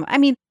gram? I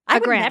mean, I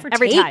would never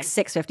take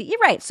 650. You're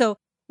right. So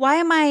why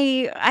am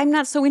I'm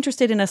not so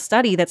interested in a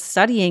study that's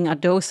studying a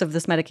dose of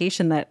this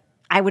medication that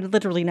I would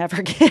literally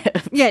never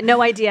give. Yeah,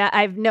 no idea.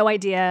 I have no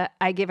idea.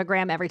 I give a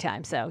gram every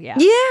time. So yeah.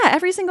 Yeah,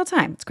 every single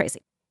time. It's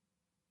crazy.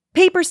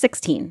 Paper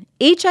 16,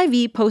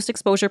 HIV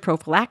post-exposure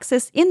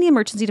prophylaxis in the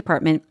emergency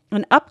department,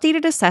 an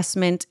updated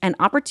assessment and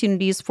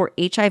opportunities for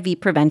HIV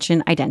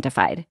prevention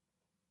identified.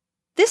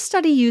 This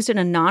study used an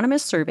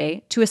anonymous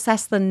survey to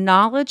assess the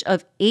knowledge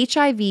of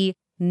HIV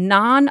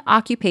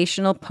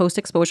non-occupational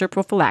post-exposure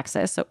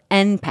prophylaxis, so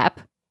NPEP,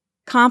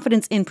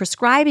 confidence in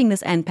prescribing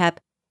this NPEP,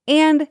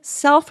 and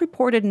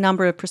self-reported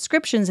number of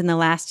prescriptions in the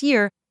last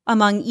year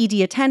among ED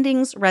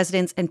attendings,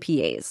 residents, and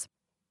PAs.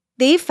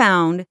 They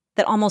found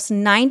that almost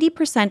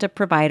 90% of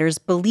providers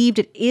believed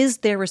it is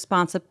their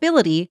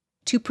responsibility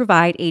to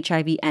provide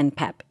HIV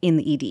NPEP in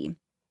the ED.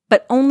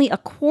 But only a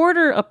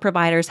quarter of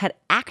providers had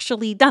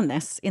actually done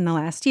this in the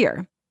last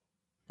year.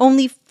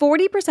 Only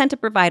 40%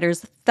 of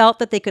providers felt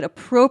that they could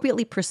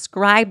appropriately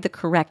prescribe the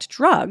correct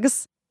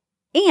drugs.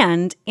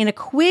 And in a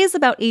quiz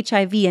about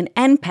HIV and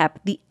NPEP,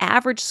 the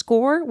average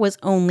score was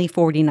only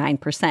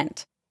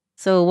 49%.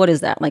 So what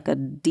is that, like a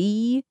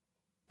D?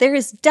 There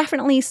is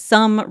definitely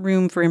some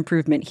room for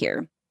improvement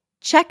here.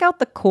 Check out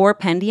the core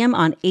pendium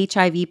on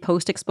HIV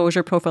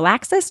post-exposure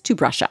prophylaxis to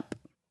brush up.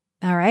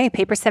 All right,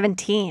 paper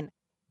 17.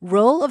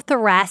 Role of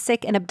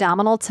thoracic and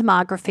abdominal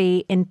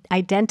tomography in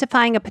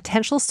identifying a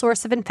potential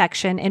source of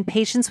infection in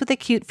patients with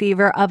acute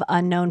fever of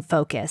unknown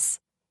focus.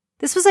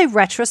 This was a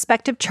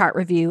retrospective chart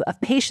review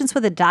of patients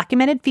with a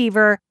documented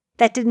fever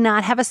that did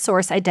not have a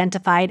source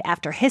identified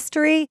after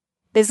history,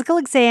 physical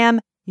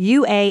exam,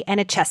 UA, and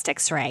a chest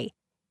x-ray,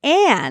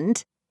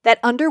 and that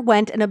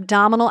underwent an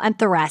abdominal and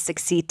thoracic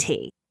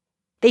CT.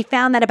 They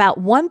found that about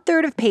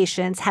 1/3 of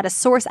patients had a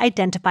source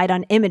identified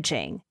on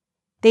imaging.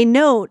 They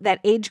note that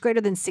age greater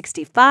than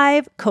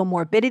 65,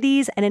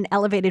 comorbidities, and an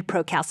elevated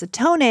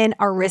procalcitonin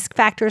are risk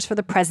factors for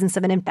the presence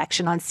of an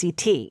infection on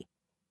CT.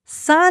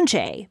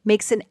 Sanjay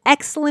makes an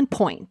excellent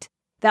point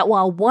that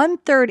while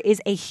 1/3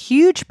 is a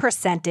huge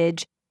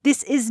percentage,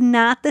 this is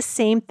not the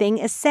same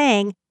thing as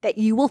saying that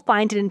you will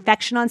find an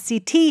infection on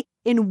CT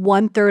in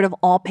 1/3 of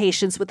all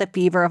patients with a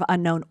fever of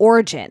unknown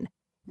origin.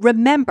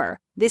 Remember,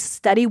 this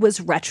study was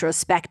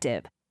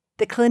retrospective.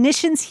 The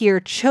clinicians here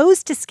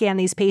chose to scan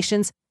these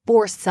patients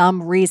for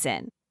some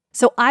reason.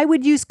 So I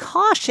would use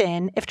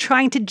caution if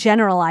trying to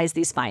generalize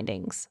these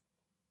findings.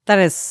 That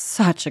is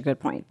such a good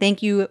point.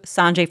 Thank you,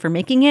 Sanjay, for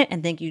making it,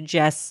 and thank you,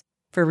 Jess,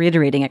 for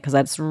reiterating it, because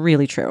that's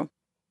really true.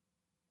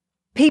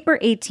 Paper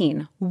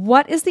 18.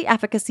 What is the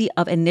efficacy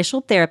of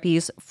initial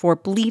therapies for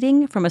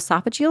bleeding from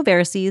esophageal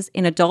varices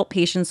in adult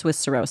patients with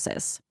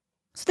cirrhosis?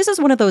 So this is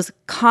one of those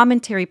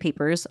commentary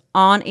papers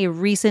on a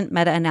recent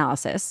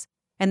meta-analysis,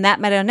 and that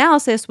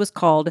meta-analysis was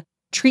called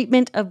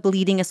Treatment of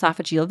Bleeding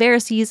Esophageal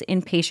Varices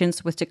in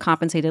Patients with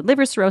Decompensated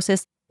Liver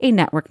Cirrhosis, a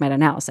network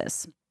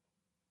meta-analysis.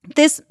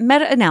 This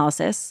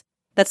meta-analysis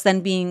that's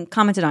then being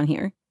commented on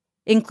here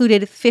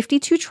included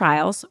 52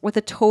 trials with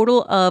a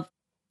total of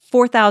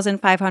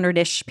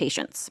 4,500-ish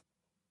patients.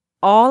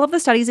 All of the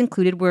studies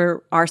included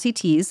were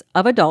RCTs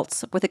of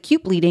adults with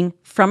acute bleeding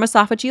from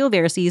esophageal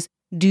varices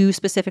due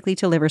specifically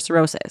to liver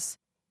cirrhosis.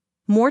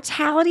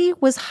 Mortality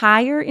was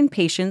higher in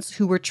patients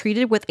who were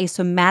treated with a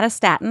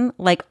somatostatin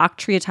like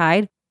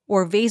octreotide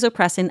or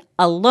vasopressin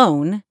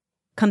alone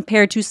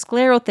compared to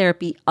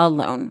sclerotherapy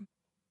alone.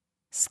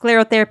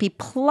 Sclerotherapy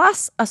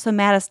plus a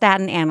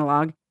somatostatin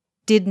analog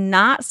did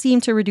not seem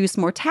to reduce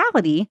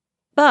mortality,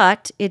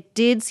 but it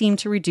did seem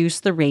to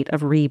reduce the rate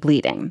of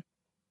rebleeding.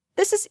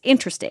 This is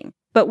interesting,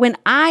 but when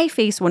I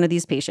face one of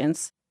these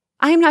patients,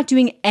 I am not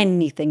doing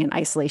anything in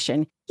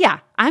isolation. Yeah,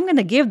 I'm going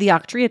to give the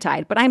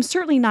octreotide, but I'm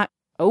certainly not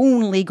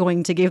only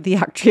going to give the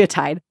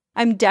octreotide.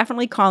 I'm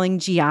definitely calling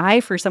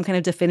GI for some kind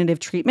of definitive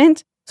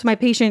treatment. So my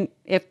patient,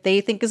 if they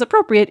think is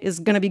appropriate, is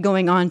going to be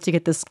going on to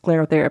get this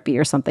sclerotherapy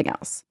or something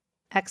else.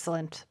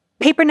 Excellent.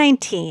 Paper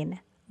 19.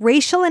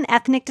 Racial and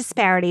ethnic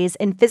disparities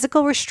in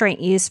physical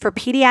restraint use for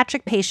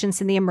pediatric patients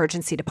in the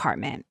emergency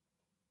department.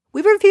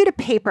 We reviewed a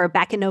paper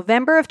back in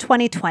November of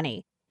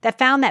 2020 that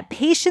found that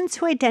patients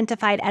who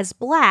identified as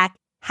Black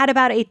had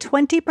about a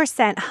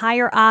 20%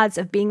 higher odds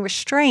of being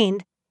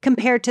restrained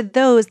compared to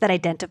those that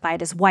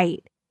identified as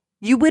white.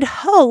 You would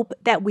hope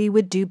that we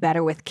would do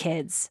better with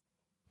kids.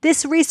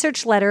 This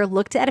research letter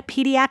looked at a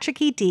pediatric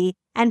ED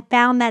and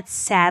found that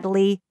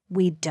sadly,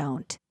 we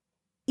don't.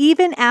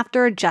 Even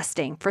after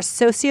adjusting for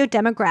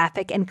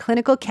socio-demographic and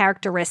clinical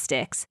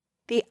characteristics,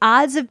 the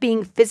odds of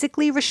being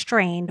physically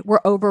restrained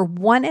were over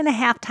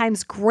 1.5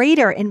 times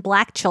greater in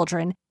Black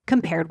children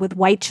compared with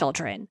white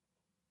children.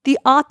 The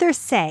authors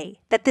say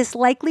that this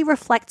likely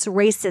reflects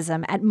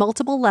racism at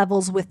multiple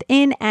levels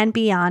within and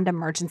beyond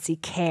emergency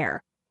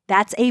care.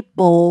 That's a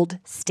bold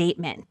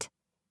statement.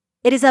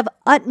 It is of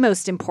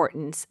utmost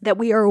importance that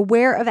we are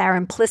aware of our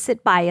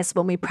implicit bias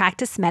when we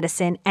practice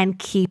medicine and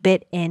keep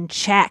it in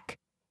check.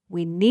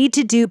 We need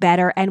to do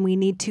better and we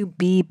need to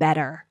be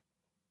better.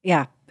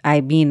 Yeah, I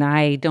mean,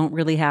 I don't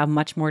really have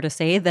much more to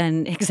say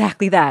than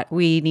exactly that.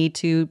 We need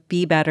to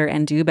be better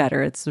and do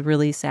better. It's a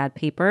really sad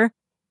paper,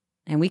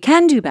 and we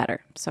can do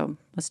better. So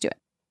let's do it.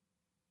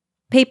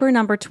 Paper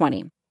number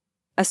 20.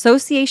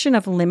 Association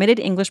of Limited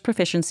English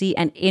Proficiency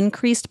and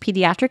Increased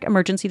Pediatric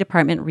Emergency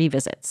Department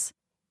Revisits.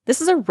 This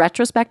is a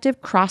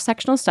retrospective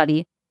cross-sectional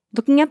study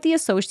looking at the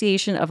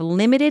association of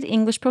limited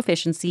English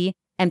proficiency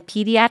and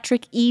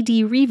pediatric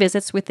ED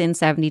revisits within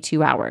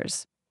 72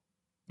 hours.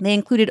 They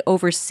included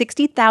over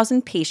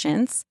 60,000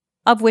 patients,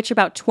 of which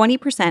about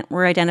 20%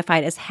 were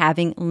identified as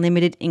having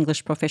limited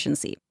English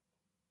proficiency.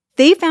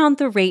 They found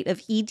the rate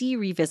of ED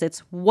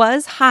revisits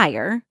was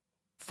higher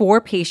for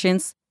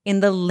patients in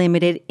the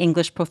limited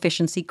English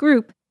proficiency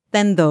group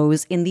than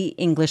those in the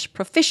English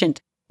proficient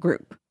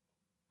group.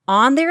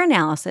 On their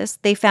analysis,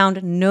 they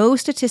found no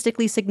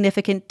statistically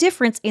significant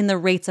difference in the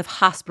rates of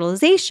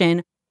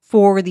hospitalization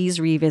for these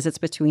revisits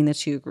between the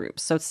two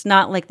groups. So it's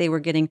not like they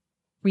were getting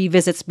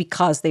revisits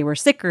because they were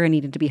sicker and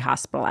needed to be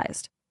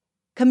hospitalized.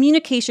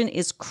 Communication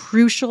is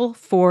crucial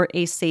for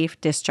a safe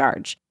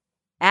discharge.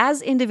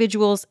 As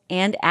individuals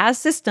and as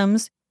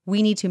systems,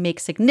 we need to make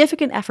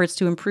significant efforts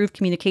to improve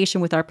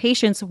communication with our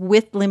patients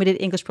with limited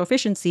English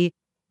proficiency.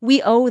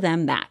 We owe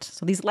them that.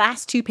 So these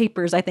last two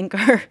papers, I think,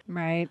 are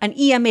an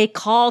EMA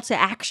call to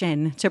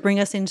action to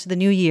bring us into the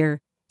new year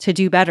to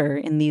do better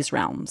in these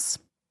realms.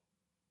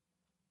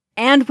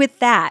 And with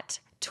that,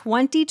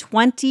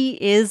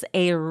 2020 is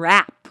a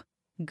wrap.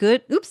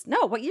 Good. Oops.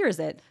 No, what year is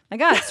it? My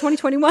God, it's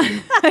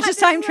 2021. I just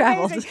time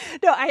traveled.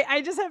 No,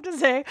 I just have to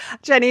say,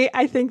 Jenny,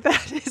 I think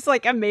that is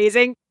like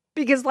amazing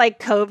because like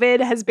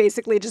COVID has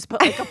basically just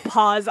put like a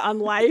pause on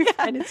life.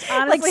 And it's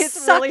honestly, like,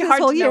 it's really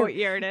hard to know what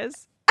year it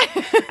is.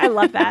 I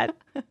love that.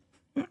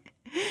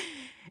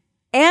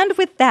 And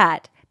with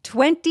that,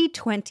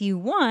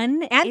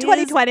 2021 and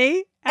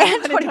 2020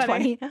 and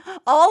 2020,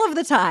 all of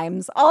the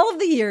times, all of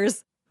the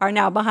years are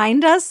now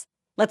behind us.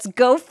 Let's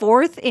go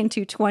forth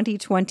into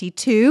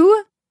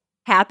 2022,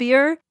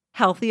 happier,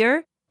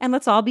 healthier, and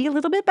let's all be a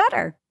little bit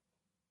better.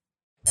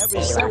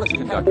 It's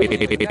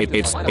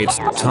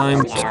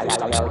time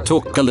to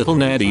talk a little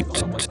nerdy.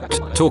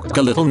 Talk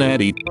a little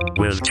nerdy.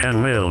 With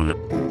Ken Milne.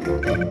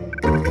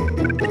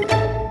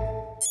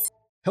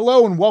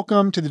 Hello and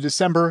welcome to the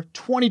December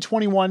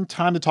 2021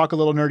 Time to Talk a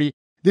Little Nerdy.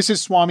 This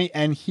is Swami,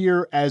 and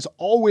here, as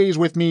always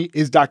with me,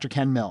 is Dr.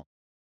 Ken Milne.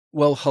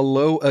 Well,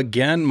 hello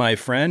again, my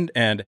friend,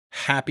 and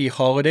happy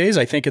holidays.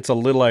 I think it's a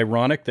little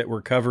ironic that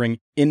we're covering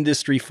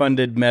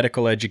industry-funded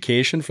medical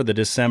education for the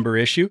December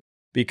issue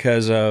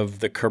because of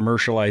the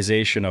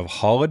commercialization of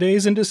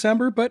holidays in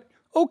December, but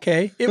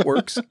okay, it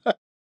works.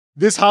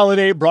 This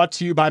holiday brought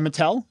to you by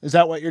Mattel. Is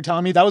that what you're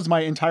telling me? That was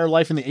my entire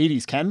life in the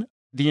 80s, Ken.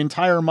 The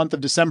entire month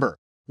of December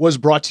was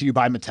brought to you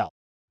by Mattel.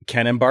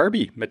 Ken and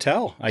Barbie,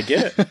 Mattel. I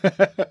get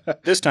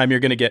it. This time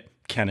you're going to get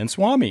Ken and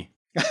Swami.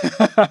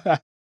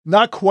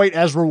 Not quite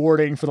as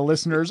rewarding for the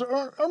listeners,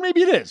 or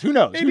maybe it is. Who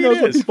knows? Who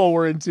knows what people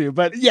were into?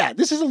 But yeah,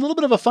 this is a little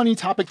bit of a funny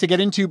topic to get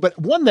into, but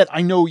one that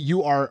I know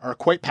you are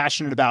quite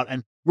passionate about.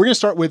 And we're going to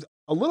start with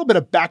a little bit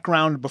of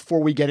background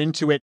before we get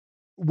into it.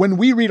 When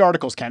we read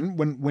articles, Ken,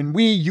 when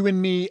we, you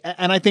and me,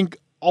 and I think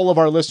all of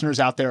our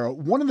listeners out there,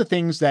 one of the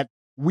things that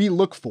we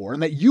look for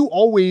and that you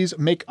always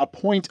make a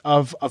point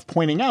of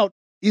pointing out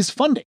is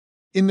funding.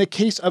 In the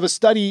case of a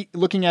study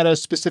looking at a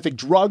specific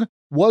drug,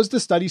 was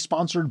the study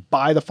sponsored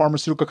by the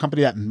pharmaceutical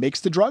company that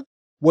makes the drug?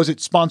 Was it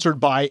sponsored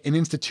by an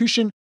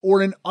institution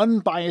or an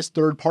unbiased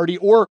third party?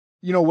 Or,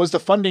 was the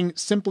funding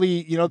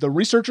simply, the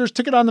researchers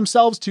took it on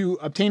themselves to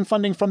obtain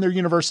funding from their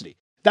university?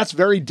 That's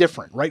very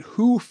different, right?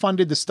 Who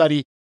funded the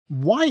study?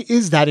 Why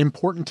is that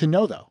important to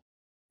know, though?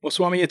 Well,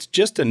 Swami, it's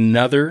just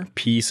another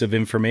piece of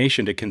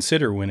information to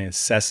consider when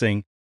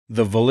assessing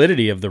the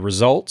validity of the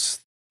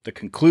results, the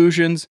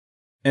conclusions,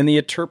 and the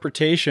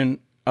interpretation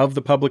of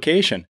the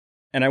publication.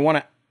 And I want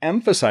to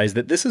emphasize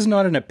that this is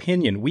not an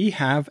opinion. We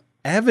have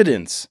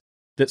evidence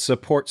that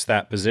supports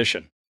that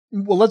position.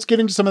 Well, let's get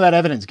into some of that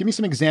evidence. Give me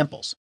some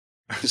examples.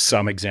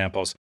 Some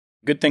examples.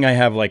 Good thing I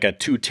have like a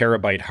 2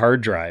 terabyte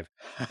hard drive,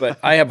 but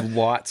I have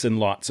lots and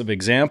lots of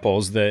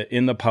examples that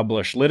in the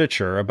published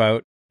literature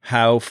about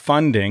how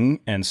funding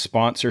and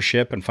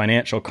sponsorship and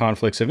financial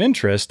conflicts of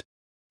interest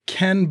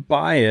can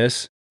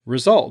bias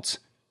results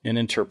in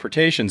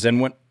interpretations.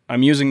 And when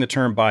I'm using the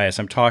term bias,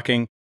 I'm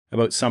talking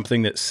about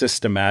something that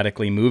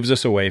systematically moves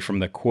us away from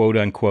the quote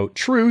unquote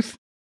truth,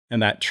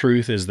 and that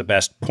truth is the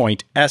best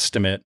point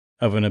estimate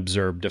of an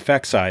observed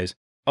effect size.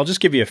 I'll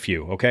just give you a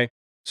few, okay?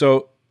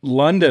 So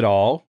Lund et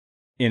al.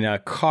 In a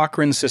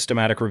Cochrane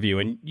systematic review,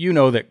 and you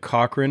know that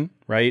Cochrane,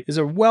 right, is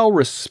a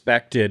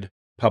well-respected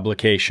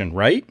publication,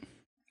 right?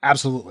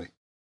 Absolutely.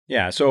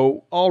 Yeah,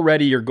 so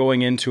already you're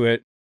going into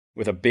it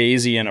with a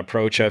Bayesian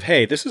approach of,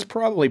 hey, this is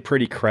probably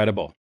pretty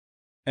credible.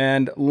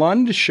 And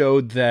Lund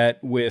showed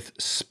that with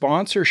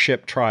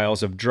sponsorship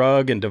trials of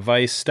drug and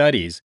device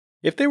studies,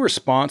 if they were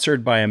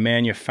sponsored by a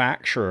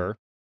manufacturer,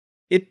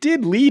 it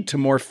did lead to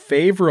more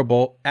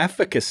favorable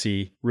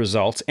efficacy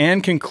results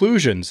and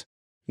conclusions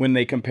when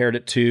they compared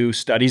it to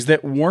studies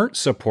that weren't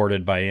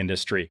supported by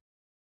industry.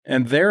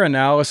 And their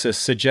analysis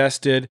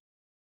suggested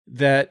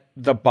that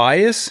the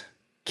bias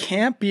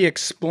can't be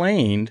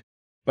explained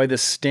by the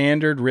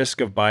standard risk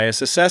of bias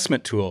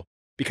assessment tool,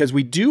 because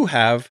we do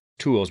have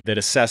tools that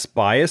assess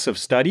bias of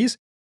studies,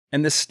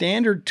 and the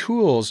standard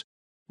tools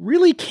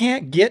really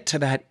can't get to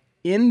that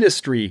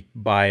industry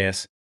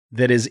bias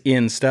that is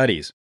in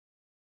studies.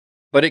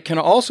 But it can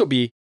also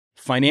be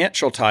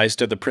financial ties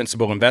to the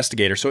principal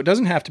investigator. So it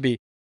doesn't have to be,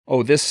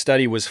 oh, this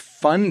study was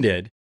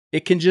funded.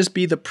 It can just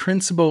be the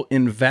principal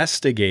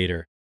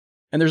investigator.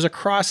 And there's a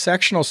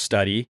cross-sectional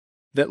study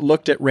that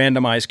looked at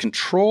randomized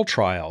control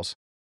trials.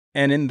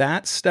 And in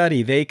that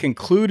study, they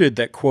concluded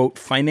that, quote,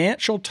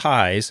 financial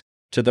ties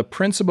to the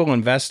principal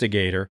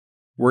investigator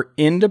were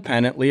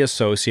independently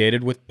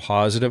associated with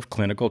positive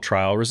clinical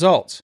trial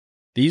results.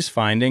 These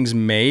findings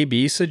may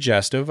be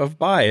suggestive of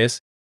bias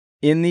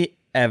in the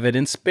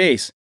evidence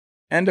base.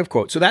 End of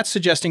quote. So that's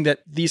suggesting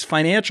that these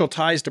financial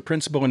ties to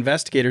principal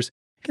investigators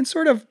can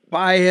sort of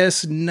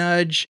bias,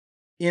 nudge,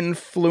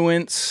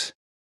 influence,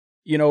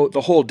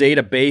 the whole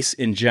database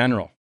in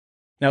general.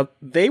 Now,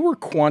 they were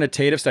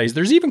quantitative studies.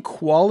 There's even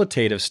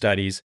qualitative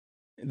studies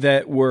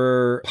that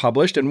were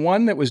published, and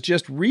one that was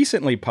just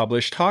recently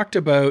published talked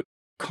about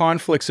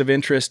conflicts of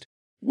interest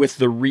with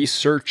the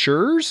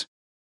researchers,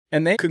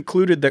 and they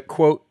concluded that,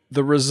 quote,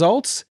 the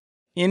results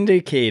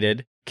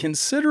indicated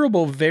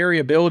considerable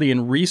variability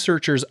in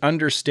researchers'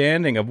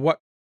 understanding of what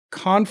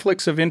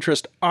conflicts of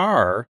interest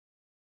are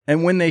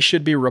and when they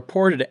should be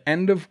reported,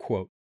 end of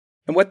quote.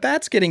 And what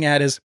that's getting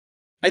at is,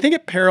 I think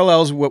it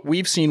parallels what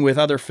we've seen with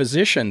other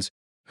physicians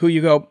who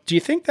you go, do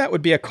you think that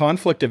would be a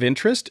conflict of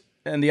interest?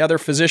 And the other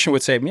physician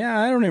would say,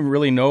 yeah, I don't even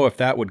really know if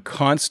that would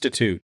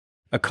constitute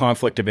a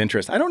conflict of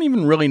interest. I don't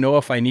even really know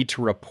if I need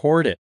to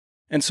report it.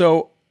 And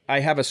so I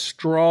have a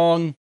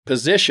strong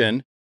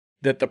position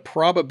that the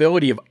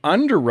probability of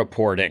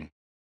underreporting,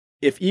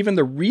 if even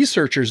the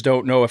researchers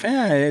don't know if,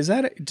 is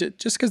that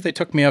just because they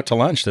took me out to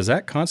lunch, does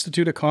that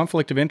constitute a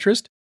conflict of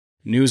interest?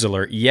 News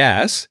alert,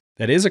 yes,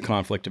 that is a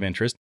conflict of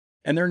interest.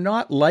 And they're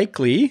not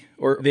likely,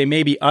 or they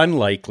may be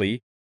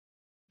unlikely,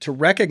 to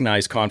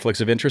recognize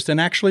conflicts of interest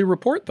and actually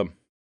report them.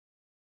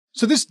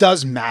 So this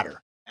does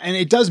matter. And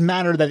it does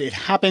matter that it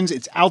happens,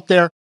 it's out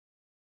there.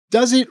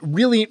 Does it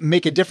really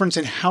make a difference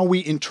in how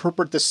we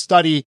interpret the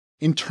study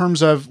in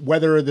terms of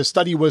whether the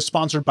study was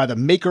sponsored by the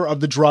maker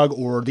of the drug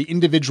or the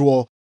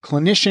individual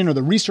clinician or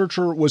the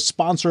researcher was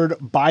sponsored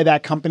by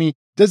that company?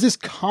 Does this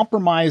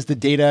compromise the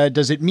data?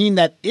 Does it mean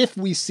that if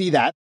we see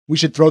that, we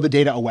should throw the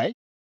data away?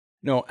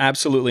 No,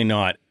 absolutely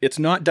not. It's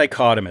not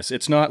dichotomous.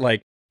 It's not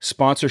like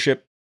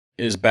sponsorship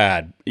is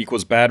bad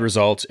equals bad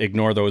results,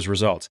 ignore those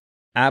results.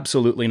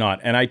 Absolutely not.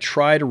 And I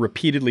try to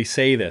repeatedly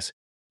say this.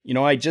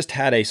 I just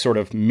had a sort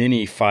of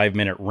mini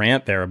 5-minute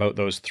rant there about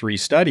those 3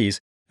 studies,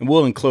 and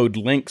we'll include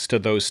links to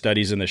those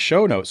studies in the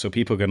show notes so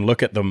people can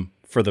look at them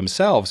for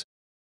themselves.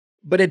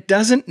 But it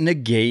doesn't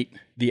negate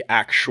the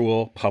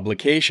actual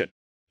publication.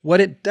 What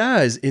it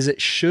does is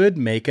it should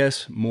make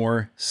us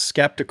more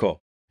skeptical.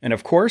 And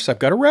of course, I've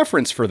got a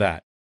reference for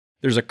that.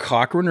 There's a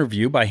Cochrane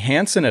review by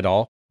Hansen et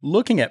al.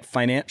 Looking at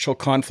financial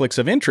conflicts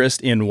of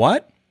interest in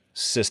what?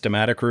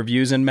 Systematic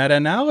reviews and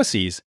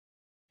meta-analyses.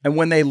 And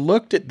when they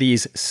looked at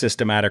these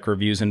systematic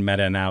reviews and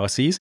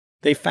meta-analyses,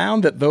 they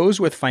found that those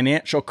with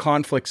financial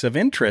conflicts of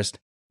interest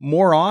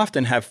more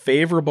often have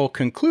favorable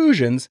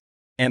conclusions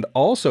and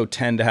also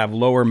tend to have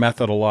lower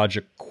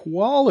methodologic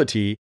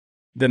quality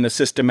than the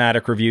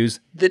systematic reviews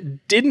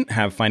that didn't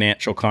have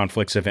financial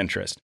conflicts of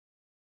interest.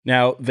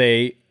 Now,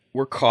 they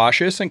were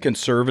cautious and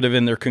conservative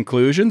in their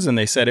conclusions, and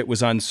they said it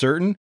was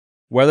uncertain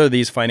whether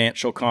these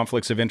financial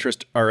conflicts of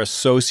interest are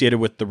associated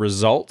with the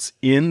results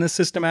in the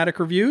systematic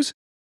reviews.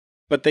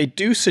 But they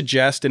do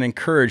suggest and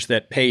encourage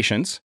that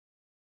patients,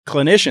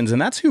 clinicians,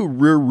 and that's who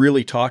we're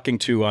really talking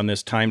to on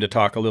this Time to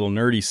Talk a Little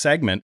Nerdy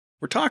segment.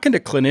 We're talking to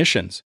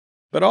clinicians,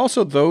 but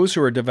also those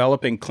who are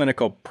developing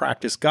clinical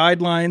practice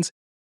guidelines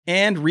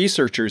and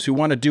researchers who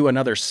want to do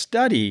another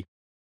study.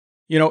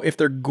 If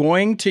they're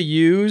going to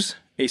use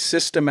a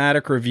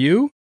systematic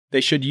review,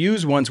 they should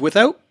use ones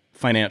without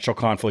financial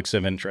conflicts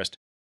of interest.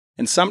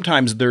 And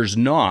sometimes there's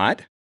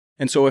not.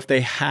 And so if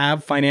they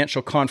have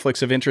financial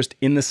conflicts of interest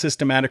in the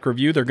systematic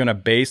review, they're going to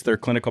base their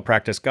clinical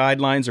practice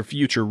guidelines or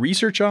future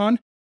research on.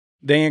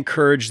 They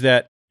encourage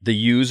that the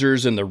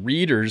users and the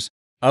readers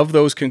of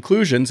those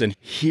conclusions, and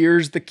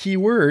here's the key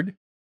word,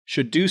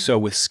 should do so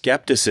with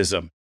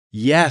skepticism.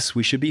 Yes,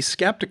 we should be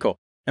skeptical,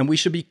 and we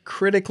should be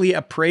critically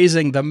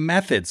appraising the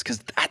methods, because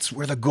that's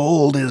where the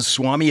gold is,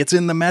 Swami. It's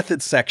in the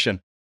methods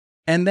section.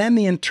 And then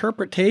the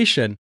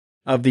interpretation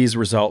of these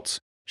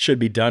results should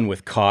be done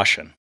with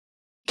caution.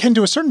 Ken,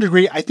 to a certain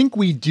degree, I think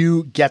we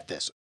do get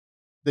this.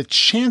 The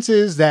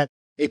chances that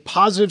a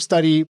positive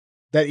study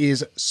that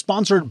is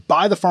sponsored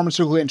by the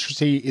pharmaceutical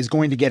industry is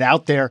going to get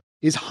out there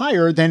is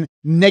higher than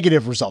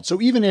negative results.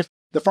 So even if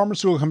the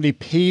pharmaceutical company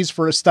pays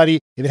for a study,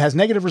 if it has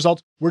negative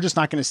results, we're just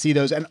not going to see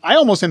those. And I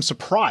almost am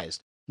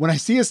surprised when I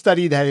see a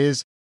study that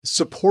is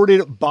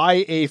supported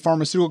by a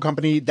pharmaceutical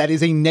company that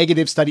is a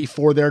negative study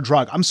for their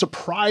drug. I'm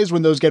surprised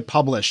when those get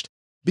published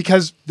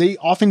because they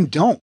often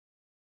don't.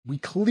 We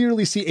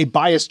clearly see a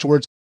bias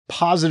towards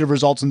positive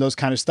results in those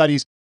kind of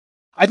studies.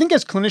 I think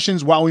as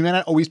clinicians, while we may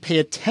not always pay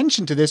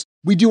attention to this,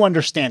 we do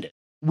understand it.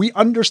 We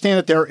understand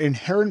that there are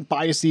inherent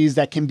biases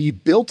that can be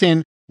built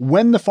in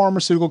when the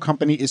pharmaceutical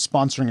company is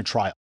sponsoring a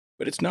trial.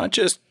 But it's not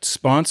just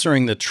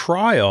sponsoring the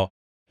trial,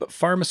 but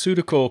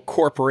pharmaceutical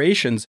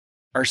corporations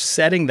are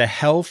setting the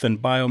health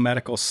and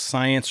biomedical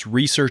science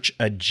research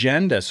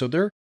agenda. So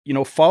they're,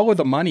 follow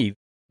the money.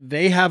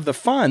 They have the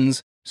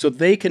funds so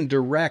they can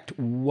direct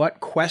what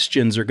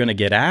questions are going to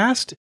get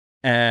asked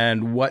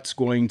and what's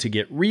going to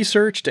get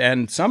researched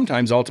and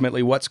sometimes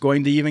ultimately what's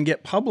going to even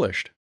get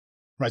published.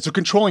 Right. So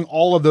controlling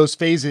all of those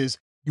phases,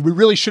 we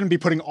really shouldn't be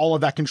putting all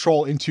of that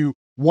control into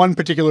one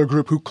particular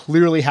group who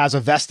clearly has a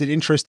vested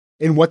interest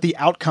in what the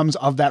outcomes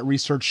of that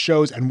research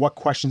shows and what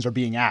questions are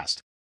being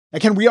asked.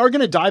 Again, we are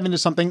going to dive into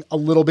something a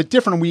little bit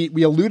different.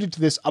 We alluded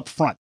to this up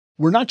front.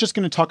 We're not just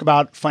going to talk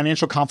about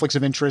financial conflicts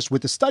of interest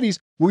with the studies.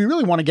 What we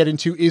really want to get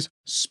into is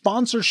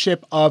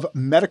sponsorship of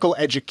medical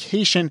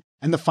education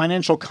and the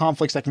financial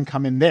conflicts that can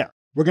come in there.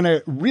 We're going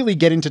to really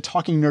get into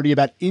talking nerdy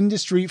about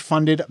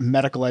industry-funded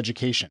medical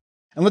education.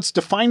 And let's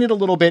define it a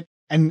little bit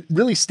and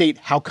really state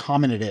how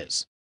common it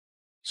is.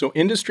 So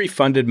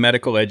industry-funded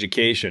medical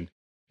education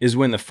is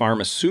when the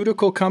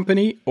pharmaceutical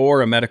company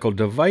or a medical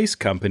device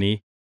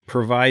company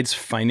provides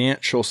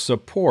financial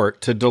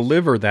support to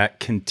deliver that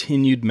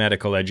continued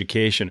medical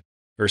education,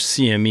 or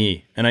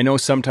CME. And I know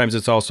sometimes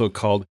it's also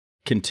called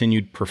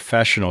continued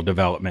professional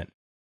development.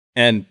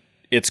 And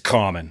it's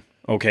common.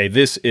 Okay,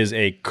 this is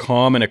a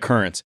common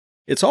occurrence.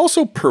 It's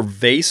also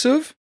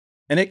pervasive,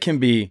 and it can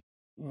be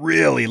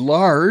really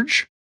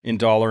large in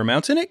dollar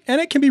amounts, and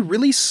it can be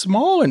really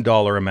small in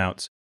dollar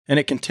amounts, and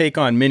it can take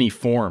on many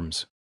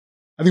forms.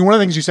 I think one of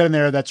the things you said in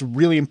there that's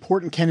really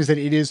important, Ken, is that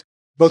it is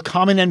both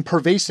common and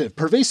pervasive.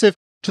 Pervasive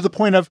to the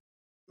point of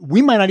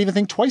we might not even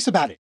think twice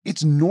about it.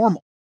 It's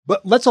normal.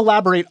 But let's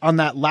elaborate on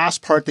that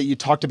last part that you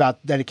talked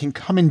about, that it can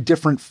come in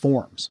different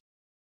forms.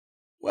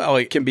 Well,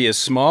 it can be as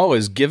small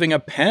as giving a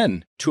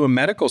pen to a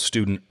medical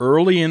student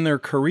early in their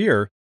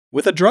career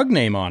with a drug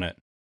name on it.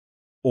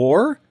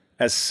 Or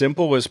as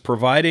simple as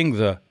providing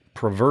the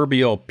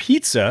proverbial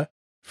pizza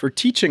for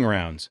teaching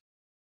rounds.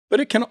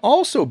 But it can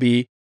also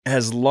be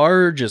as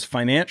large as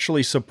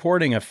financially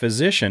supporting a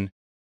physician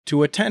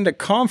to attend a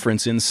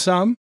conference in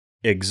some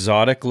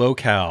exotic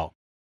locale.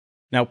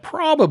 Now,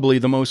 probably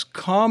the most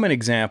common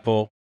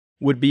example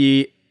would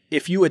be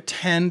if you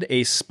attend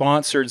a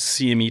sponsored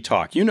CME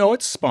talk. You know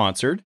it's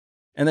sponsored,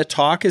 and the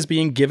talk is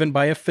being given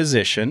by a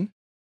physician,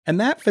 and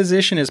that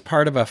physician is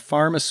part of a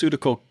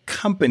pharmaceutical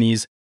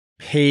company's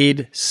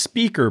paid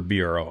speaker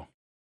bureau.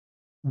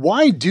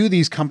 Why do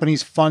these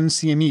companies fund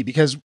CME?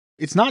 Because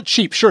it's not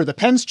cheap. Sure, the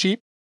pen's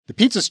cheap, the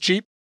pizza's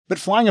cheap, but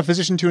flying a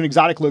physician to an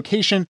exotic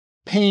location,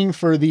 paying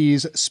for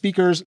these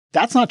speakers,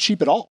 that's not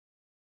cheap at all.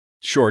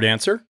 Short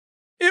answer,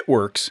 it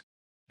works.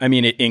 I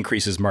mean, it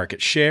increases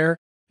market share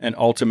and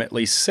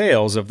ultimately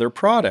sales of their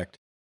product.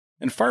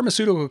 And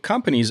pharmaceutical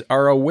companies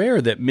are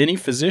aware that many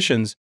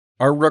physicians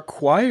are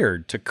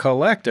required to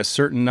collect a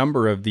certain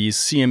number of these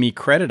CME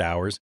credit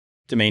hours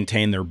to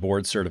maintain their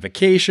board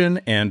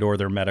certification and or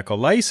their medical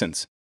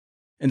license.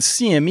 And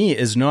CME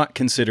is not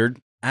considered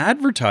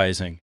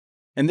advertising.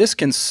 And this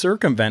can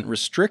circumvent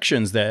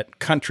restrictions that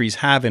countries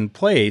have in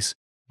place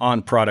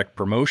on product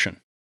promotion.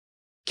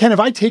 Ken, if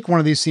I take one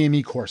of these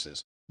CME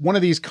courses, one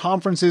of these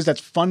conferences that's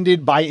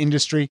funded by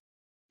industry,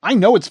 I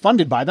know it's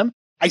funded by them.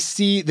 I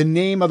see the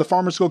name of the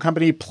pharmaceutical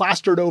company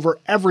plastered over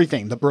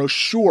everything, the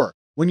brochure.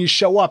 When you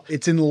show up,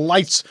 it's in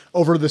lights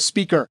over the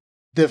speaker.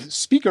 The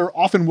speaker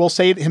often will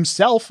say it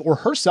himself or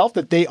herself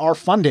that they are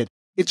funded.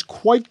 It's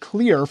quite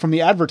clear from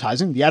the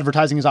advertising. The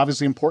advertising is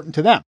obviously important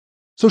to them.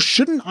 So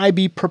shouldn't I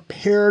be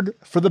prepared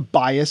for the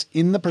bias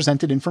in the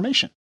presented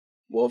information?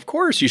 Well, of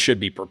course you should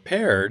be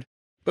prepared,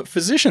 but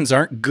physicians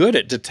aren't good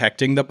at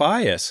detecting the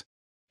bias.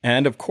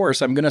 And of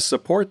course, I'm going to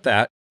support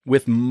that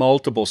with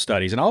multiple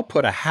studies. And I'll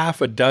put a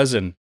half a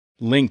dozen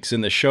links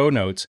in the show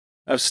notes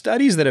of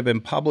studies that have been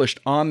published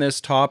on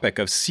this topic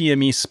of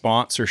CME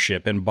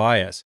sponsorship and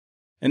bias.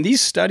 And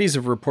these studies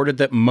have reported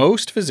that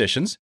most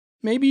physicians,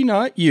 maybe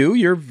not you,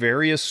 you're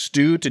very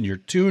astute and you're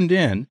tuned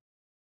in,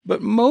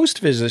 but most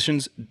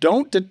physicians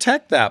don't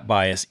detect that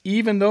bias,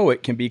 even though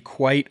it can be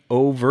quite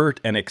overt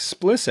and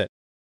explicit.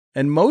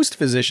 And most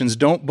physicians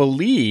don't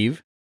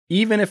believe,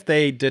 even if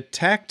they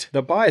detect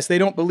the bias, they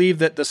don't believe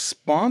that the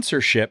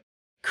sponsorship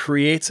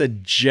creates a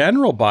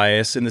general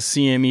bias in the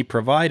CME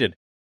provided.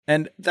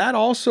 And that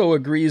also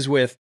agrees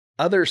with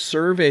other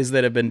surveys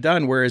that have been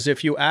done, whereas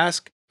if you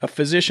ask a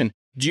physician,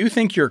 do you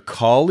think your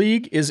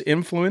colleague is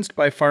influenced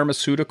by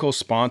pharmaceutical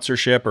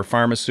sponsorship or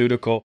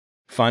pharmaceutical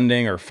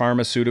funding or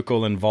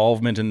pharmaceutical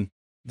involvement? And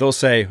they'll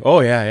say,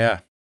 oh, yeah.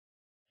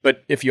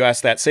 But if you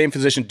ask that same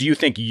physician, do you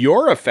think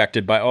you're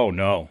affected by, oh,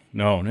 no,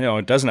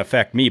 it doesn't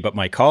affect me, but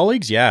my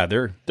colleagues, yeah,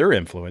 they're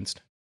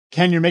influenced.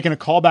 Ken, you're making a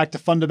callback to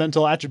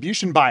fundamental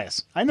attribution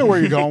bias. I know where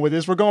you're going with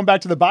this. We're going back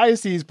to the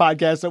biases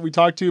podcast that we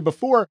talked to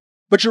before,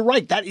 but you're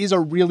right. That is a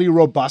really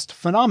robust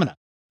phenomenon.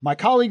 My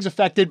colleague's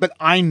affected, but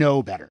I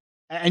know better.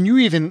 And you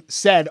even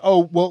said,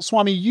 oh, well,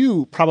 Swami,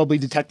 you probably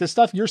detect this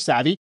stuff. You're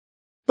savvy.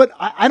 But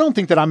I don't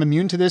think that I'm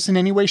immune to this in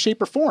any way,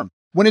 shape, or form.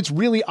 When it's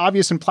really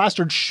obvious and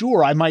plastered,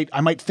 sure, I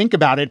might think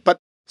about it. But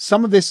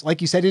some of this,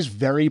 like you said, is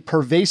very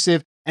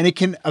pervasive, and it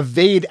can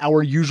evade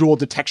our usual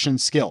detection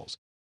skills.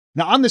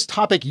 Now, on this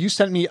topic, you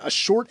sent me a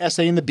short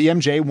essay in the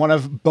BMJ, one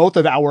of both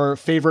of our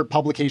favorite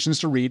publications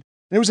to read.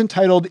 And it was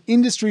entitled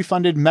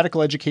Industry-Funded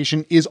Medical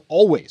Education is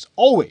Always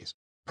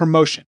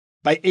Promotion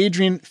by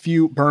Adrienne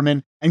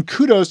Few-Berman. And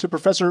kudos to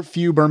Professor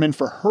Few-Berman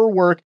for her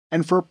work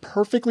and for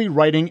perfectly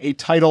writing a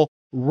title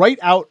right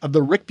out of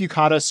the Rick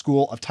Bucata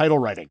School of Title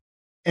Writing.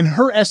 In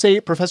her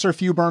essay, Professor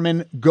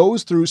Few-Berman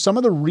goes through some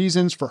of the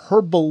reasons for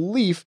her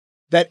belief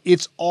that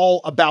it's all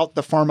about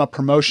the pharma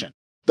promotion.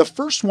 The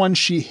first one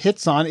she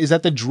hits on is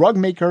that the drug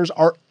makers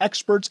are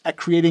experts at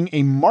creating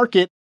a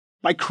market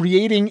by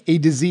creating a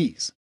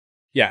disease.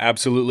 Yeah,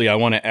 absolutely. I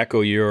want to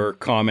echo your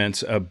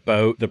comments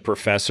about the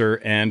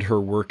professor and her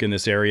work in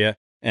this area,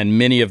 and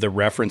many of the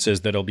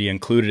references that'll be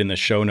included in the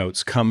show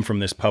notes come from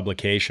this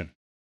publication.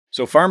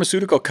 So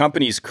pharmaceutical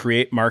companies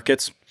create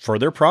markets for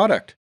their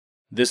product.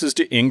 This is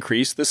to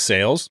increase the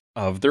sales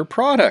of their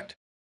product.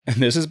 And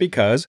this is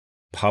because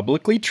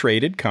publicly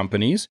traded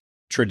companies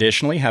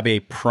traditionally have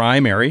a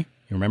primary,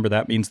 you remember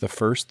that means the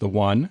first, the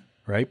one,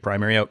 right?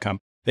 Primary outcome.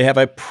 They have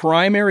a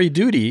primary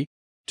duty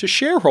to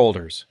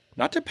shareholders,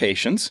 not to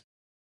patients.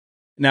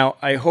 Now,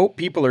 I hope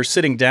people are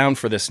sitting down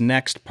for this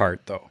next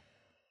part, though.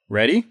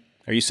 Ready?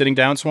 Are you sitting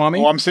down, Swami?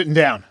 Oh, I'm sitting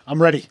down.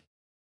 I'm ready.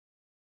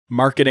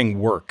 Marketing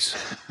works.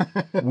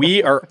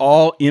 We are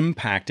all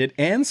impacted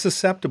and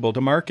susceptible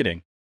to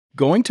marketing.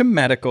 Going to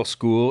medical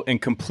school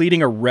and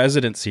completing a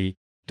residency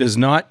does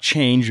not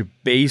change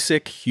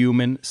basic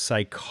human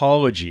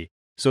psychology.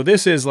 So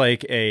this is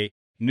like a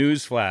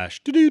newsflash.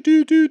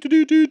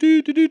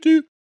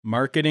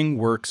 Marketing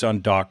works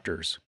on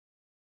doctors.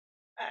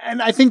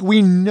 And I think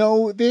we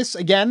know this.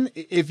 Again,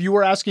 if you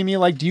were asking me,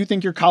 like, do you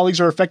think your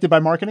colleagues are affected by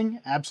marketing?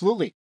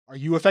 Absolutely. Are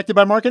you affected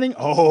by marketing?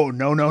 Oh,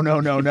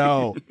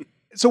 no.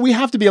 So we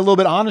have to be a little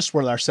bit honest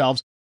with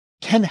ourselves.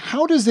 Ken,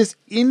 how does this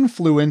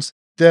influence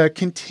the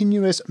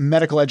continuous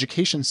medical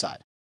education side?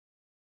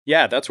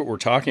 Yeah, that's what we're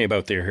talking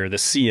about here, the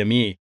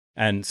CME.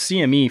 And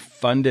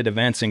CME-funded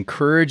events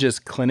encourages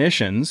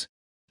clinicians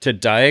to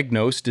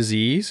diagnose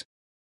disease,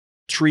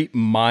 treat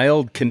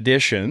mild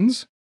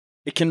conditions.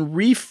 It can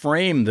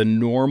reframe the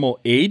normal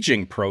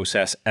aging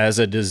process as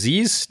a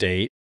disease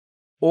state,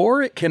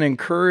 or it can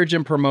encourage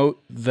and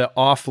promote the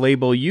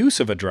off-label use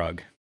of a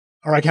drug.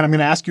 All right, Ken, I'm going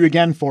to ask you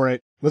again for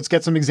it. Let's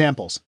get some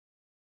examples.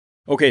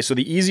 Okay, so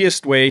the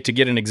easiest way to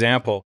get an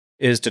example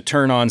is to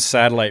turn on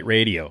satellite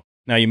radio.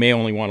 Now, you may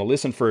only want to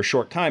listen for a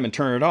short time and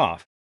turn it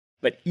off.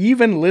 But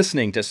even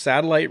listening to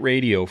satellite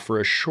radio for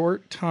a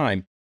short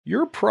time,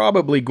 you're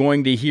probably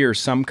going to hear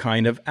some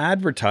kind of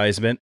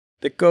advertisement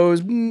that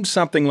goes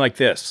something like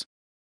this.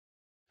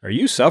 Are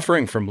you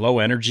suffering from low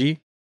energy?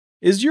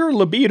 Is your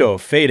libido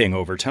fading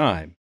over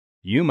time?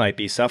 You might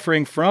be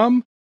suffering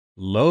from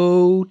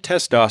low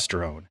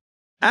testosterone.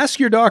 Ask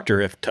your doctor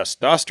if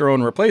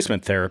testosterone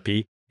replacement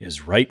therapy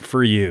is right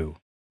for you.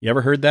 You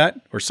ever heard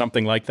that or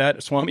something like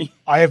that, Swami?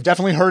 I have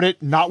definitely heard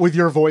it, not with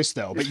your voice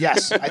though. But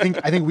yes, I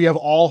think we have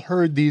all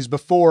heard these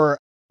before,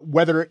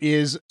 whether it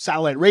is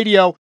satellite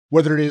radio,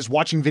 whether it is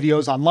watching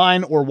videos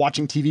online or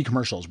watching TV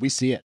commercials. We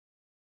see it.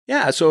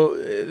 Yeah, so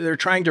they're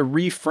trying to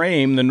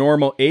reframe the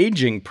normal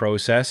aging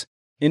process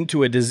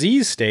into a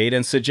disease state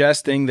and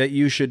suggesting that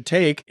you should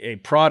take a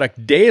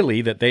product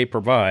daily that they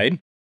provide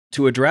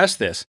to address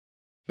this.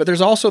 But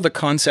there's also the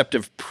concept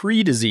of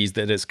pre-disease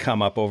that has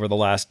come up over the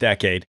last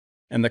decade.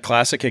 And the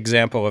classic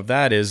example of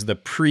that is the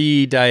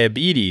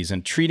pre-diabetes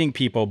and treating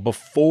people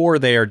before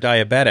they are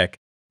diabetic,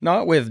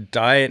 not with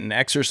diet and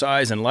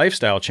exercise and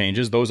lifestyle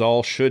changes. Those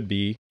all should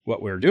be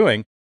what we're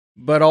doing,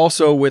 but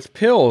also with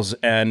pills.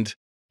 And,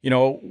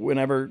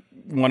 whenever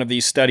one of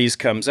these studies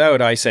comes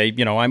out, I say,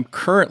 I'm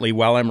currently,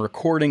 while I'm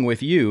recording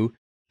with you,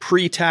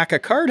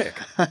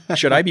 pre-tachycardic.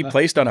 Should I be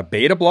placed on a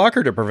beta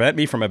blocker to prevent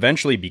me from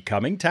eventually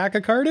becoming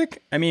tachycardic?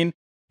 I mean,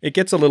 it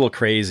gets a little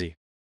crazy.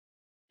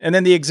 And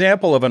then the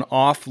example of an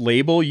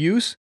off-label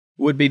use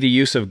would be the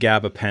use of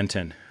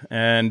gabapentin.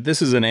 And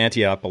this is an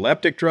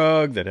anti-epileptic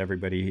drug that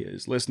everybody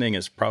is listening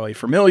is probably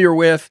familiar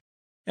with.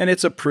 And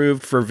it's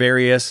approved for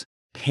various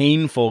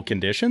painful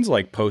conditions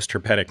like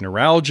post-herpetic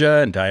neuralgia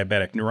and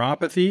diabetic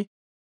neuropathy.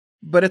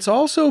 But it's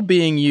also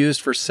being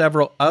used for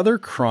several other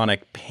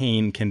chronic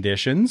pain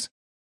conditions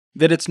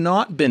that it's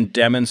not been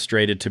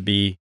demonstrated to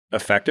be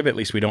effective. At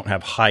least we don't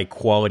have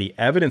high-quality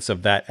evidence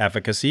of that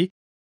efficacy.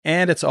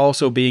 And it's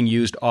also being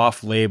used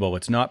off-label.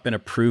 It's not been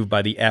approved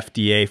by the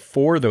FDA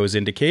for those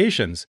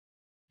indications.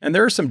 And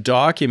there are some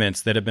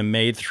documents that have been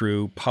made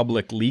through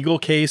public legal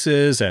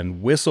cases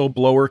and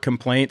whistleblower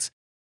complaints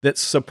that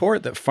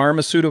support that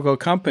pharmaceutical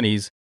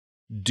companies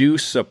do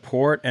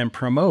support and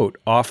promote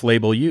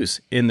off-label use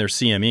in their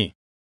CME.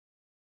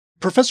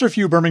 Professor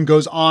Berman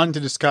goes on to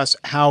discuss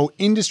how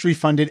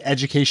industry-funded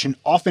education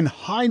often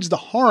hides the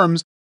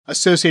harms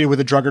associated with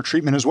a drug or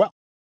treatment as well.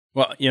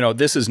 Well,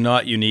 this is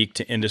not unique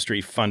to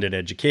industry-funded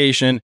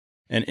education,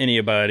 and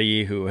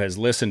anybody who has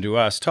listened to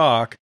us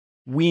talk,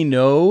 we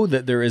know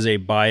that there is a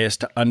bias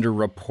to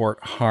underreport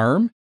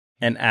harm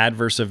and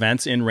adverse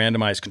events in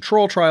randomized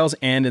control trials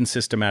and in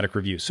systematic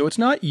reviews. So it's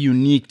not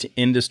unique to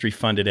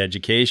industry-funded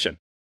education.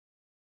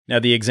 Now,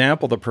 the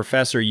example the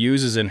professor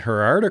uses in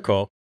her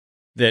article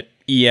that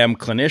EM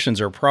clinicians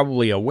are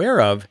probably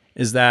aware of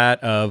is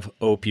that of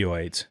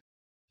opioids.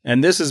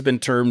 And this has been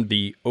termed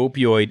the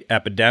opioid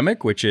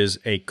epidemic, which is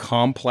a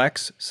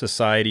complex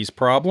society's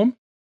problem.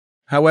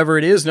 However,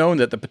 it is known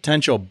that the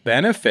potential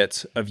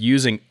benefits of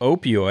using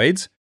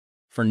opioids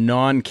for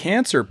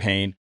non-cancer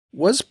pain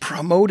was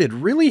promoted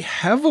really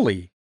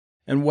heavily.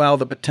 And while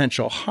the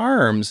potential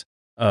harms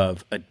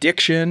of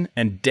addiction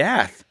and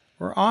death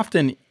were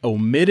often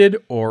omitted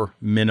or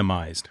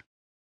minimized.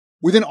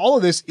 Within all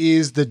of this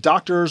is the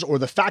doctors or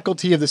the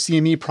faculty of the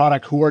CME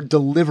product who are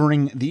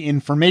delivering the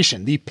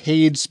information, the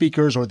paid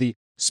speakers or the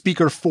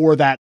speaker for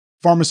that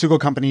pharmaceutical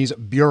company's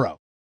bureau.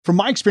 From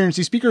my experience,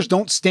 these speakers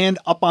don't stand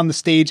up on the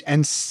stage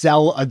and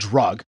sell a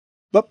drug.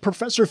 But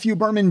Professor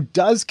Berman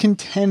does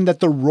contend that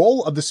the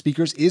role of the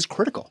speakers is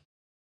critical.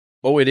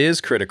 Oh, it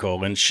is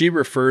critical. And she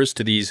refers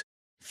to these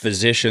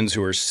physicians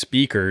who are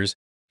speakers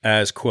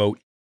as, quote,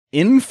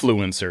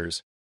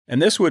 influencers.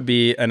 And this would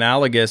be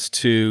analogous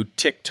to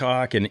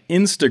TikTok and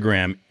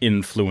Instagram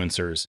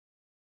influencers.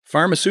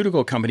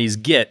 Pharmaceutical companies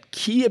get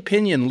key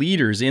opinion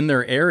leaders in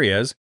their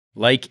areas,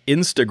 like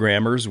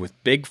Instagrammers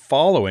with big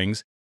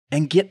followings,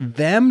 and get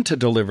them to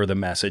deliver the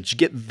message,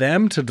 get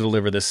them to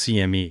deliver the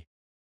CME.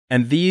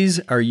 And these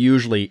are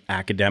usually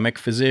academic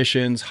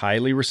physicians,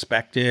 highly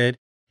respected,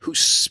 who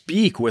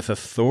speak with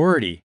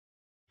authority.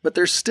 But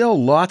there's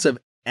still lots of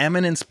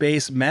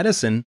eminence-based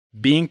medicine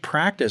being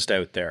practiced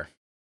out there.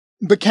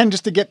 But Ken,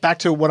 just to get back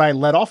to what I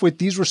led off with,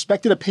 these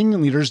respected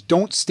opinion leaders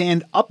don't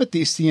stand up at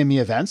these CME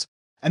events,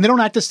 and they don't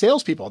act as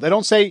salespeople. They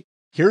don't say,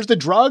 here's the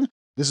drug,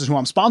 this is who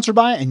I'm sponsored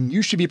by, and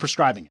you should be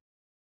prescribing it.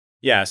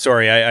 Yeah,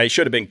 sorry, I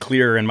should have been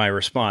clear in my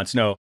response.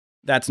 No,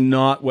 that's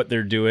not what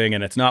they're doing,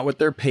 and it's not what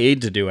they're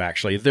paid to do,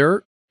 actually.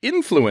 They're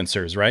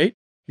influencers, right?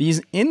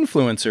 These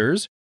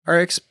influencers are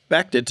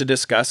expected to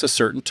discuss a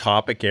certain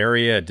topic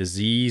area, a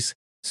disease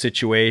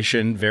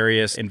situation,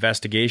 various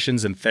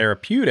investigations and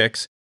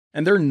therapeutics,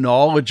 and they're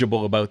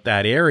knowledgeable about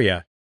that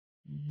area.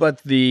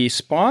 But the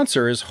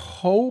sponsor is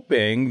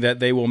hoping that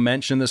they will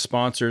mention the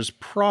sponsor's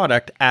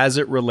product as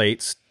it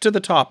relates to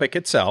the topic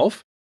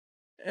itself.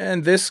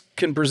 And this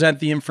can present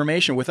the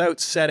information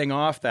without setting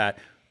off that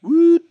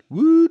woot,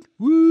 woot,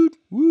 woot,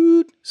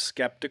 woot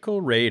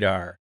skeptical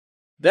radar.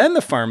 Then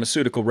the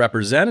pharmaceutical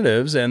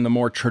representatives and the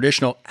more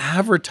traditional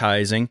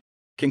advertising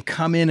can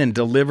come in and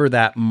deliver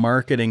that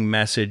marketing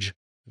message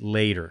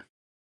later.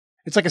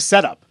 It's like a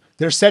setup.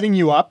 They're setting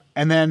you up,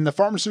 and then the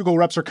pharmaceutical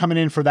reps are coming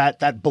in for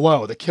that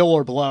blow, the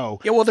killer blow.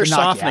 Yeah, well, they're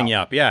softening you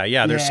up.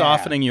 Yeah. They're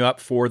softening you up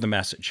for the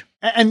message.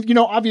 And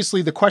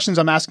obviously the questions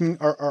I'm asking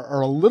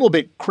are a little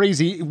bit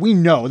crazy. We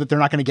know that they're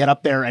not going to get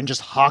up there and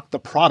just hawk the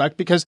product,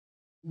 because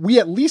we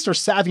at least are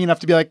savvy enough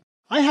to be like,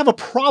 I have a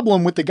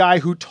problem with the guy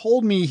who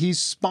told me he's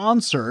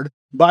sponsored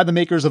by the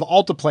makers of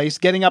Alteplase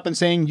getting up and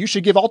saying, you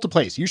should give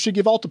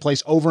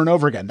Alteplase over and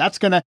over again. That's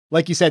going to,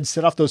 like you said,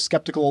 set off those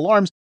skeptical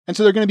alarms. And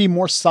so they're going to be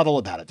more subtle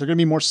about it. They're going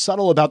to be more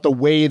subtle about the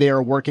way they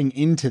are working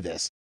into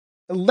this.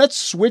 Let's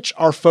switch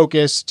our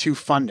focus to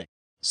funding.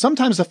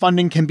 Sometimes the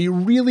funding can be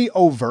really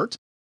overt,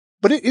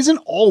 but it isn't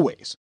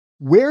always.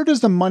 Where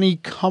does the money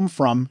come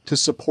from to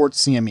support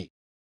CME?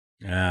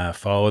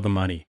 Follow the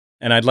money.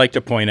 And I'd like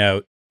to point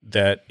out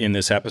that in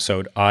this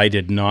episode, I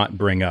did not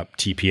bring up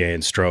TPA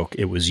and stroke.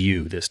 It was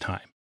you this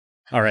time.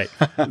 All right.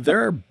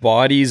 There are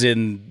bodies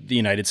in the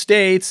United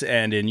States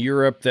and in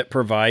Europe that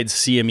provide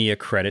CME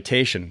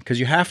accreditation, because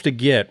you have to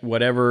get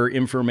whatever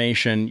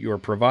information you're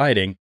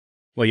providing.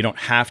 Well, you don't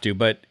have to,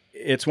 but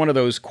it's one of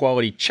those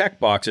quality check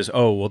boxes.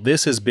 Oh, well,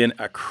 this has been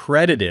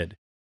accredited.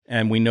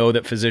 And we know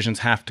that physicians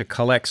have to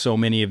collect so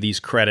many of these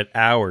credit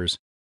hours.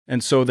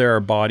 And so there are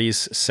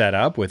bodies set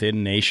up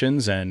within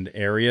nations and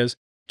areas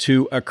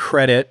to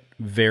accredit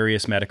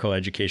various medical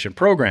education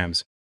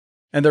programs.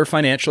 And they're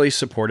financially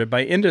supported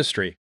by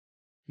industry.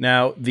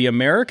 Now, the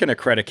American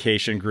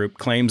Accreditation Group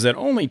claims that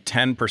only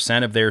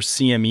 10% of their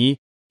CME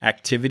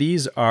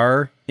activities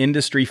are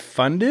industry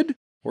funded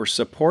or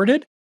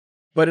supported,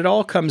 but it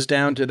all comes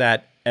down to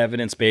that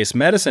evidence-based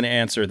medicine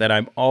answer that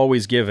I'm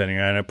always giving.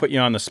 And I put you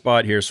on the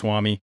spot here,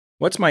 Swami.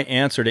 What's my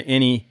answer to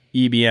any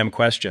EBM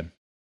question?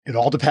 It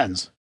all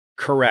depends.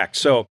 Correct.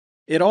 So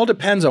it all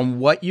depends on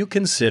what you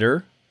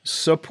consider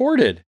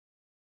supported.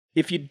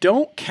 If you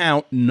don't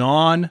count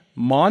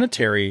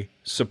non-monetary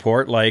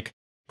support, like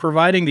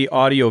providing the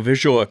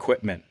audiovisual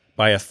equipment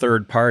by a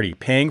third party,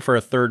 paying for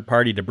a third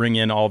party to bring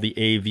in all the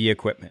AV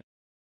equipment,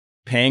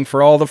 paying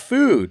for all the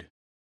food,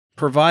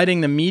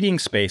 providing the meeting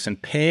space and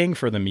paying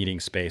for the meeting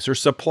space or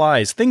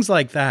supplies, things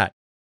like that.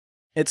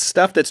 It's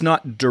stuff that's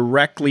not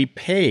directly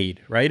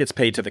paid, right? It's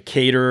paid to the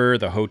caterer,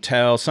 the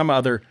hotel, some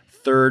other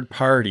third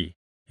party.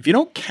 If you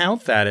don't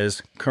count that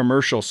as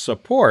commercial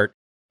support,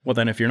 well,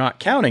 then if you're not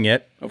counting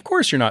it, of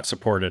course you're not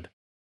supported.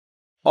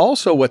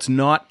 Also, what's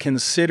not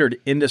considered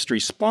industry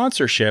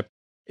sponsorship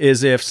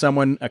is if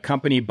a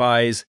company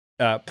buys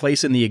a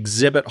place in the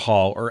exhibit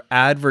hall or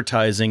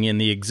advertising in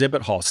the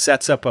exhibit hall,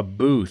 sets up a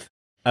booth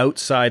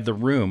outside the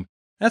room.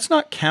 That's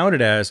not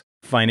counted as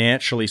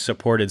financially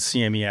supported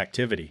CME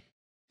activity.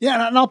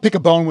 Yeah, and I'll pick a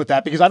bone with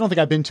that, because I don't think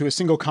I've been to a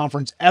single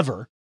conference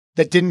ever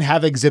that didn't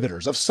have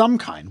exhibitors of some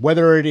kind,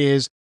 whether it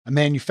is a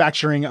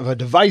manufacturing of a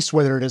device,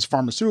 whether it is a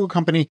pharmaceutical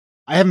company.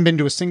 I haven't been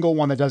to a single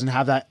one that doesn't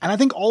have that. And I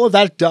think all of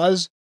that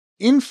does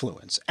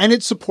influence, and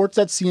it supports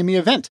that CME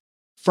event.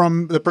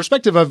 From the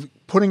perspective of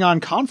putting on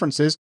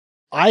conferences,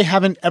 I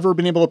haven't ever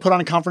been able to put on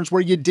a conference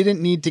where you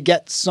didn't need to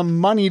get some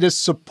money to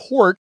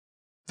support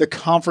the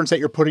conference that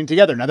you're putting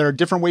together. Now, there are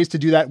different ways to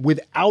do that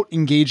without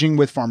engaging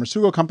with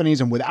pharmaceutical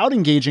companies and without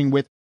engaging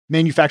with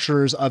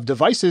manufacturers of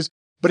devices,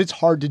 but it's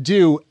hard to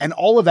do. And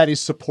all of that is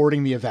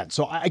supporting the event.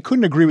 So I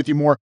couldn't agree with you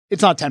more.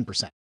 It's not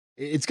 10%.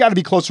 It's got to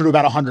be closer to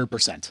about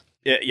 100%.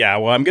 Yeah,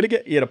 well, I'm going to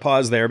get you to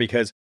pause there,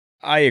 because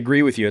I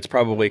agree with you. It's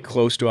probably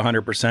close to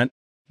 100%.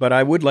 But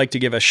I would like to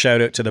give a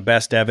shout out to the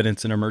Best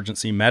Evidence in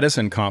Emergency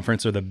Medicine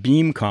Conference, or the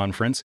BEAM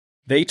Conference.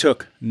 They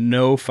took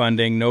no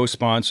funding, no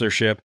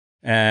sponsorship,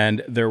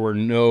 and there were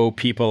no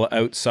people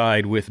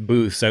outside with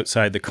booths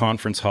outside the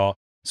conference hall.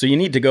 So you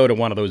need to go to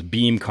one of those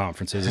BEAM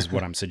conferences is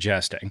what I'm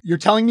suggesting. You're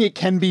telling me it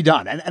can be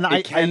done. And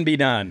it can be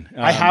done.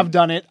 I have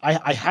done it.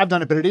 I have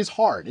done it, but it is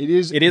hard. It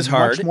is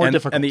hard. Much more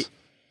difficult. And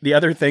the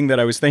other thing that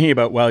I was thinking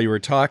about while you were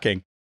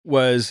talking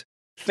was,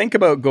 think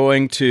about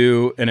going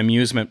to an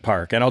amusement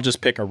park, and I'll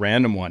just pick a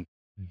random one,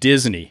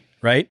 Disney,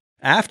 right?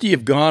 After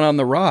you've gone on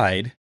the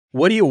ride,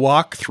 what do you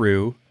walk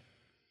through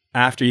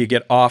after you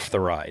get off the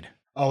ride?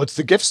 Oh, it's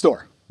the gift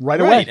store right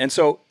away. And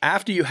so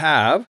after you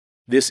have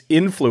this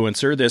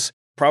influencer, this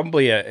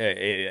probably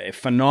a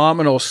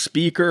phenomenal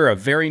speaker, a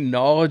very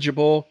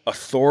knowledgeable,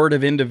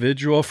 authoritative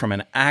individual from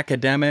an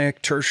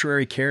academic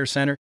tertiary care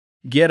center,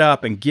 get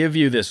up and give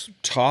you this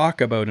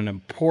talk about an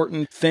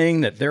important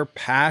thing that they're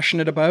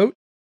passionate about.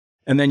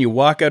 And then you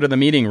walk out of the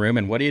meeting room,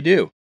 and what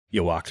do?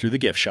 You walk through the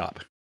gift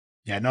shop.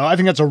 Yeah, no, I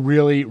think that's a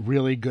really,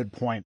 really good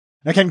point.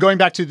 And again, going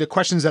back to the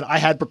questions that I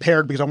had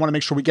prepared, because I want to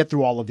make sure we get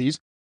through all of these,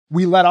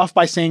 we let off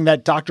by saying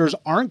that doctors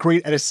aren't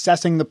great at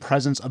assessing the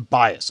presence of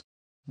bias.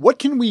 What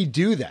can we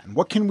do then?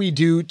 What can we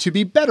do to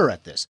be better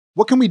at this?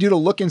 What can we do to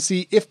look and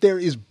see if there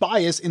is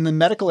bias in the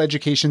medical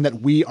education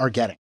that we are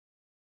getting?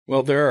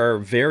 Well, there are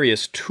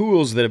various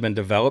tools that have been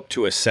developed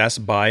to assess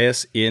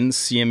bias in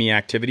CME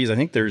activities. I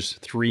think there's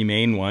 3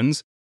 main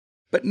ones,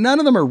 but none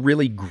of them are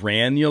really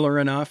granular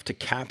enough to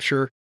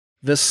capture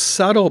the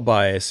subtle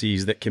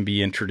biases that can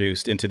be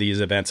introduced into these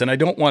events. And I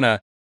don't want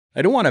to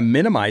I don't want to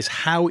minimize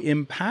how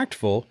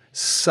impactful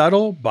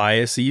subtle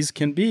biases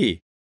can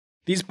be.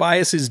 These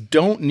biases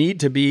don't need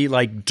to be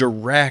like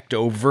direct,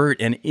 overt,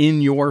 and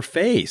in your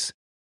face.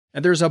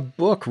 And there's a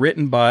book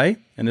written by,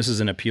 and this is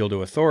an appeal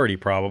to authority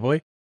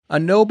probably, a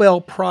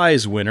Nobel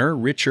Prize winner,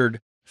 Richard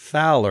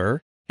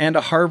Thaler, and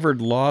a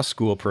Harvard Law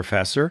School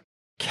professor,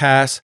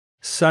 Cass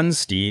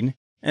Sunstein,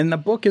 and the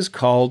book is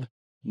called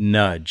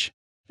Nudge.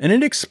 And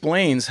it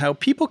explains how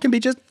people can be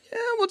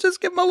we'll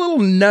just give them a little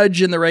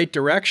nudge in the right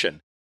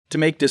direction to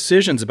make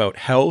decisions about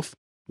health,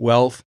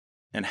 wealth,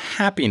 and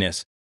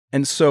happiness.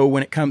 And so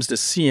when it comes to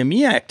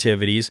CME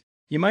activities,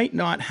 you might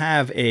not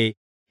have a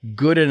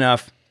good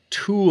enough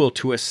tool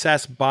to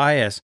assess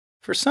bias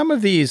for some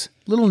of these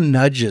little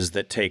nudges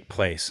that take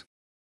place.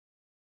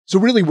 So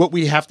really what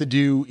we have to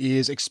do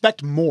is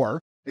expect more,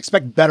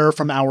 expect better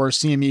from our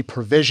CME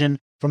provision,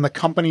 from the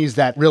companies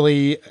that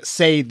really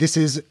say this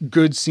is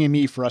good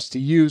CME for us to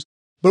use.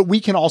 But we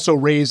can also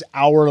raise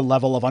our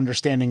level of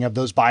understanding of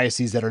those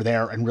biases that are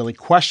there and really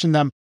question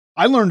them.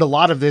 I learned a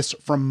lot of this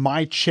from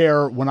my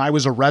chair when I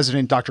was a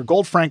resident, Dr.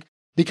 Goldfrank,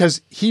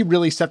 because he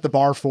really set the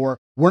bar for,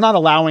 we're not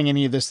allowing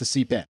any of this to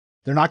seep in.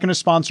 They're not going to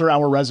sponsor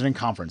our resident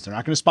conference. They're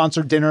not going to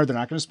sponsor dinner. They're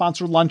not going to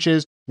sponsor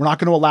lunches. We're not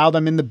going to allow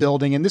them in the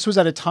building. And this was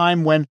at a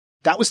time when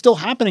that was still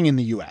happening in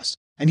the US.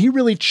 And he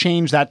really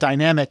changed that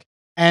dynamic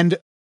and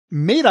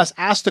made us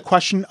ask the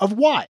question of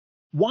why.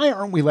 Why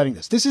aren't we letting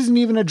this? This isn't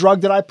even a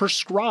drug that I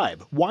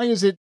prescribe. Why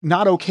is it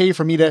not okay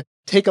for me to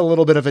take a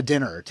little bit of a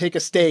dinner, take a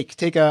steak,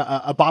 take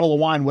a bottle of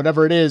wine,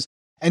 whatever it is?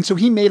 And so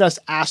he made us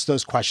ask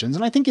those questions.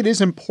 And I think it is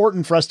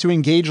important for us to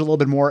engage a little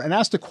bit more and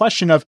ask the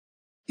question of,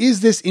 is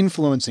this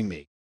influencing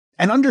me?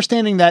 And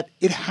understanding that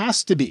it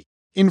has to be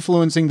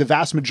influencing the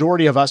vast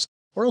majority of us,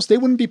 or else they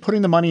wouldn't be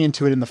putting the money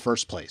into it in the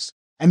first place.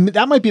 And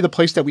that might be the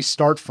place that we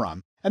start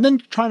from. And then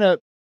trying to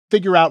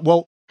figure out,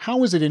 well,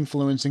 how is it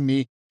influencing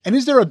me? And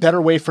is there a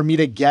better way for me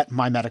to get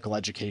my medical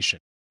education?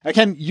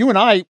 Again, you and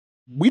I,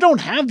 we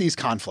don't have these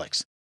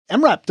conflicts.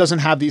 MRAP doesn't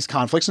have these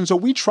conflicts. And so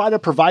we try to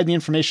provide the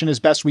information as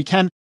best we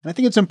can. And I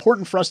think it's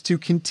important for us to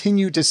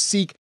continue to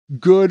seek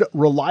good,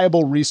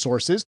 reliable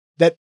resources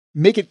that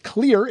make it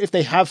clear if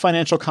they have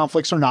financial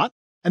conflicts or not.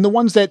 And the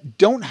ones that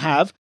don't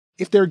have,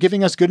 if they're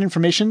giving us good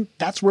information,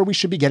 that's where we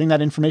should be getting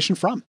that information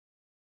from.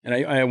 And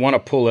I want to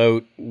pull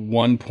out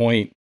one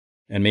point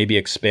and maybe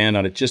expand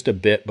on it just a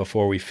bit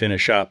before we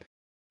finish up.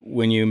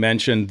 When you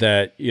mentioned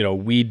that,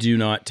 we do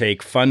not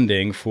take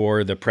funding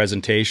for the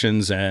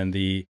presentations and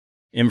the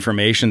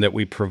information that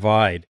we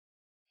provide,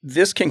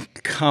 this can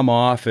come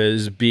off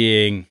as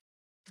being,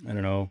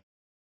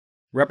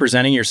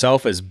 representing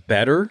yourself as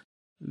better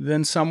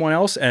than someone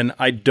else. And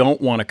I don't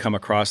want to come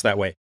across that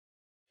way.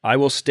 I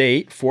will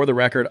state for the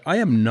record, I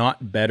am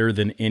not better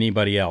than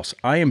anybody else.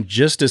 I am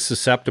just as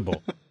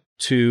susceptible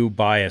to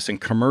bias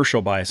and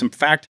commercial bias. In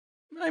fact,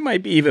 I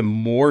might be even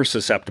more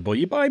susceptible.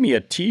 You buy me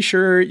a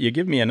t-shirt, you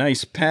give me a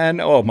nice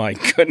pen. Oh my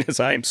goodness,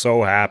 I am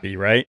so happy,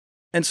 right?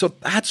 And so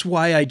that's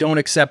why I don't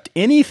accept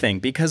anything,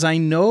 because I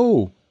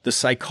know the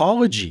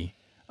psychology.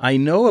 I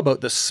know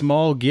about the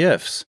small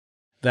gifts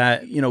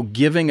that,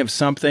 giving of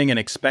something and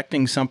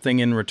expecting something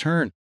in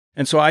return.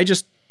 And so I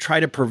just try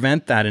to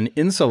prevent that and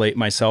insulate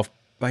myself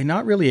by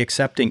not really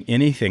accepting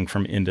anything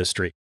from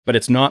industry. But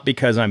it's not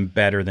because I'm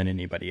better than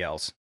anybody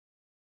else.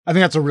 I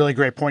think that's a really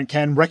great point,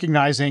 Ken,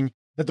 recognizing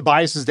that the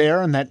bias is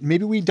there and that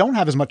maybe we don't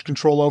have as much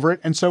control over it.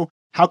 And so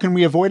how can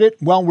we avoid it?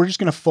 Well, we're just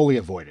going to fully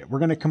avoid it. We're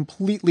going to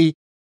completely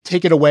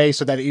take it away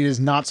so that it is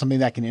not something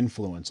that can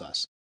influence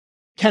us.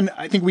 Ken,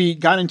 I think we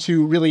got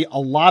into really a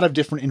lot of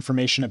different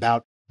information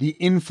about the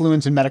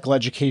influence in medical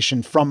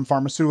education from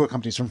pharmaceutical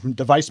companies, from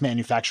device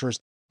manufacturers.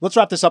 Let's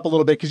wrap this up a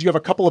little bit because you have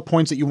a couple of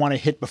points that you want to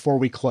hit before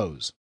we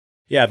close.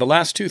 Yeah, the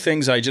last two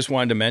things I just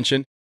wanted to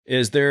mention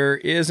is there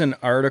is an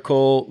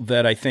article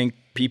that I think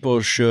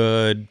people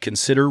should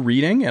consider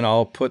reading, and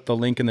I'll put the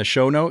link in the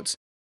show notes.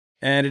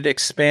 And it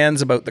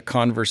expands about the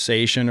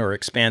conversation, or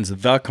expands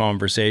the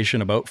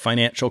conversation about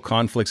financial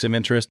conflicts of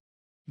interest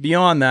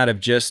beyond that of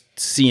just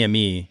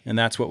CME. And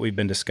that's what we've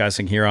been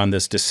discussing here on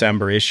this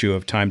December issue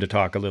of Time to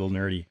Talk a Little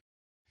Nerdy.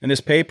 And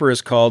this paper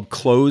is called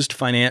Closed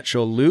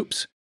Financial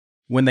Loops.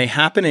 When they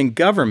happen in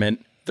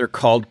government, they're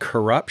called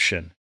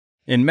corruption.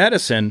 In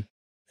medicine,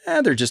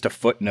 they're just a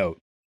footnote.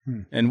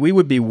 And we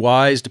would be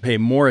wise to pay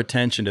more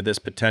attention to this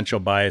potential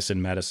bias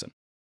in medicine.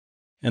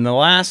 And the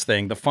last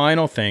thing, the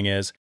final thing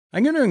is,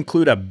 I'm going to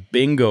include a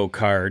bingo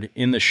card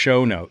in the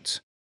show notes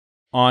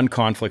on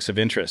conflicts of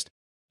interest.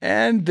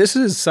 And this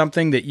is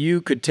something that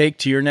you could take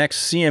to your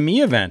next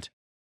CME event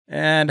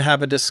and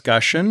have a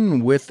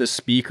discussion with the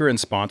speaker and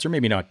sponsor,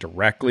 maybe not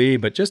directly,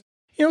 but just,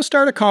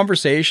 start a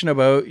conversation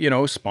about,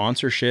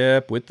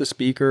 sponsorship with the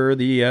speaker,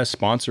 the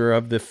sponsor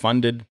of the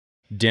funded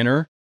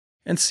dinner,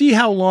 and see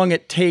how long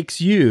it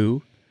takes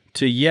you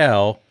to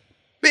yell,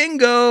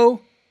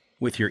 bingo,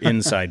 with your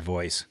inside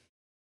voice.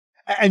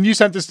 And you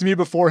sent this to me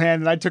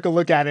beforehand, and I took a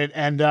look at it.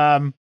 And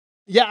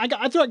I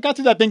got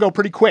through that bingo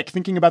pretty quick,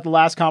 thinking about the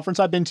last conference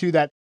I've been to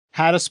that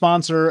had a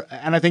sponsor,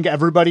 and I think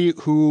everybody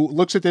who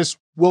looks at this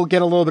will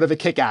get a little bit of a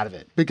kick out of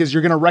it because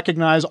you're going to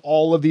recognize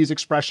all of these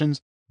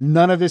expressions.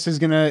 None of this is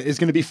going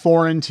to be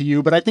foreign to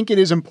you, but I think it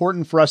is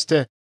important for us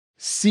to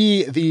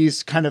see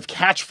these kind of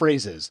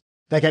catchphrases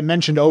that get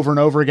mentioned over and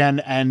over again,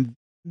 and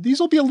these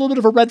will be a little bit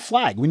of a red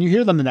flag when you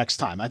hear them the next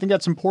time. I think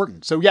that's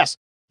important. So yes,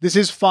 this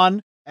is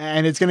fun,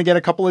 and it's going to get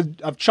a couple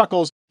of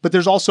chuckles, but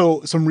there's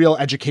also some real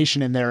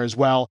education in there as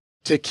well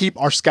to keep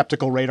our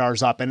skeptical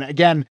radars up. And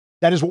again,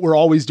 that is what we're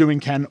always doing,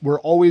 Ken.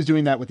 We're always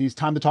doing that with these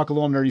Time to Talk a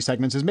Little Nerdy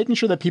segments, is making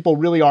sure that people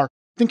really are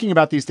thinking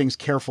about these things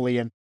carefully.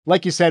 And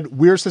like you said,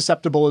 we're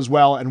susceptible as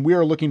well, and we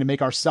are looking to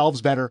make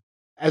ourselves better,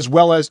 as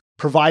well as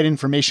provide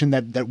information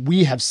that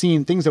we have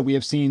seen, things that we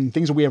have seen,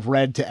 things that we have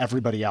read to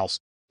everybody else.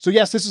 So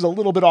yes, this is a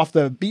little bit off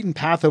the beaten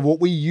path of what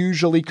we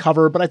usually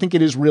cover, but I think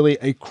it is really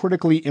a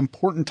critically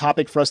important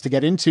topic for us to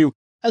get into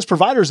as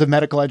providers of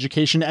medical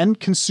education and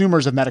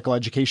consumers of medical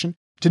education,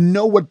 to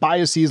know what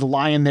biases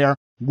lie in there,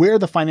 where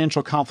the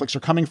financial conflicts are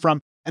coming from,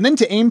 and then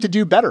to aim to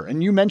do better.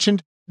 And you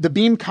mentioned the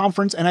BEAM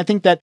conference, and I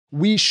think that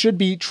we should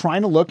be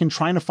trying to look and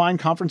trying to find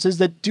conferences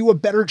that do a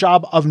better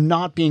job of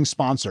not being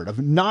sponsored, of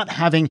not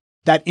having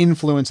that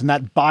influence and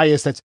that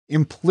bias that's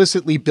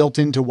implicitly built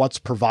into what's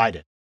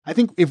provided. I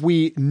think if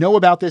we know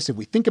about this, if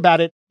we think about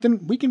it,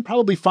 then we can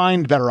probably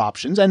find better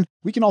options, and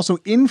we can also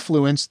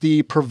influence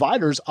the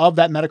providers of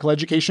that medical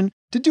education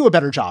to do a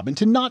better job and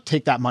to not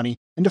take that money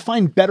and to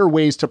find better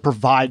ways to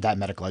provide that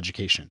medical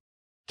education.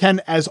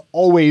 Ken, as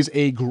always,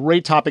 a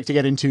great topic to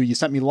get into. You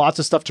sent me lots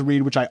of stuff to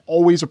read, which I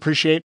always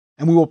appreciate,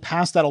 and we will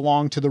pass that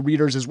along to the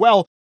readers as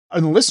well,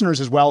 and the listeners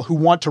as well, who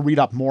want to read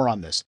up more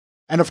on this.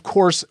 And of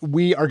course,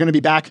 we are going to be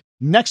back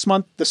next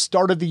month, the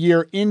start of the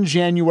year in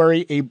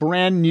January, a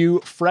brand new,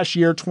 fresh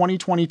year,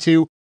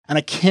 2022. And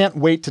I can't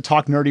wait to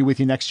talk nerdy with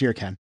you next year,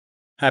 Ken.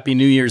 Happy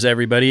New Year's,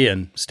 everybody,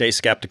 and stay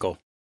skeptical.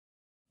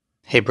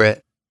 Hey,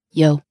 Britt.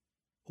 Yo.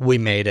 We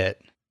made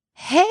it.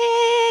 Heck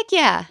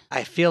yeah.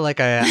 I feel like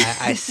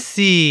I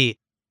see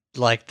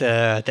like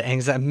the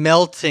anxiety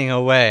melting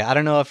away. I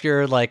don't know if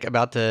you're like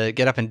about to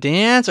get up and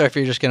dance or if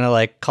you're just going to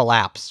like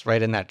collapse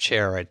right in that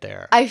chair right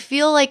there. I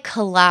feel like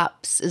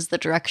collapse is the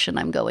direction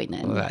I'm going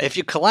in. If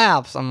you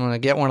collapse, I'm going to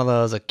get one of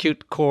those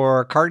acute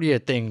core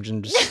cardia things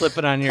and just slip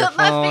it on your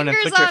phone and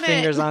put your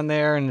fingers on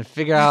there and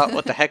figure out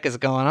what the heck is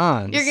going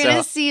on. You're going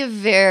to see a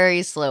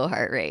very slow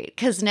heart rate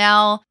because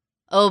now,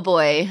 oh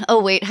boy, a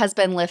weight has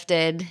been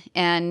lifted.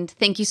 And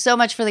thank you so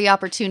much for the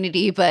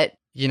opportunity, but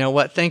you know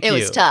what? Thank you. It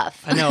was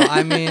tough. I know.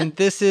 I mean,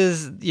 this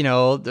is,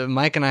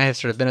 Mike and I have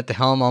sort of been at the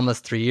helm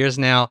almost 3 years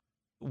now.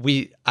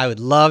 I would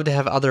love to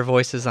have other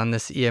voices on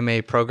this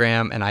EMA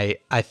program. And I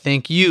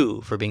thank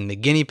you for being the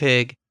guinea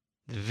pig,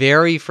 the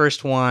very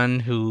first one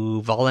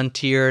who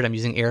volunteered, I'm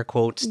using air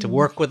quotes, to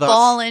work with us.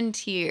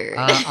 Volunteered.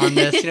 On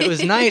this. It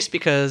was nice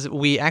because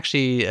we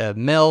actually,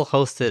 Mel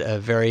hosted a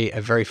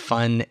very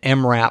fun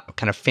MRAP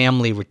kind of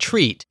family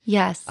retreat.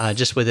 Yes.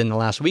 Just within the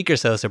last week or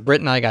so. So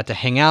Britt and I got to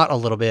hang out a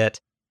little bit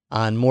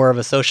on more of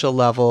a social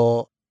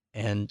level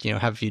and,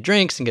 have a few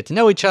drinks and get to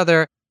know each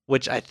other,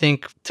 which I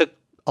think took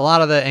a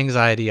lot of the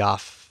anxiety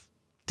off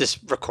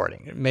this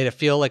recording. It made it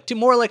feel like two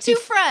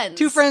friends.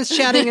 Two friends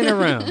chatting in a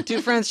room. Two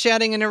friends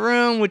chatting in a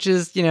room, which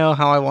is,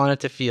 how I want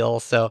it to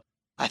feel. So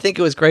I think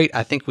it was great.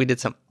 I think we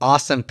did some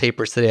awesome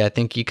papers today. I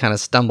think you kind of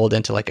stumbled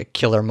into like a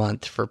killer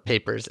month for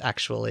papers,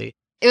 actually.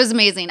 It was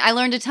amazing. I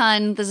learned a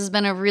ton. This has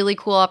been a really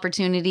cool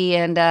opportunity,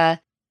 and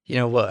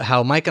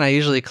how Mike and I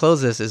usually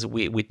close this is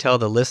we tell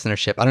the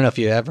listenership. I don't know if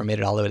you ever made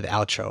it all the way to the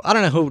outro. I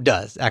don't know who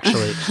does,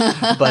 actually.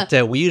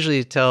 But we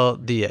usually tell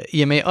the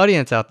EMA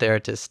audience out there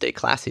to stay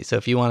classy. So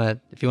if you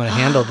want to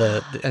handle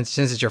and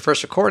since it's your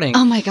first recording,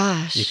 oh my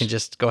gosh, you can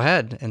just go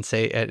ahead and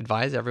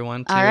advise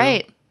everyone to. All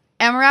right.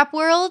 MRAP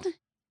world,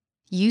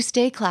 you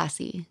stay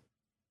classy.